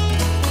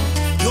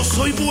 Yo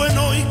soy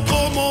bueno y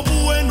como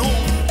bueno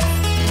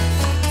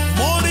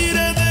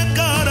moriré de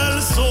cara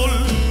al sol.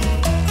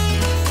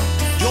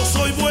 Yo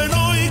soy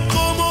bueno y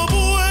como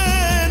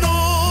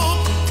bueno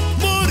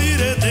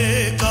moriré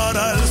de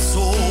cara al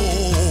sol.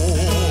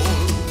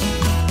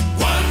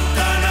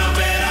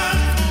 Guantanamera,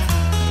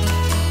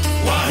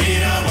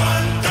 Guajira,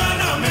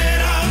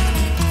 Guantanamera,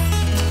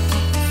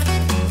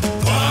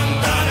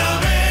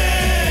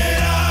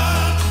 Guantanamera,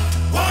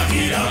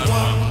 Guajira,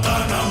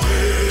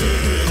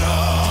 Guantanamera.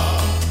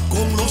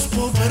 Con los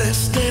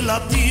pobres de la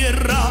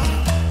tierra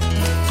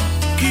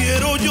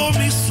quiero yo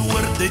mi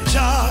suerte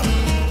echar.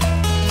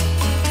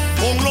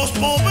 Con los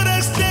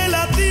pobres de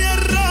la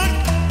tierra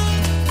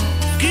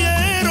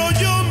quiero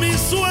yo mi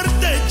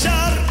suerte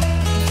echar.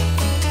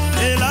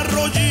 El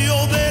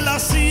arroyo de la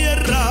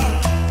sierra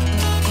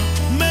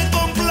me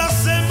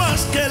complace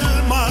más que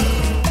el mar.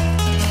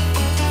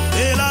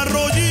 El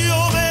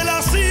arroyo de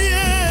la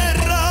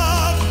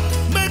sierra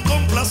me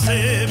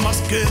complace más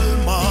que el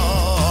mar.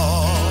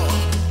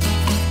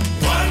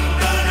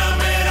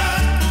 Guantanamera,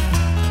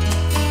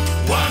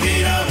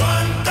 Guajira,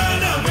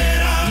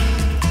 Guantanamera,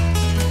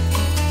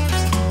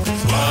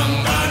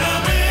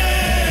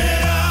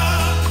 Guantanamera,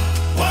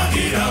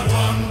 Guajira,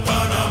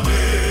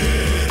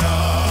 Guantanamera.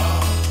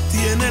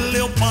 Tiene el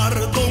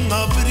leopardo un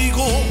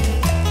abrigo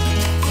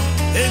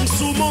en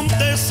su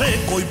monte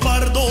seco y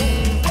pardo.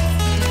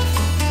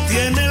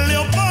 Tiene el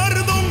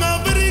leopardo un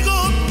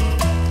abrigo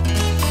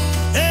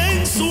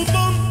en su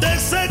monte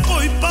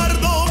seco y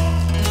pardo.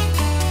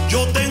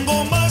 Yo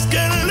tengo más que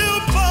el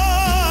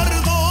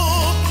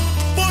leopardo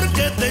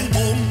porque tengo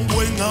un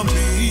buen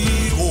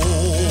amigo.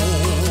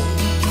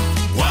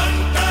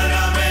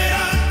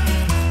 Guantanamera,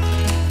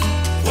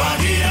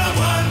 Guajira,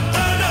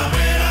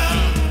 Guantanamera,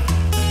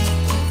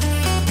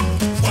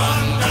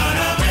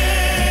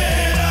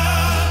 Guantanamera,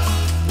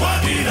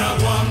 Guajira,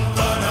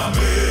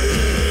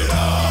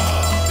 Guantanamera.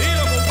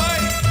 Dilo,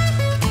 compadre.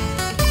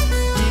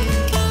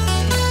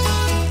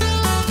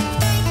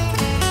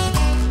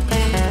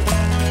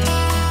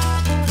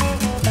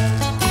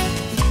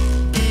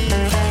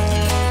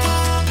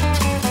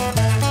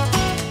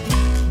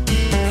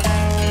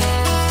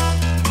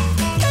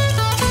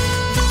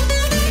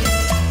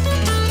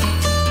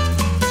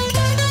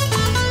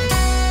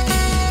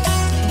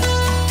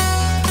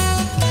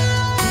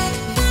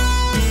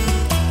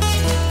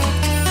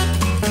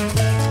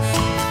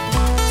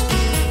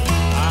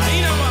 Ahí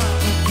nomás.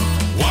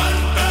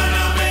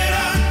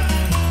 Guantanamera,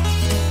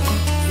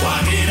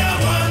 Guajira,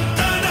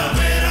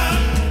 Guantanamera,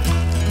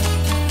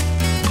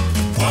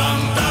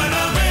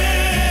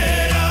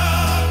 Guantanamera,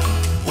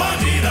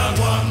 Guajira,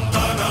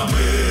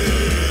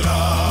 Guantanamera.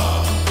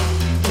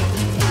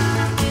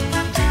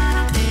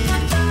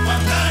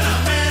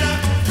 Guantanamera,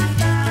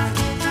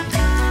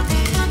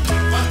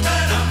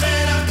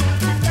 Guantanamera,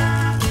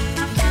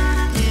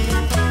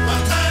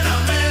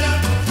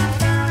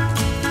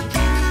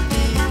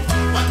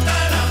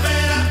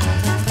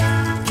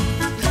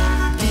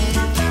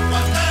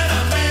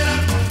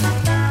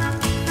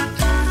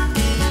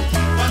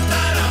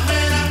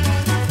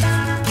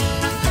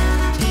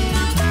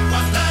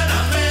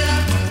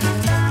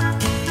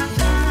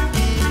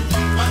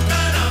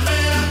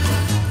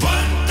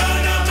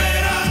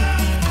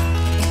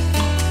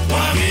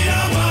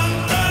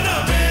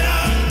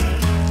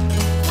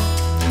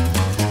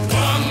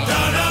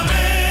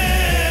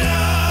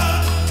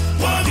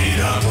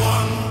 Guantanamera,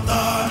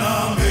 Guantanamera,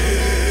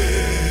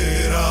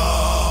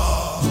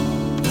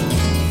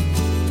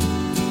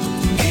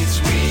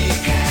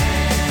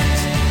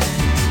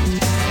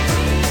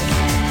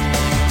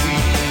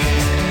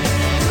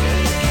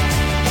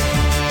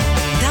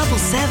 Double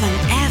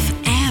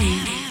 7FM.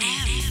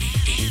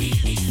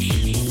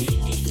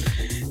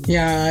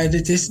 Ja,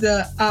 dit is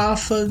de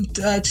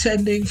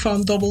avonduitzending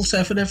van Double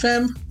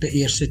 7FM. De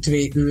eerste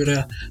 2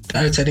 uren. De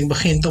uitzending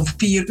begint om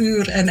 4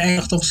 uur en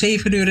eindigt om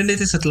 7 uur. En dit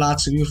is het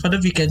laatste uur van de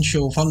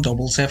weekendshow van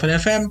Double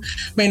 7FM.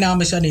 Mijn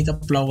naam is Anita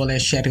Plauwel en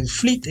Cheryl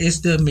Vliet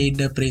is de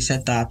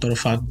mede-presentator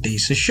van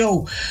deze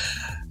show.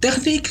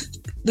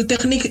 De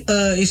techniek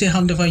is in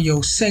handen van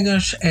Joost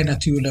Zengers. En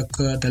natuurlijk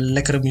de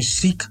lekkere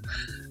muziek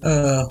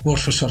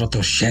wordt verzorgd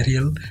door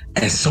Cheryl.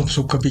 En soms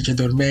ook een beetje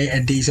door mij.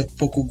 En deze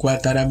Poco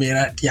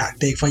Guantanamera. Ja, ik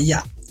denk van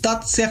ja,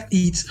 dat zegt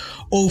iets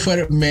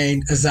over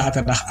mijn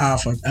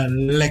zaterdagavond.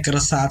 Een lekkere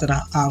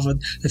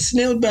zaterdagavond. Het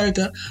sneeuwt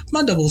buiten,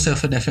 maar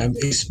Double7 FM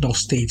is nog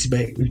steeds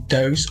bij u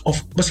thuis.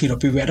 Of misschien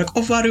op uw werk,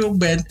 of waar u ook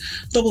bent.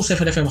 Double7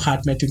 FM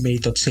gaat met u mee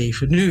tot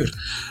 7 uur.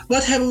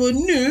 Wat hebben we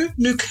nu?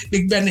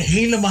 Ik ben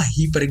helemaal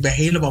hyper, ik ben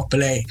helemaal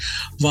blij.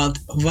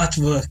 Want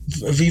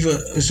wie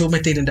we zo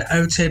meteen in de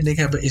uitzending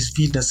hebben, is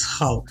Wiene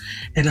Schouw.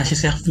 En als je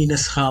zegt Wiene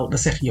Schouw, dan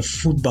zeg je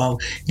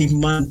voetbal. Die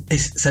man,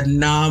 zijn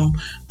naam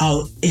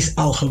is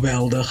al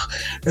geweldig.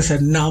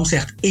 Zijn naam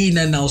zegt een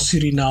en al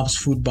Surinaams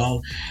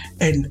voetbal.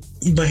 En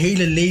mijn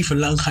hele leven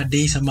lang gaat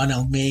deze man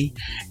al mee.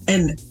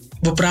 En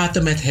we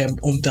praten met hem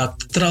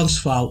omdat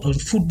Transvaal, een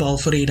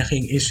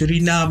voetbalvereniging in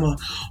Suriname,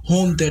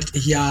 100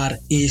 jaar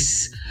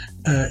is.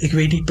 Ik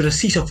weet niet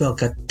precies op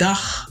welke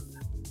dag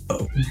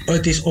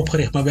het is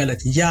opgericht, maar wel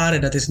het jaar,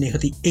 en dat is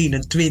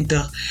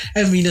 1921.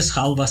 En Wiene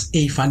Schouw was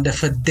een van de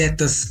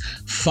vedettes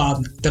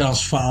van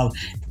Transvaal.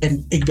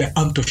 En ik ben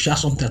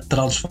enthousiast omdat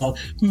Transvaal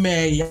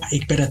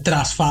ik ben een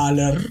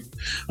Transvaaler.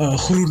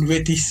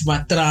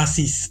 Groen-wittisma,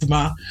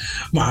 tracisma.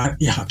 Maar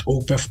je had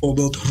ook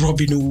bijvoorbeeld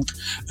Robin Hood.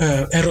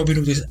 En Robin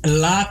Hood is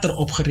later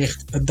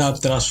opgericht dan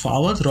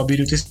Transvaal. Want Robin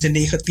Hood is in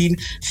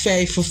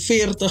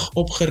 1945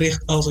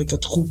 opgericht, als ik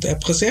het goed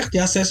heb gezegd.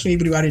 Ja, 6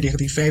 februari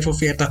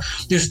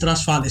 1945. Dus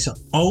Transvaal is een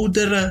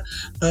oudere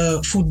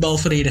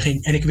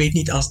voetbalvereniging. En ik weet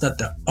niet als dat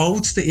de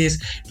oudste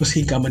is.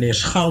 Misschien kan meneer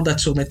Schouw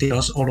dat zo meteen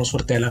ons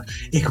vertellen.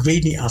 Ik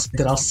weet niet als het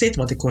er al zit,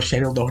 want ik hoor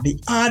Cheryl nog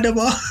niet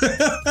ademen.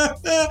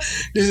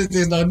 Dus het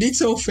is nog niet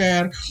zo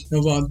ver.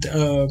 Want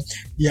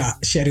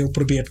Cheryl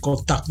probeert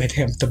contact met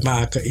hem te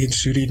maken in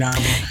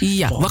Suriname.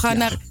 Ja, we gaan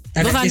naar...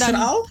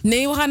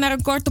 Nee, we gaan naar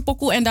een korte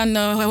pokoe en dan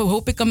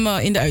hoop ik hem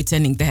in de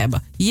uitzending te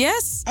hebben.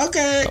 Yes?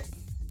 Oké.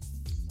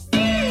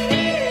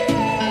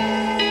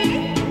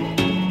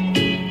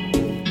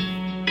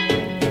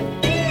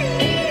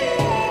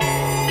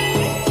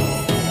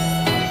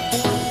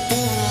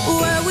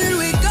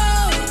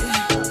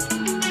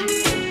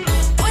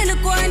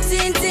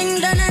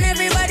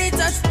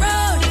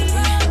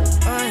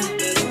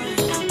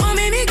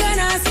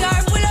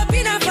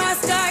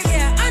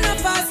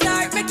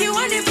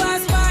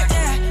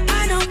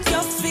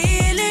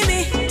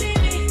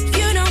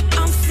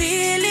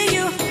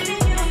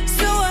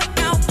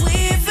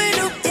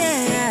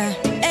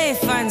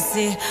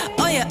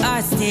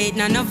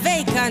 No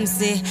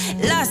vacancy.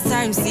 Last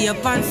time see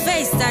up on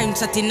FaceTime,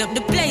 chatting up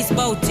the place,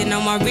 bout in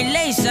our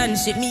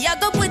relationship. Me, I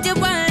go put you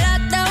on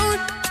lockdown.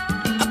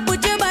 I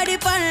put your body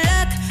on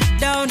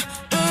lockdown.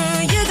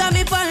 You got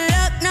me on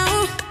lock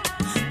now.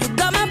 You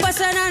got my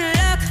passion on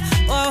lock.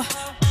 Oh,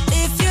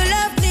 if you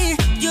love me,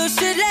 you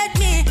should let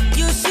me.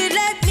 You should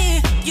let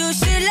me. You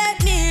should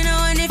let me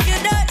know. And if you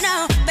don't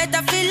know,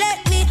 better feel let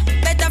me.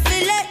 Better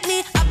feel let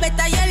me. I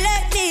better you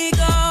let me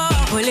go.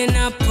 Pulling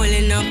up,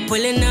 pulling up,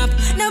 pulling up.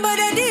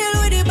 Nobody deal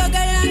with the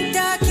bugger and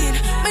talking.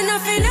 Me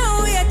nothing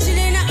know we are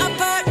chilling in an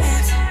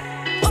apartment.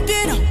 Hope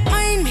you don't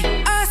mind me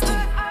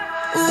asking,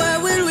 where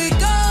will we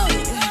go?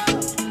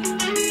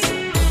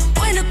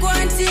 When the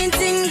quarantine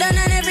thing done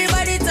and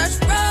everybody touch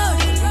road.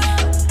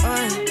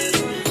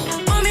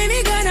 Mommy,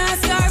 me gonna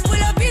start,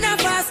 pull up in a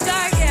fast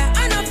car, yeah.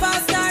 I know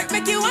fast start,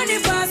 make you want the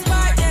fast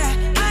part, yeah.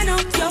 I know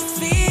you're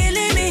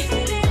feeling me.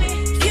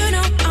 You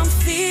know I'm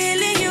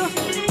feeling you.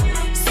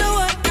 So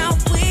what now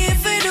we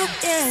for do,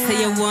 yeah. Say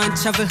you want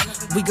travel,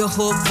 we go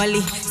Hope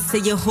Valley. Say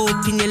you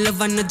hope in your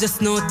love and not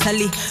just no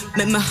tally.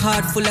 Make my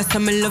heart full of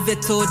some, I love you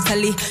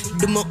totally.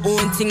 Do my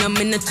own thing, I'm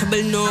in no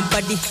trouble,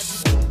 nobody.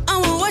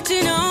 I'm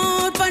watching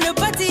out on the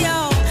party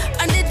out.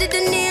 And they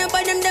didn't hear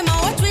by them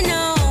I watch me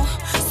now.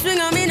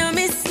 Swing on me, no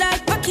miss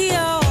like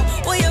Pacquiao.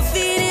 What you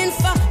feeling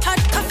for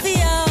hot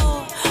coffee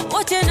out?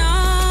 Watch you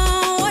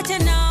now, watch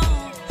you now.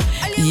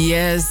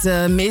 Yes,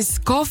 Miss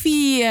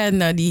Coffee.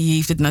 En die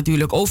heeft het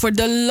natuurlijk over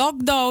de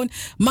lockdown.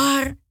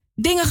 Maar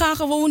dingen gaan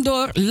gewoon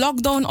door,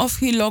 lockdown of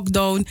geen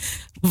lockdown.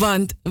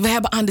 Want we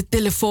hebben aan de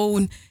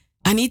telefoon,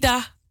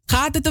 Anita,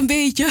 gaat het een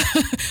beetje?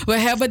 We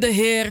hebben de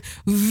heer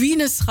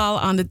Wiene Schouw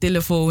aan de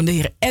telefoon, de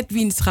heer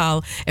Edwin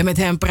Schouw. En met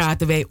hem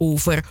praten wij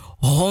over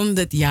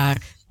 100 jaar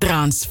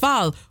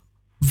Transvaal.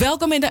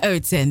 Welkom in de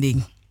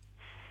uitzending.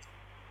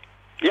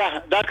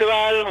 Ja, dank u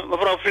wel,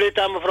 mevrouw Vliet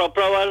en mevrouw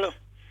Prouwel.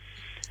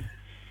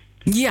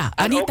 Ja,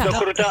 Anita. En ook de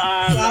groeten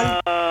aan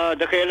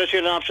de gehele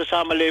Surinaamse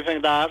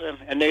samenleving daar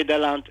in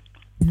Nederland.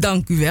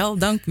 Dank u wel,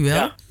 dank u wel.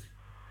 Ja.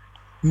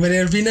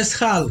 Meneer Wiene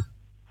Schouw.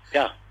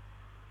 Ja.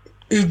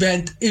 U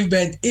bent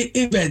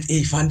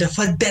een van de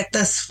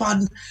vedettes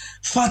van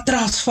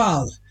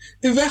Transvaal.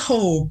 U bent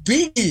gewoon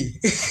biggie.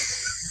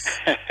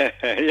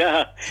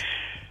 Ja.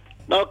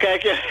 Nou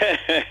kijk,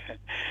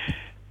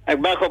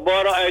 ik ben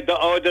geboren uit de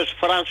ouders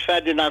Frans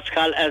Ferdinand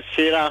Schal en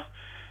Sira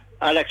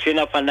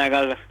Alexina van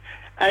Engel.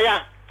 En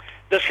ja,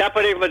 de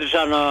schepper heeft me dus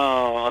een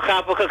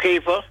gaven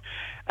gegeven.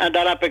 En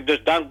daar heb ik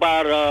dus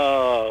dankbaar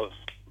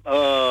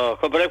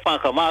gebruik van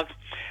gemaakt.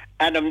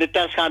 En hem niet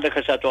ten schande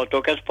gezet, want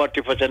ook in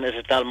sportieve zin is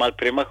het allemaal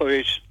prima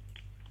geweest.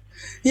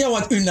 Ja,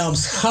 want u nam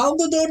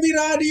schande door die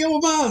radio,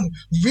 man.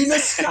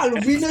 Winnenschal.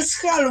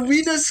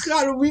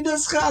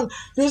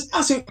 Dus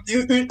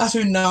als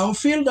u naam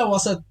viel, dan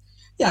was het...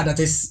 Ja, dat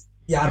is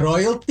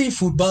royalty,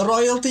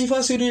 voetbalroyalty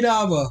van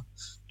Suriname.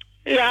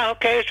 Ja,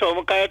 oké,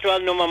 zo kan je het wel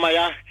noemen, maar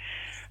ja.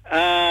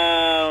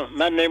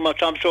 Men neemt me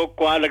soms ook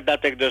kwalijk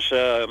dat ik dus...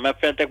 men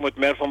vindt ik moet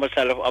meer voor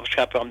mezelf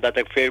opscheppen, omdat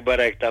ik veel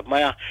bereikt heb. Maar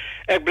ja,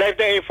 ik blijf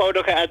de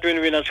eenvoudige Edwin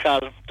Winnenschal,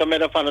 te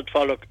midden van het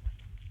volk.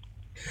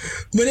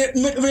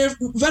 Meneer,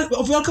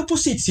 op welke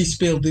positie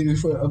speelde u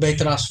bij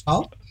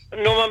Transvaal?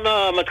 Noem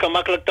hem met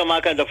gemakkelijk te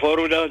maken in de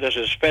voorhoede, dus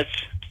een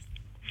spits.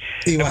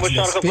 Ik moet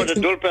zorgen voor de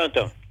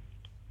doelpunten.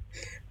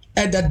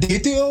 En dat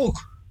deed u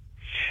ook?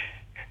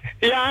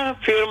 Ja,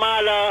 4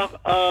 maal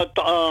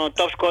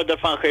topscorer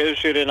van geheel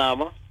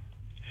Suriname.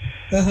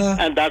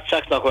 En dat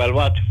zegt nog wel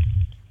wat.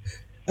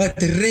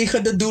 Het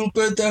regende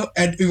doelpunten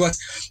en u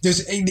was...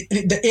 Dus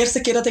de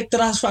eerste keer dat ik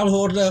Transvaal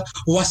hoorde,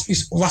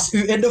 was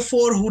u in de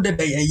voorhoede.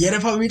 De jere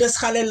van wie de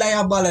Schal en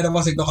Leiabal. En dan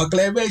was ik nog een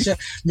klein beetje.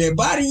 Meneer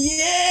Barry,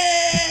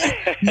 yeah!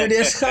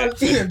 Meneer Schal,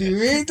 u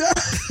weet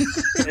het.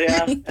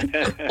 Ja.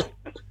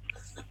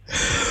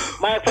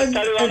 Maar ik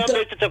vertel u wel een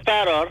beetje te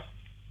ver, hoor.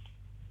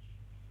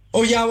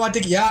 Oh ja, want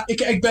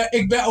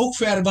ik ben ook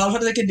ver. Behalve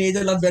dat ik in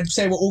Nederland ben,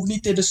 zijn we ook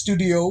niet in de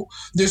studio.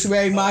 Dus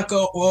wij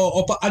maken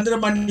op een andere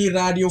manier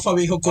radio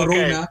vanwege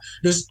corona.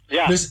 Okay.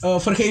 Dus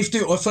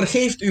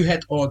vergeeft u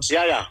het ons.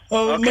 Ja.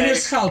 Meneer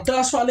Schaal,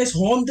 Transvaal is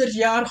 100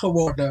 jaar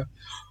geworden.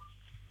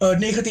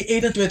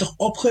 1921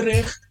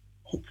 opgericht.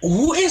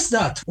 Hoe is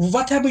dat?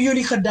 Wat hebben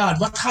jullie gedaan?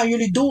 Wat gaan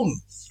jullie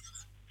doen?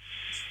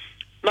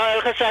 Nou,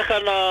 ik ga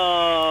zeggen...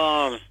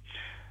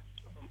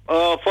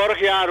 vorig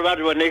jaar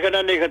werden we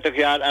 99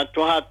 jaar en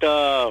toen had,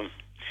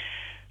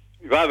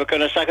 we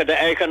kunnen zeggen, de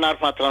eigenaar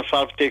van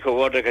Transvaal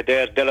vertegenwoordiger, de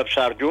heer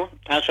Double7FM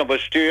en zijn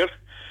bestuur,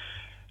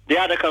 die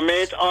hadden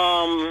gemeend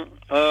om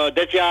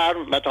dit jaar,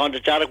 met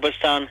 100-jarig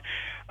bestaan,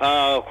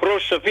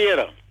 groot te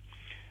vieren.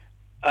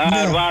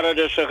 Er waren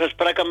dus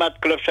gesprekken met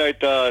clubs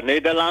uit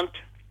Nederland,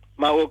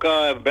 maar ook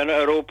binnen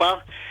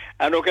Europa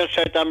en ook in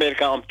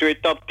Zuid-Amerika om 2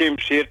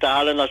 topteams hier te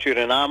halen naar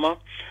Suriname,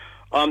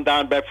 om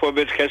dan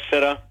bijvoorbeeld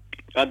gisteren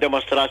een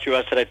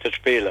demonstratiewedstrijd te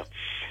spelen.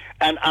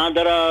 En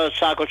andere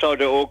zaken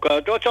zouden ook...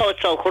 het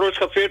zou groot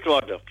gevierd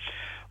worden.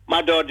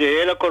 Maar door die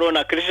hele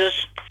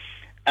coronacrisis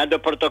en de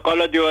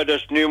protocollen die we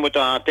dus nu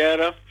moeten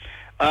hanteren,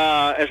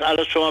 is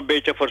alles zo een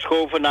beetje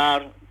verschoven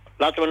naar,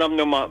 laten we hem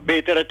noemen,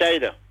 betere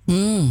tijden.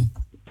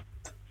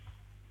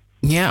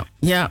 Ja,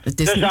 het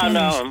is dus dan,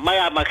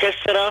 maar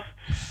gisteren,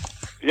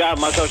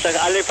 maar zou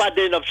zeggen, alleen van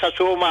dit op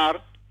Sasomar,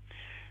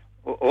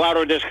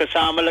 waren we dus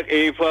gezamenlijk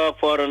even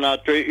voor een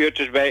 2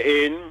 uurtjes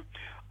bijeen,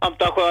 om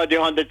toch die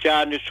 100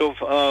 jaar niet zo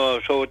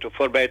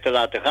voorbij te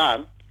laten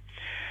gaan.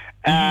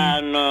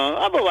 En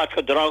hebben wat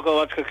gedronken,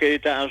 wat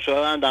gegeten en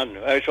zo. En dan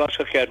huis was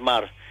gekeerd,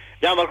 maar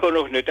jammer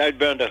genoeg niet,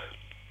 uitbundig.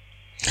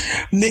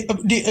 Nee,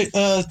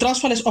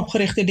 Transvaal is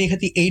opgericht in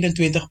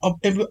 1921.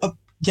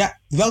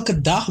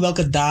 Welke dag,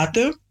 welke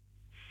datum?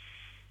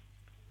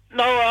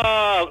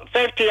 Nou,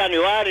 15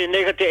 januari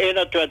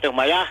 1921,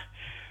 maar ja.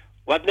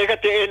 Wat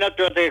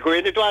 1921, ik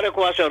weet niet waar ik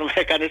was, maar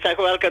ik kan niet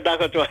zeggen welke dag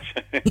het was.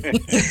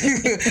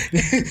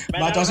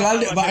 Maar het was wel...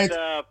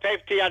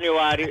 15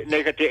 januari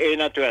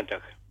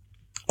 1921.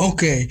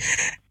 Oké.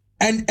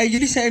 En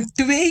jullie zijn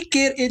 2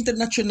 keer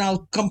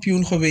internationaal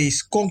kampioen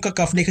geweest.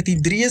 CONCACAF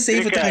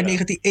 1973 en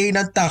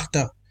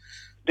 1981.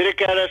 3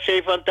 keer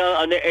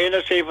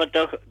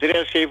 71,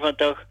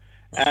 73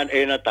 en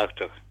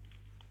 81.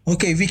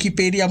 Oké,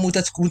 Wikipedia moet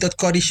het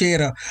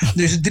corrigeren.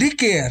 Dus 3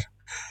 keer.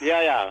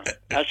 Ja.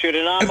 En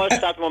Suriname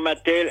staat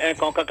momenteel in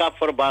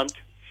CONCACAF-verband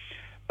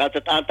met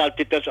het aantal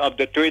titels op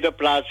de 2e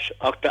plaats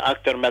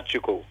achter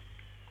Mexico.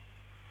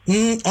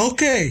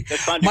 Oké.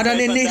 Dus van die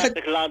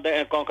 35 landen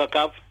in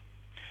CONCACAF,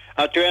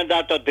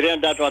 32 tot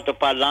 33, want een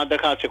paar landen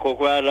gaan zich ook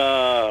wel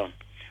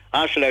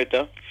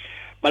aansluiten.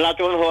 Maar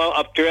laten we gewoon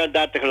op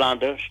 32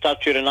 landen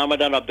staat Suriname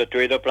dan op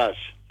de 2e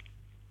plaats.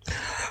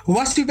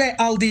 Was u bij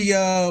al die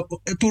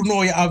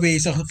toernooien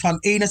aanwezig van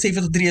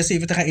 71,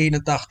 73 en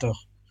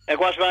 81? Ik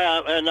was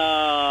bij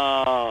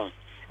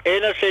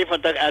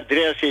 71 en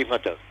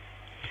 73.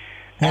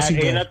 En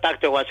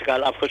 81 was ik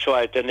al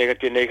afgezwaaid in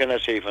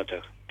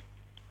 1979.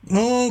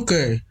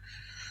 Oké.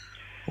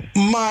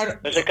 Maar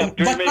dus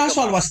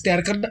Transvaal was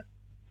sterker.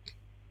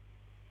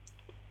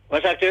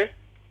 Wat zegt u?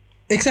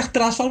 Ik zeg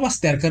Transvaal was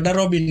sterker dan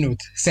Robin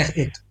Hood, zeg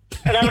ik.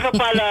 In elk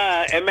geval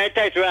in mijn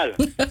tijd wel.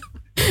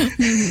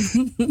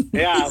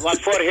 Ja,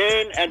 want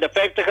voorheen in de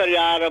 50er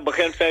jaren,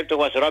 begin 50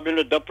 was Robin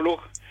Hood de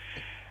ploeg.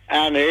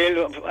 En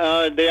heel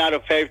de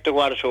jaren 50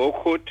 waren ze ook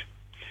goed.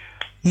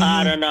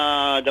 Maar in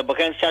de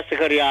begin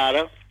 60er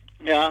jaren,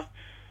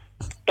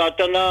 tot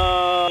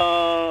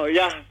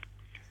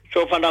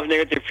zo vanaf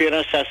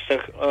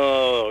 1964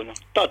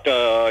 tot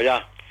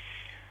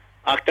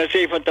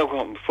 78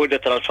 voor de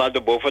Transvaal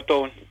de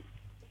boventoon.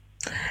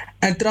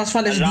 En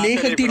Transvaal is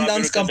 19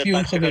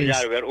 landskampioen geweest.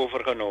 Jaar weer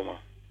overgenomen.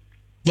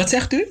 Wat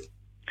zegt u?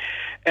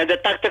 In de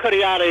 80er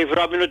jaren heeft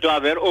Robin het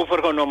wel weer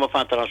overgenomen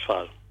van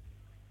Transvaal.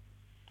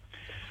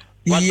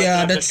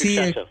 Ja, dat zie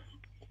ik.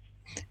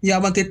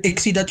 Ja, want ik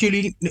zie dat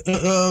jullie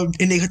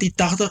in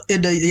 1980,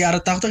 in de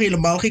jaren 80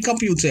 helemaal geen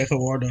kampioen zijn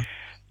geworden.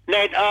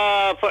 Nee,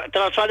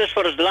 Transvaal is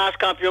voor het laatst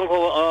kampioen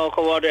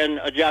geworden in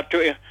het jaar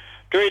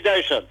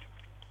 2000.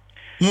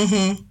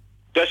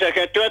 Dus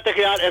in 20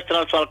 jaar is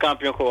Transvaal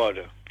kampioen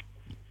geworden.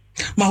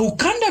 Maar hoe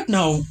kan dat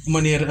nou,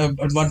 meneer?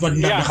 Want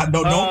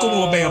nou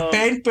komen we bij een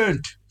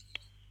pijnpunt.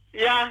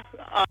 Ja,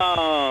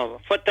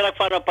 vertrek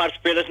van een paar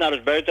spelers naar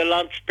het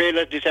buitenland.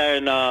 Spelers die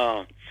zijn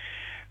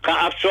gaan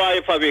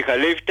afzwaaien vanwege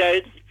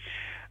leeftijd.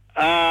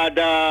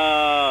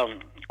 De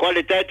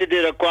kwaliteiten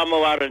die er kwamen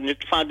waren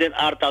niet van die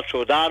aard als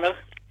zodanig.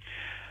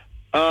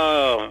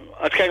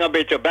 Het ging een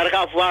beetje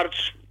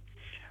bergafwaarts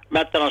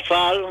met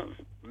Transvaal.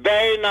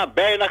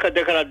 Bijna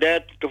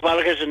gedegradeerd.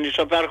 Toevallig is het niet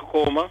zo ver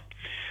gekomen.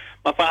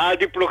 Maar van al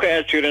die ploegen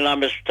in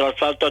Suriname is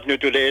Transvaal tot nu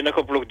toe de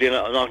enige ploeg die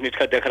nog niet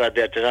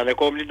gedegradeerd is. En ik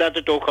hoop niet dat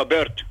het ook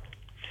gebeurt.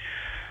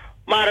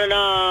 Maar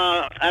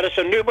er is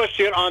een nieuw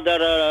bestuur onder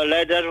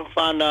leider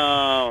van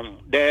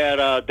de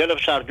heer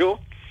Double7FM.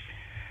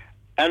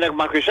 En ik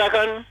mag u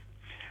zeggen,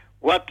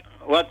 wat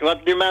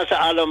die mensen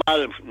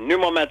allemaal nu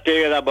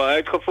momenteel hebben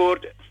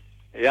uitgevoerd,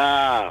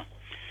 ja,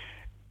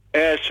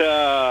 is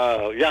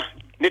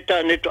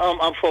niet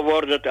om voor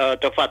woorden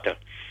te vatten.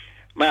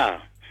 Maar ja,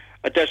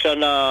 het is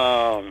een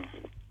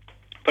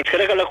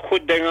verschrikkelijk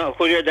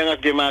goede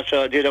dingen die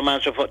de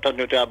mensen tot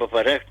nu toe hebben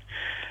verricht.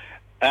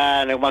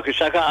 En ik mag u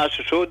zeggen, als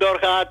het zo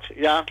doorgaat,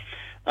 ja,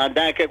 dan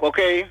denk ik,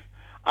 oké,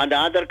 aan de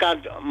andere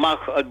kant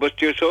mag het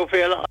bestuur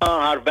zoveel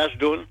haar best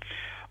doen.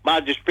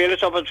 Maar de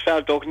spelers op het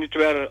veld ook niet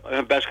weer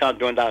hun best gaan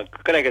doen, dan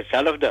krijg je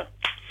hetzelfde.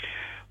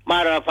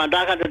 Maar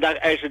vandaag aan de dag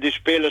eisen die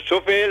spelers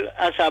zoveel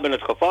en ze hebben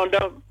het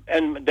gevonden.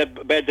 En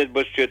bij dit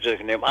bestuur, dus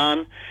ik neem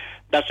aan,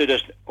 dat ze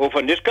dus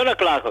over niets kunnen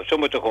klagen. Ze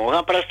moeten gewoon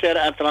gaan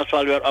presteren en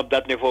Transvaal weer op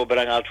dat niveau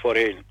brengen als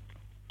voorheen.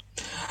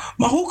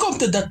 Maar hoe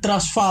komt het dat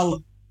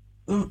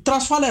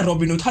Transvaal en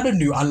Robin Hood hadden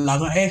nu al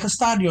lang een eigen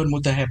stadion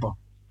moeten hebben?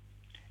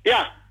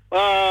 Ja,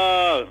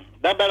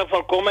 daar ben ik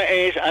volkomen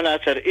eens. En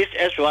als er iets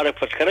is waar ik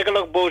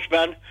verschrikkelijk boos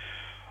ben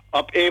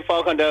op een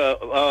volgende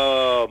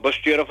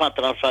bestuurder van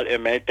Transvaal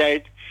in mijn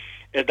tijd,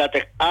 is dat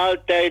ik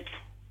altijd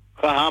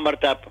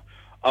gehamerd heb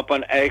op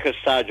een eigen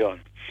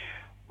stadion.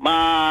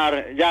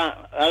 Maar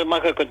ja,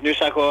 mag ik het nu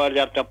zeggen hoor, je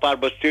hebt een paar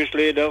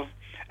bestuursleden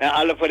en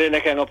alle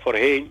verenigingen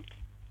voorheen,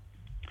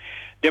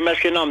 die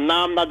misschien om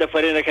naam naar de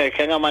vereniging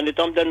gingen, maar niet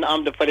om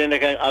de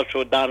vereniging als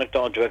zodanig te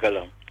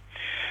ontwikkelen.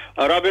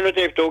 Robin Hood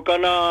heeft ook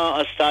een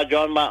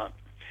stadion, maar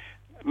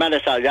men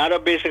is al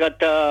jaren bezig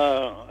het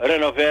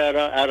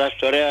renoveren en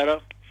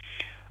restaureren.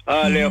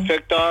 Leo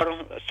Victor,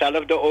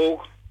 hetzelfde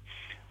ook.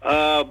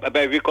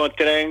 Bij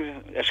Wiekontring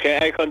is geen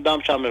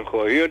eigendom, ze hebben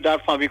gehuurd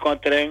daar van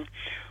Wiekontring.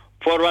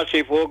 Voorwaarts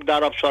heeft ook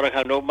daarop zorg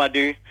genomen, maar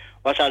die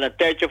was al een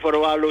tijdje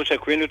verwaarloosd.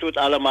 Ik weet niet hoe het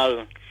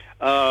allemaal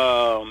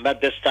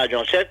met dit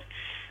stadion zit.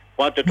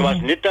 Want het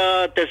was niet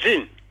te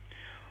zien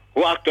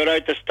hoe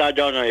achteruit het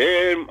stadion, een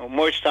heel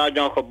mooi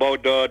stadion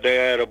gebouwd door de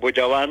heer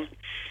Boudjawan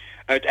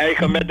uit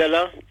eigen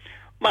middelen.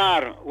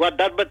 Maar wat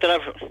dat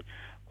betreft,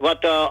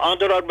 wat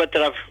onderhoud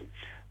betreft,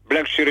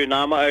 brengt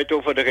Suriname uit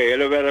over de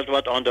gehele wereld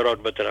wat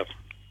onderhoud betreft.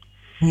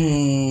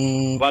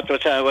 Want we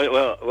zijn,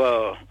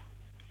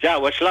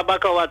 we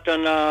slabakken wat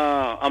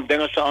om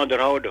dingen te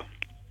onderhouden.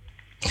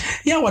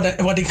 Ja,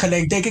 wat ik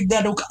gelijk denk ik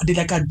dat ook die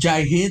lekker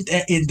Jai Hind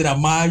en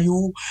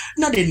Indramayu,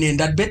 nou die neemt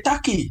dat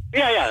betaki.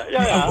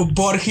 Ja.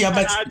 Borgia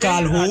met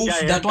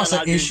Kaalhoofd, dat was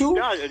een issue.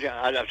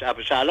 Ja, dat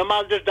hebben ze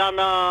allemaal dus dan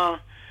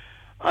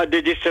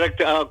de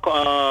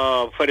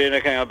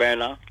districtverenigingen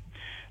bijna.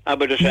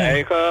 Hebben dus hun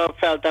eigen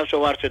veld en zo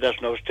waar ze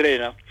desnoods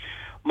trainen.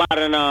 Maar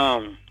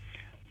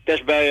het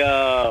is bij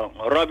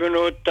Robin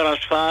Hood,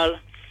 Transvaal,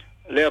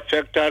 Leo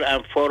Victor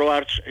en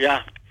voorwaarts,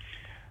 ja,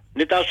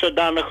 niet als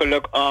zodanig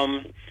geluk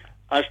om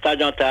een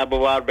stadion te hebben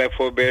waar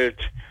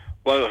bijvoorbeeld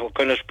we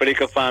kunnen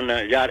spreken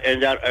van jaar in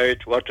jaar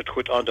uit wordt het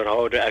goed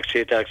onderhouden, et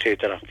cetera, et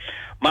cetera.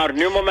 Maar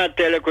nu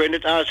momenteel, ik weet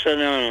niet als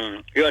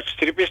u het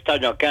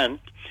stripjestadion kent,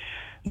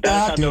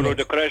 daar staat de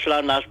Rode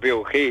Kruislaan naast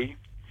BOG.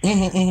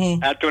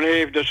 En toen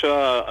heeft dus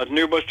het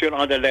nieuwe bestuur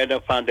onder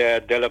leiding van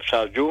de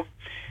Double7FM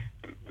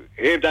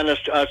heeft dan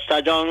het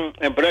stadion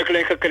in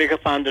bruikleen gekregen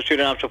van de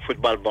Surinaamse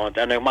Voetbalbond.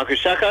 En ik mag u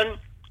zeggen,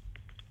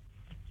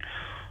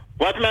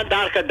 wat men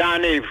daar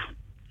gedaan heeft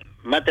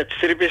met het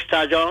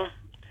stripjestadion,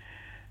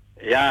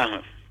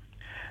 ja,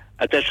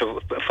 het is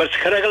een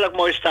verschrikkelijk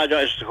mooi stadion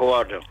is het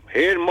geworden.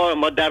 Heel mooi,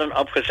 modern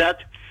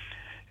opgezet.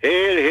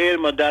 Heel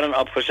modern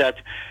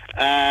opgezet.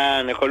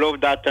 En ik geloof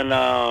dat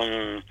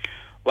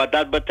wat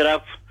dat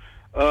betreft,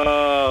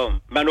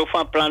 men ook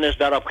van plan is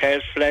daarop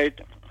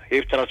gehersvleid.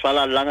 Heeft Transvaal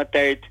al lange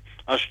tijd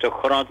een stuk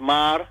grond,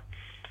 maar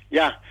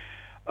ja,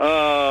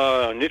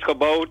 niet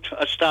gebouwd,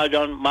 het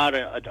stadion, maar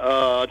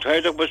het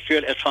huidige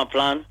bestuur is van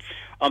plan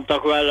om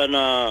toch wel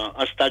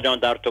een stadion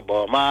daar te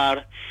bouwen.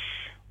 Maar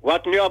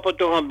wat nu op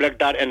het ogenblik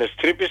daar in het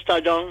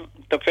stripjestadion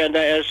te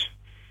vinden is,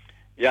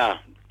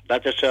 ja,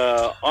 dat is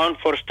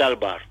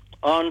onvoorstelbaar.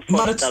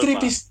 Maar het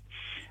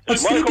Het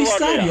Stripy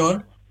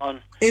Stadion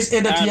is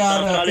in het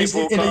jaar...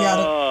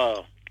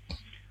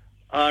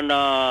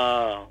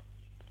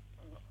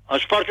 Een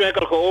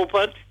sportwinkel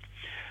geopend.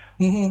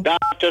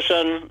 Daar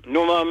tussen,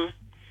 noem hem...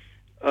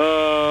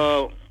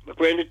 ik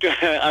weet niet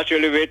als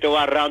jullie weten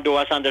waar Rando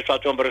was aan de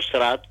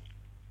Zwartomberstraat.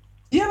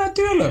 Ja,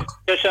 natuurlijk.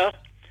 Tussen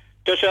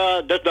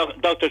de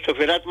Dr.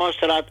 Sofie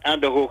Redmondstraat en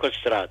de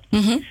Hogestraat.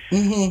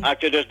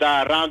 Had je dus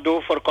daar Rando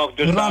verkocht.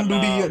 Dus Rando,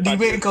 die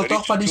winkel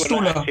toch van die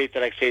stoelen.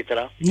 Et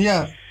cetera.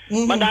 Ja.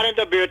 Maar daar in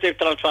de buurt heeft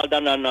Transvaal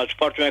dan een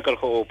sportwinkel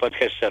geopend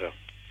gisteren.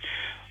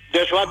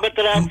 Dus wat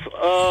betreft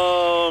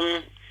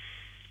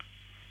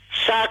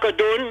zaken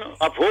doen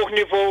op hoog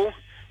niveau.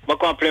 Mijn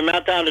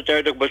complimenten aan het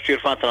huidige bestuur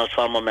van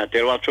Transvaal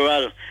momenteel. Want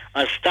zowel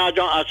een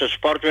stadion als een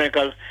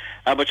sportwinkel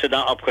hebben ze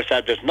dan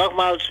opgezet. Dus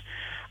nogmaals,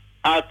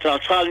 als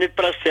Transvaal niet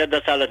presteert,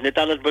 dan zal het niet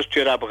aan het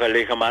bestuur hebben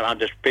gelegen, maar aan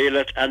de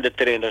spelers en de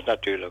trainers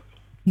natuurlijk.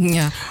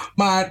 Ja.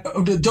 Maar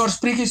de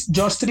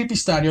George Stripy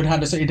Stadion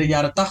hadden ze in de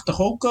jaren 80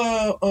 ook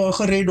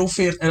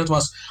gerenoveerd. En het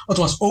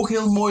was ook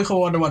heel mooi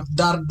geworden, want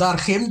daar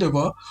gimden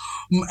we.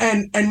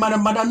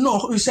 Maar dan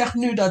nog, u zegt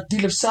nu dat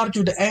Dilip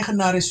Sarju de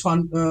eigenaar is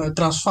van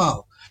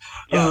Transvaal.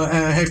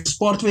 Hij heeft een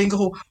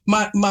sportwinkel.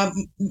 Maar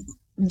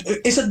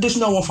is het dus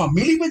nou een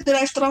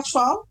familiebedrijf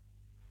Transvaal?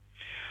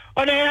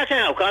 Oh nee, dat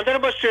zijn ook andere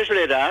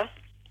bestuursleden, hè?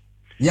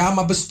 Ja,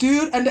 maar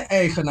bestuur en de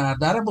eigenaar,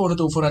 daar hebben we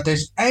het over. Dat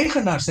is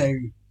eigenaar, zei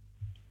u.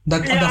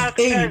 Dat is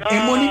één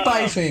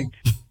moneypijving.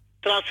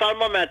 Transvaal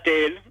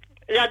momenteel.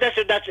 Ja,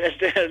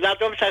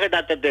 laten we zeggen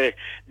dat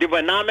die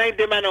benaming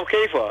die men hem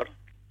geeft, hoor.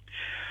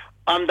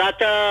 Omdat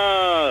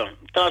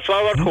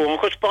Transvaal wordt gewoon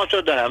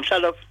gesponsord door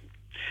hemzelf.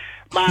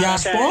 Maar ja,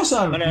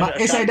 sponsor. Maar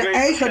is hij de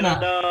eigenaar?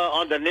 De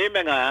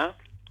ondernemingen, hè?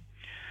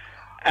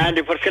 En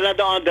die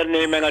verschillende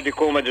ondernemingen die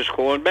komen dus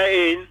gewoon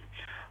bijeen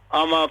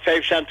om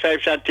 5 cent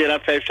hier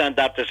en 5 cent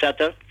daar te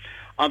zetten.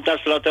 Om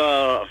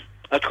tenslotte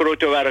het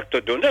grote werk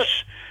te doen.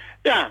 Dus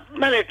ja,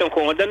 men heeft hem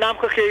gewoon de naam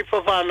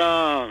gegeven van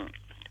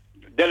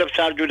Dilip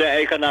Sarju, de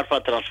eigenaar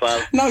van Transvaal.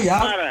 Nou ja,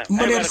 maar,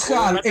 meneer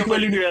Schaal, ik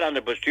wil u... aan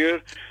het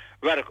bestuur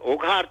werkt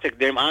ook hard. Ik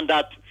neem aan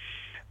dat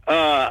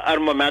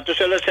er momenten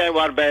zullen zijn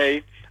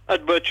waarbij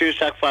het bestuur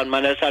zegt van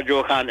meneer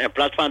Sarju gaan in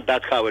plaats van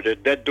dat gaan we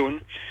dit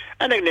doen.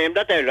 En ik neem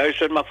dat hij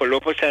luistert, maar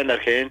voorlopig zijn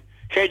er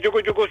geen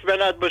joegoes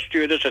binnen het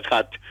bestuur. Dus het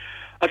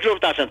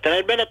loopt als een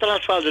trein binnen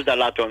Transvaal, dus dat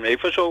laten we hem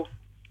even zo.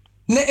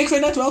 Nee, ik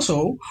vind het wel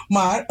zo.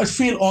 Maar het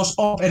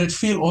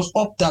viel ons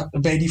op dat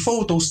bij die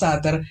foto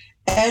staat er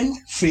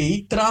NV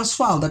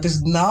Transvaal. Dat is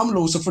het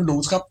naamloze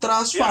vernootschap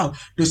Transvaal. Ja.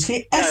 Dus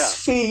geen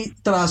SV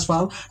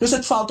Transvaal. Dus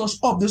het valt ons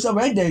op. Dus dat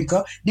wij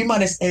denken, die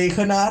man is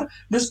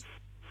eigenaar. Dus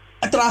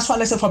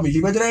Transvaal is een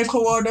familiebedrijf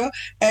geworden.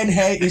 En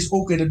hij is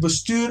ook in het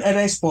bestuur en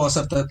hij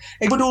sponsort het.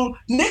 Ik bedoel,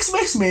 niks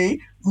mis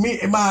mee,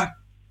 maar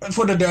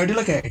voor de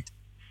duidelijkheid.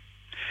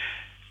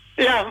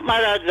 Ja,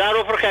 maar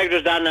daarover ga ik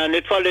dus dan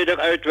niet volledig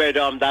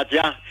uitweiden. Omdat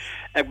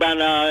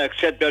ik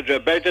zit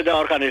dus buiten de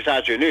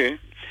organisatie nu.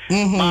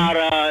 Maar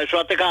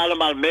wat ik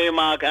allemaal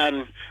meemaak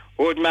en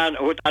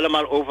hoe het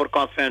allemaal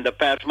overkomt van de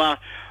pers. Maar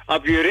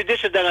op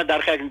juridische dingen,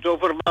 daar ga ik niet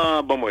over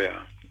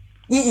bemoeien.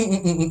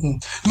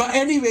 Maar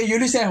anyway,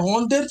 jullie zijn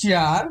 100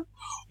 jaar.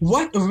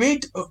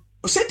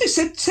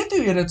 Zit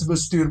u in het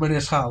bestuur,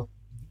 meneer Schaal?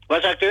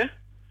 Wat zegt u?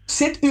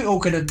 Zit u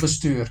ook in het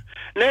bestuur?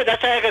 Nee, dat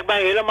zeg ik ben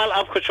helemaal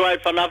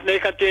afgezwaaid vanaf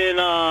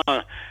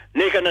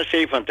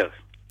 1979.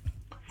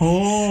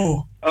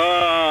 Oh.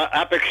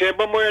 Heb ik geen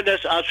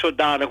bemoeienis als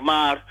zodanig,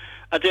 maar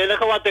het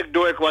enige wat ik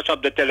doe, ik was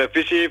op de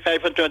televisie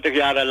 25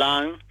 jaar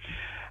lang.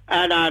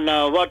 En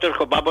dan wordt er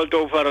gebabbeld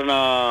over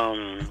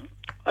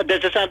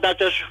dit is en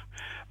dat is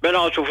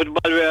binnen onze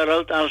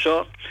voetbalwereld en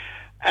zo.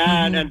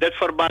 En in dit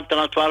verband,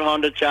 Transvaal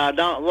 100 jaar,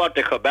 dan word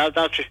ik gebeld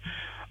als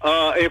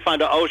een van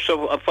de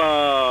oudste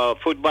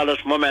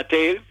voetballers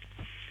momenteel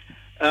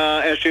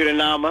in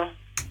Suriname,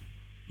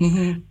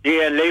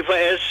 die in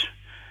leven is.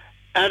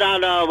 En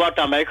dan wordt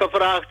aan mij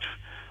gevraagd,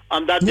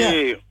 omdat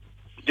de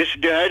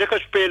huidige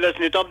spelers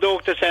niet op de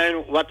hoogte zijn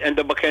wat in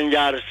de begin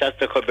jaren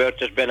 60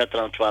 gebeurd is binnen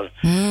Transvaal.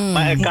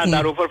 Maar ik kan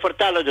daarover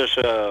vertellen, dus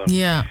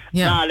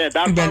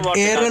daarvan word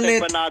ik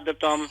altijd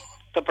benaderd om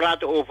te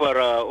praten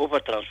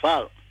over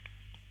Transvaal.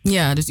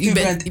 Ja, dus u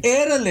bent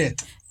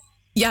erelid.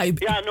 Ja,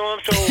 noem hem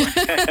zo.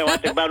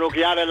 Want ik ben ook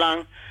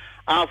jarenlang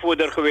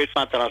aanvoerder geweest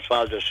van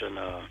Transvaal. Dus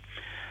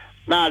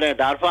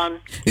daarvan.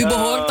 U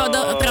behoort tot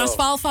de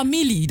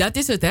Transvaal-familie. Dat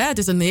is het, hè? Het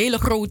is een hele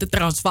grote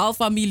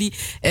Transvaal-familie.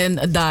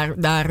 En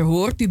daar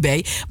hoort u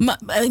bij. Maar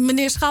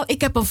meneer Schaal,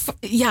 ik heb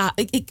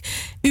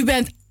u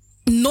bent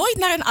nooit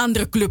naar een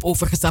andere club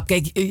overgestapt.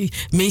 Kijk,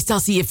 meestal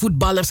zie je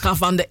voetballers gaan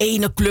van de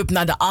ene club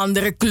naar de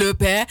andere club,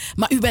 hè?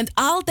 Maar u bent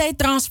altijd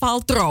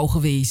Transvaal trouw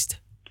geweest.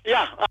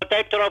 Ja,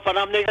 altijd trouw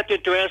vanaf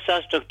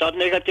 1962 tot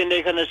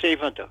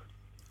 1979.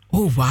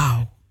 Oh,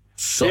 wauw.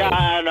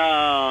 Ja, en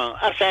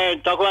er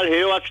zijn toch wel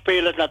heel wat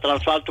spelers naar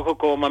Transvaal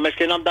toegekomen.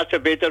 Misschien omdat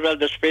ze beter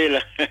wilden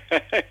spelen.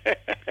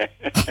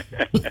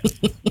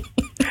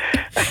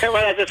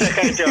 Maar dat is een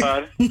geintje,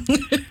 hoor.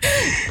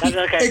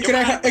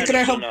 Ik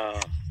krijg hem...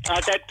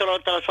 altijd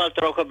Transvaal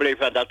trouw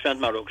gebleven. Dat vindt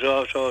men ook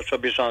zo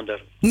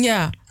bijzonder.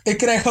 Ja. Ik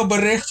krijg een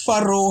bericht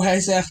van Ro. Hij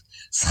zegt,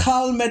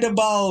 schaal met de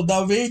bal,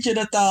 dan weet je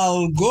het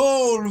al.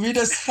 Goal, wie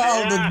de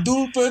schaal, de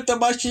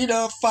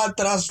doelpuntenmachine van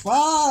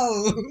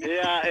Transvaal.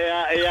 Ja.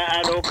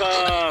 En ook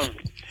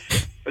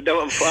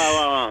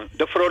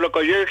de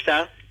vrolijke jeugd,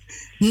 hè.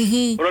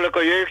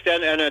 Vrolijke jeugd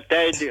en een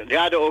tijd, die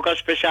hadden ook een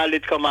speciaal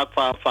lied gemaakt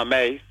van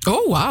mij.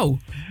 Oh, wauw.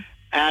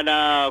 En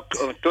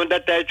toen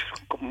dat tijd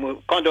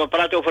konden we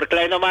praten over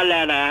kleine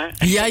Marlene, hè?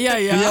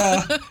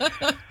 Ja.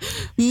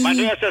 Maar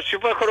nu is het een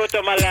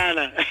supergrote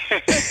Marlene.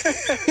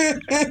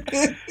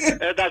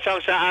 En dat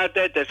zou ze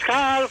altijd, de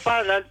schaal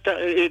van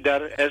ieder,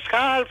 de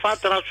schaal van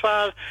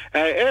Transvaal.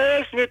 Hij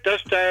is niet te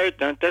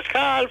stuiten, de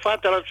schaal van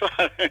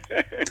Transvaal.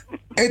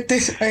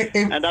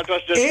 En dat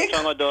was dus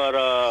gezongen door...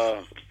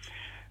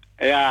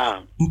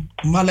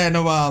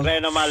 Marlene Waal.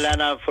 Kleine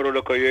Marlene,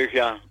 vrolijke jeugd,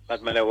 ja.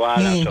 Met meneer Waal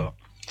en zo.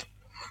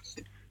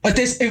 Het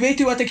is, weet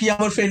u wat ik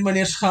jammer vind,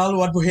 meneer Schaal?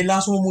 Wat we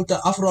helaas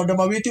moeten afronden.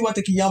 Maar weet u wat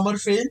ik jammer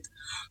vind?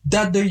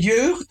 Dat de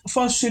jeugd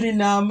van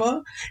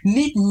Suriname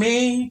niet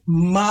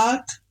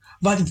meemaakt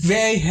wat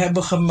wij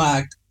hebben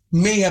gemaakt.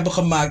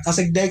 Als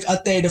ik denk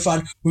aan tijden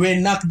van we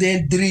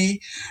nakden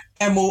 3,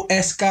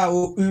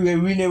 MOSKOU,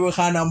 we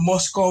gaan naar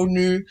Moskou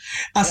nu.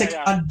 Als ik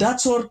aan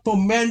dat soort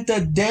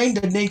momenten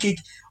denk, dan denk ik,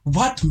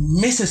 wat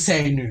missen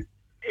zij nu?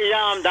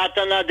 Ja, omdat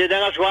de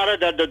dingen waren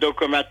dat de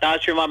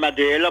documentatie, maar met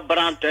de hele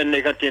brand in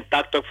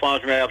 1980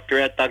 volgens mij, of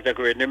 82, ik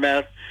weet niet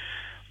meer.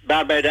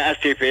 Daar bij de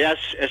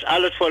STVS is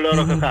alles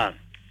verloren gegaan.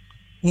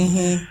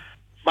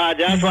 Maar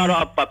die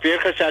waren op papier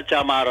gezet,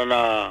 ja, maar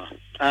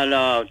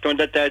toen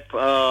de tijd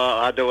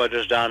hadden we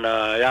dus dan,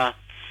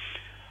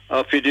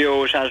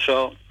 video's en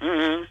zo.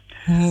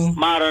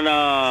 Maar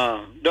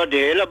door die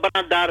hele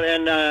brand daar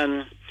in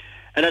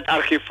het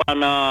archief van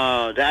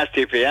de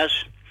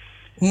STVS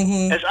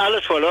is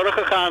alles verloren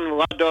gegaan,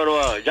 waardoor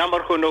we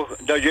jammer genoeg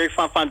de jeugd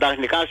van vandaag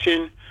niet kan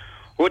zien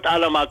hoe het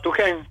allemaal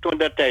toeging toen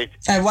de tijd.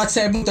 En wat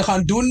zij moeten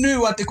gaan doen nu,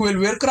 wat ik wil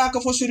weer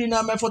kraken voor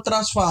Suriname en voor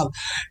Transvaal.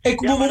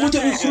 We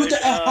moeten u groeten.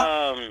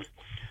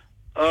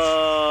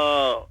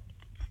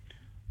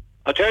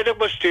 Het huidige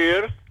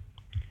bestuur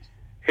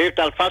heeft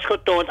al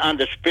vastgetoond aan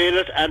de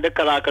spelers en de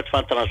krakers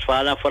van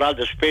Transvaal, en vooral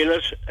de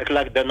spelers, ik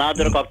leg de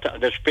nadruk op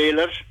de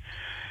spelers,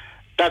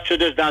 dat ze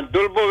dus dan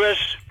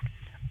doelbewust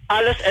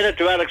alles in het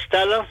werk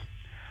stellen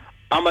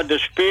om het de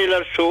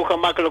spelers zo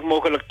gemakkelijk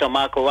mogelijk te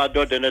maken,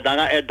 waardoor de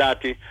Nedanga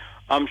Edati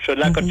om zo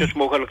lekkertjes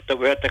mogelijk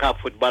te gaan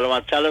voetballen.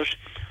 Want zelfs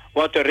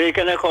wordt er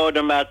rekening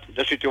gehouden met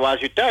de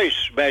situatie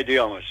thuis bij de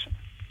jongens.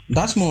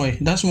 Dat is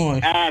mooi.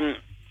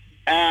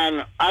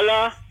 En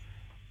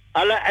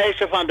alle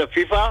eisen van de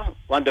FIFA,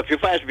 want de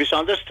FIFA is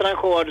bijzonder streng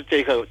geworden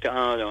tegen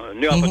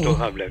nu op het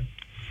ogenblik.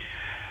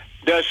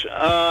 Dus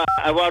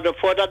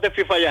voordat de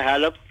FIFA je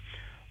helpt,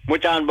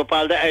 moet je aan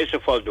bepaalde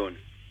eisen voldoen.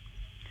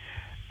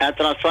 En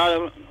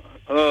Transvaal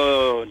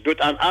doet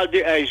aan al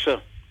die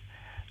eisen.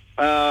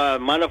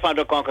 Mannen van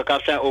de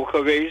CONCACAF zijn ook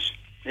geweest.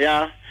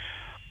 Ja.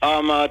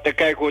 Om te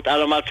kijken hoe het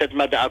allemaal zit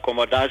met de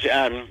accommodatie.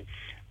 En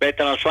bij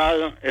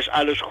Transvaal is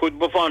alles goed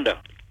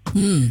bevonden.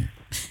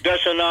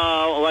 Dus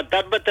wat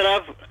dat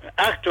betreft,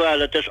 echt wel,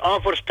 het is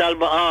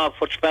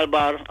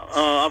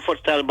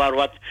onvoorstelbaar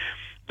wat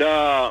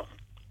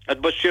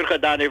het bestuur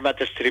gedaan heeft met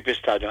het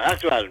strippenstadion.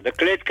 Echt wel. De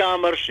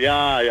kleedkamers,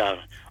 ja.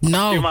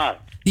 Optimaal.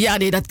 Ja,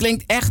 nee, dat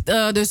klinkt echt.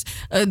 Dus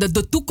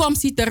de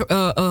toekomst ziet er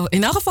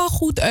in elk geval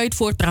goed uit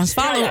voor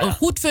Transvaal. Ja. Een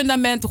goed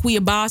fundament, een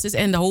goede basis.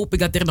 En dan hoop ik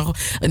dat er nog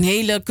een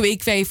hele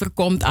kweekvijver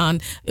komt aan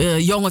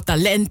jonge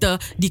talenten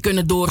die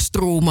kunnen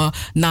doorstromen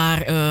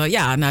naar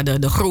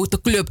de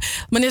grote club.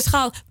 Meneer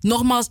Schaal,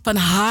 nogmaals van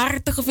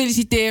harte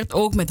gefeliciteerd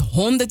ook met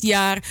 100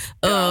 jaar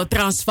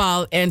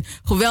Transvaal. En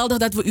geweldig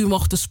dat we u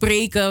mochten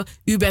spreken.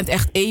 U bent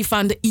echt een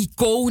van de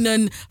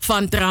iconen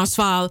van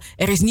Transvaal.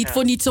 Er is niet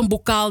voor niets een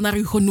bokaal naar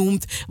u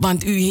genoemd,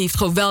 want u heeft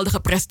geweldige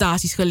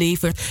prestaties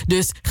geleverd.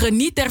 Dus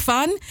geniet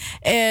ervan.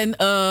 En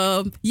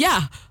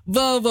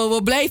we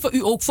blijven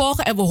u ook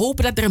volgen. En we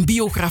hopen dat er een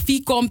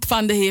biografie komt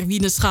van de heer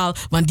Wieneschaal.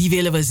 Want die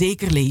willen we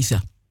zeker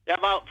lezen. Ja,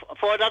 maar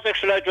voordat ik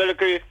sluit wil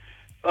ik u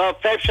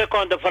 5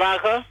 seconden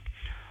vragen.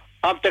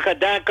 Om te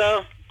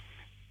gedenken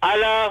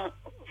alle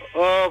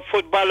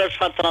voetballers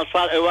van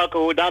Transvaal in welke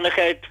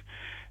hoedanigheid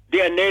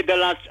die in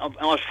Nederland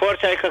ons voor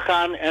zijn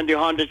gegaan in die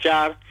 100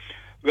 jaar.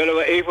 Willen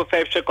we even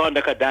 5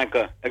 seconden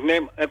gedenken.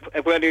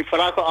 Ik wil u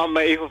vragen om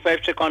me even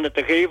 5 seconden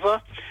te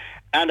geven.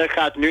 En dat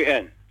gaat nu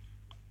in.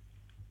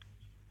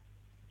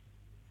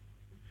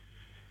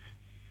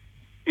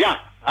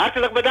 Ja,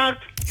 hartelijk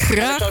bedankt.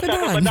 Graag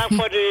gedaan. Bedankt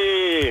voor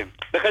de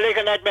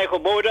gelegenheid mij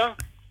geboden.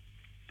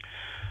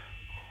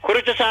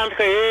 Groetjes aan het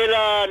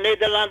gehele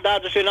Nederland,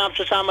 de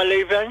Surinaamse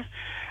samenleving.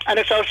 En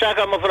ik zou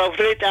zeggen, mevrouw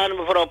Vliet en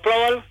mevrouw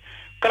Plauwel,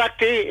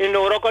 krakti in de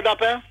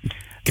Rokodappen.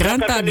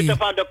 Genieten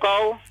van de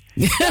kou.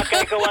 Ja,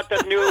 kijken wat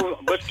het nieuw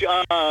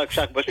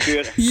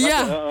bestuur.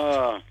 Ja.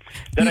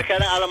 De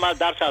regering allemaal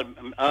daar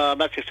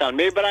met zich zal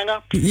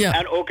meebrengen. Ja.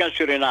 En ook in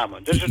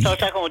Suriname. Dus ik zou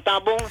zeggen een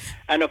tamboen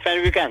en een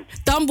fijn weekend.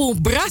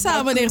 Tamboen,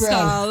 brassa meneer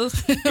Schaal.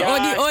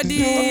 Ja,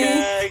 odi.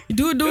 Okay.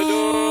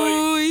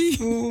 Doei.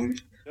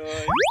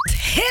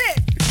 Hit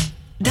it!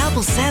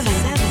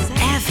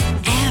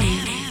 7FM.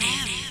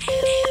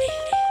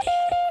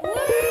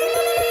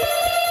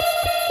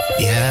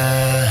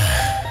 Yeah.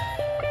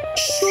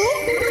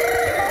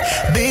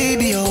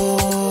 Baby,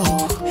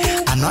 oh,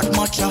 I'm not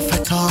much of a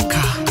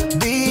talker.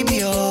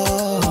 Baby,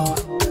 oh,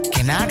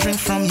 can I drink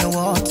from your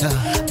water?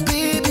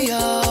 Baby,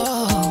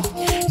 oh,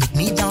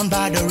 meet me down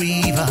by the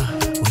river.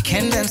 We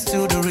can dance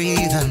to the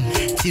rhythm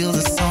till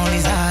the sun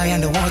is high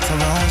and the water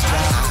runs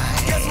dry.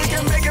 Guess we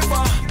can make it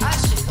far.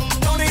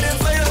 Don't need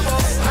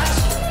inflatables.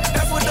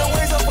 That's what the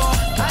waves are for.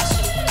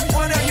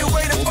 What are you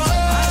waiting for?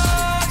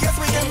 Guess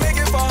we can make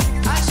it far.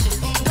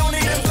 Don't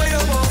need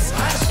inflatables.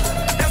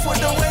 That's what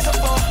the waves are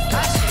for.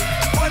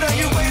 What are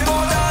you waiting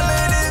for?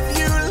 Darling, if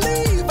you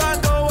leave, I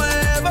go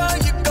wherever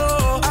you go.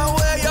 I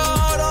wear your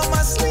heart on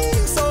my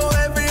sleeve so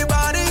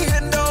everybody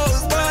here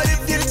knows. But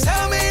if you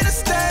tell me to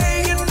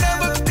stay, you'll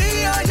never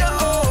be on your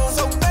own.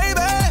 So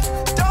baby,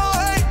 don't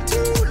wait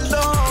too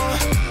long.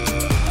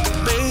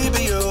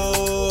 Baby,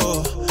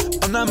 oh,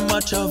 I'm not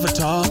much of a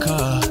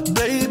talker.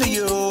 Baby,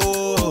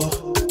 oh,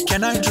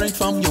 can I drink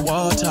from your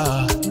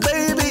water?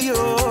 Baby,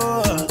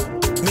 oh,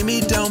 meet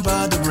me down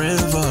by the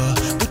river.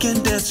 We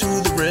can dance to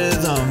the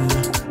rhythm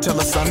till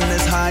the sun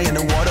is high and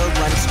the water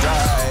runs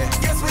dry.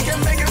 Guess we can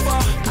make it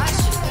far.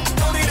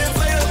 Don't need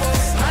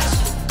inflatables.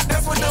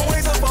 That's what the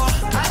waves are for.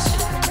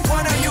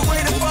 What are you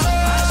waiting for?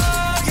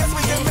 Guess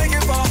we can make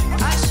it far.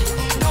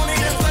 Don't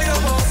need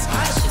inflatables.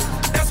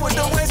 That's what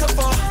the waves are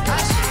for.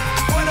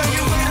 What are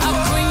you waiting for?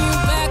 I'll bring you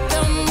back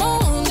the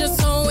moon just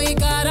so we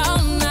got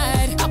all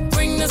night. I'll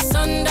bring the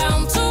sun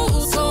down too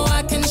so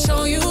I can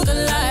show you the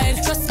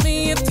light. Trust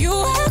me, if you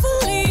ever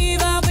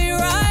leave, I'll be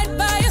right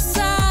by your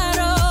side.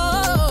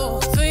 Oh,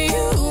 for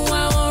you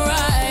I will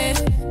ride.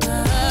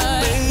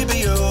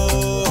 Baby,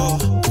 oh,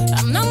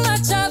 I'm not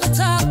much of a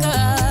talker.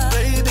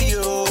 baby,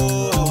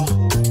 oh,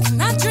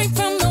 Can I drink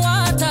from the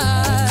water?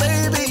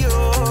 baby,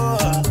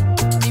 oh.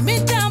 Meet me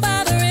down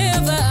by the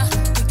river.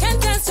 We can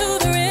dance to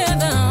the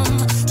rhythm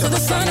till the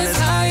sun is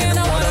high and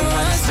the water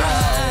runs dry.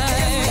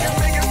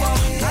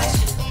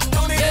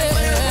 Don't need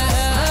inflatables.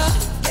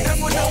 That's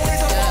what the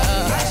waves are for.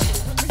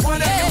 What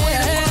are you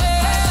waiting for?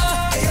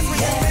 Guess we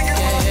can make it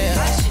far.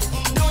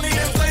 Don't need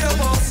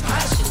inflatables.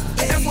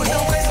 That's what the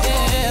waves are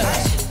for.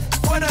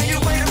 What are you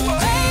waiting for?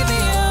 Baby,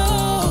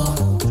 oh,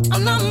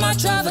 I'm not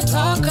much of a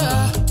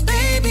talker.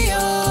 Baby,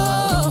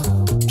 oh,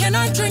 can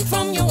I drink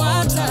from your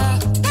water?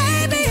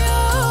 Baby,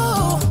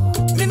 oh,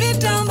 meet me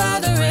down by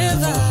the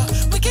river.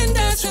 We can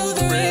dance to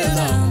the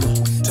rhythm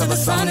till the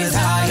sun is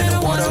high and the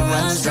water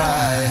runs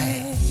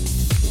dry.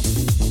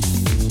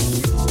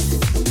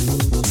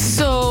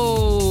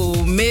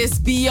 Zo,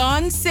 Miss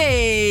Beyoncé.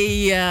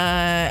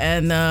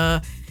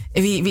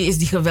 Wie is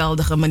die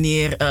geweldige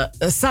meneer?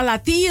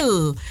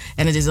 Salatiel.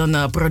 En het is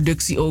een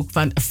productie ook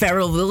van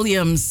Pharrell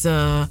Williams.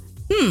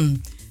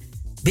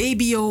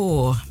 Baby,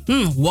 oh.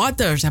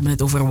 Water, ze hebben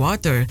het over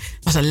Water.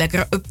 Was een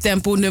lekker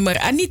uptempo nummer.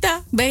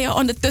 Anita, ben je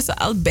ondertussen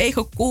al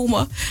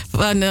bijgekomen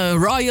van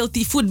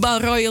royalty,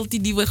 voetbal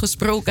royalty die we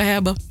gesproken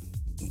hebben?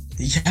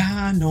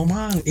 Ja,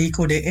 normaal. Ik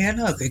hoorde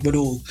eerlijk. Ik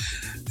bedoel,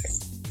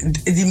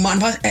 die man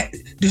was,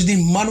 dus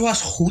die man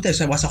was goed en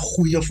hij was een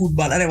goede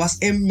voetballer. Hij was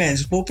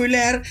immens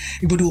populair.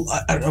 Ik bedoel,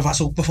 er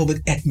was ook bijvoorbeeld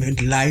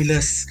Edmund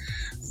Lailes,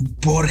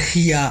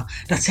 Borgia.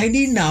 Dat zijn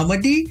die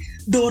namen die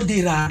door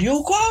die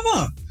radio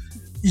kwamen.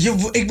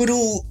 Ik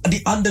bedoel,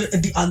 die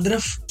andere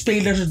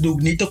spelers doe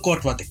ik niet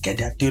tekort, want ik ken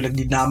natuurlijk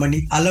die namen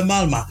niet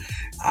allemaal. Maar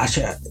als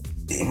je,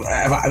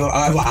 er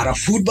waren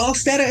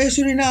voetbalsterren in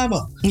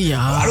Suriname.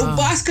 Ja. Er waren ook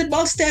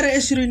basketbalsterren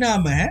in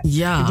Suriname. Hè?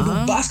 Ja. Ik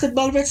bedoel,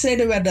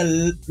 basketbalwedstrijden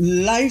werden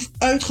live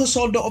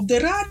uitgezonden op de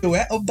radio.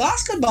 Hè? Op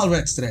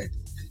basketbalwedstrijd.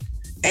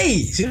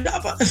 Hé,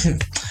 Suriname.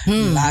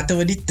 Laten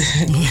we niet.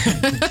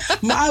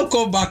 Maar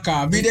ook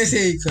Baka, bieden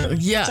zeker.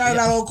 Ja. Zijn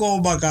er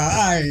ook Baka?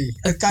 Ai,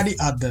 het kan niet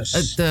anders.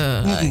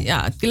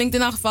 Het klinkt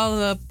in elk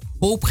geval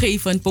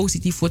hoopgevend,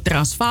 positief voor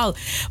Transvaal.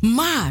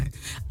 Maar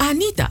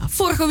Anita,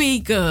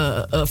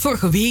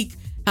 vorige week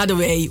hadden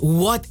wij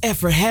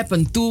Whatever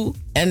Happened To.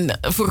 En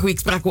vorige week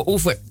spraken we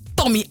over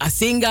Tommy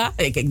Asinga.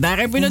 Kijk, daar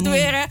hebben we het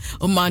weer. Hè?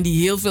 Een man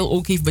die heel veel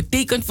ook heeft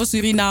betekend voor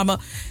Suriname.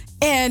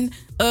 En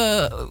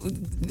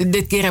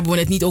dit keer hebben we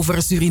het niet over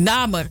een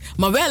Surinamer,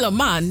 maar wel een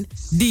man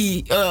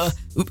die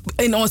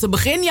in onze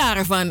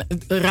beginjaren van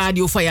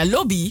Radio Via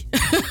Lobby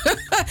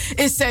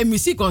is zijn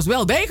muziek ons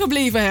wel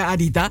bijgebleven, hè,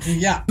 Adita?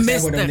 Ja, zij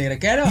worden hem leren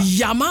kennen.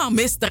 Ja, man,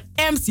 Mr.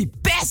 MC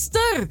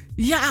Pester.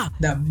 Ja.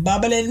 De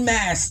Babbelin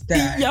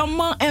Master. Ja,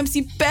 man,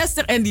 MC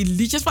Pester. En die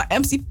liedjes van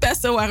MC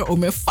Pester waren ook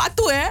met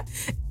Fatou, hè?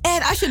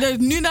 En als je er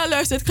nu naar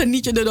luistert,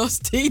 geniet je er nog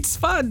steeds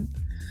van.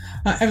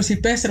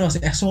 MC Pester was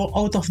echt zo'n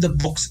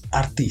out-of-the-box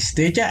artiest,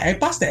 weet je. Hij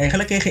paste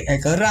eigenlijk in geen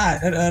enkel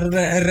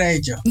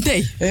rijtje.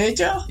 Nee. Weet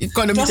je? Je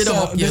kon hem niet in een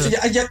hokje.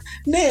 Dus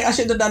nee, als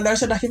je er naar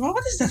luistert, dacht je van,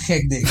 wat is dat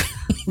gek ding?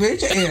 Weet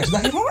je, eerst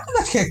dacht je van, wat is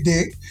dat gek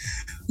ding?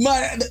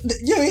 Maar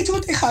je weet hoe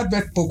het gaat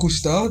met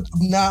pokoes, toch?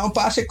 Na een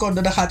paar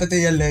seconden dan gaat het in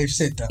je lijf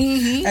zitten.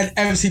 En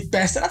MC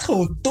Pester had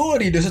gewoon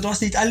Tori, dus het was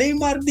niet alleen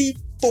maar die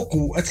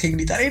pokoe. Het ging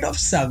niet alleen op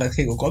zang, het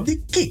ging ook om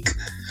die kick.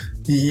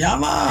 Ja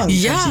man,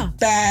 Ja. MC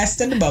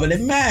Pastor, de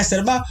Bubbling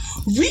Master. Maar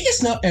wie is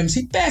nou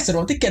MC Pastor?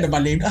 Want ik ken hem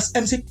alleen als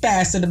MC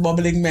Pastor, de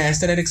Bubbling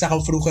Master. En ik zag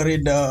hem vroeger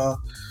in de...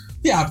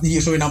 Ja,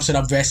 hier zo in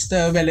Amsterdam-West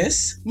wel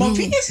eens. Maar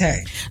wie is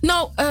hij?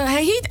 Nou,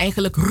 hij heet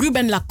eigenlijk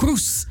Ruben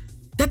Lacruz.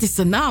 Dat is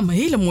zijn naam, een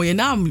hele mooie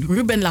naam.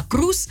 Ruben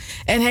Lacruz.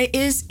 En hij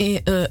is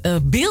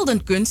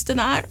beeldend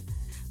kunstenaar,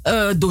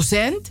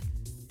 docent,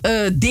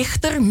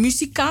 dichter,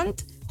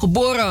 muzikant.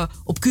 Geboren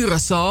op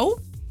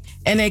Curaçao.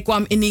 En hij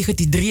kwam in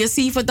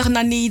 1973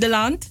 naar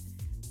Nederland.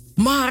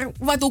 Maar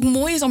wat ook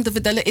mooi is om te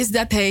vertellen, is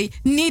dat hij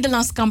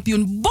Nederlands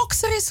kampioen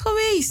bokser is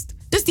geweest.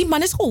 Dus die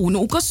man is gewoon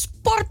ook een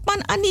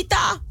sportman,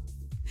 Anita.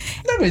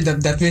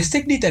 Dat wist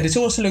ik niet. Hè. Dus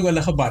zoals zullen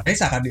wel gebaat. Hij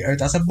zag er niet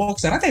uit als een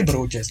bokser. Had hij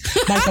broodjes.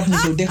 Maar ik heb niet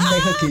zo dichtbij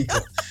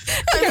gekeken.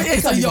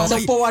 Ik kan niet van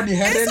zijn poa niet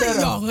herinneren. In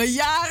zijn jonge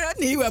jaren.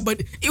 Nee, we hebben...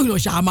 Ik nog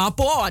Shama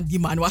Po. Die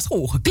man was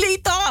gewoon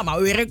gekleed.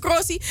 Maar weer een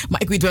crossie.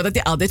 Maar ik weet wel dat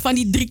hij altijd van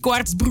die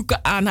 3/4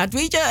 broeken aan had.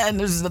 Weet je. En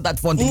dus dat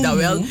vond ik dan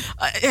wel.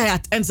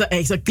 En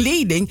zijn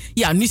kleding.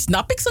 Ja, nu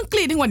snap ik zijn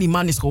kleding. Want die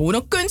man is gewoon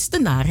een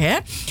kunstenaar. Hè?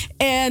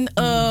 En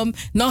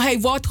nou, hij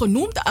wordt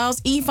genoemd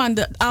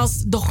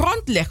als de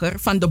grondlegger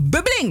van de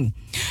bubbeling.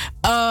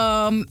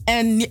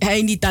 En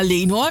hij niet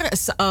alleen hoor,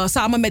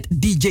 samen met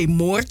DJ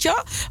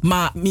Moortje.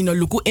 Maar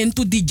Minoluku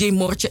into DJ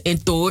Moortje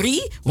en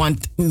Tori.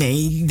 Want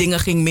mijn dingen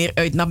ging meer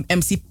uit naar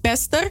MC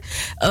Pester.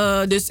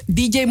 Dus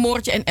DJ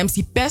Moortje en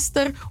MC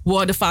Pester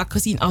worden vaak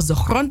gezien als de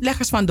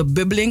grondleggers van de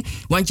bubbeling.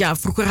 Want ja,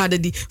 vroeger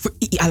hadden die...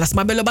 Alles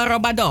maar billen bij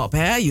Robadop.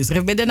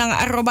 Yusuf bidden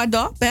naar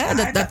Robadop.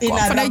 Dat kwam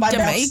vanuit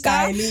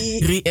Jamaica.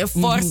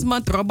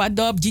 Reinforcement,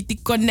 Robadop,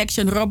 GT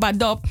Connection,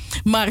 Robadop.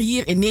 Maar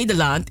hier in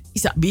Nederland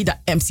is dat bij de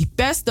MC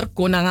Pester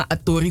kon aan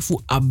Atori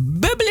voor een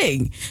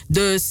bubbeling.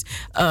 Dus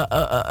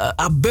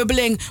een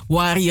bubbeling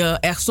waar je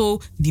echt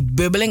zo... Die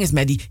bubbeling is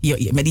met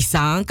die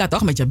zanka,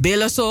 toch? Met je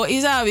billen zo.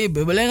 Is dat weer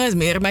bubbeling is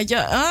meer met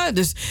je...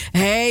 Dus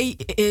hij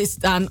is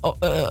dan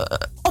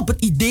op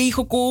het idee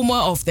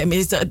gekomen. Of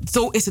tenminste,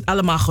 zo is het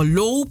allemaal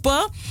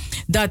gelopen.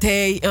 Dat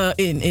hij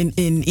in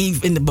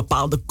een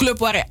bepaalde club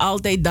waar hij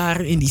altijd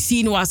daar in die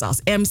scene was als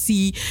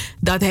MC.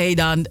 Dat hij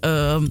dan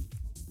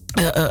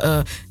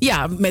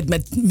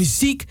met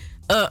muziek...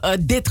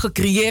 dit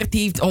gecreëerd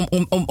heeft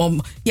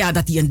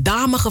dat hij een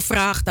dame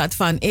gevraagd had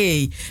van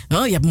je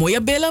hebt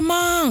mooie billen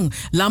man,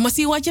 laat me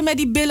zien wat je met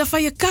die billen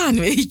van je kan,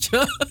 weet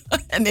je.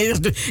 En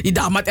die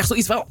dame had echt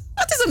zoiets van,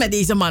 wat is er met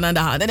deze man aan de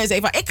hand? En hij zei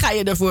van, ik ga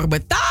je ervoor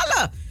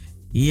betalen.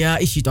 Ja,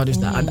 is je toch dus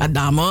de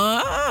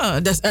dame.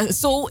 Dus,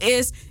 zo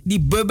is die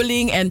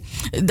bubbeling en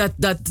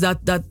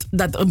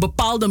dat een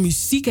bepaalde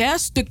muziek,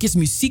 stukjes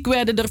muziek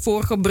werden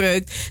ervoor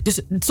gebruikt. Dus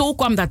zo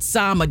kwam dat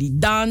samen, die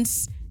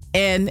dans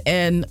en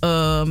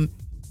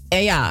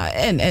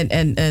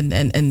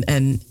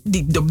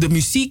de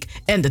muziek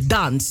en de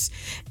dans.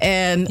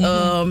 En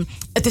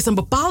het is een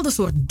bepaalde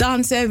soort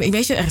dans.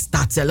 Weet je, er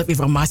staat zelf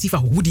informatie van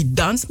hoe die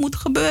dans moet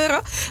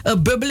gebeuren.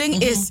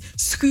 Bubbeling is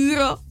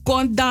schuren,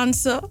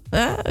 kontdansen.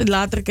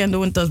 Later kenden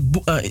we het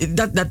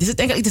dat is het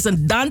eigenlijk. Het is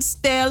een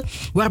dansstijl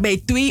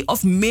waarbij 2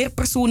 of meer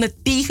personen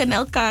tegen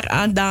elkaar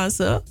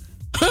aandansen.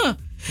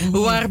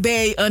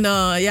 Waarbij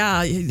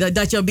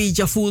dat je een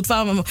beetje voelt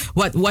van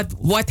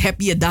wat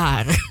heb je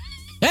daar?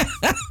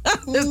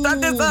 Dus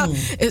dat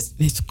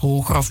is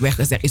gewoon grofweg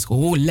gezegd, is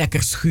gewoon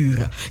lekker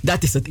schuren.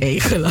 Dat is het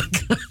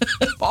eigenlijk.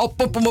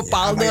 op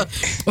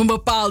een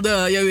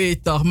bepaalde, je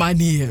weet toch,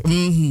 manier.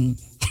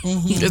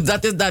 Dus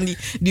dat is dan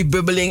die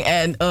bubbeling.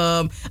 En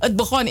het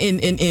begon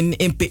in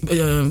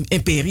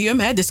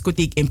Imperium,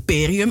 discotheek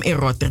Imperium in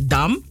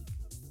Rotterdam.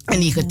 In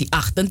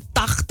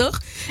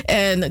 1988.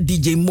 En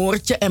DJ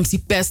Moortje,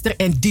 MC Pester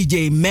en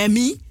DJ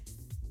Memmy.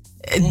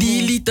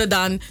 Die lieten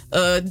dan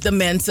de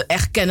mensen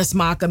echt kennis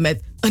maken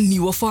met een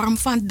nieuwe vorm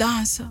van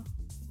dansen.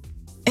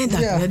 En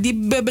dat,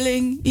 die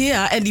bubbeling.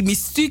 Ja, en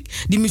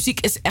die muziek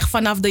is echt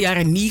vanaf de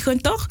jaren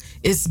 90.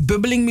 Is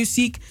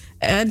bubbelingmuziek.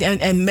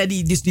 En met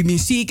die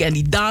muziek en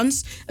die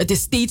dans. Het is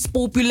steeds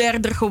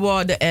populairder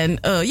geworden. En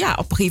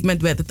op een gegeven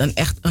moment werd het een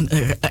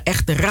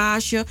echte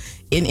rage.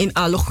 In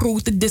alle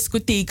grote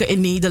discotheken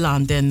in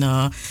Nederland.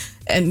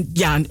 En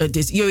ja,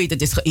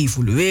 het is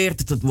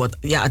geëvolueerd.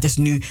 Het is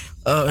nu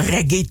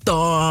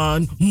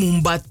reggaeton,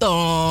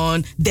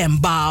 moombaton,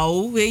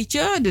 dembow, weet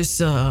je. Dus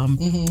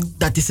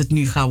dat is het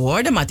nu gaan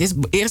worden. Maar het is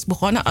eerst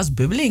begonnen als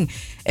bubbeling.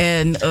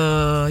 En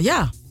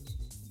ja.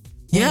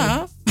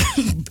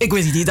 Ik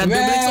wist niet dat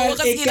bubbeling zo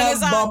geschiedenis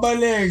had.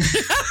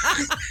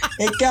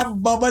 Ik heb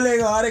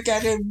babbeling hoor. Ik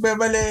heb geen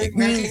bubbeling. Ik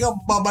ben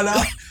geen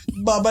babbelen.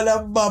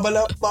 Babbelen.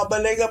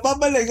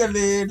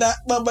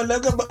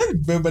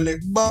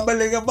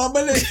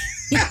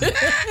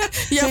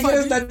 Ja,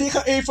 is dat die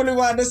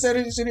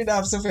geëvalueerde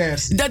Surinaamse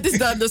versie. Dat is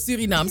dan de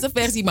Surinaamse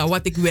versie. Maar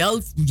wat ik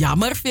wel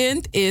jammer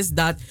vind, is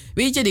dat...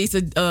 Weet je,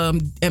 deze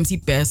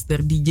MC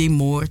Pester, DJ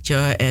Moortje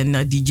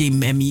en DJ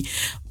Memmy...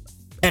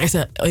 Er is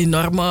een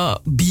enorme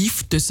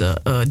beef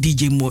tussen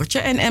DJ Moortje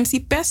en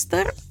MC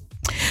Pester.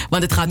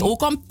 Want het gaat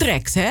ook om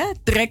tracks, hè?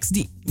 Tracks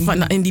die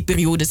in die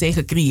periode zijn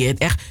gecreëerd.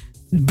 Echt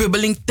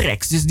bubbeling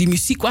tracks. Dus die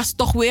muziek was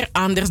toch weer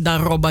anders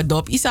dan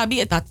Robadop. Isabi,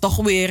 het had toch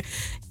weer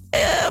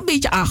een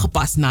beetje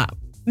aangepast naar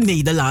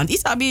Nederland.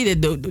 Isabi,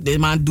 de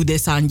man doet de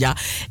Sanja.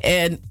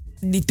 En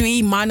die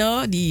twee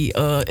mannen,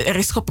 er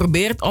is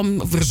geprobeerd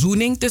om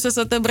verzoening tussen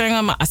ze te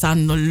brengen, maar het is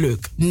niet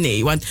lukt.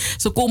 Nee, want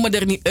ze komen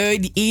er niet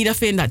uit. Die ene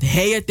vindt dat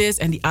hij het is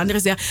en die andere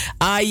zegt,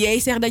 jij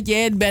zegt dat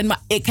jij het bent,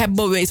 maar ik heb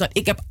bewijs, want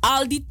ik heb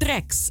al die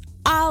tracks.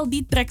 Al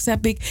die tracks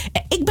heb ik.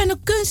 En ik ben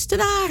een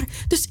kunstenaar,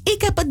 dus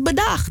ik heb het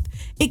bedacht.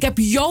 Ik heb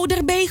jou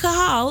erbij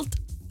gehaald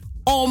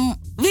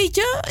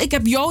ik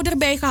heb jou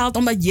erbij gehaald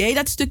omdat jij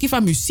dat stukje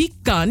van muziek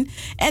kan.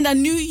 En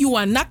dan nu,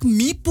 Joanak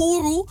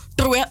Mipuru,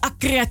 terwijl a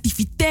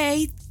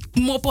creativiteit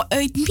moppen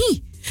uit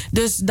me.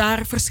 Dus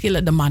daar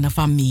verschillen de mannen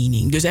van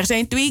mening. Dus er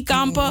zijn twee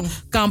kampen.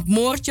 Kamp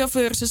Moortje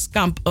versus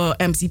kamp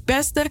MC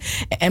Pester.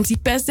 En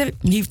MC Pester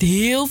heeft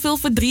heel veel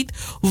verdriet.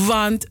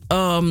 Want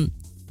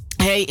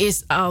hij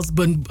is als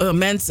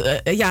mens...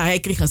 hij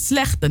kreeg een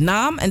slechte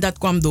naam. En dat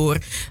kwam door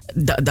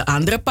de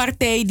andere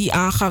partij die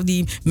aangaf...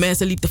 die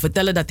mensen liep te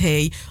vertellen dat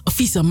hij een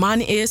vieze man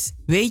is.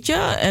 Weet je?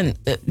 En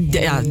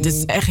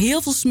dus echt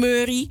heel veel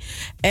smeurie.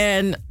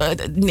 En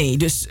nee,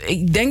 dus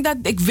ik denk dat...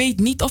 Ik weet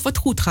niet of het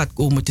goed gaat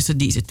komen tussen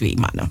deze twee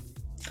mannen.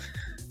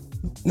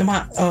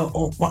 Maar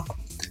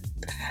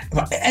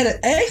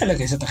eigenlijk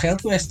is het een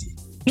geldkwestie.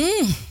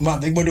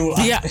 Want ik bedoel...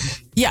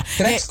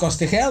 tracks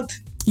kosten geld.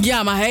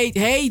 Ja, maar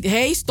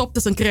hij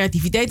stopte zijn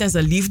creativiteit en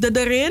zijn liefde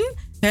erin.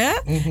 Hè?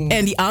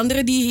 En die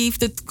andere die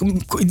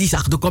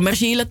zag de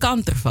commerciële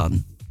kant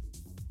ervan.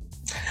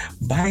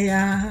 Maar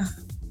ja,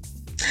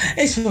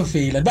 is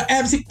vervelend.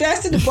 Maar MC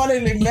Pester, de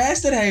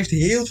Panningmeester, hij heeft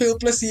heel veel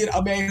plezier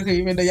aan mij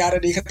gegeven in de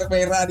jaren 90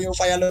 bij Radio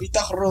van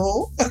Jalorita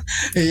Gro.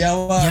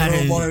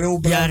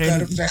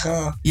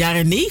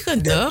 Jaren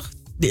 90?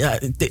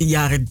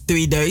 Jaren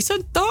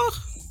 2000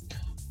 toch?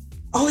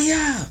 Oh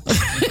ja,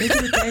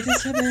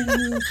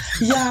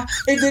 ja,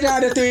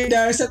 inderdaad, de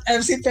 2000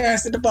 MC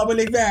Pester, de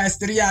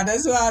Panningmeester. Ja, dat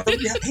is waar.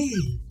 Ja,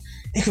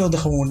 ik wilde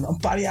gewoon een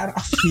paar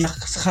jaar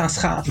gaan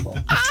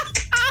schaven.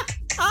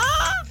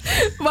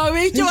 Maar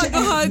weet je wat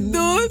we gaan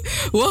doen?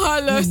 We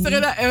gaan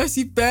luisteren naar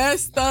MC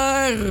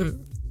Pester.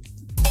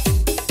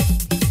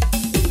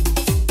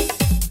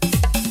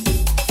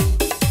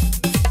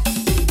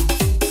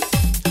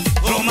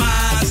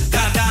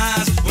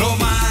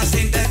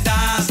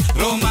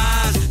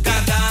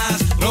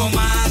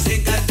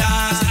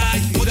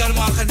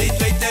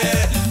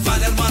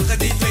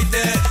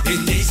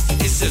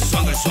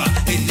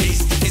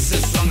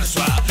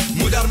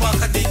 Moeder mag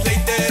het niet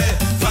weten,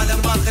 vader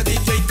mag het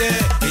niet weten.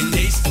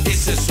 Ineens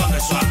is ze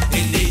zwanger zwaar,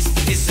 ineens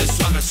is ze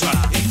zwanger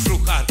zwaar. Ik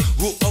vroeg haar,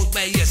 hoe oud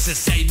ben je? Ze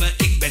zei me,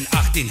 ik ben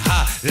 18.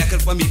 Ha,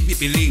 lekker van mijn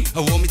pipiling.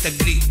 Gewoon met een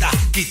grita,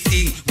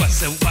 kitting. Want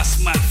ze was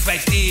maar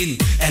 15.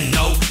 En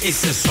nou is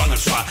ze zwanger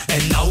zwaar,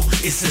 en nou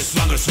is ze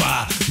zwanger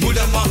zwaar.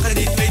 Moeder mag het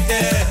niet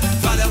weten,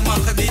 vader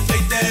mag het niet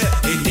weten.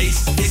 Ineens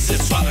is ze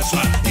zwanger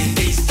zwaar,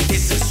 ineens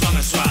is ze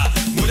zwanger zwaar.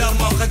 Moeder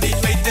mag het niet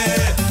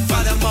weten,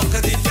 vader mag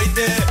het niet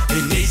weten.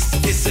 Ineens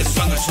is ze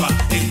zwanger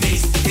zwaar,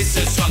 ineens is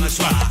ze zwanger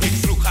zwaar. Ik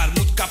vroeg haar,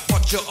 moet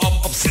kapotje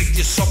op schrik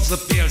je soms de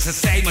pil. Ze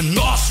zei me,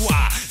 no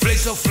zwaar,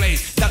 vlees of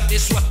vlees, dat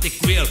is wat ik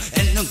wil.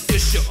 En een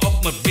kusje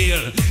op mijn bil.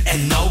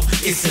 En nou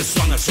is ze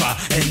zwanger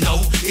zwaar, en nou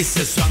is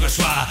ze zwanger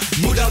zwaar.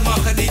 Moeder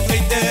mag het niet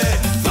weten,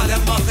 vader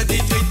mag het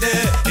niet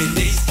weten.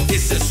 Ineens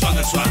is ze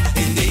zwanger zwaar,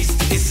 ineens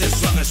is ze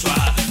zwanger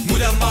zwaar.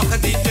 Moeder mag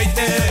het niet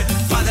weten,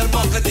 vader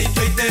mag het niet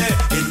weten.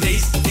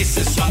 Ineens is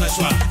ze zwanger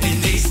zwaar,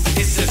 ineens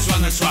is ze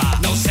zwanger zwaar.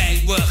 Nou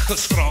zijn we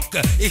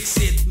geschrokken, ik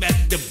zit met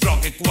de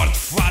brok. Ik word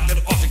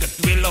vader of ik het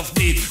wil of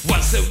niet.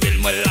 Want ze wil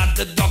me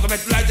laten doggen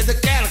met luiden de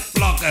kerk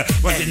blokken.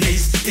 Want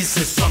ineens is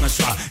ze zwanger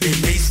zwaar,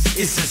 ineens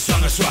is ze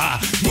zwanger zwaar.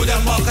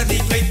 Moeder mag het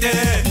niet weten,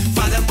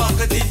 vader mag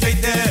het niet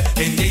weten.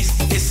 Ineens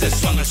is ze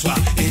zwanger zwaar,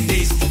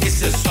 ineens is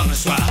ze zwanger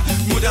zwaar.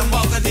 Moeder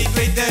mag het niet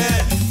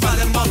weten,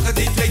 vader mag het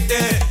niet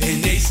weten.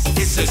 Ineens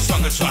is ze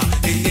zwanger zwaar,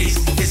 ineens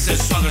is ze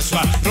zwanger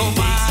zwaar.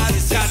 Roma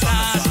is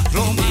gata's,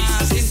 Roma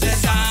is de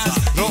taas,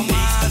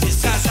 Roma is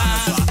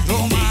gata's,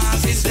 Roma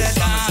is de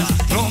taas,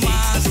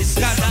 Roma is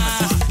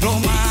gata's,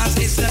 Roma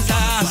is de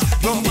taas,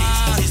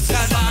 Roma is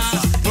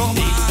gata's,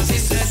 Roma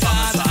is de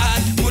taas.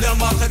 Moeder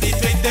mag het niet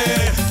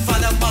weten,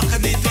 vader mag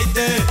het niet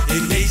weten.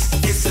 Ineens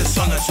is ze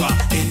zwanger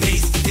zwaar,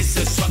 ineens is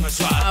ze zwanger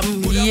zwaar.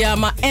 Ja,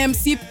 maar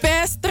MC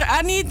Pester,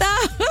 Anita,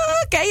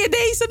 ken je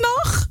deze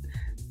nog?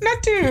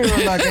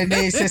 Natuurlijk,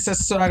 ineens is ze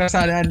zwanger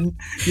zwaar. En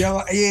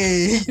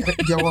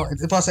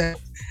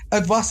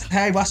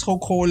hij was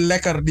gewoon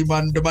lekker, die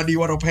man, de manier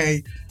waarop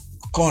hij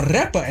kon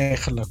rappen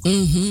eigenlijk.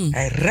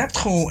 Hij rapt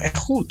gewoon echt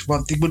goed.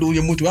 Want ik bedoel,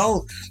 je moet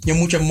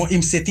je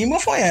zit hier maar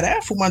voor hè?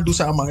 Voor man doe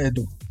ze allemaal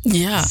doen.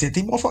 Ja. Zit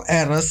hier maar voor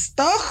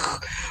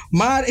ernstig.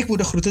 Maar ik moet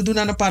de groeten doen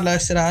aan een paar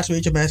luisteraars.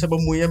 Weet je, mensen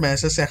bemoeien,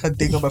 mensen zeggen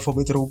dingen.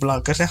 Bijvoorbeeld Ro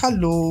Blanker zegt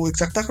hallo. Ik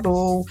zeg dag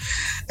Ro.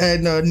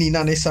 En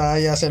Nina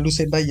Nesayas en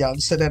Lucinda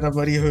Jansen en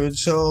Marie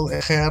Hunsel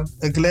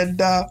en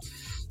Glenda.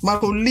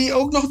 Marco Lee,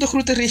 ook nog de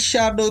groeten.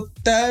 Richardo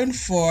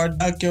Tuinvoort,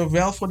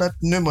 dankjewel voor dat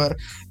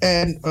nummer.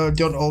 En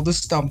John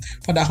Oldestam.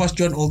 Vandaag was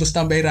John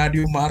Oldestam bij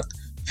Radio Mart.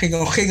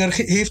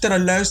 heeft er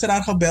een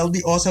luisteraar gebeld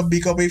die ons een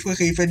big-up heeft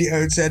gegeven in die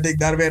uitzending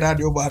daar bij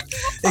Radio Bar.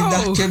 Ik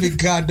dacht, Jimmy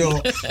Gado,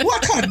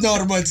 wat gaat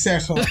Norman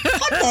zeggen?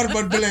 Gaat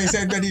Norman blij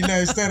zijn met die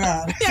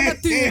luisteraar? Ja,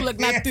 natuurlijk.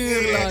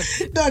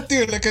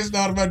 Natuurlijk is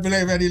Norman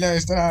blij met die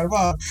luisteraar.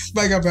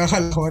 Maar ik heb wel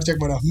gehoord, zeg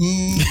maar,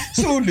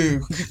 zo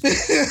leuk.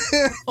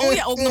 Oh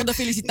ja, ook nog de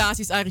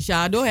felicitaties aan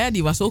Richardo, hè?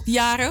 Die was ook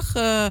jarig.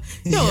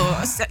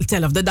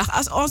 Hetzelfde dag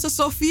als onze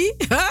Sophie.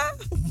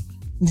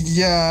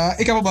 Ja,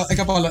 ik heb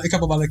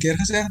hem al een keer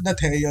gezegd dat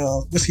hij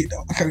misschien...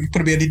 Ik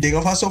probeer die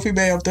dingen van Sophie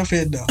bij hem te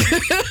vinden.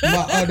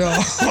 Maar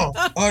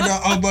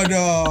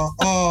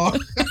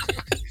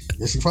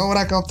je ziet van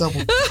waar ik op dat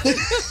moet.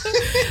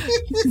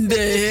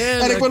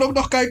 En ik wil ook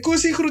nog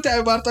Kaikousi groeten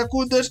en Marta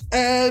Koenders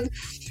en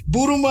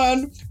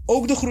Boeroeman.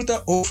 Ook de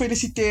groeten, ook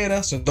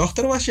feliciteren. Zijn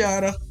dochter was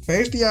jarig,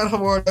 15 jaar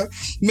geworden.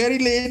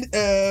 Marilyn,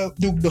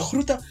 doe ik de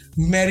groeten.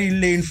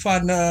 Marilyn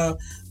van...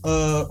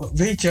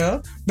 weet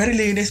je,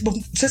 Marilyn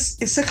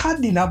ze gaat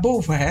niet naar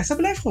boven, hè? Ze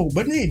blijft gewoon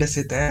beneden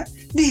zitten, hè?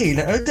 Die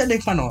hele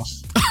uitzending van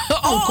ons.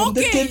 Komt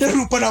de kinderen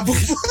roepen naar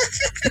boven.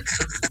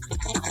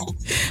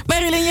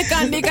 Marilyn, je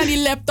kan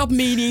die laptop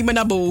meenemen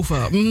naar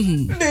boven.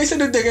 Nee, ze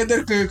doet dingen in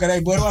de keuken.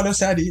 Ik hoor wat ze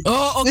zei.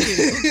 Oké.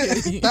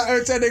 De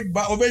uitzending,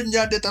 maar om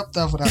een dit op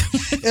te vragen.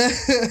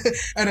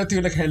 En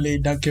natuurlijk,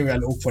 Helene,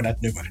 dankjewel ook voor dat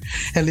nummer.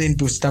 Helene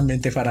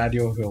Bustamante van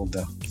Radio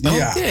Hulde.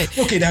 Ja.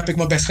 Oké, daar heb ik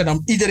mijn best gedaan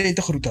om iedereen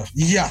te groeten.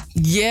 Ja.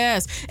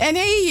 Yes. En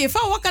hey,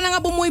 van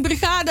Wakkananga Bemoei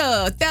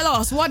Brigade, tell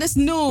us, what is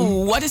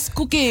new? What is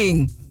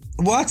cooking?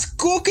 What's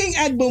cooking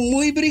at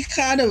Bemoei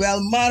Brigade?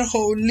 Wel,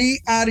 Margot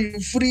Lee, Are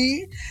You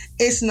Free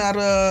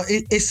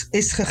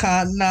is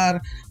gegaan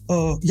naar,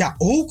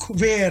 ook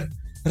weer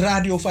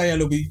Radio Vaya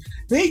Lobby.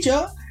 Weet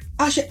je,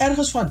 als je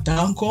ergens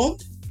vandaan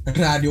komt,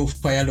 Radio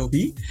Vaya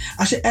Lobby.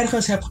 Als je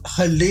ergens hebt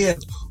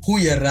geleerd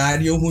hoe je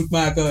radio moet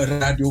maken,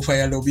 Radio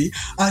Vaya Lobby.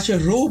 Als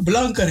je Ro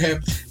Blanker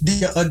hebt die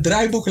je een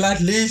draaiboek laat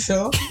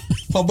lezen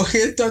van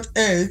begin tot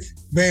eind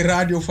bij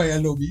Radio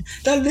Vaya Lobby,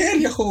 dan leer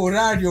je gewoon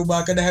radio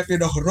maken. Dan heb je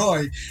nog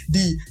Roy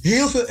die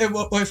heel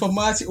veel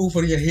informatie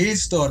over je heen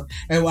stort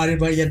en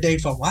waarin je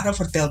denkt van waarom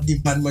vertelt die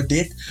man me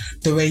dit,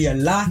 terwijl je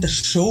later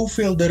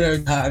zoveel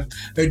eruit haalt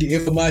uit die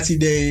informatie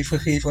die hij heeft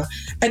gegeven.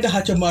 En dan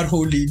had je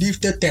Margot Lee die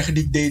de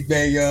techniek deed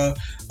bij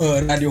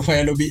Radio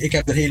Vaya Lobby. Ik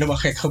heb er helemaal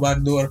gek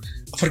gemaakt door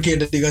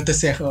verkeerde dingen te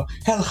zeggen.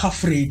 Helga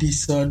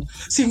Fredison,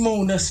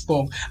 Simone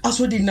Spong. Als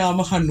we die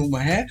namen gaan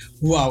noemen, hè?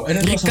 Wauw. En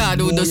het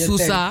Ricardo was een de mooie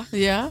Sousa,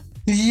 tijd. ja?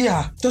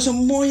 Ja, het was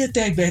een mooie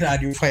tijd bij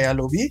Radio Vaya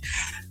Lobby.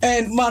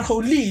 En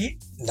Margot Lee,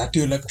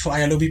 natuurlijk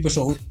Vaya Lobby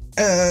persoon,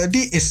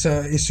 die is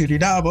in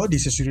Suriname. Die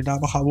is in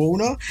Suriname gaan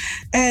wonen.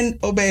 En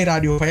bij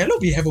Radio Vaya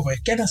Lobby hebben wij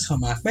kennis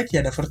gemaakt met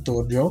Jennifer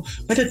Tordio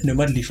met het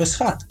nummer Lieve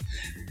Schat.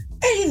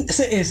 En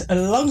ze is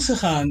langs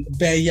gegaan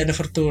bij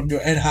Jennifer Tordio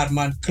en haar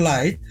man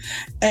Clyde.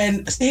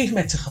 En ze heeft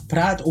met ze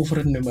gepraat over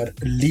het nummer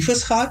Lieve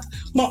Schat,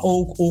 maar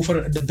ook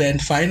over de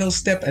band Final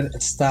Step. En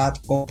het staat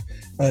op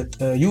het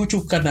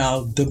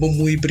YouTube-kanaal De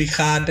Bemoei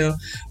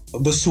Brigade.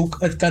 Bezoek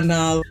het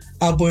kanaal,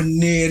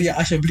 abonneer je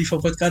alsjeblieft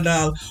op het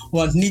kanaal.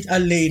 Want niet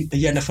alleen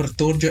Jennifer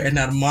Tordio en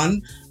haar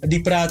man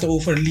die praten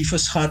over Lieve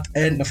Schat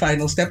en de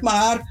Final Step,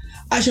 maar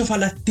als je van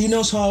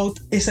Latino's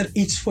houdt, is er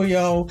iets voor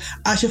jou.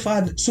 Als je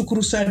van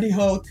Sukrusani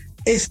houdt,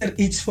 is er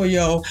iets voor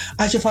jou.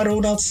 Als je van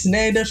Ronald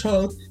Snijders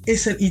houdt,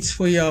 is er iets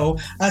voor jou.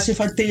 Als je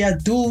van Thea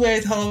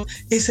Doelwijd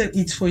houdt, is er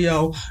iets voor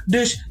jou.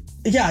 Dus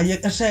ja,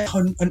 er zijn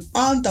gewoon een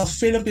aantal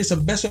filmpjes,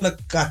 een best wel een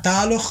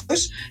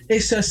catalogus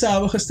is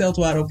samengesteld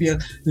waarop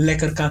je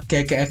lekker kan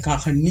kijken en kan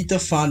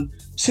genieten van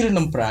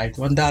Suriname Pride.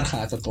 Want daar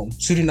gaat het om.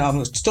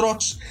 Suriname is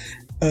trots.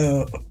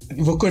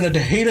 We kunnen de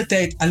hele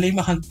tijd alleen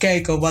maar gaan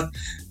kijken wat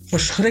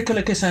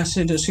verschrikkelijk is aan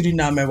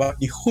Suriname en wat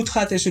niet goed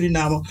gaat in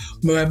Suriname.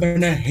 Maar we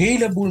hebben een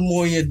heleboel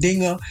mooie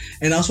dingen.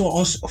 En als we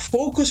ons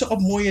focussen op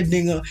mooie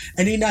dingen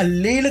en niet naar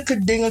lelijke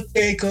dingen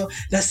kijken,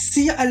 dan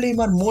zie je alleen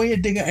maar mooie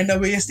dingen en dan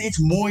wil je steeds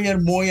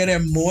mooier, mooier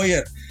en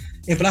mooier.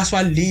 In plaats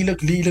van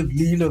lelijk, lelijk,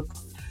 lelijk.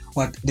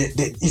 Want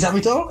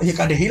je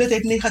kan de hele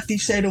tijd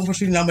negatief zijn over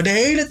Suriname. De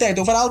hele tijd,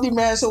 over al die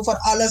mensen, over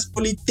alles,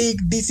 politiek,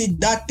 disi,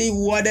 dati,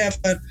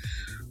 whatever.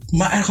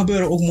 Maar er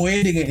gebeuren ook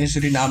mooie dingen in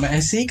Suriname.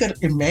 En zeker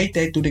in mijn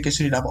tijd, toen ik in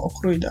Suriname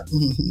opgroeide.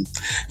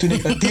 Toen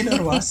ik een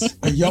tiener was.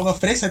 Een jonge,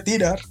 frisse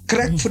tiener.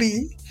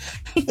 Crack-free.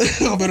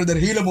 gebeuren er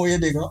hele mooie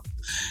dingen.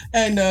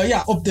 En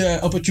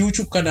op het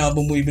YouTube-kanaal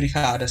Bemoei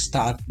Brigade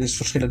staan dus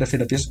verschillende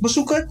filmpjes.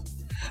 Bezoek het.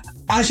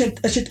 Als je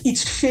het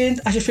iets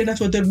vindt. Als je vindt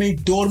dat we ermee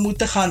door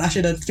moeten gaan. Als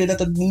je vindt dat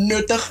het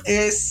nuttig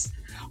is.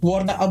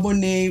 Word een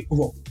abonnee.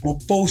 We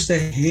posten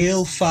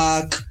heel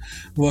vaak.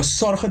 We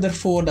zorgen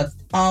ervoor dat het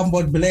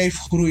aanbod blijft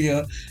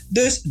groeien.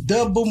 Dus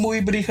de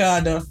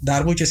Bemoeibrigade,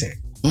 daar moet je zijn.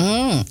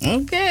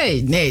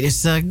 Oké. Nee,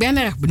 dus ik ben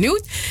erg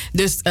benieuwd.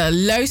 Dus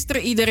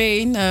luister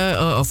iedereen.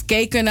 Of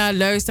kijken naar,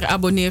 luister,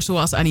 abonneer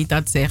zoals Anita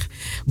het zegt.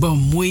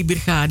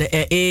 Bemoeibrigade.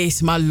 Er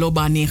is maar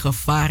loba niet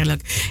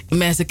gevaarlijk.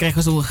 Mensen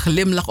krijgen zo'n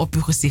glimlach op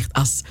hun gezicht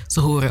als ze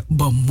horen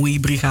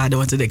Bemoeibrigade.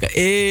 Want ze denken,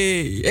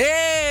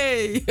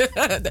 hey.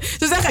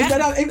 Ze zeggen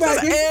echt,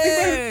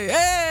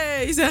 hey.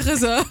 Nee, zeggen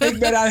ze. Ik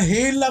ben al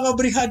heel lang een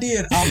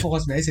brigadier.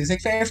 Volgens mij sinds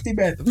ik 15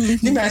 ben.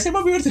 Die mensen in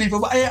mijn buurt riepen,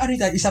 maar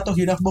Anita, is dat toch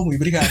hier nog bemoeid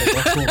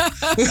brigade?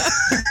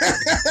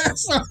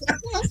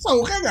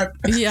 Zo ging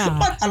het. Ja.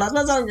 Maar alles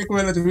was ook, ik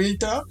wil het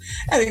weten.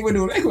 En ik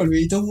bedoel, ik wil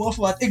weten hoe of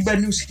wat. Ik ben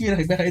nieuwsgierig,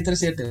 ik ben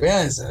geïnteresseerd in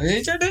mensen.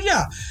 Weet je, dus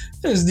ja.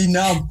 Dus die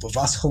naam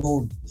was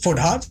gewoon voor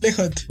de hand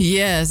liggend.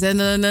 Yes, en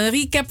een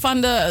recap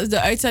van de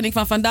uitzending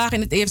van vandaag.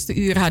 In het eerste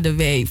uur hadden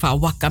wij van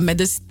Wakka met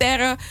de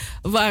Sterren,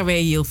 waar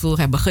wij heel veel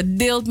hebben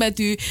gedeeld met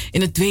u.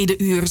 In het tweede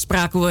uur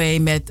spraken wij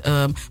met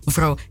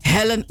mevrouw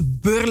Helen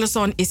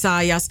Burleson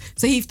Isaias.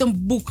 Ze heeft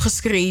een boek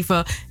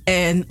geschreven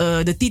en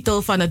de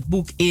titel van het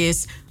boek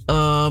is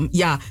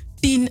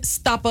 10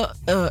 stappen,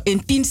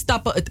 in 10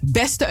 stappen het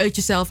beste uit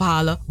jezelf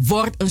halen.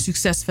 Word een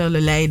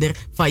succesvolle leider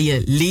van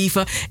je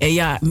leven. En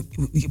ja,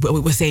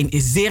 we zijn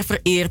zeer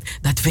vereerd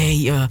dat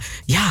wij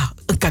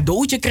een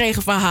cadeautje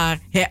krijgen van haar,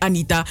 hè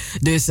Anita.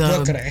 Dus, we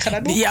krijgen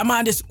dat boek. Ja,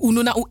 maar dus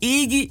Ununa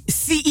Uegi,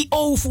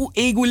 CEO voor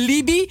Ego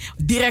Libi,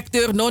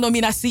 directeur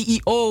Nonomina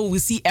CEO,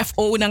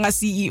 CFO naar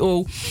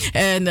CEO.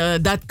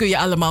 En dat kun je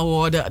allemaal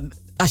horen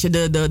als je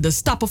de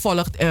stappen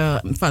volgt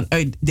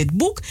vanuit dit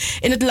boek.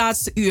 In het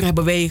laatste uur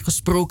hebben wij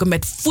gesproken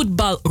met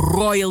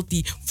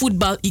voetbalroyalty,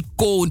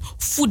 voetbalicoon,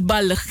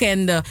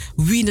 voetballegende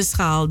Wiener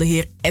Schaal, de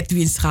heer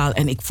Edwin Schaal.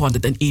 En ik vond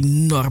het een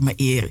enorme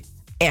eer.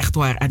 Echt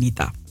waar,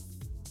 Anita.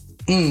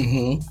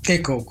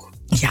 Ik ook.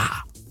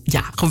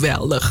 Ja,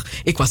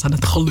 geweldig. Ik was aan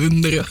het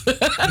glunderen.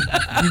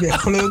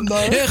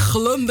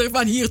 Glunder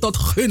van hier tot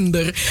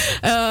gunder.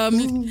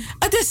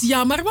 Het is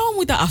jammer, maar we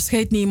moeten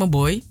afscheid nemen,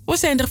 boy. We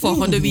zijn er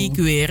volgende week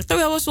weer.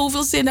 Terwijl we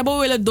zoveel zin hebben, we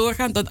willen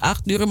doorgaan tot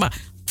 8 uur.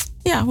 Maar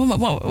ja,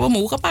 we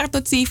mogen maar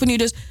tot 7 uur.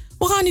 Dus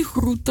we gaan u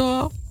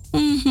groeten.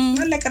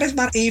 Lekker is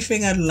maar 1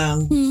 vinger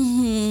lang.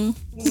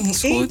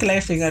 1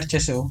 klein vingertje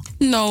zo.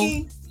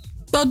 Nou,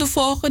 tot de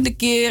volgende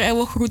keer. En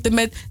we groeten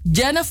met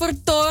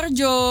Jennifer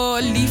Torjo.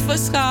 Lieve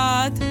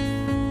schat.